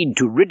felt a need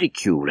to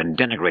ridicule and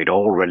denigrate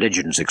all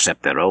religions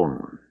except their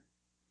own.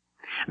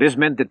 This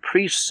meant that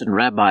priests and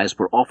rabbis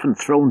were often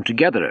thrown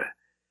together,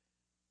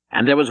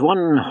 and there was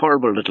one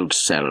horrible little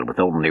cell with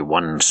only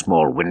one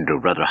small window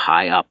rather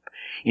high up,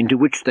 into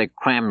which they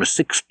crammed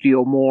 60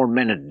 or more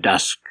men at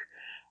dusk,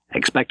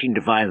 expecting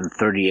to find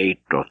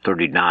 38 or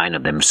 39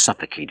 of them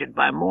suffocated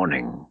by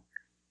morning.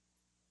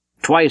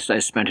 Twice I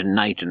spent a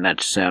night in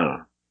that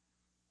cell.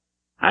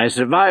 I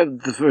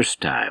survived the first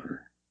time,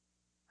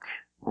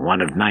 one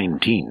of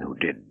 19 who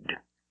did,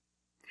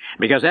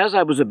 because as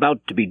I was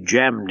about to be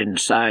jammed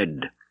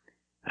inside,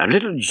 a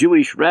little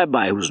Jewish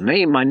rabbi whose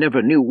name I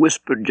never knew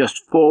whispered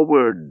just 4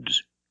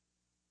 words: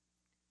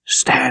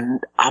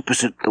 "Stand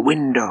opposite the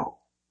window."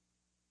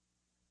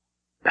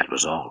 That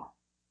was all.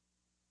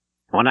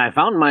 When I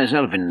found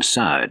myself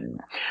inside,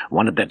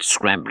 one of that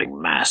scrambling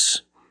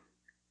mass,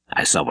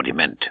 I saw what he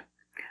meant,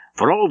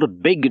 for all the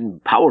big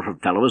and powerful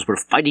fellows were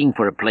fighting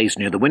for a place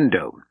near the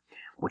window,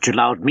 which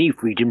allowed me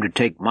freedom to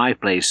take my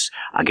place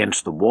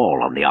against the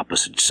wall on the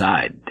opposite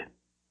side.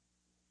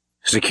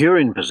 Secure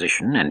in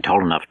position and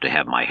tall enough to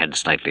have my head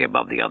slightly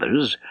above the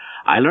others,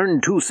 I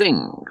learned 2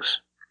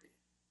 things.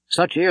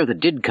 Such air that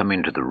did come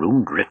into the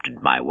room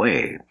drifted my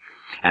way,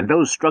 and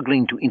those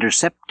struggling to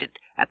intercept it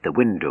at the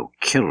window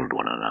killed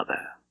one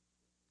another.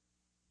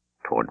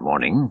 Toward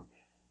morning,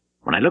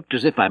 when I looked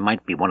as if I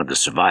might be one of the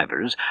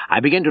survivors, I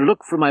began to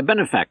look for my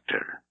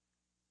benefactor,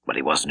 but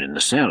he wasn't in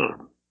the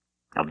cell.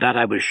 Of that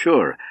I was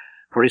sure,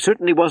 for he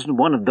certainly wasn't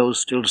one of those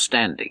still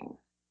standing,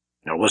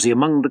 nor was he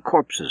among the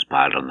corpses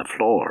piled on the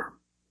floor.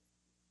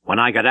 When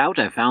I got out,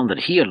 I found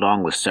that he,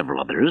 along with several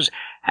others,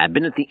 had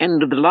been at the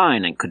end of the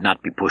line and could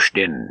not be pushed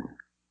in.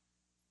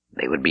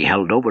 They would be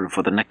held over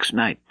for the next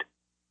night.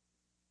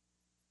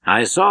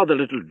 I saw the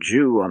little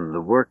Jew on the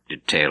work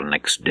detail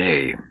next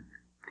day,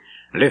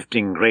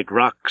 lifting great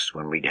rocks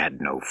when we'd had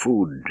no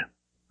food,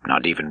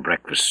 not even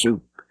breakfast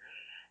soup,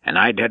 and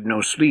I'd had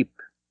no sleep.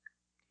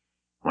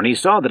 When he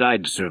saw that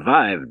I'd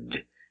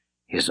survived,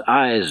 his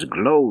eyes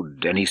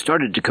glowed, and he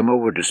started to come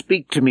over to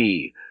speak to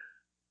me,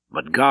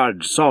 but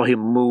guards saw him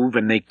move,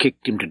 and they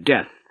kicked him to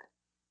death.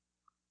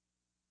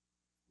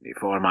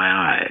 Before my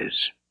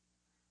eyes,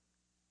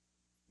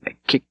 they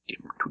kicked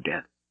him to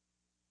death.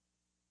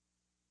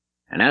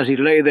 And as he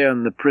lay there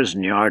in the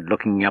prison yard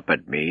looking up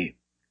at me,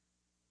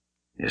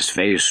 his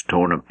face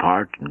torn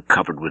apart and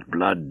covered with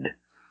blood,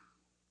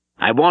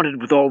 I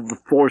wanted with all the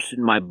force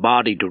in my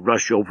body to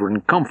rush over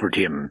and comfort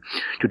him,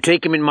 to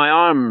take him in my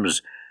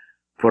arms,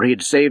 for he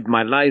had saved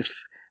my life,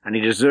 and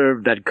he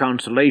deserved that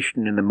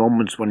consolation in the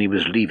moments when he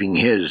was leaving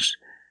his.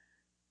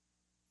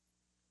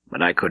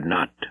 But I could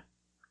not.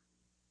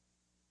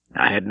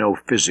 I had no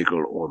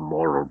physical or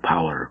moral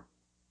power.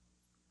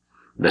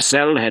 The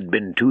cell had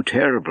been too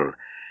terrible,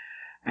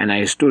 and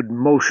I stood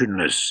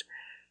motionless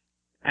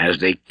as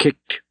they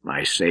kicked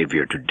my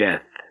Savior to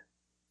death.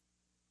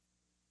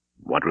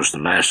 What was the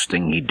last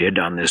thing he did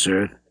on this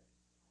earth?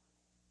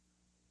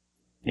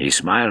 He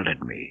smiled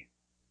at me.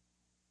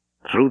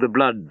 Through the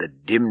blood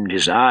that dimmed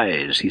his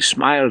eyes, he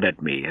smiled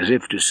at me as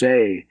if to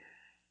say,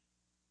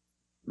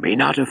 "Be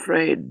not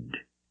afraid."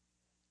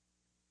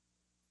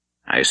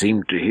 I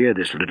seemed to hear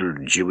this little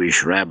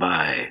Jewish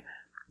rabbi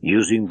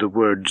using the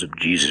words of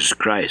Jesus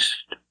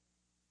Christ.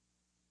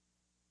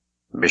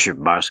 Bishop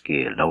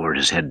Barsky lowered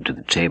his head to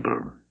the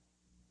table.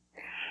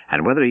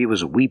 and whether he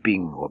was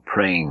weeping or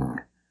praying,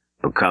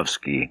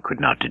 Bukowski could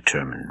not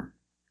determine.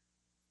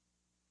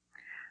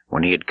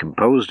 When he had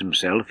composed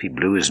himself, he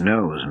blew his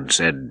nose and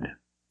said,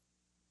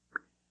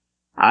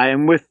 "I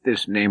am with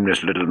this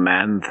nameless little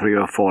man 3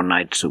 or 4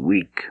 nights a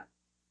week,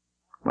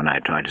 when I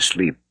try to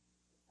sleep.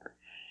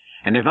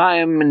 And if I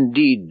am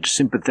indeed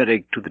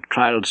sympathetic to the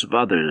trials of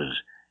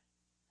others,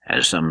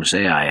 as some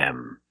say I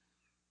am,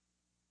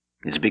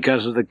 it's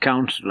because of the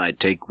counsel I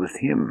take with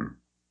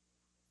him.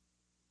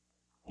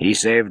 He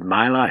saved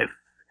my life,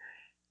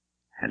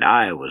 and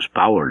I was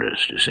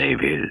powerless to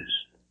save his."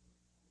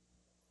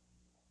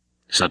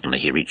 Suddenly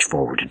he reached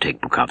forward to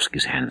take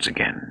Bukowski's hands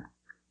again.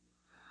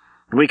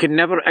 "We can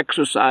never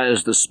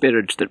exercise the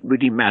spirits that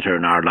really matter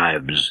in our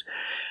lives,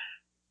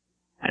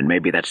 and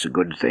maybe that's a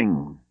good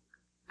thing.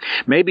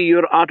 Maybe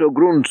you're Otto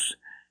Grunz.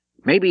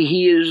 Maybe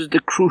he is the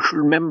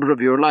crucial member of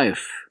your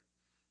life,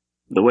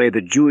 the way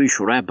the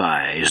Jewish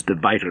rabbi is the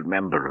vital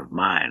member of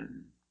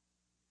mine.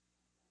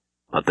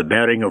 But the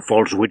bearing of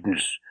false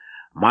witness,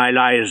 my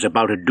lies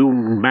about a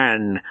doomed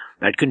man,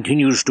 that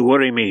continues to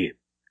worry me.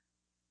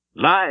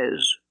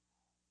 Lies!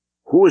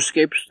 Who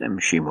escapes them,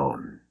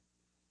 Shimon?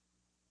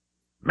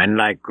 Men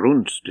like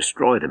Grunz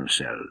destroy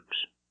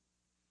themselves.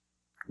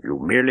 You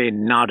merely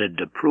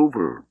nodded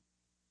approval.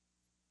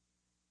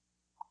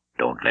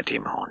 Don't let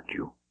him haunt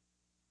you."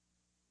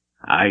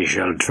 "I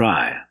shall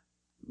try,"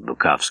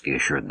 Bukowski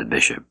assured the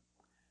bishop.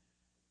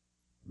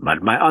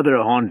 "But my other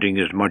haunting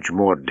is much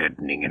more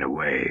deadening in a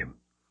way.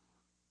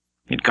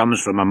 It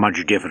comes from a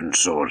much different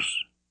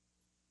source."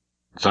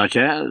 "Such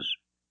as?"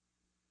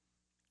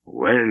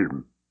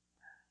 "Well,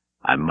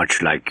 I'm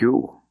much like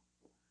you.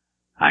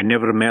 I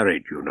never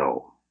married, you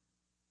know."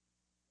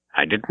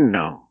 "I didn't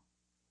know."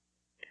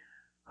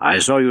 "I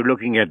saw you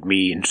looking at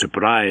me in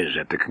surprise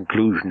at the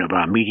conclusion of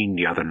our meeting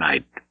the other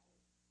night.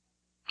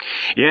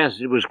 Yes,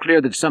 it was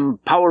clear that some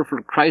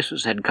powerful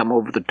crisis had come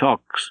over the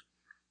talks.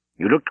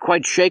 You looked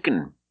quite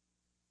shaken."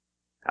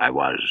 "I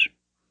was.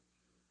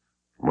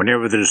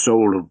 Whenever the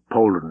soul of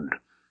Poland,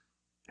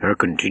 her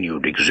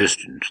continued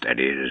existence,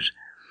 that is,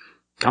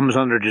 comes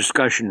under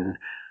discussion,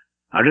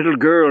 a little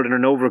girl in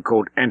an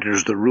overcoat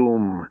enters the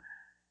room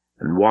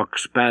and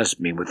walks past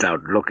me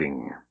without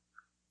looking,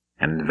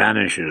 and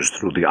vanishes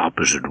through the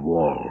opposite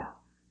wall."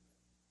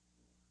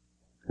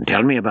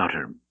 "Tell me about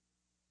her."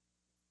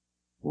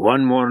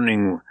 "One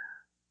morning,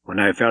 when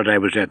I felt I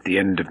was at the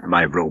end of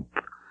my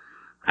rope,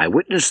 I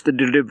witnessed the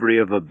delivery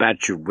of a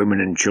batch of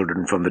women and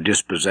children from the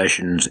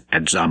dispossessions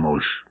at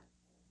Zamość.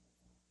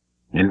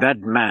 In that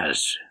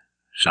mass,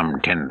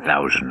 some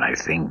 10,000, I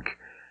think,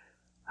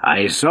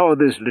 I saw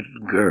this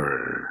little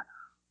girl,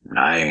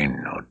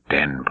 9 or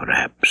 10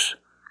 perhaps,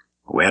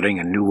 wearing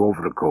a new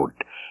overcoat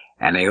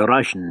and a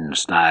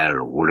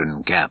Russian-style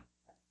woolen cap.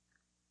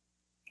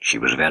 She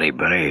was very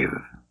brave."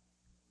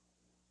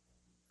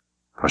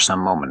 For some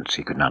moments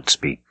he could not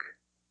speak.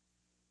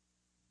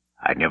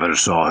 "I never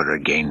saw her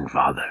again,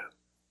 Father.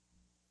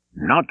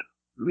 Not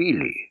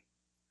really,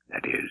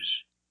 that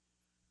is.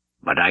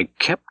 But I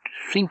kept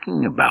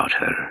thinking about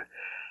her,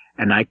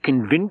 and I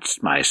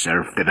convinced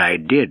myself that I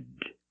did,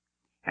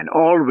 and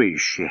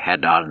always she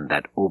had on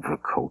that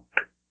overcoat.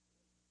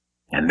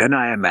 And then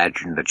I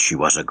imagined that she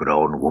was a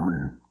grown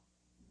woman,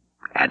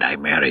 and I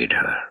married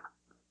her.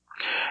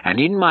 And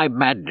in my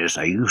madness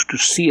I used to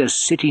see us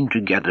sitting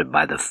together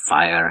by the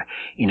fire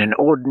in an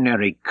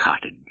ordinary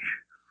cottage.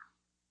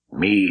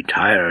 Me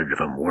tired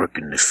from work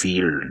in the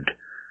field,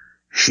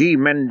 she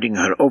mending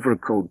her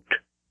overcoat.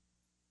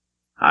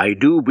 I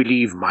do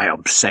believe my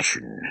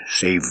obsession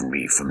saved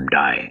me from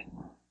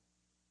dying.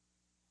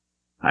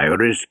 I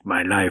risked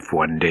my life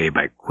one day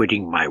by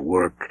quitting my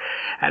work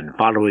and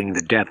following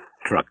the death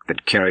truck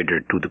that carried her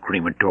to the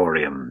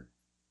crematorium.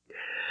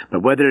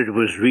 But whether it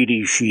was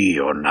really she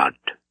or not,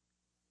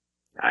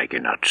 I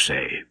cannot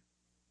say,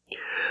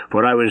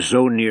 for I was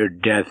so near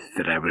death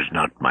that I was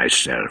not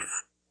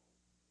myself.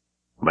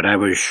 But I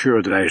was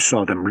sure that I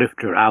saw them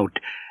lift her out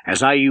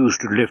as I used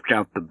to lift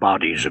out the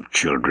bodies of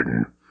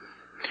children,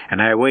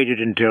 and I waited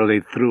until they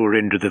threw her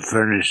into the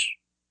furnace."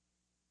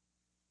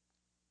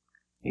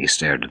 He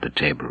stared at the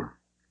table,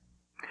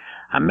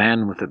 a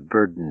man with a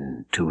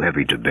burden too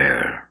heavy to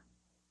bear.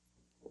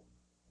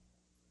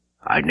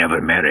 "I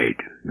never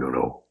married, you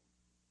know."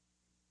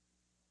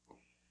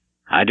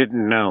 "I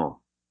didn't know,"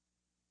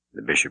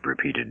 the bishop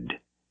repeated,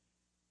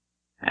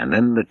 and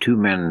then the two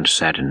men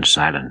sat in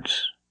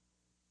silence.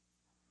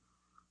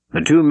 The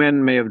two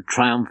men may have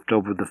triumphed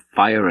over the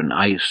fire and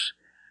ice,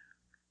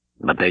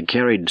 but they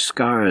carried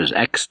scars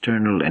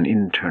external and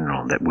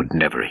internal that would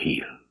never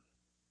heal.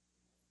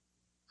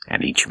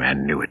 And each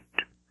man knew it,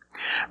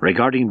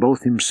 regarding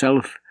both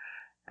himself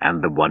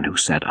and the one who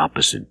sat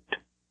opposite.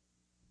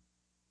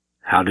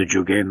 "How did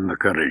you gain the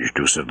courage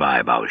to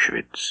survive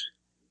Auschwitz?"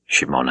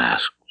 Shimon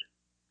asked.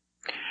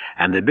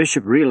 And the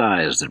bishop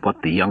realized that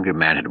what the younger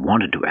man had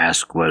wanted to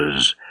ask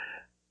was,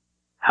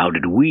 "How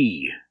did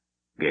we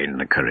gain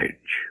the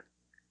courage?"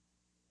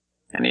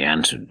 And he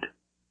answered,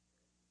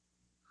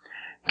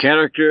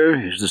 "Character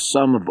is the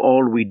sum of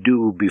all we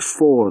do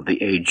before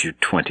the age of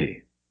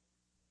 20.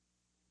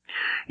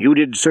 You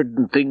did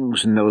certain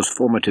things in those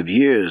formative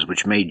years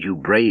which made you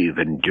brave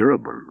and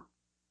durable.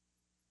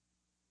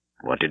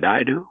 What did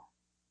I do?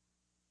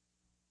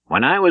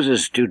 When I was a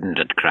student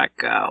at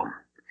Krakow,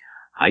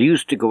 I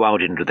used to go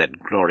out into that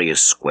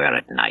glorious square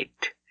at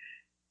night,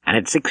 and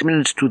at 6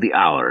 minutes to the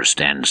hour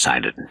stand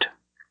silent,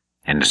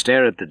 and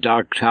stare at the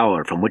dark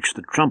tower from which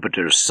the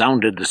trumpeters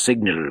sounded the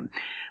signal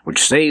which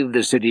saved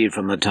the city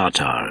from the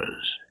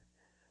Tatars.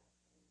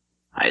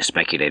 I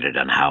speculated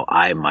on how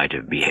I might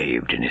have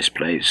behaved in his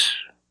place.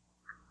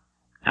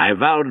 I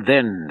vowed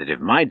then that if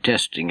my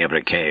testing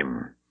ever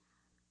came,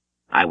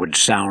 I would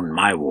sound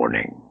my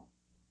warning.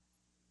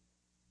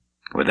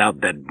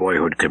 Without that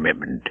boyhood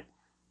commitment,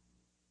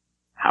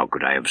 how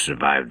could I have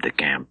survived the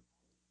camp?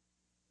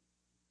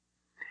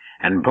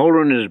 And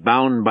Poland is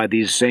bound by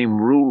these same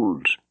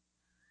rules.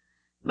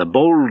 The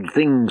bold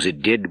things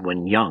it did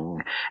when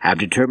young have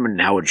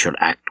determined how it shall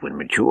act when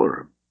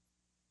mature.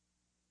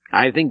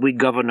 I think we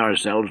govern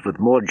ourselves with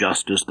more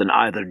justice than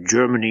either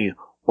Germany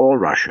or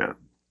Russia.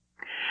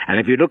 And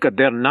if you look at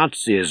their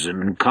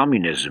Nazism and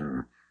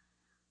communism,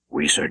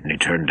 we certainly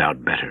turned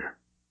out better.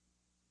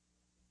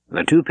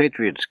 The two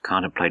patriots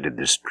contemplated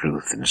this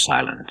truth in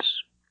silence,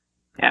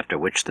 after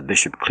which the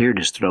bishop cleared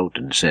his throat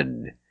and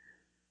said,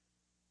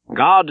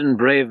 God and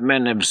brave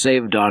men have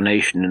saved our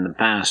nation in the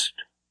past.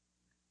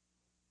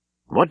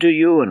 What do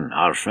you and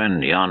our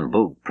friend Jan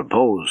Bug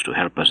propose to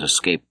help us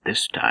escape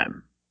this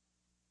time?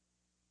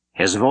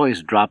 His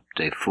voice dropped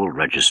a full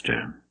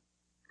register.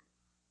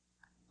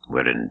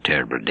 We're in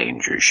terrible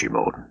danger,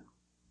 Shimon.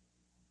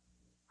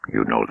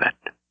 You know that.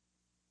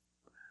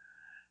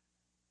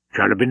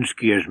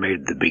 Chelyabinski has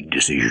made the big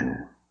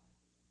decision.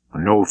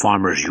 No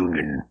farmers'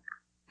 union.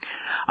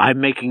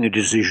 I'm making a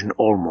decision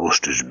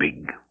almost as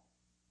big.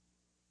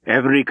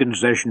 Every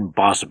concession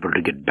possible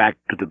to get back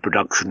to the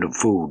production of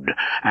food,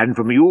 and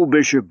from you,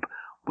 Bishop,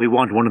 we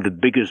want one of the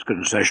biggest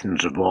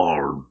concessions of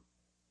all.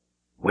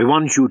 We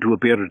want you to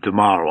appear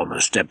tomorrow on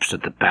the steps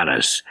at the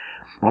palace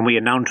when we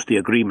announce the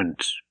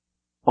agreements.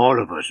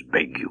 All of us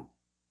beg you.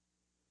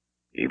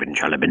 Even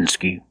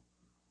Chelyabinski.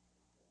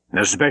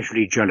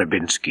 Especially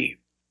Chelyabinski.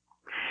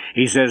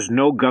 He says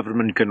no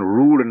government can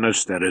rule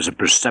unless there is a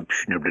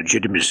perception of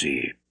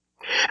legitimacy.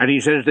 And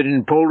he says that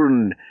in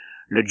Poland,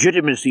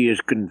 legitimacy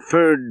is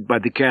conferred by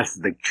the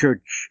Catholic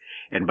Church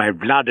and by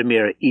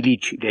Vladimir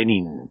Ilyich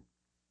Lenin,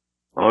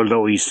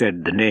 although he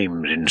said the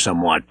names in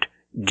somewhat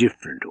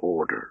different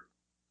order.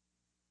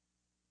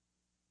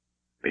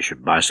 Bishop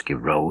Barski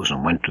rose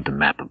and went to the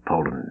map of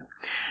Poland,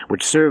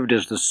 which served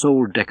as the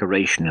sole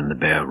decoration in the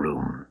bare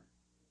room.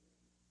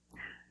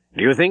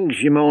 Do you think,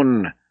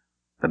 Shimon,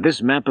 that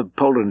this map of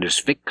Poland is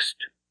fixed?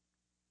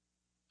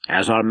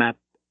 Has our map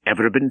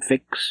ever been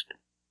fixed?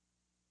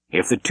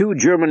 If the two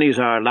Germanys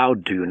are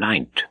allowed to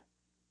unite,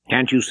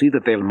 can't you see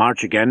that they'll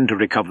march again to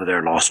recover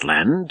their lost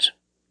lands?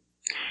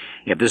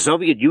 If the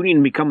Soviet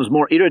Union becomes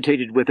more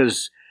irritated with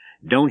us,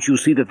 don't you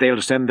see that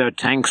they'll send their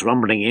tanks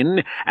rumbling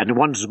in, and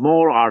once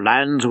more our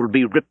lands will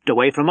be ripped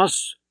away from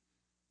us?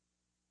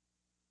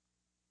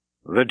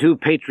 The two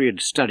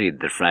patriots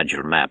studied the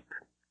fragile map,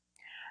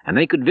 and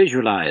they could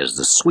visualize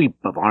the sweep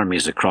of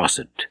armies across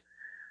it.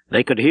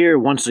 They could hear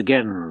once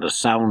again the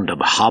sound of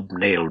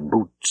hobnailed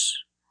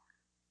boots.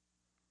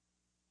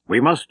 We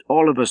must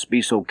all of us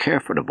be so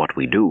careful of what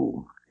we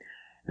do,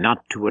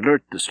 not to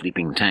alert the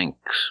sleeping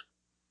tanks.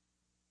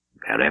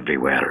 They're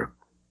everywhere,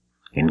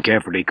 in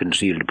carefully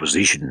concealed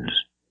positions,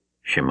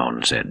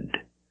 Shimon said.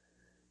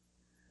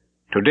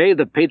 Today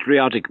the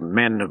patriotic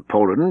men of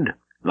Poland,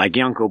 like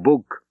Janko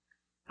Buk,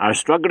 are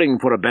struggling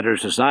for a better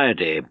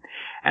society,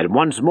 and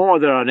once more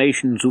there are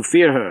nations who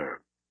fear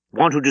her,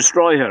 want to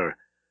destroy her.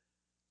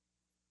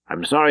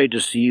 I'm sorry to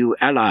see you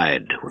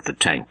allied with the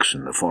tanks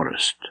in the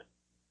forest.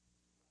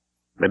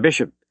 The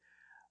bishop,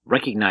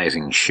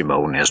 recognizing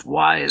Shimon as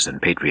wise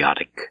and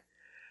patriotic,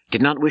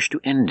 did not wish to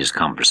end his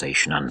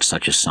conversation on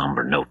such a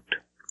somber note.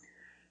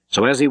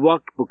 So as he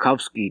walked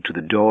Bukowski to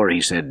the door,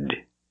 he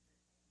said,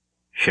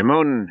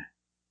 Shimon,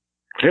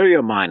 clear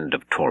your mind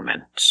of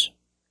torments.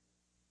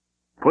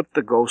 Put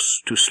the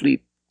ghosts to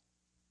sleep.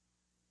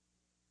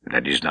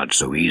 That is not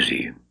so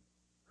easy.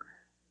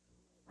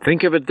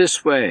 Think of it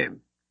this way.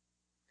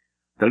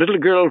 The little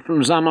girl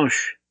from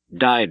Zamość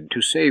died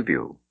to save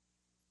you.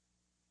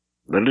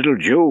 The little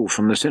Jew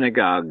from the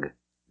synagogue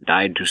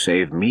died to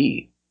save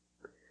me.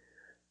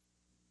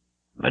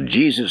 But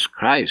Jesus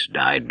Christ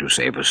died to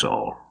save us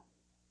all.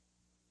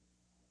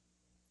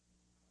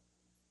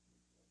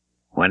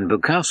 When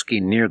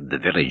Bukowski neared the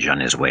village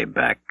on his way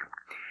back,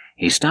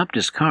 he stopped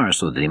his car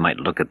so that he might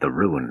look at the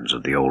ruins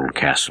of the old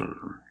castle,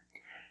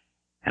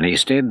 and he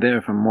stayed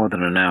there for more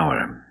than an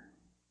hour,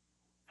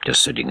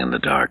 just sitting in the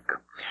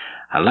dark,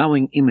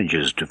 allowing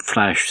images to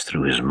flash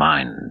through his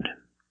mind.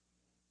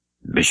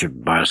 Bishop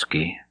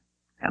Barski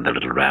and the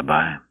little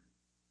rabbi,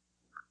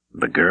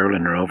 the girl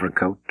in her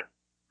overcoat,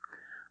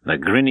 the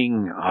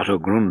grinning Otto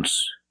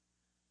Grunz,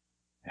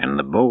 and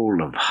the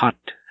bowl of hot,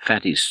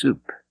 fatty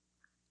soup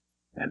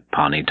at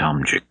Pani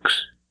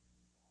Tomczyk's.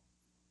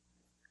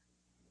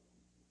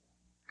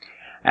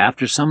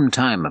 After some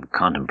time of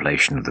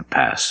contemplation of the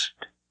past,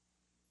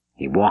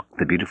 he walked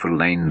the beautiful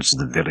lanes of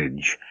the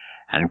village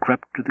and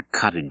crept to the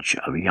cottage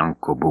of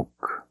Yanko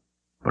Buk,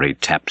 where he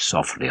tapped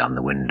softly on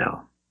the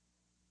window.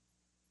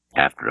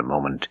 After a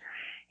moment,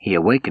 he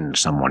awakened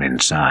someone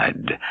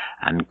inside,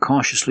 and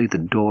cautiously the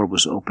door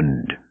was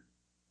opened.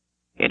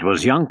 It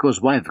was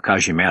Yanko's wife,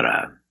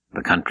 Kazimera,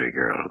 the country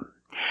girl,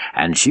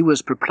 and she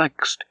was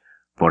perplexed,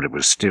 for it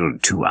was still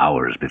 2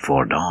 hours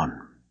before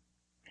dawn.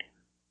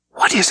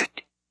 "What is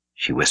it?"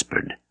 she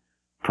whispered,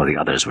 for the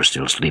others were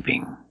still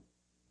sleeping.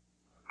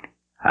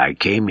 "I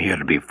came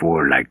here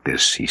before like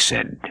this," he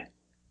said.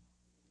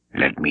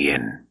 "Let me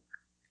in."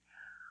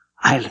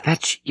 "I'll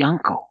fetch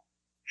Yanko,"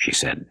 she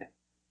said.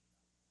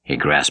 He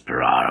grasped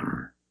her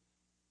arm.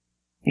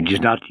 "It is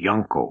not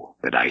Yanko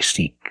that I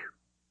seek."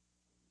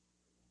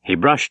 He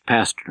brushed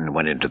past her and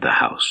went into the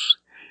house,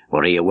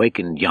 where he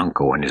awakened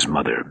Yanko and his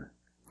mother.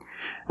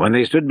 When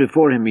they stood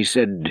before him, he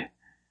said,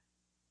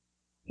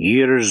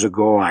 "Years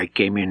ago I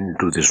came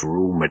into this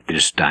room at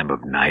this time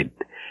of night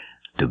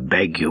to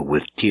beg you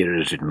with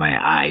tears in my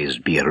eyes,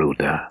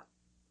 Biruta,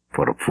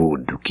 for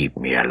food to keep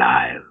me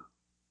alive.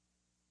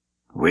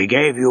 We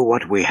gave you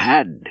what we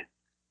had,"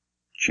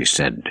 she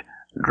said,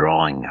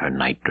 drawing her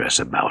nightdress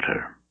about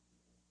her.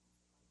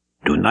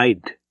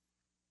 "Tonight,"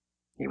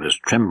 he was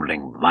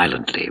trembling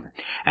violently,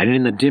 and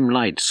in the dim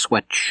light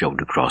sweat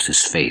showed across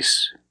his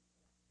face.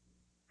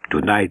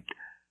 "Tonight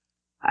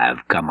I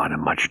have come on a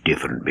much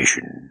different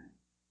mission.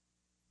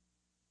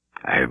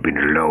 I have been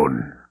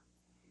alone.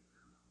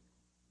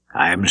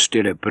 I am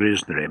still a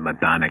prisoner in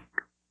Matanik.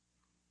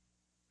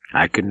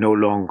 I can no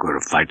longer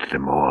fight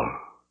them all."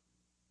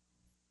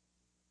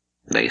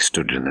 They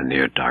stood in the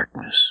near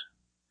darkness,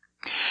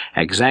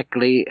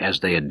 exactly as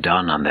they had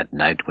done on that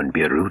night when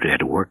Biruta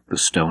had worked the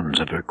stones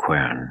of her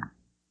quern,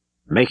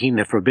 making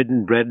the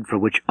forbidden bread for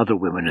which other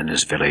women in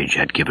this village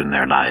had given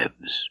their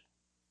lives.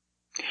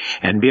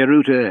 And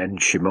Biruta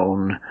and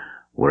Shimon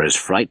were as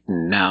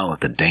frightened now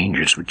at the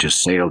dangers which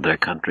assailed their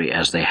country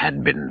as they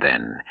had been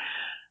then.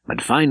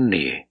 But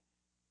finally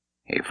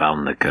he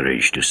found the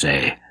courage to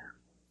say,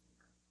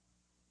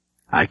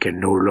 "I can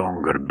no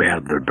longer bear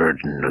the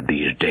burden of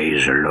these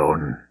days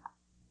alone.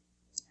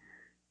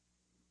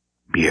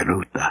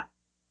 Biruta,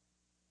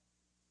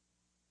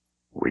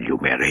 will you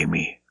marry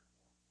me?"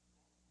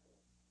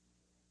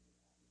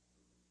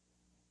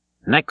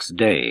 Next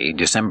day,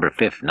 December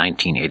 5th,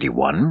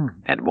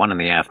 1981, at 1 in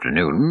the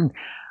afternoon,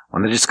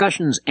 when the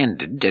discussions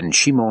ended and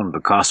Shimon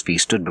Bukowski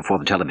stood before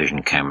the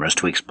television cameras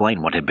to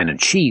explain what had been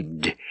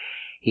achieved,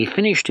 he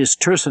finished his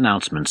terse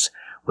announcements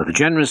with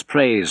generous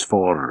praise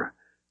for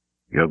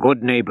 "your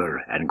good neighbor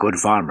and good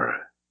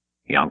farmer,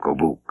 Yanko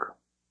Buk."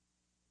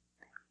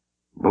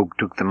 Buk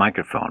took the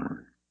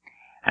microphone,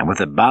 and with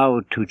a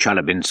bow to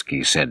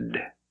Chalabinsky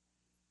said,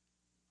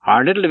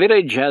 "Our little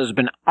village has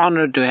been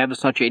honored to have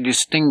such a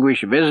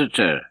distinguished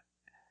visitor.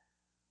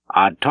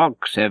 Our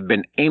talks have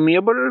been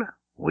amiable,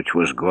 which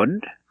was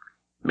good,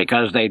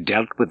 because they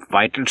dealt with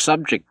vital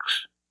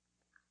subjects.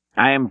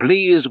 I am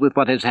pleased with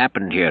what has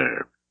happened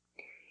here.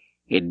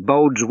 It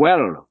bodes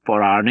well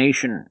for our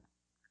nation.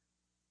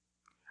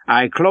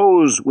 I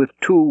close with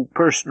 2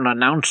 personal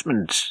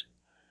announcements.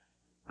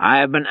 I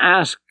have been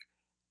asked,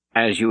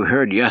 as you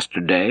heard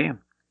yesterday,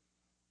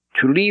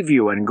 to leave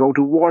you and go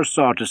to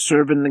Warsaw to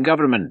serve in the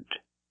government.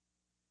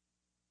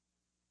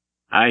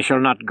 I shall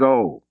not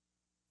go."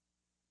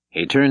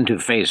 He turned to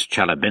face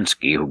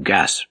Chalabinsky, who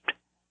gasped,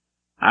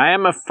 "I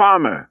am a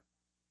farmer,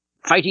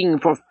 fighting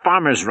for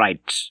farmers'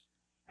 rights,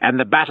 and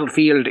the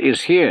battlefield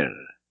is here.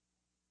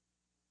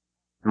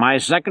 My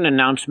second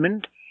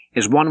announcement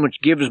is one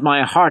which gives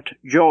my heart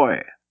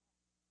joy.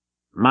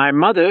 My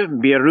mother,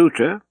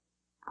 Biruta,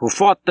 who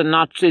fought the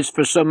Nazis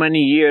for so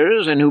many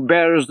years and who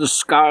bears the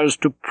scars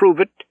to prove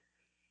it,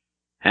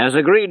 has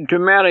agreed to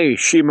marry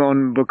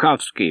Shimon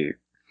Bukowski,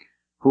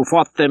 who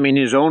fought them in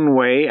his own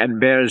way and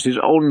bears his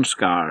own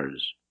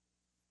scars.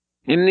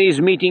 In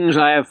these meetings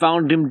I have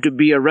found him to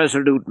be a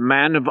resolute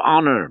man of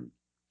honor,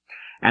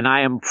 and I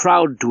am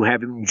proud to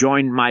have him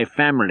join my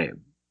family."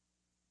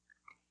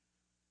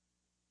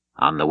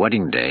 On the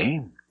wedding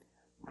day,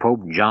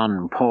 Pope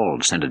John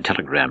Paul sent a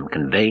telegram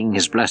conveying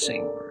his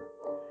blessing.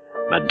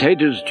 But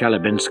Tadeusz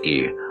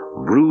Chalabinsky,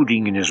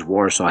 brooding in his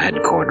Warsaw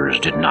headquarters,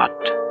 did not.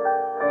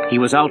 He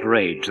was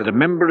outraged that a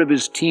member of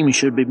his team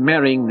should be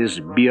marrying this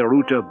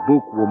Biruta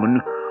Buk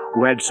woman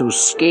who had so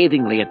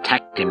scathingly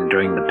attacked him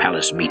during the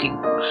palace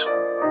meetings.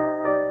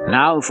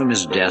 Now from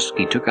his desk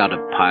he took out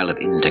a pile of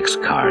index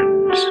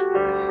cards,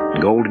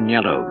 gold and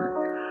yellow,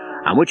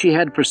 on which he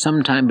had for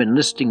some time been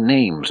listing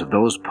names of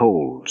those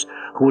Poles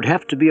who would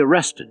have to be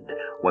arrested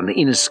when the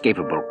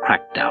inescapable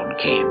crackdown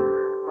came.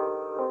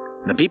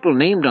 The people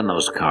named on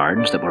those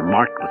cards that were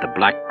marked with a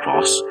black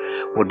cross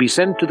would be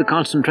sent to the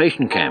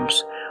concentration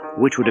camps,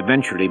 which would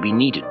eventually be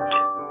needed.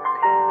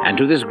 And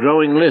to this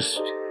growing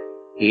list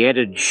he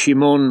added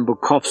Shimon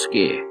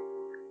Bukowski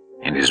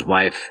and his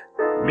wife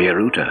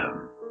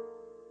Biruta.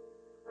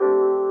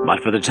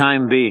 But for the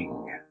time being,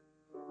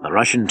 the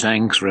Russian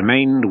tanks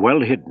remained well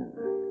hidden.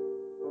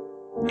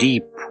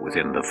 deep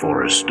within the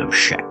forest of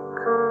Shek.